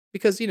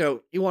 Because,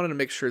 you wanted to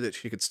make sure that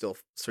she could still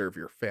serve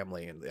your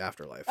family in the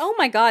afterlife. Oh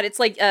my god, it's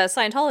like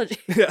Scientology.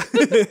 Yeah.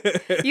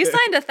 You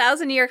signed a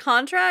 1,000-year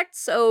contract,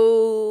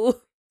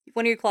 so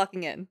when are you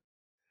clocking in?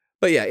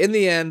 But yeah, in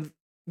the end,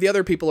 the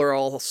other people are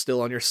all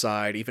still on your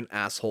side, even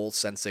asshole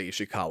Sensei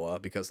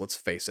Ishikawa, because let's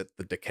face it,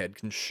 the dickhead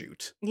can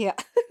shoot. Yeah.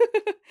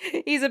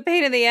 He's a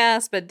pain in the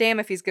ass, but damn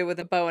if he's good with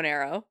a bow and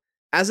arrow.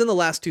 As in the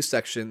last two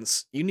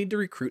sections, you need to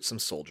recruit some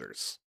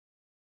soldiers.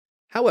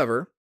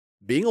 However,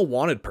 being a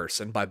wanted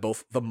person by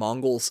both the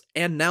Mongols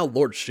and now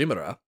Lord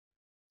Shimura,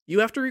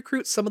 you have to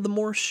recruit some of the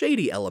more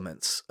shady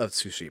elements of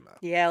Tsushima.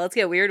 Yeah, let's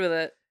get weird with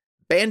it.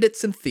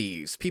 Bandits and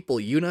thieves, people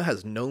Yuna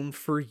has known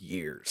for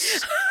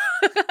years.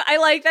 I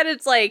like that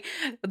it's like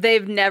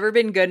they've never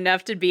been good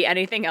enough to be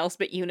anything else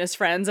but Yuna's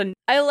friends. And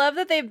I love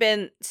that they've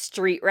been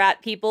street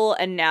rat people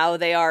and now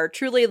they are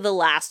truly the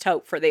last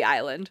hope for the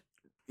island.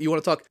 You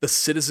want to talk the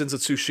citizens of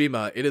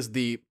Tsushima, it is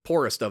the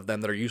poorest of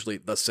them that are usually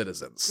the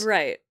citizens.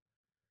 Right.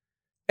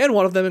 And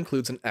one of them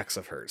includes an ex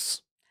of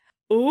hers.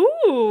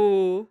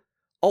 Ooh.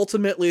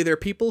 Ultimately, they're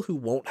people who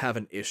won't have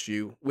an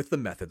issue with the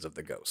methods of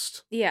the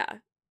ghost. Yeah.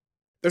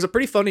 There's a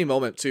pretty funny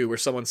moment, too, where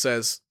someone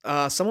says,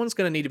 someone's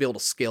going to need to be able to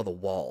scale the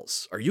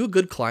walls. Are you a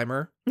good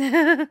climber?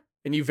 And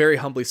you very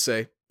humbly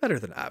say, better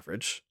than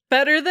average.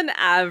 Better than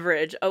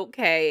average.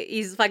 Okay.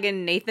 He's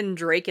fucking Nathan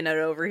Draking it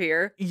over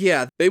here.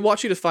 Yeah, they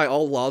want you to defy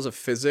all laws of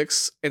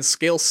physics and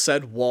scale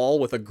said wall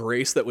with a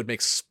grace that would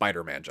make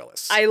Spider-Man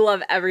jealous. I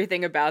love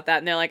everything about that.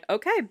 And they're like,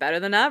 okay, better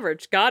than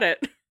average. Got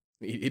it.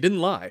 He didn't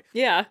lie.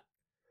 Yeah.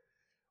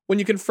 When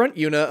you confront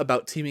Yuna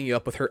about teaming you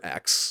up with her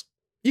ex,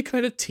 you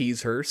kind of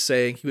tease her,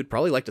 saying he would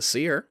probably like to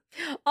see her.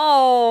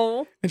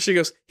 Oh. And she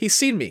goes, he's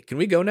seen me. Can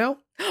we go now?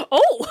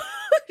 Oh.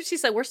 She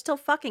said, we're still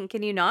fucking.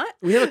 Can you not?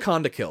 We have a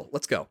con to kill.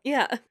 Let's go.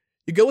 Yeah.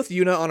 You go with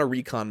Yuna on a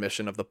recon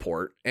mission of the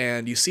port,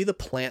 and you see the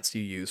plants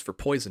you use for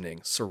poisoning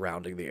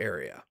surrounding the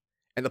area.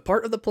 And the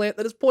part of the plant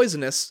that is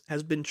poisonous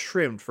has been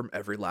trimmed from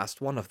every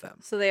last one of them.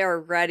 So they are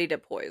ready to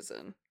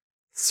poison.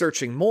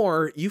 Searching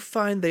more, you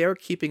find they are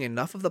keeping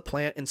enough of the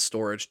plant in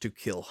storage to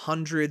kill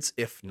hundreds,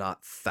 if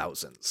not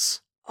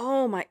thousands.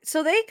 Oh my.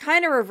 So they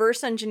kind of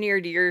reverse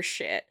engineered your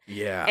shit.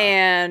 Yeah.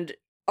 And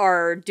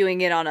are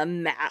doing it on a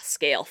mass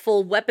scale,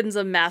 full weapons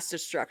of mass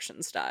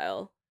destruction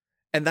style.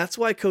 And that's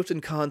why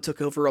Khotan Khan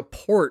took over a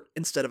port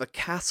instead of a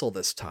castle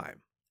this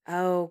time.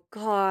 Oh,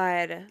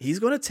 God. He's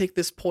going to take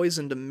this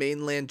poison to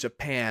mainland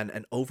Japan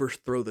and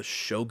overthrow the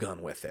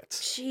shogun with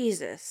it.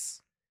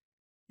 Jesus.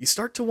 You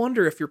start to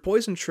wonder if your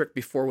poison trick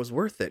before was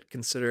worth it,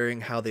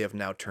 considering how they have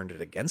now turned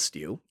it against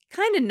you.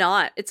 Kind of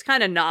not. It's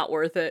kind of not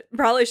worth it.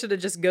 Probably should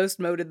have just ghost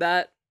moded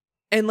that.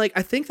 And,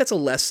 I think that's a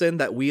lesson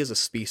that we as a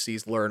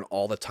species learn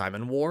all the time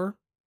in war.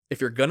 If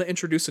you're gonna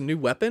introduce a new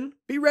weapon,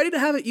 be ready to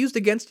have it used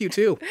against you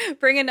too.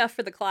 Bring enough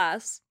for the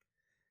class.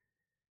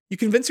 You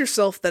convince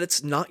yourself that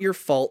it's not your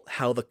fault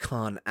how the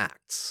Khan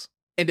acts.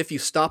 And if you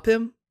stop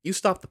him, you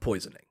stop the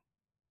poisoning.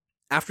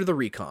 After the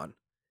recon,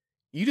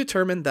 you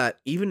determine that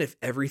even if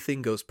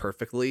everything goes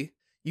perfectly,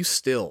 you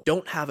still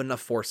don't have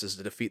enough forces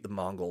to defeat the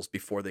Mongols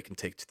before they can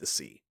take to the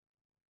sea.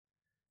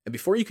 And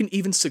before you can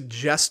even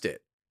suggest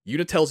it,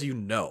 Yuna tells you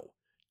no.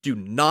 Do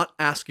not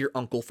ask your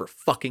uncle for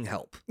fucking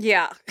help.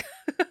 Yeah.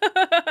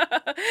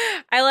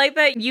 I like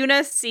that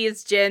Yuna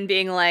sees Jin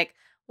being like,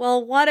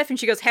 well, what if? And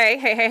she goes,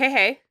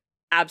 hey.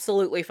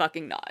 Absolutely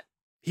fucking not.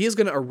 He is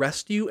going to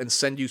arrest you and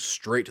send you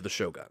straight to the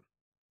Shogun.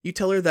 You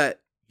tell her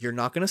that you're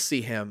not going to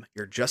see him,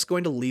 you're just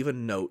going to leave a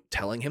note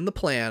telling him the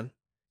plan,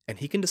 and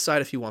he can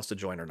decide if he wants to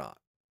join or not.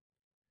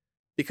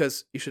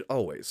 Because you should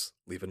always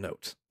leave a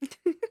note.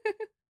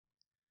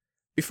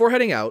 Before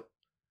heading out,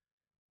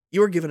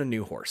 you are given a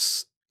new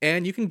horse,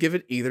 and you can give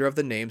it either of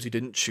the names you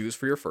didn't choose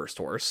for your first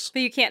horse.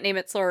 But you can't name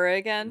it Sora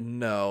again?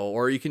 No,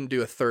 or you can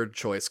do a third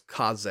choice,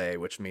 Kaze,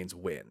 which means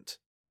wind.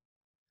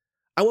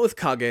 I went with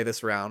Kage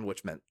this round,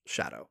 which meant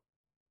shadow.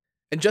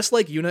 And just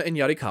like Yuna and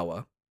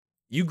Yarikawa,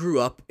 you grew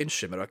up in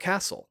Shimura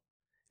Castle,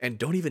 and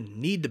don't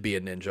even need to be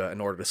a ninja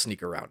in order to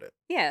sneak around it.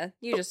 Yeah,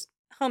 you just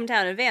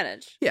hometown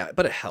advantage. Yeah,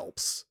 but it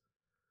helps.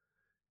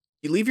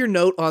 You leave your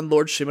note on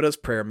Lord Shimura's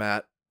prayer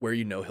mat where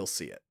you know he'll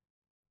see it.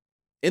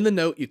 In the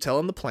note, you tell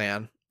him the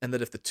plan, and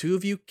that if the two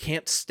of you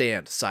can't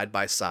stand side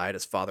by side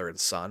as father and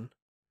son,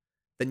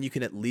 then you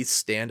can at least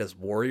stand as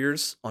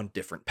warriors on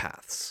different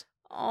paths.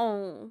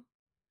 Oh.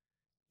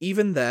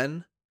 Even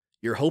then,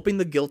 you're hoping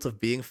the guilt of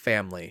being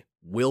family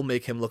will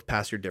make him look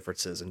past your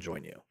differences and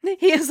join you.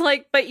 He is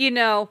like, but you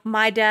know,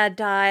 my dad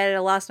died. I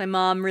lost my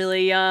mom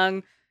really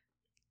young.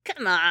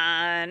 Come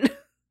on.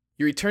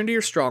 You return to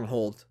your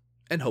stronghold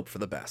and hope for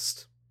the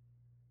best.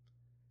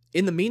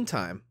 In the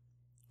meantime,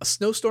 a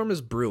snowstorm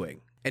is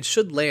brewing and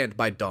should land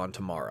by dawn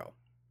tomorrow.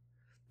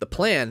 The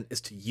plan is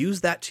to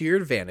use that to your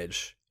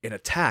advantage and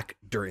attack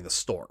during the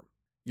storm.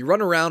 You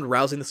run around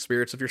rousing the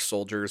spirits of your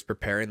soldiers,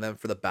 preparing them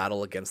for the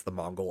battle against the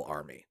Mongol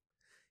army.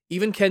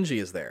 Even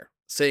Kenji is there,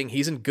 saying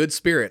he's in good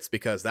spirits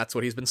because that's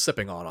what he's been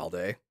sipping on all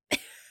day.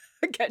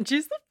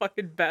 Kenji's the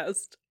fucking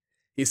best.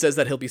 He says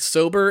that he'll be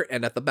sober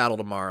and at the battle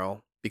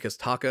tomorrow because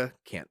Taka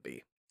can't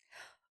be.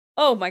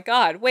 Oh my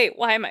god, wait,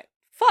 why am I...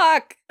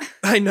 Fuck!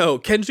 I know,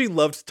 Kenji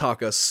loved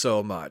Taka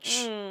so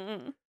much.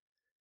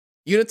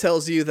 Yuna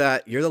tells you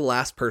that you're the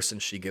last person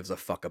she gives a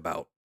fuck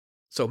about,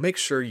 so make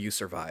sure you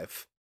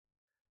survive.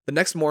 The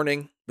next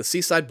morning, the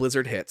seaside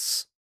blizzard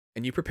hits,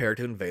 and you prepare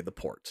to invade the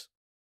port.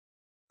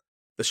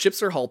 The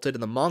ships are halted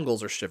and the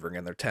Mongols are shivering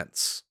in their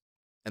tents,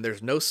 and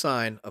there's no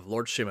sign of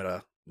Lord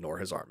Shimura nor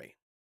his army.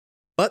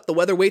 But the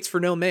weather waits for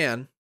no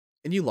man,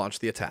 and you launch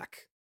the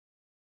attack.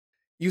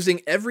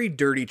 Using every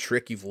dirty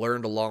trick you've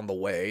learned along the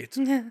way,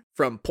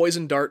 from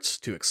poison darts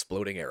to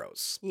exploding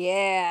arrows.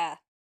 Yeah.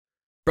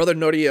 Brother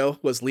Norio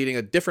was leading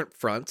a different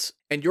front,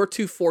 and your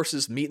two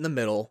forces meet in the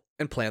middle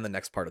and plan the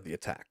next part of the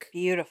attack.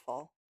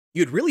 Beautiful.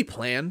 You had really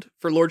planned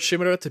for Lord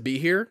Shimura to be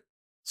here,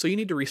 so you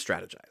need to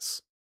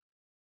re-strategize.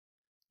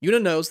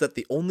 Yuna knows that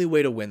the only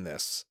way to win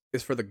this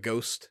is for the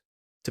ghost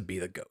to be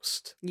the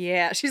ghost.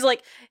 Yeah, she's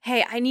like,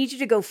 hey, I need you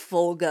to go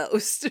full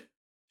ghost.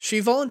 She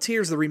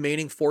volunteers the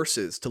remaining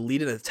forces to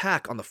lead an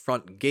attack on the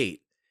front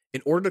gate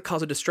in order to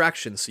cause a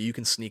distraction so you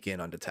can sneak in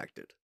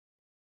undetected.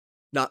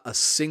 Not a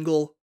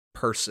single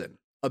person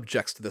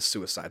objects to this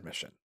suicide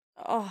mission.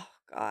 Oh,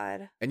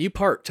 God. And you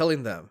part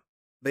telling them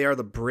they are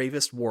the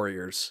bravest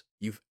warriors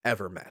you've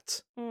ever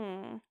met.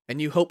 And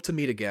you hope to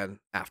meet again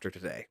after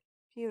today.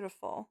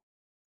 Beautiful.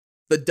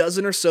 The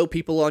dozen or so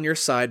people on your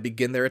side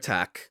begin their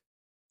attack,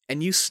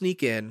 and you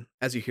sneak in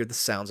as you hear the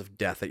sounds of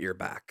death at your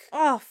back.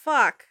 Oh,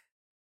 fuck.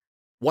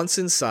 Once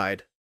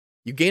inside,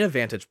 you gain a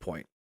vantage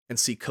point and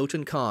see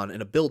Khotan Khan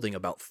in a building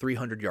about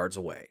 300 yards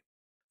away.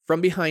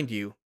 From behind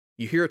you,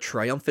 you hear a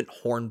triumphant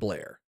horn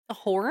blare. A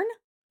horn?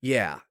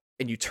 Yeah,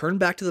 and you turn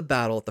back to the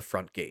battle at the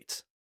front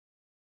gate.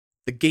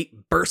 The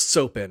gate bursts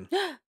open,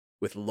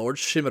 with Lord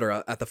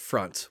Shimura at the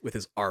front with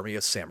his army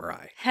of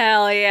samurai.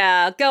 Hell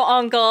yeah. Go,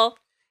 uncle.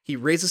 He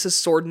raises his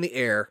sword in the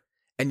air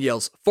and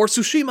yells, "For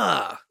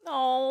Tsushima!"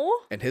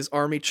 Oh. And his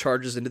army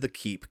charges into the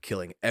keep,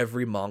 killing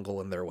every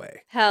Mongol in their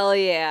way. Hell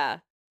yeah.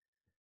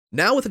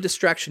 Now with a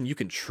distraction you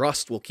can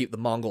trust will keep the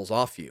Mongols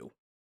off you,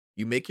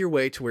 you make your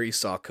way to where you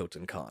saw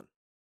Khotan Khan.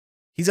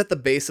 He's at the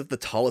base of the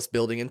tallest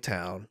building in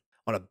town,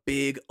 on a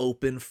big,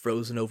 open,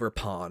 frozen-over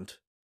pond,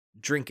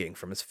 drinking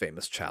from his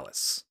famous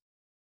chalice.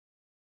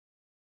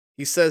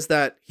 He says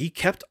that he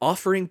kept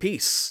offering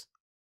peace,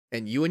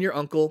 and you and your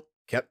uncle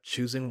kept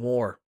choosing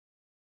war.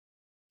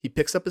 He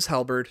picks up his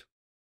halberd,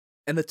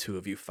 and the two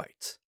of you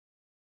fight.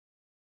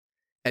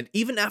 And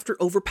even after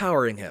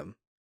overpowering him,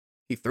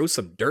 he throws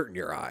some dirt in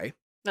your eye,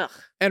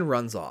 and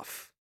runs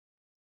off,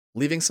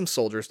 leaving some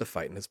soldiers to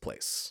fight in his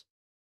place.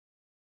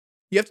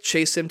 You have to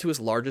chase him to his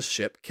largest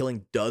ship,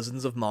 killing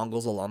dozens of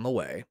Mongols along the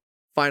way.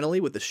 Finally,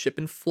 with the ship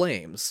in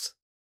flames,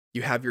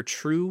 you have your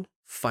true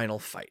final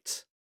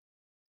fight.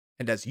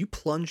 And as you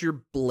plunge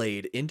your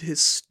blade into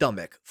his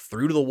stomach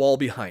through to the wall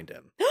behind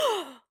him.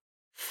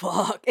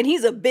 Fuck. And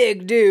he's a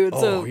big dude,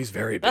 so he's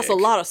very big. That's a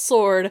lot of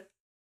sword.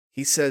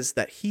 He says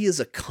that he is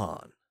a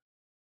Khan.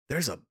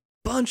 There's a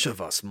bunch of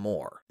us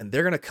more, and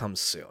they're going to come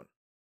soon.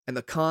 And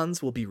the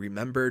Khans will be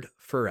remembered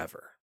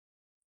forever.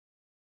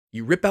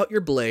 You rip out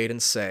your blade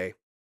and say,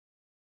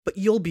 "But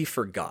you'll be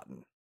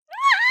forgotten."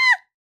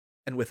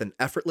 And with an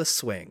effortless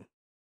swing,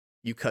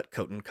 you cut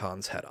Khotan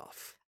Khan's head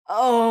off.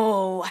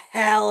 Oh,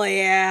 hell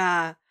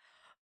yeah.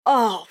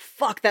 Oh,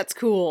 fuck, that's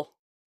cool.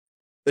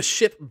 The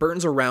ship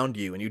burns around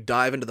you and you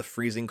dive into the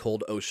freezing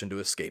cold ocean to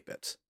escape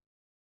it.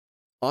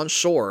 On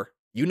shore,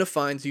 Yuna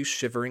finds you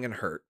shivering and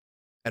hurt,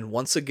 and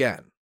once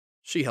again,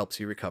 she helps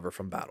you recover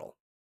from battle.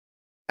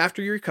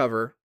 After you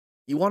recover,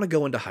 you want to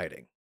go into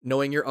hiding,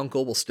 knowing your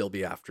uncle will still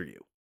be after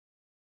you.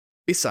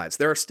 Besides,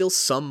 there are still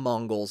some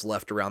Mongols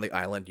left around the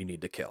island you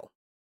need to kill.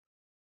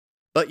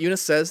 But Yuna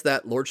says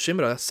that Lord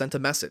Shimura sent a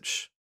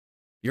message.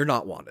 You're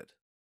not wanted.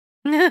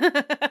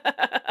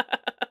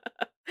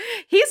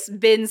 He's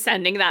been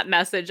sending that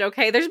message,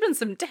 okay? There's been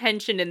some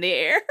tension in the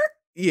air.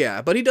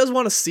 Yeah, but he does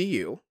want to see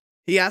you.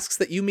 He asks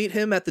that you meet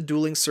him at the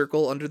dueling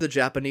circle under the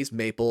Japanese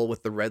maple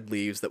with the red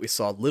leaves that we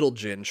saw Little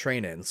Jin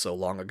train in so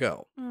long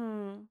ago.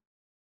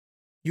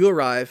 You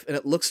arrive, and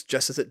it looks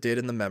just as it did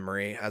in the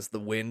memory as the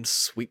wind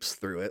sweeps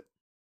through it.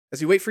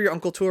 As you wait for your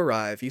uncle to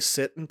arrive, you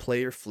sit and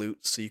play your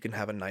flute so you can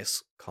have a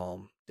nice,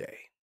 calm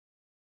day.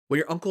 When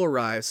your uncle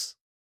arrives,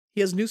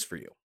 he has news for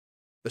you.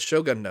 The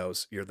Shogun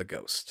knows you're the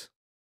ghost,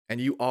 and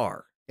you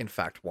are, in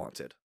fact,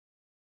 wanted.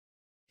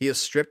 He has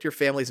stripped your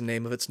family's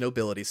name of its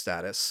nobility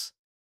status,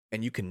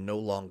 and you can no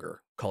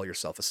longer call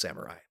yourself a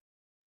samurai.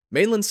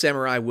 Mainland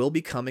samurai will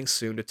be coming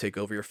soon to take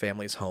over your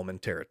family's home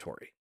and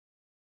territory.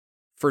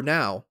 For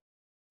now,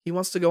 he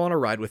wants to go on a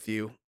ride with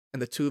you,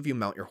 and the two of you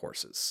mount your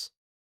horses.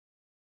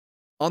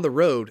 On the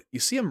road, you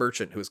see a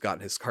merchant who has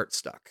gotten his cart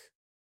stuck.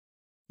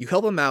 You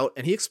help him out,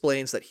 and he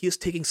explains that he is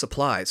taking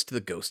supplies to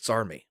the ghost's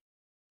army.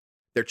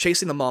 They're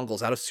chasing the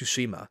Mongols out of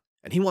Tsushima,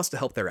 and he wants to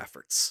help their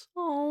efforts.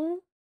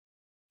 Oh.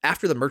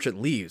 After the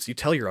merchant leaves, you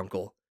tell your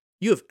uncle,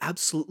 you have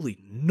absolutely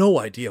no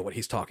idea what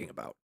he's talking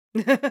about.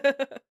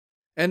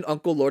 And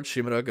Uncle Lord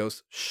Shimura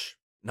goes, "Shh,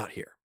 not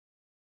here."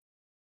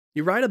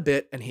 You ride a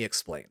bit, and he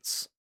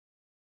explains.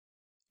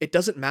 It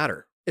doesn't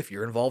matter if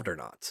you're involved or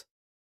not.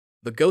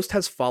 The ghost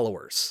has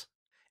followers,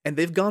 and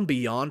they've gone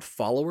beyond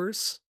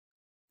followers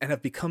and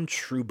have become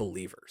true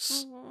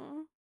believers.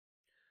 Aww.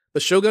 The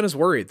Shogun is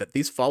worried that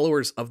these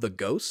followers of the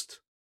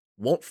ghost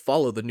won't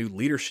follow the new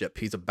leadership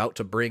he's about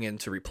to bring in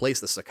to replace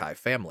the Sakai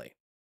family.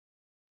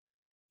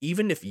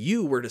 Even if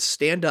you were to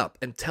stand up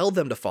and tell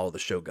them to follow the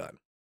Shogun,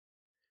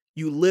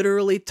 you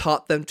literally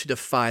taught them to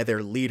defy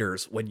their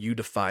leaders when you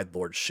defied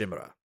Lord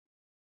Shimura.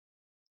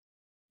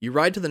 You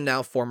ride to the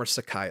now former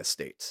Sakai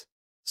estate,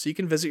 so you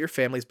can visit your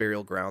family's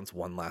burial grounds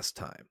one last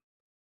time,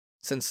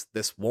 since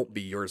this won't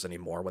be yours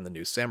anymore when the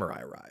new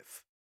samurai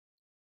arrive.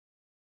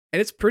 And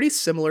it's pretty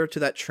similar to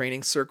that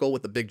training circle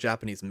with the big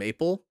Japanese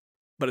maple,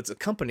 but it's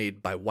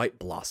accompanied by white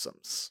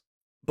blossoms,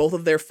 both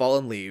of their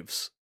fallen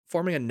leaves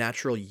forming a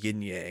natural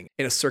yin-yang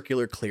in a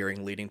circular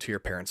clearing leading to your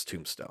parents'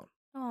 tombstone.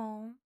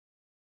 Oh.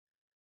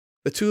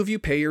 The two of you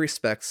pay your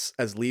respects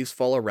as leaves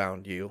fall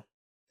around you,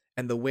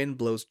 and the wind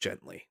blows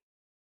gently.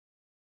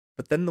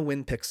 But then the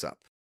wind picks up.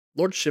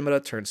 Lord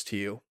Shimura turns to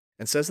you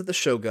and says that the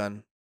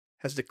Shogun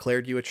has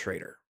declared you a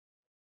traitor,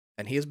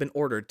 and he has been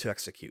ordered to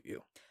execute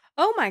you.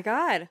 Oh my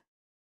god.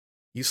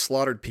 You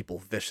slaughtered people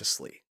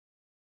viciously.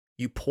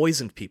 You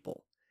poisoned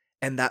people,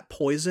 and that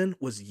poison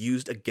was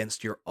used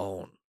against your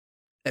own,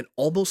 and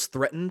almost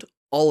threatened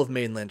all of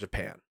mainland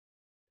Japan.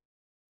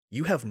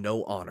 You have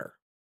no honor,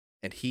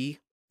 and he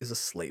is a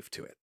slave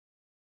to it.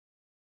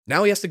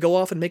 Now he has to go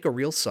off and make a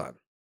real son,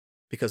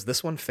 because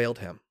this one failed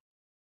him.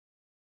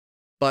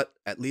 But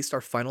at least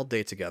our final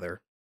day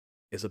together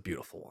is a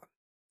beautiful one.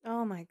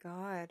 Oh my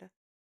god.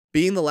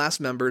 Being the last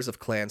members of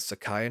clans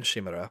Sakai and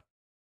Shimura,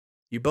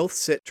 you both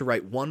sit to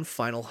write one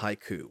final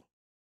haiku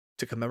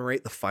to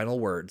commemorate the final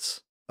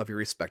words of your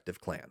respective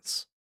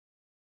clans.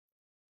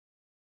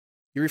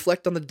 You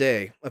reflect on the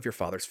day of your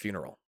father's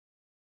funeral,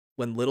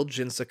 when little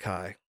Jin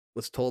Sakai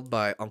was told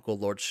by Uncle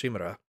Lord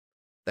Shimura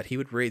that he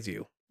would raise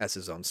you as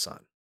his own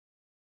son.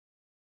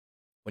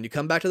 When you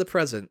come back to the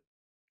present,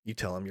 you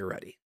tell him you're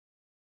ready.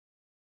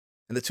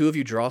 And the two of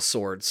you draw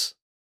swords,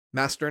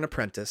 master and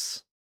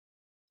apprentice,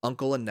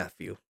 uncle and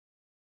nephew,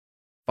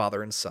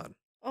 father and son,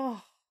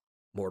 Oh.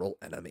 mortal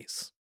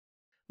enemies.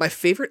 My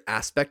favorite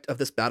aspect of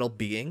this battle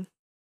being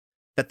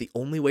that the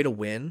only way to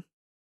win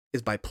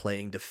is by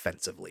playing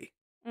defensively.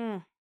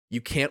 Mm.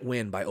 You can't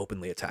win by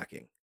openly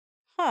attacking.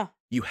 Huh.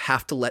 You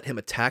have to let him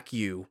attack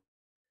you,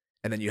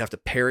 and then you have to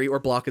parry or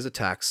block his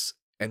attacks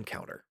and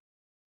counter.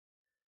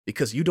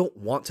 Because you don't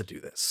want to do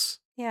this.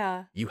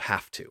 Yeah. You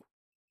have to.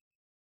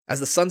 As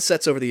the sun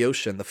sets over the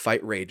ocean, the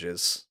fight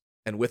rages,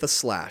 and with a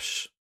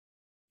slash,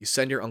 you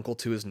send your uncle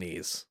to his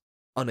knees,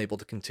 unable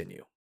to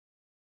continue.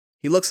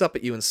 He looks up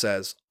at you and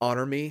says,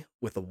 "Honor me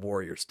with a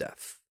warrior's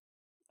death."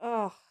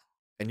 Oh.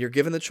 And you're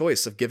given the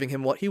choice of giving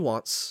him what he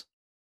wants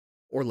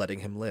or letting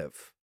him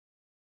live.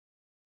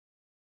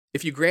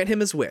 If you grant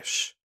him his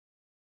wish,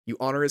 you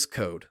honor his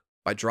code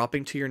by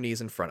dropping to your knees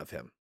in front of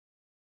him,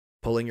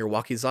 pulling your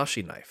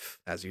wakizashi knife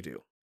as you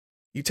do.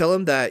 You tell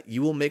him that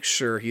you will make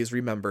sure he is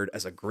remembered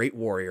as a great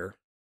warrior,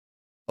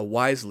 a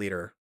wise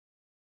leader,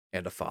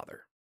 and a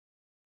father.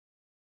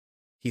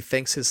 He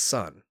thanks his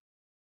son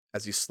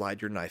as you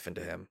slide your knife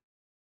into him,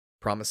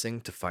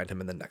 promising to find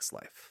him in the next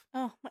life.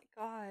 Oh my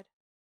god.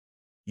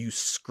 You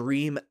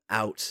scream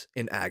out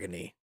in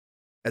agony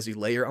as you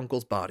lay your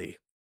uncle's body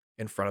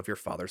in front of your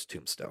father's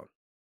tombstone.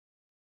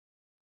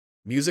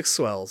 Music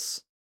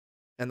swells,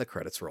 and the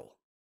credits roll.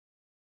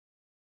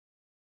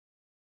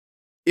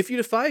 If you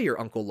defy your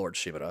uncle Lord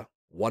Shimura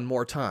one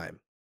more time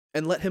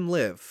and let him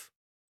live,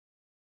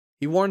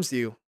 he warns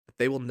you that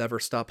they will never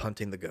stop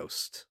hunting the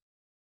ghost.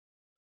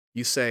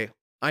 You say,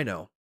 I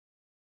know,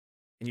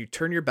 and you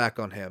turn your back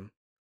on him,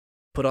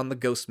 put on the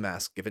ghost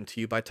mask given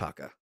to you by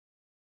Taka,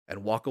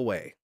 and walk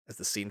away as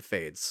the scene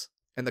fades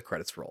and the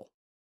credits roll.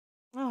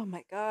 Oh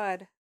my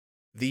god.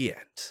 The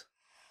end.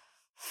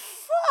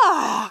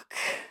 Fuck.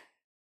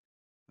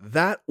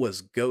 That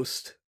was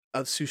Ghost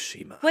of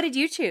Tsushima. What did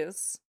you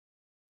choose?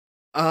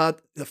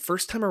 The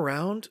first time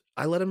around,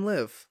 I let him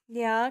live.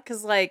 Yeah,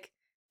 because, like,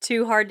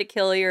 too hard to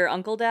kill your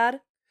uncle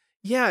dad?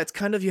 Yeah, it's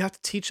kind of, you have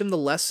to teach him the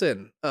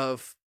lesson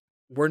of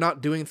we're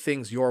not doing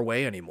things your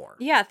way anymore.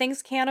 Yeah,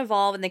 things can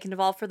evolve and they can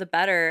evolve for the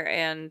better.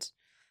 And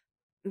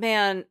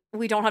man,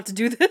 we don't have to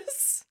do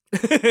this.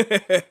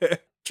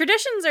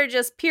 Traditions are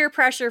just peer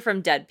pressure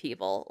from dead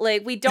people.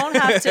 Like, we don't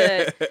have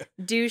to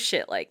do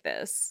shit like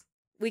this.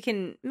 We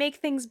can make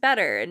things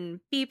better and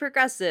be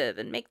progressive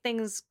and make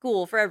things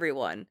cool for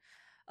everyone.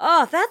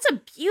 Oh, that's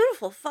a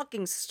beautiful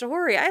fucking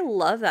story. I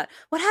love that.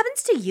 What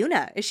happens to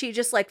Yuna? Is she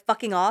just like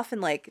fucking off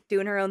and like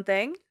doing her own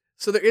thing?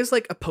 So there is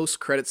like a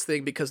post-credits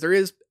thing because there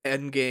is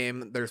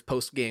end-game, there's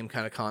post-game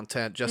kind of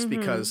content just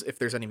because if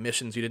there's any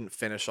missions you didn't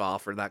finish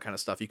off or that kind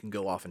of stuff, you can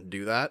go off and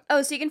do that.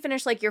 Oh, so you can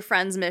finish like your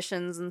friends'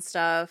 missions and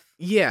stuff.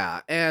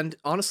 Yeah, and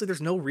honestly, there's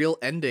no real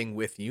ending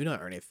with Yuna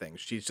or anything.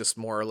 She's just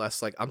more or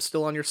less like, I'm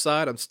still on your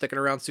side, I'm sticking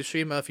around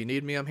Tsushima, if you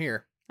need me, I'm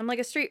here. I'm like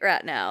a street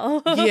rat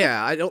now.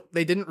 Yeah,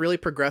 they didn't really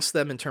progress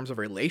them in terms of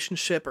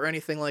relationship or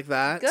anything like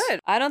that. Good.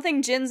 I don't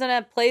think Jin's in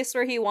a place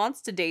where he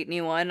wants to date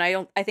anyone.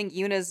 I think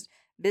Yuna's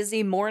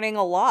busy mourning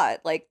a lot.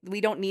 Like, we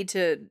don't need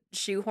to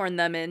shoehorn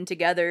them in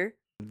together.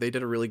 They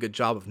did a really good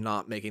job of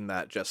not making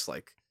that just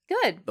like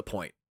Good. the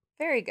point.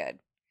 Very good.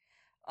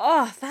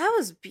 Oh, that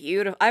was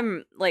beautiful.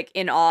 I'm like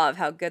in awe of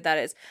how good that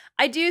is.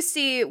 I do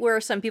see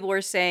where some people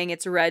were saying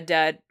it's Red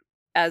Dead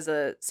as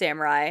a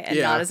samurai and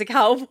not as a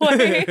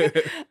cowboy.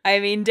 I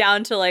mean,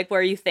 down to like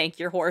where you thank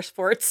your horse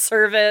for its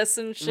service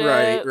and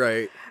shit.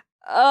 Right.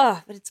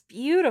 Oh, but it's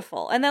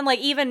beautiful. And then like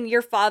even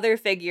your father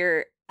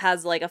figure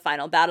has like a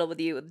final battle with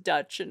you with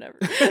Dutch and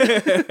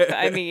everything.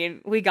 I mean,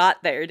 we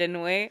got there,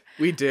 didn't we?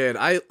 We did.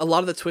 A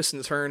lot of the twists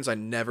and turns I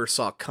never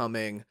saw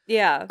coming.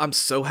 Yeah. I'm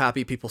so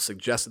happy people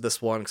suggested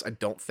this one because I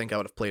don't think I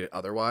would have played it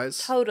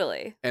otherwise.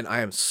 Totally. And I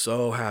am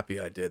so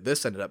happy I did.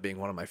 This ended up being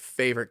one of my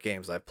favorite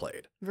games I've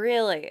played.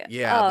 Really?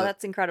 Yeah. Oh,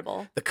 that's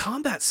incredible. The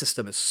combat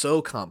system is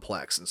so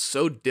complex and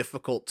so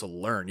difficult to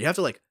learn. You have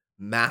to like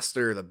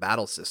master the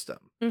battle system.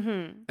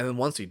 And then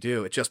once you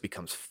do, it just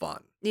becomes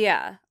fun.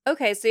 Yeah.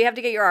 Okay, so you have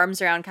to get your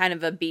arms around kind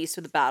of a beast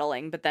with the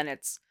battling, but then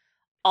it's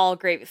all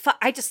great.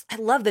 I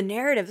love the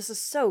narrative. This is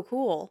so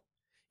cool.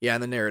 Yeah,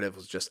 and the narrative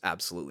was just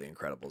absolutely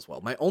incredible as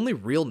well. My only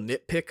real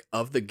nitpick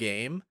of the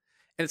game,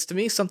 and it's to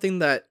me something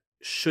that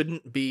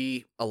shouldn't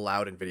be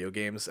allowed in video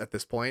games at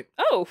this point.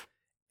 Oh.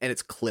 And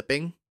it's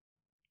clipping.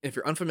 If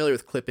you're unfamiliar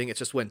with clipping, it's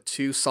just when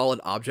two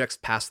solid objects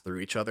pass through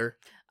each other.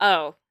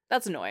 Oh,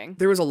 that's annoying.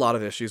 There was a lot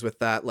of issues with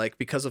that. Like,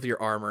 because of your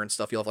armor and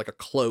stuff, you'll have like a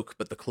cloak,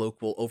 but the cloak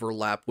will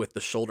overlap with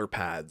the shoulder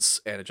pads,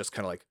 and it just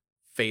kind of like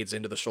fades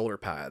into the shoulder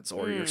pads,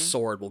 or your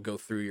sword will go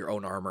through your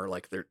own armor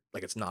like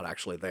it's not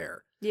actually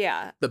there.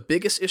 Yeah. The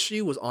biggest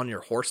issue was on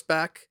your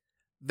horseback.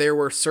 There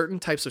were certain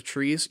types of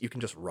trees you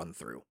can just run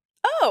through.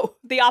 Oh,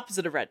 the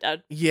opposite of Red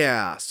Dead.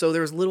 Yeah, so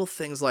there's little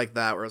things like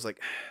that where I was like,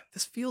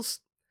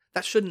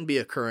 that shouldn't be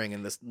occurring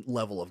in this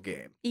level of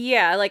game.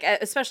 Yeah, like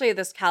especially at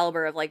this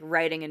caliber of like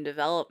writing and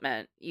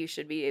development, you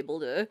should be able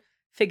to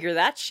figure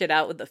that shit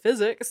out with the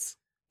physics.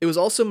 It was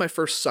also my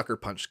first Sucker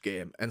Punch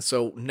game, and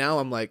so now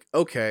I'm like,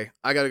 okay,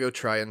 I gotta go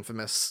try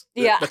Infamous.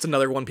 Yeah. That's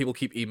another one people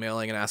keep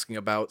emailing and asking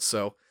about,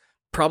 so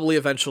probably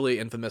eventually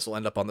Infamous will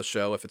end up on the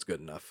show if it's good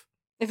enough.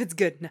 If it's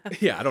good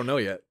enough. Yeah, I don't know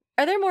yet.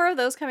 Are there more of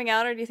those coming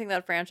out, or do you think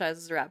that franchise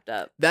is wrapped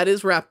up? That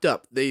is wrapped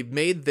up. They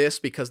made this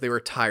because they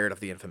were tired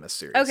of the Infamous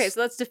series. Okay, so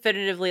that's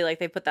definitively like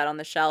they put that on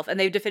the shelf, and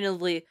they've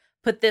definitively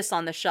put this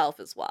on the shelf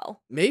as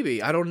well.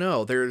 Maybe. I don't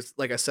know. There's,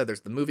 like I said,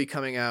 there's the movie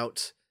coming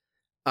out.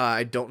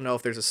 I don't know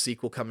if there's a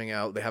sequel coming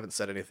out. They haven't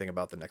said anything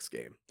about the next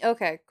game.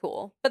 Okay,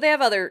 cool. But they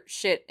have other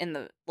shit in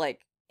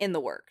the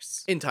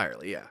works.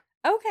 Entirely, yeah.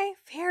 Okay,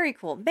 very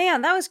cool.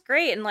 Man, that was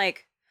great. And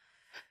like,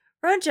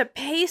 bunch of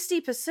pasty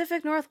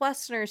Pacific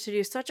Northwesterners who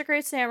do such a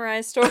great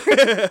samurai story.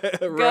 Right?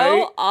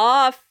 Go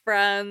off,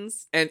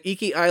 friends. And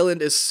Iki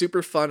Island is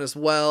super fun as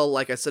well.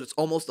 Like I said, it's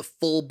almost a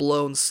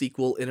full-blown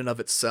sequel in and of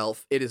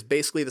itself. It is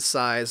basically the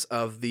size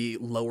of the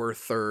lower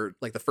third,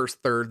 like the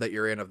first third that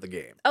you're in of the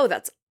game. Oh,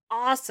 that's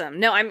awesome.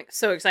 No, I'm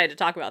so excited to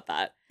talk about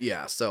that.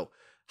 Yeah, so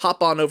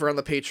hop on over on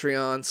the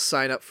Patreon,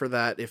 sign up for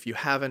that if you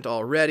haven't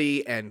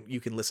already, and you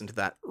can listen to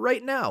that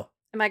right now.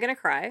 Am I going to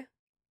cry?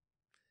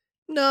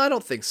 No, I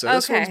don't think so.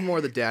 This Okay. one's more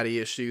the daddy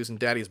issues, and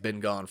daddy's been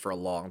gone for a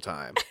long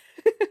time.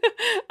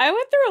 I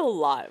went through a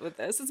lot with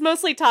this. It's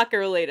mostly Taka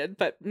related,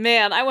 but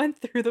man, I went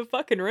through the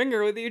fucking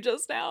ringer with you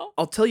just now.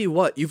 I'll tell you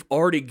what, you've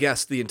already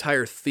guessed the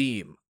entire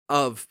theme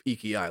of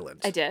Iki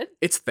Island. I did?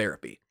 It's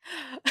therapy.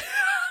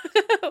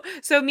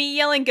 So me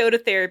yelling go to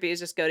therapy is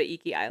just go to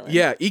Iki Island.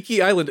 Yeah,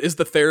 Iki Island is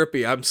the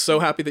therapy. I'm so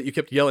happy that you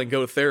kept yelling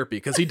go to therapy,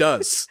 because he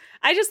does.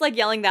 I just like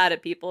yelling that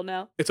at people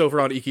now. It's over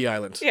on Iki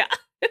Island. Yeah.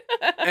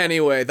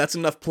 Anyway, that's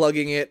enough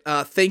plugging it.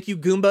 Thank you,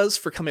 Goombas,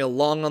 for coming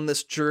along on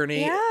this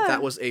journey. Yeah.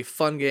 That was a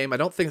fun game. I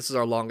don't think this is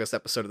our longest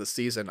episode of the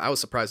season. I was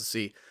surprised to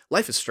see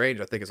Life is Strange,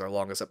 I think, is our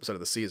longest episode of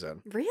the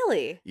season.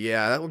 Really?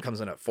 Yeah, that one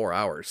comes in at 4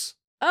 hours.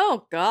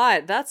 Oh,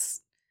 God.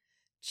 That's...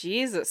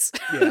 Jesus.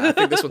 Yeah, I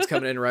think this one's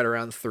coming in right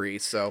around 3.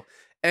 So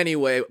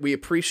anyway, we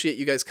appreciate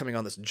you guys coming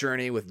on this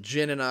journey with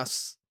Jin and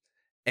us.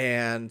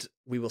 And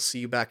we will see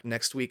you back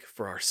next week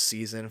for our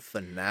season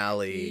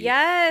finale.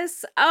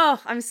 Yes.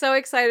 Oh, I'm so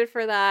excited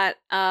for that.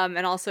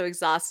 And also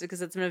exhausted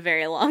because it's been a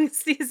very long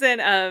season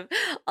of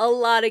a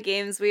lot of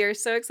games. We are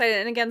so excited.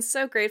 And again,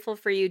 so grateful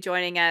for you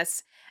joining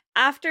us.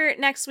 After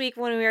next week,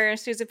 when we are in our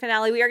season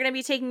finale, we are going to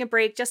be taking a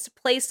break just to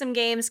play some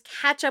games,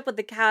 catch up with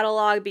the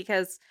catalog,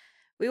 because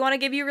we want to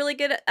give you really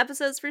good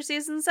episodes for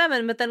season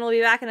 7, but then we'll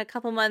be back in a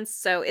couple months.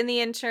 So in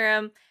the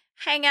interim,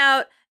 hang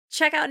out,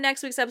 check out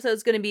next week's episode.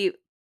 It's going to be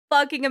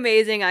fucking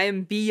amazing. I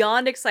am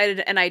beyond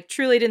excited, and I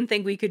truly didn't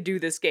think we could do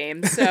this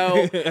game.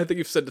 So I think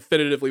you've said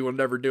definitively we're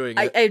never doing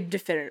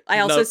it. I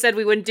also said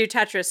we wouldn't do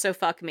Tetris, so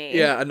fuck me.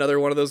 Yeah, another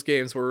one of those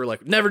games where we're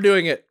like, never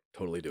doing it.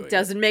 Totally doing it.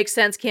 Doesn't make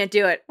sense, can't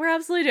do it. We're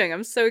absolutely doing it.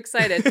 I'm so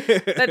excited.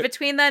 But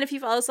between then, if you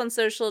follow us on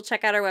social,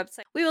 check out our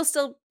website. We will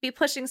still be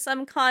pushing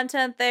some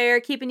content there,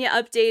 keeping you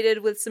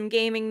updated with some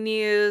gaming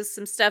news,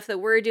 some stuff that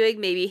we're doing,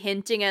 maybe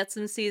hinting at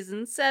some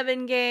season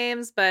 7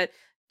 games, but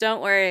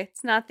don't worry,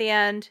 it's not the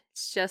end.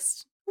 It's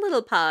just a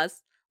little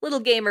pause,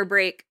 little gamer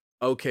break.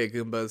 Okay,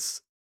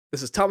 Goombas.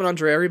 This is Tom and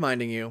Andrea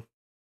reminding you,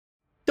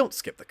 don't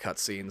skip the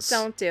cutscenes.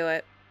 Don't do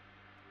it.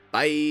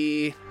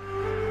 Bye.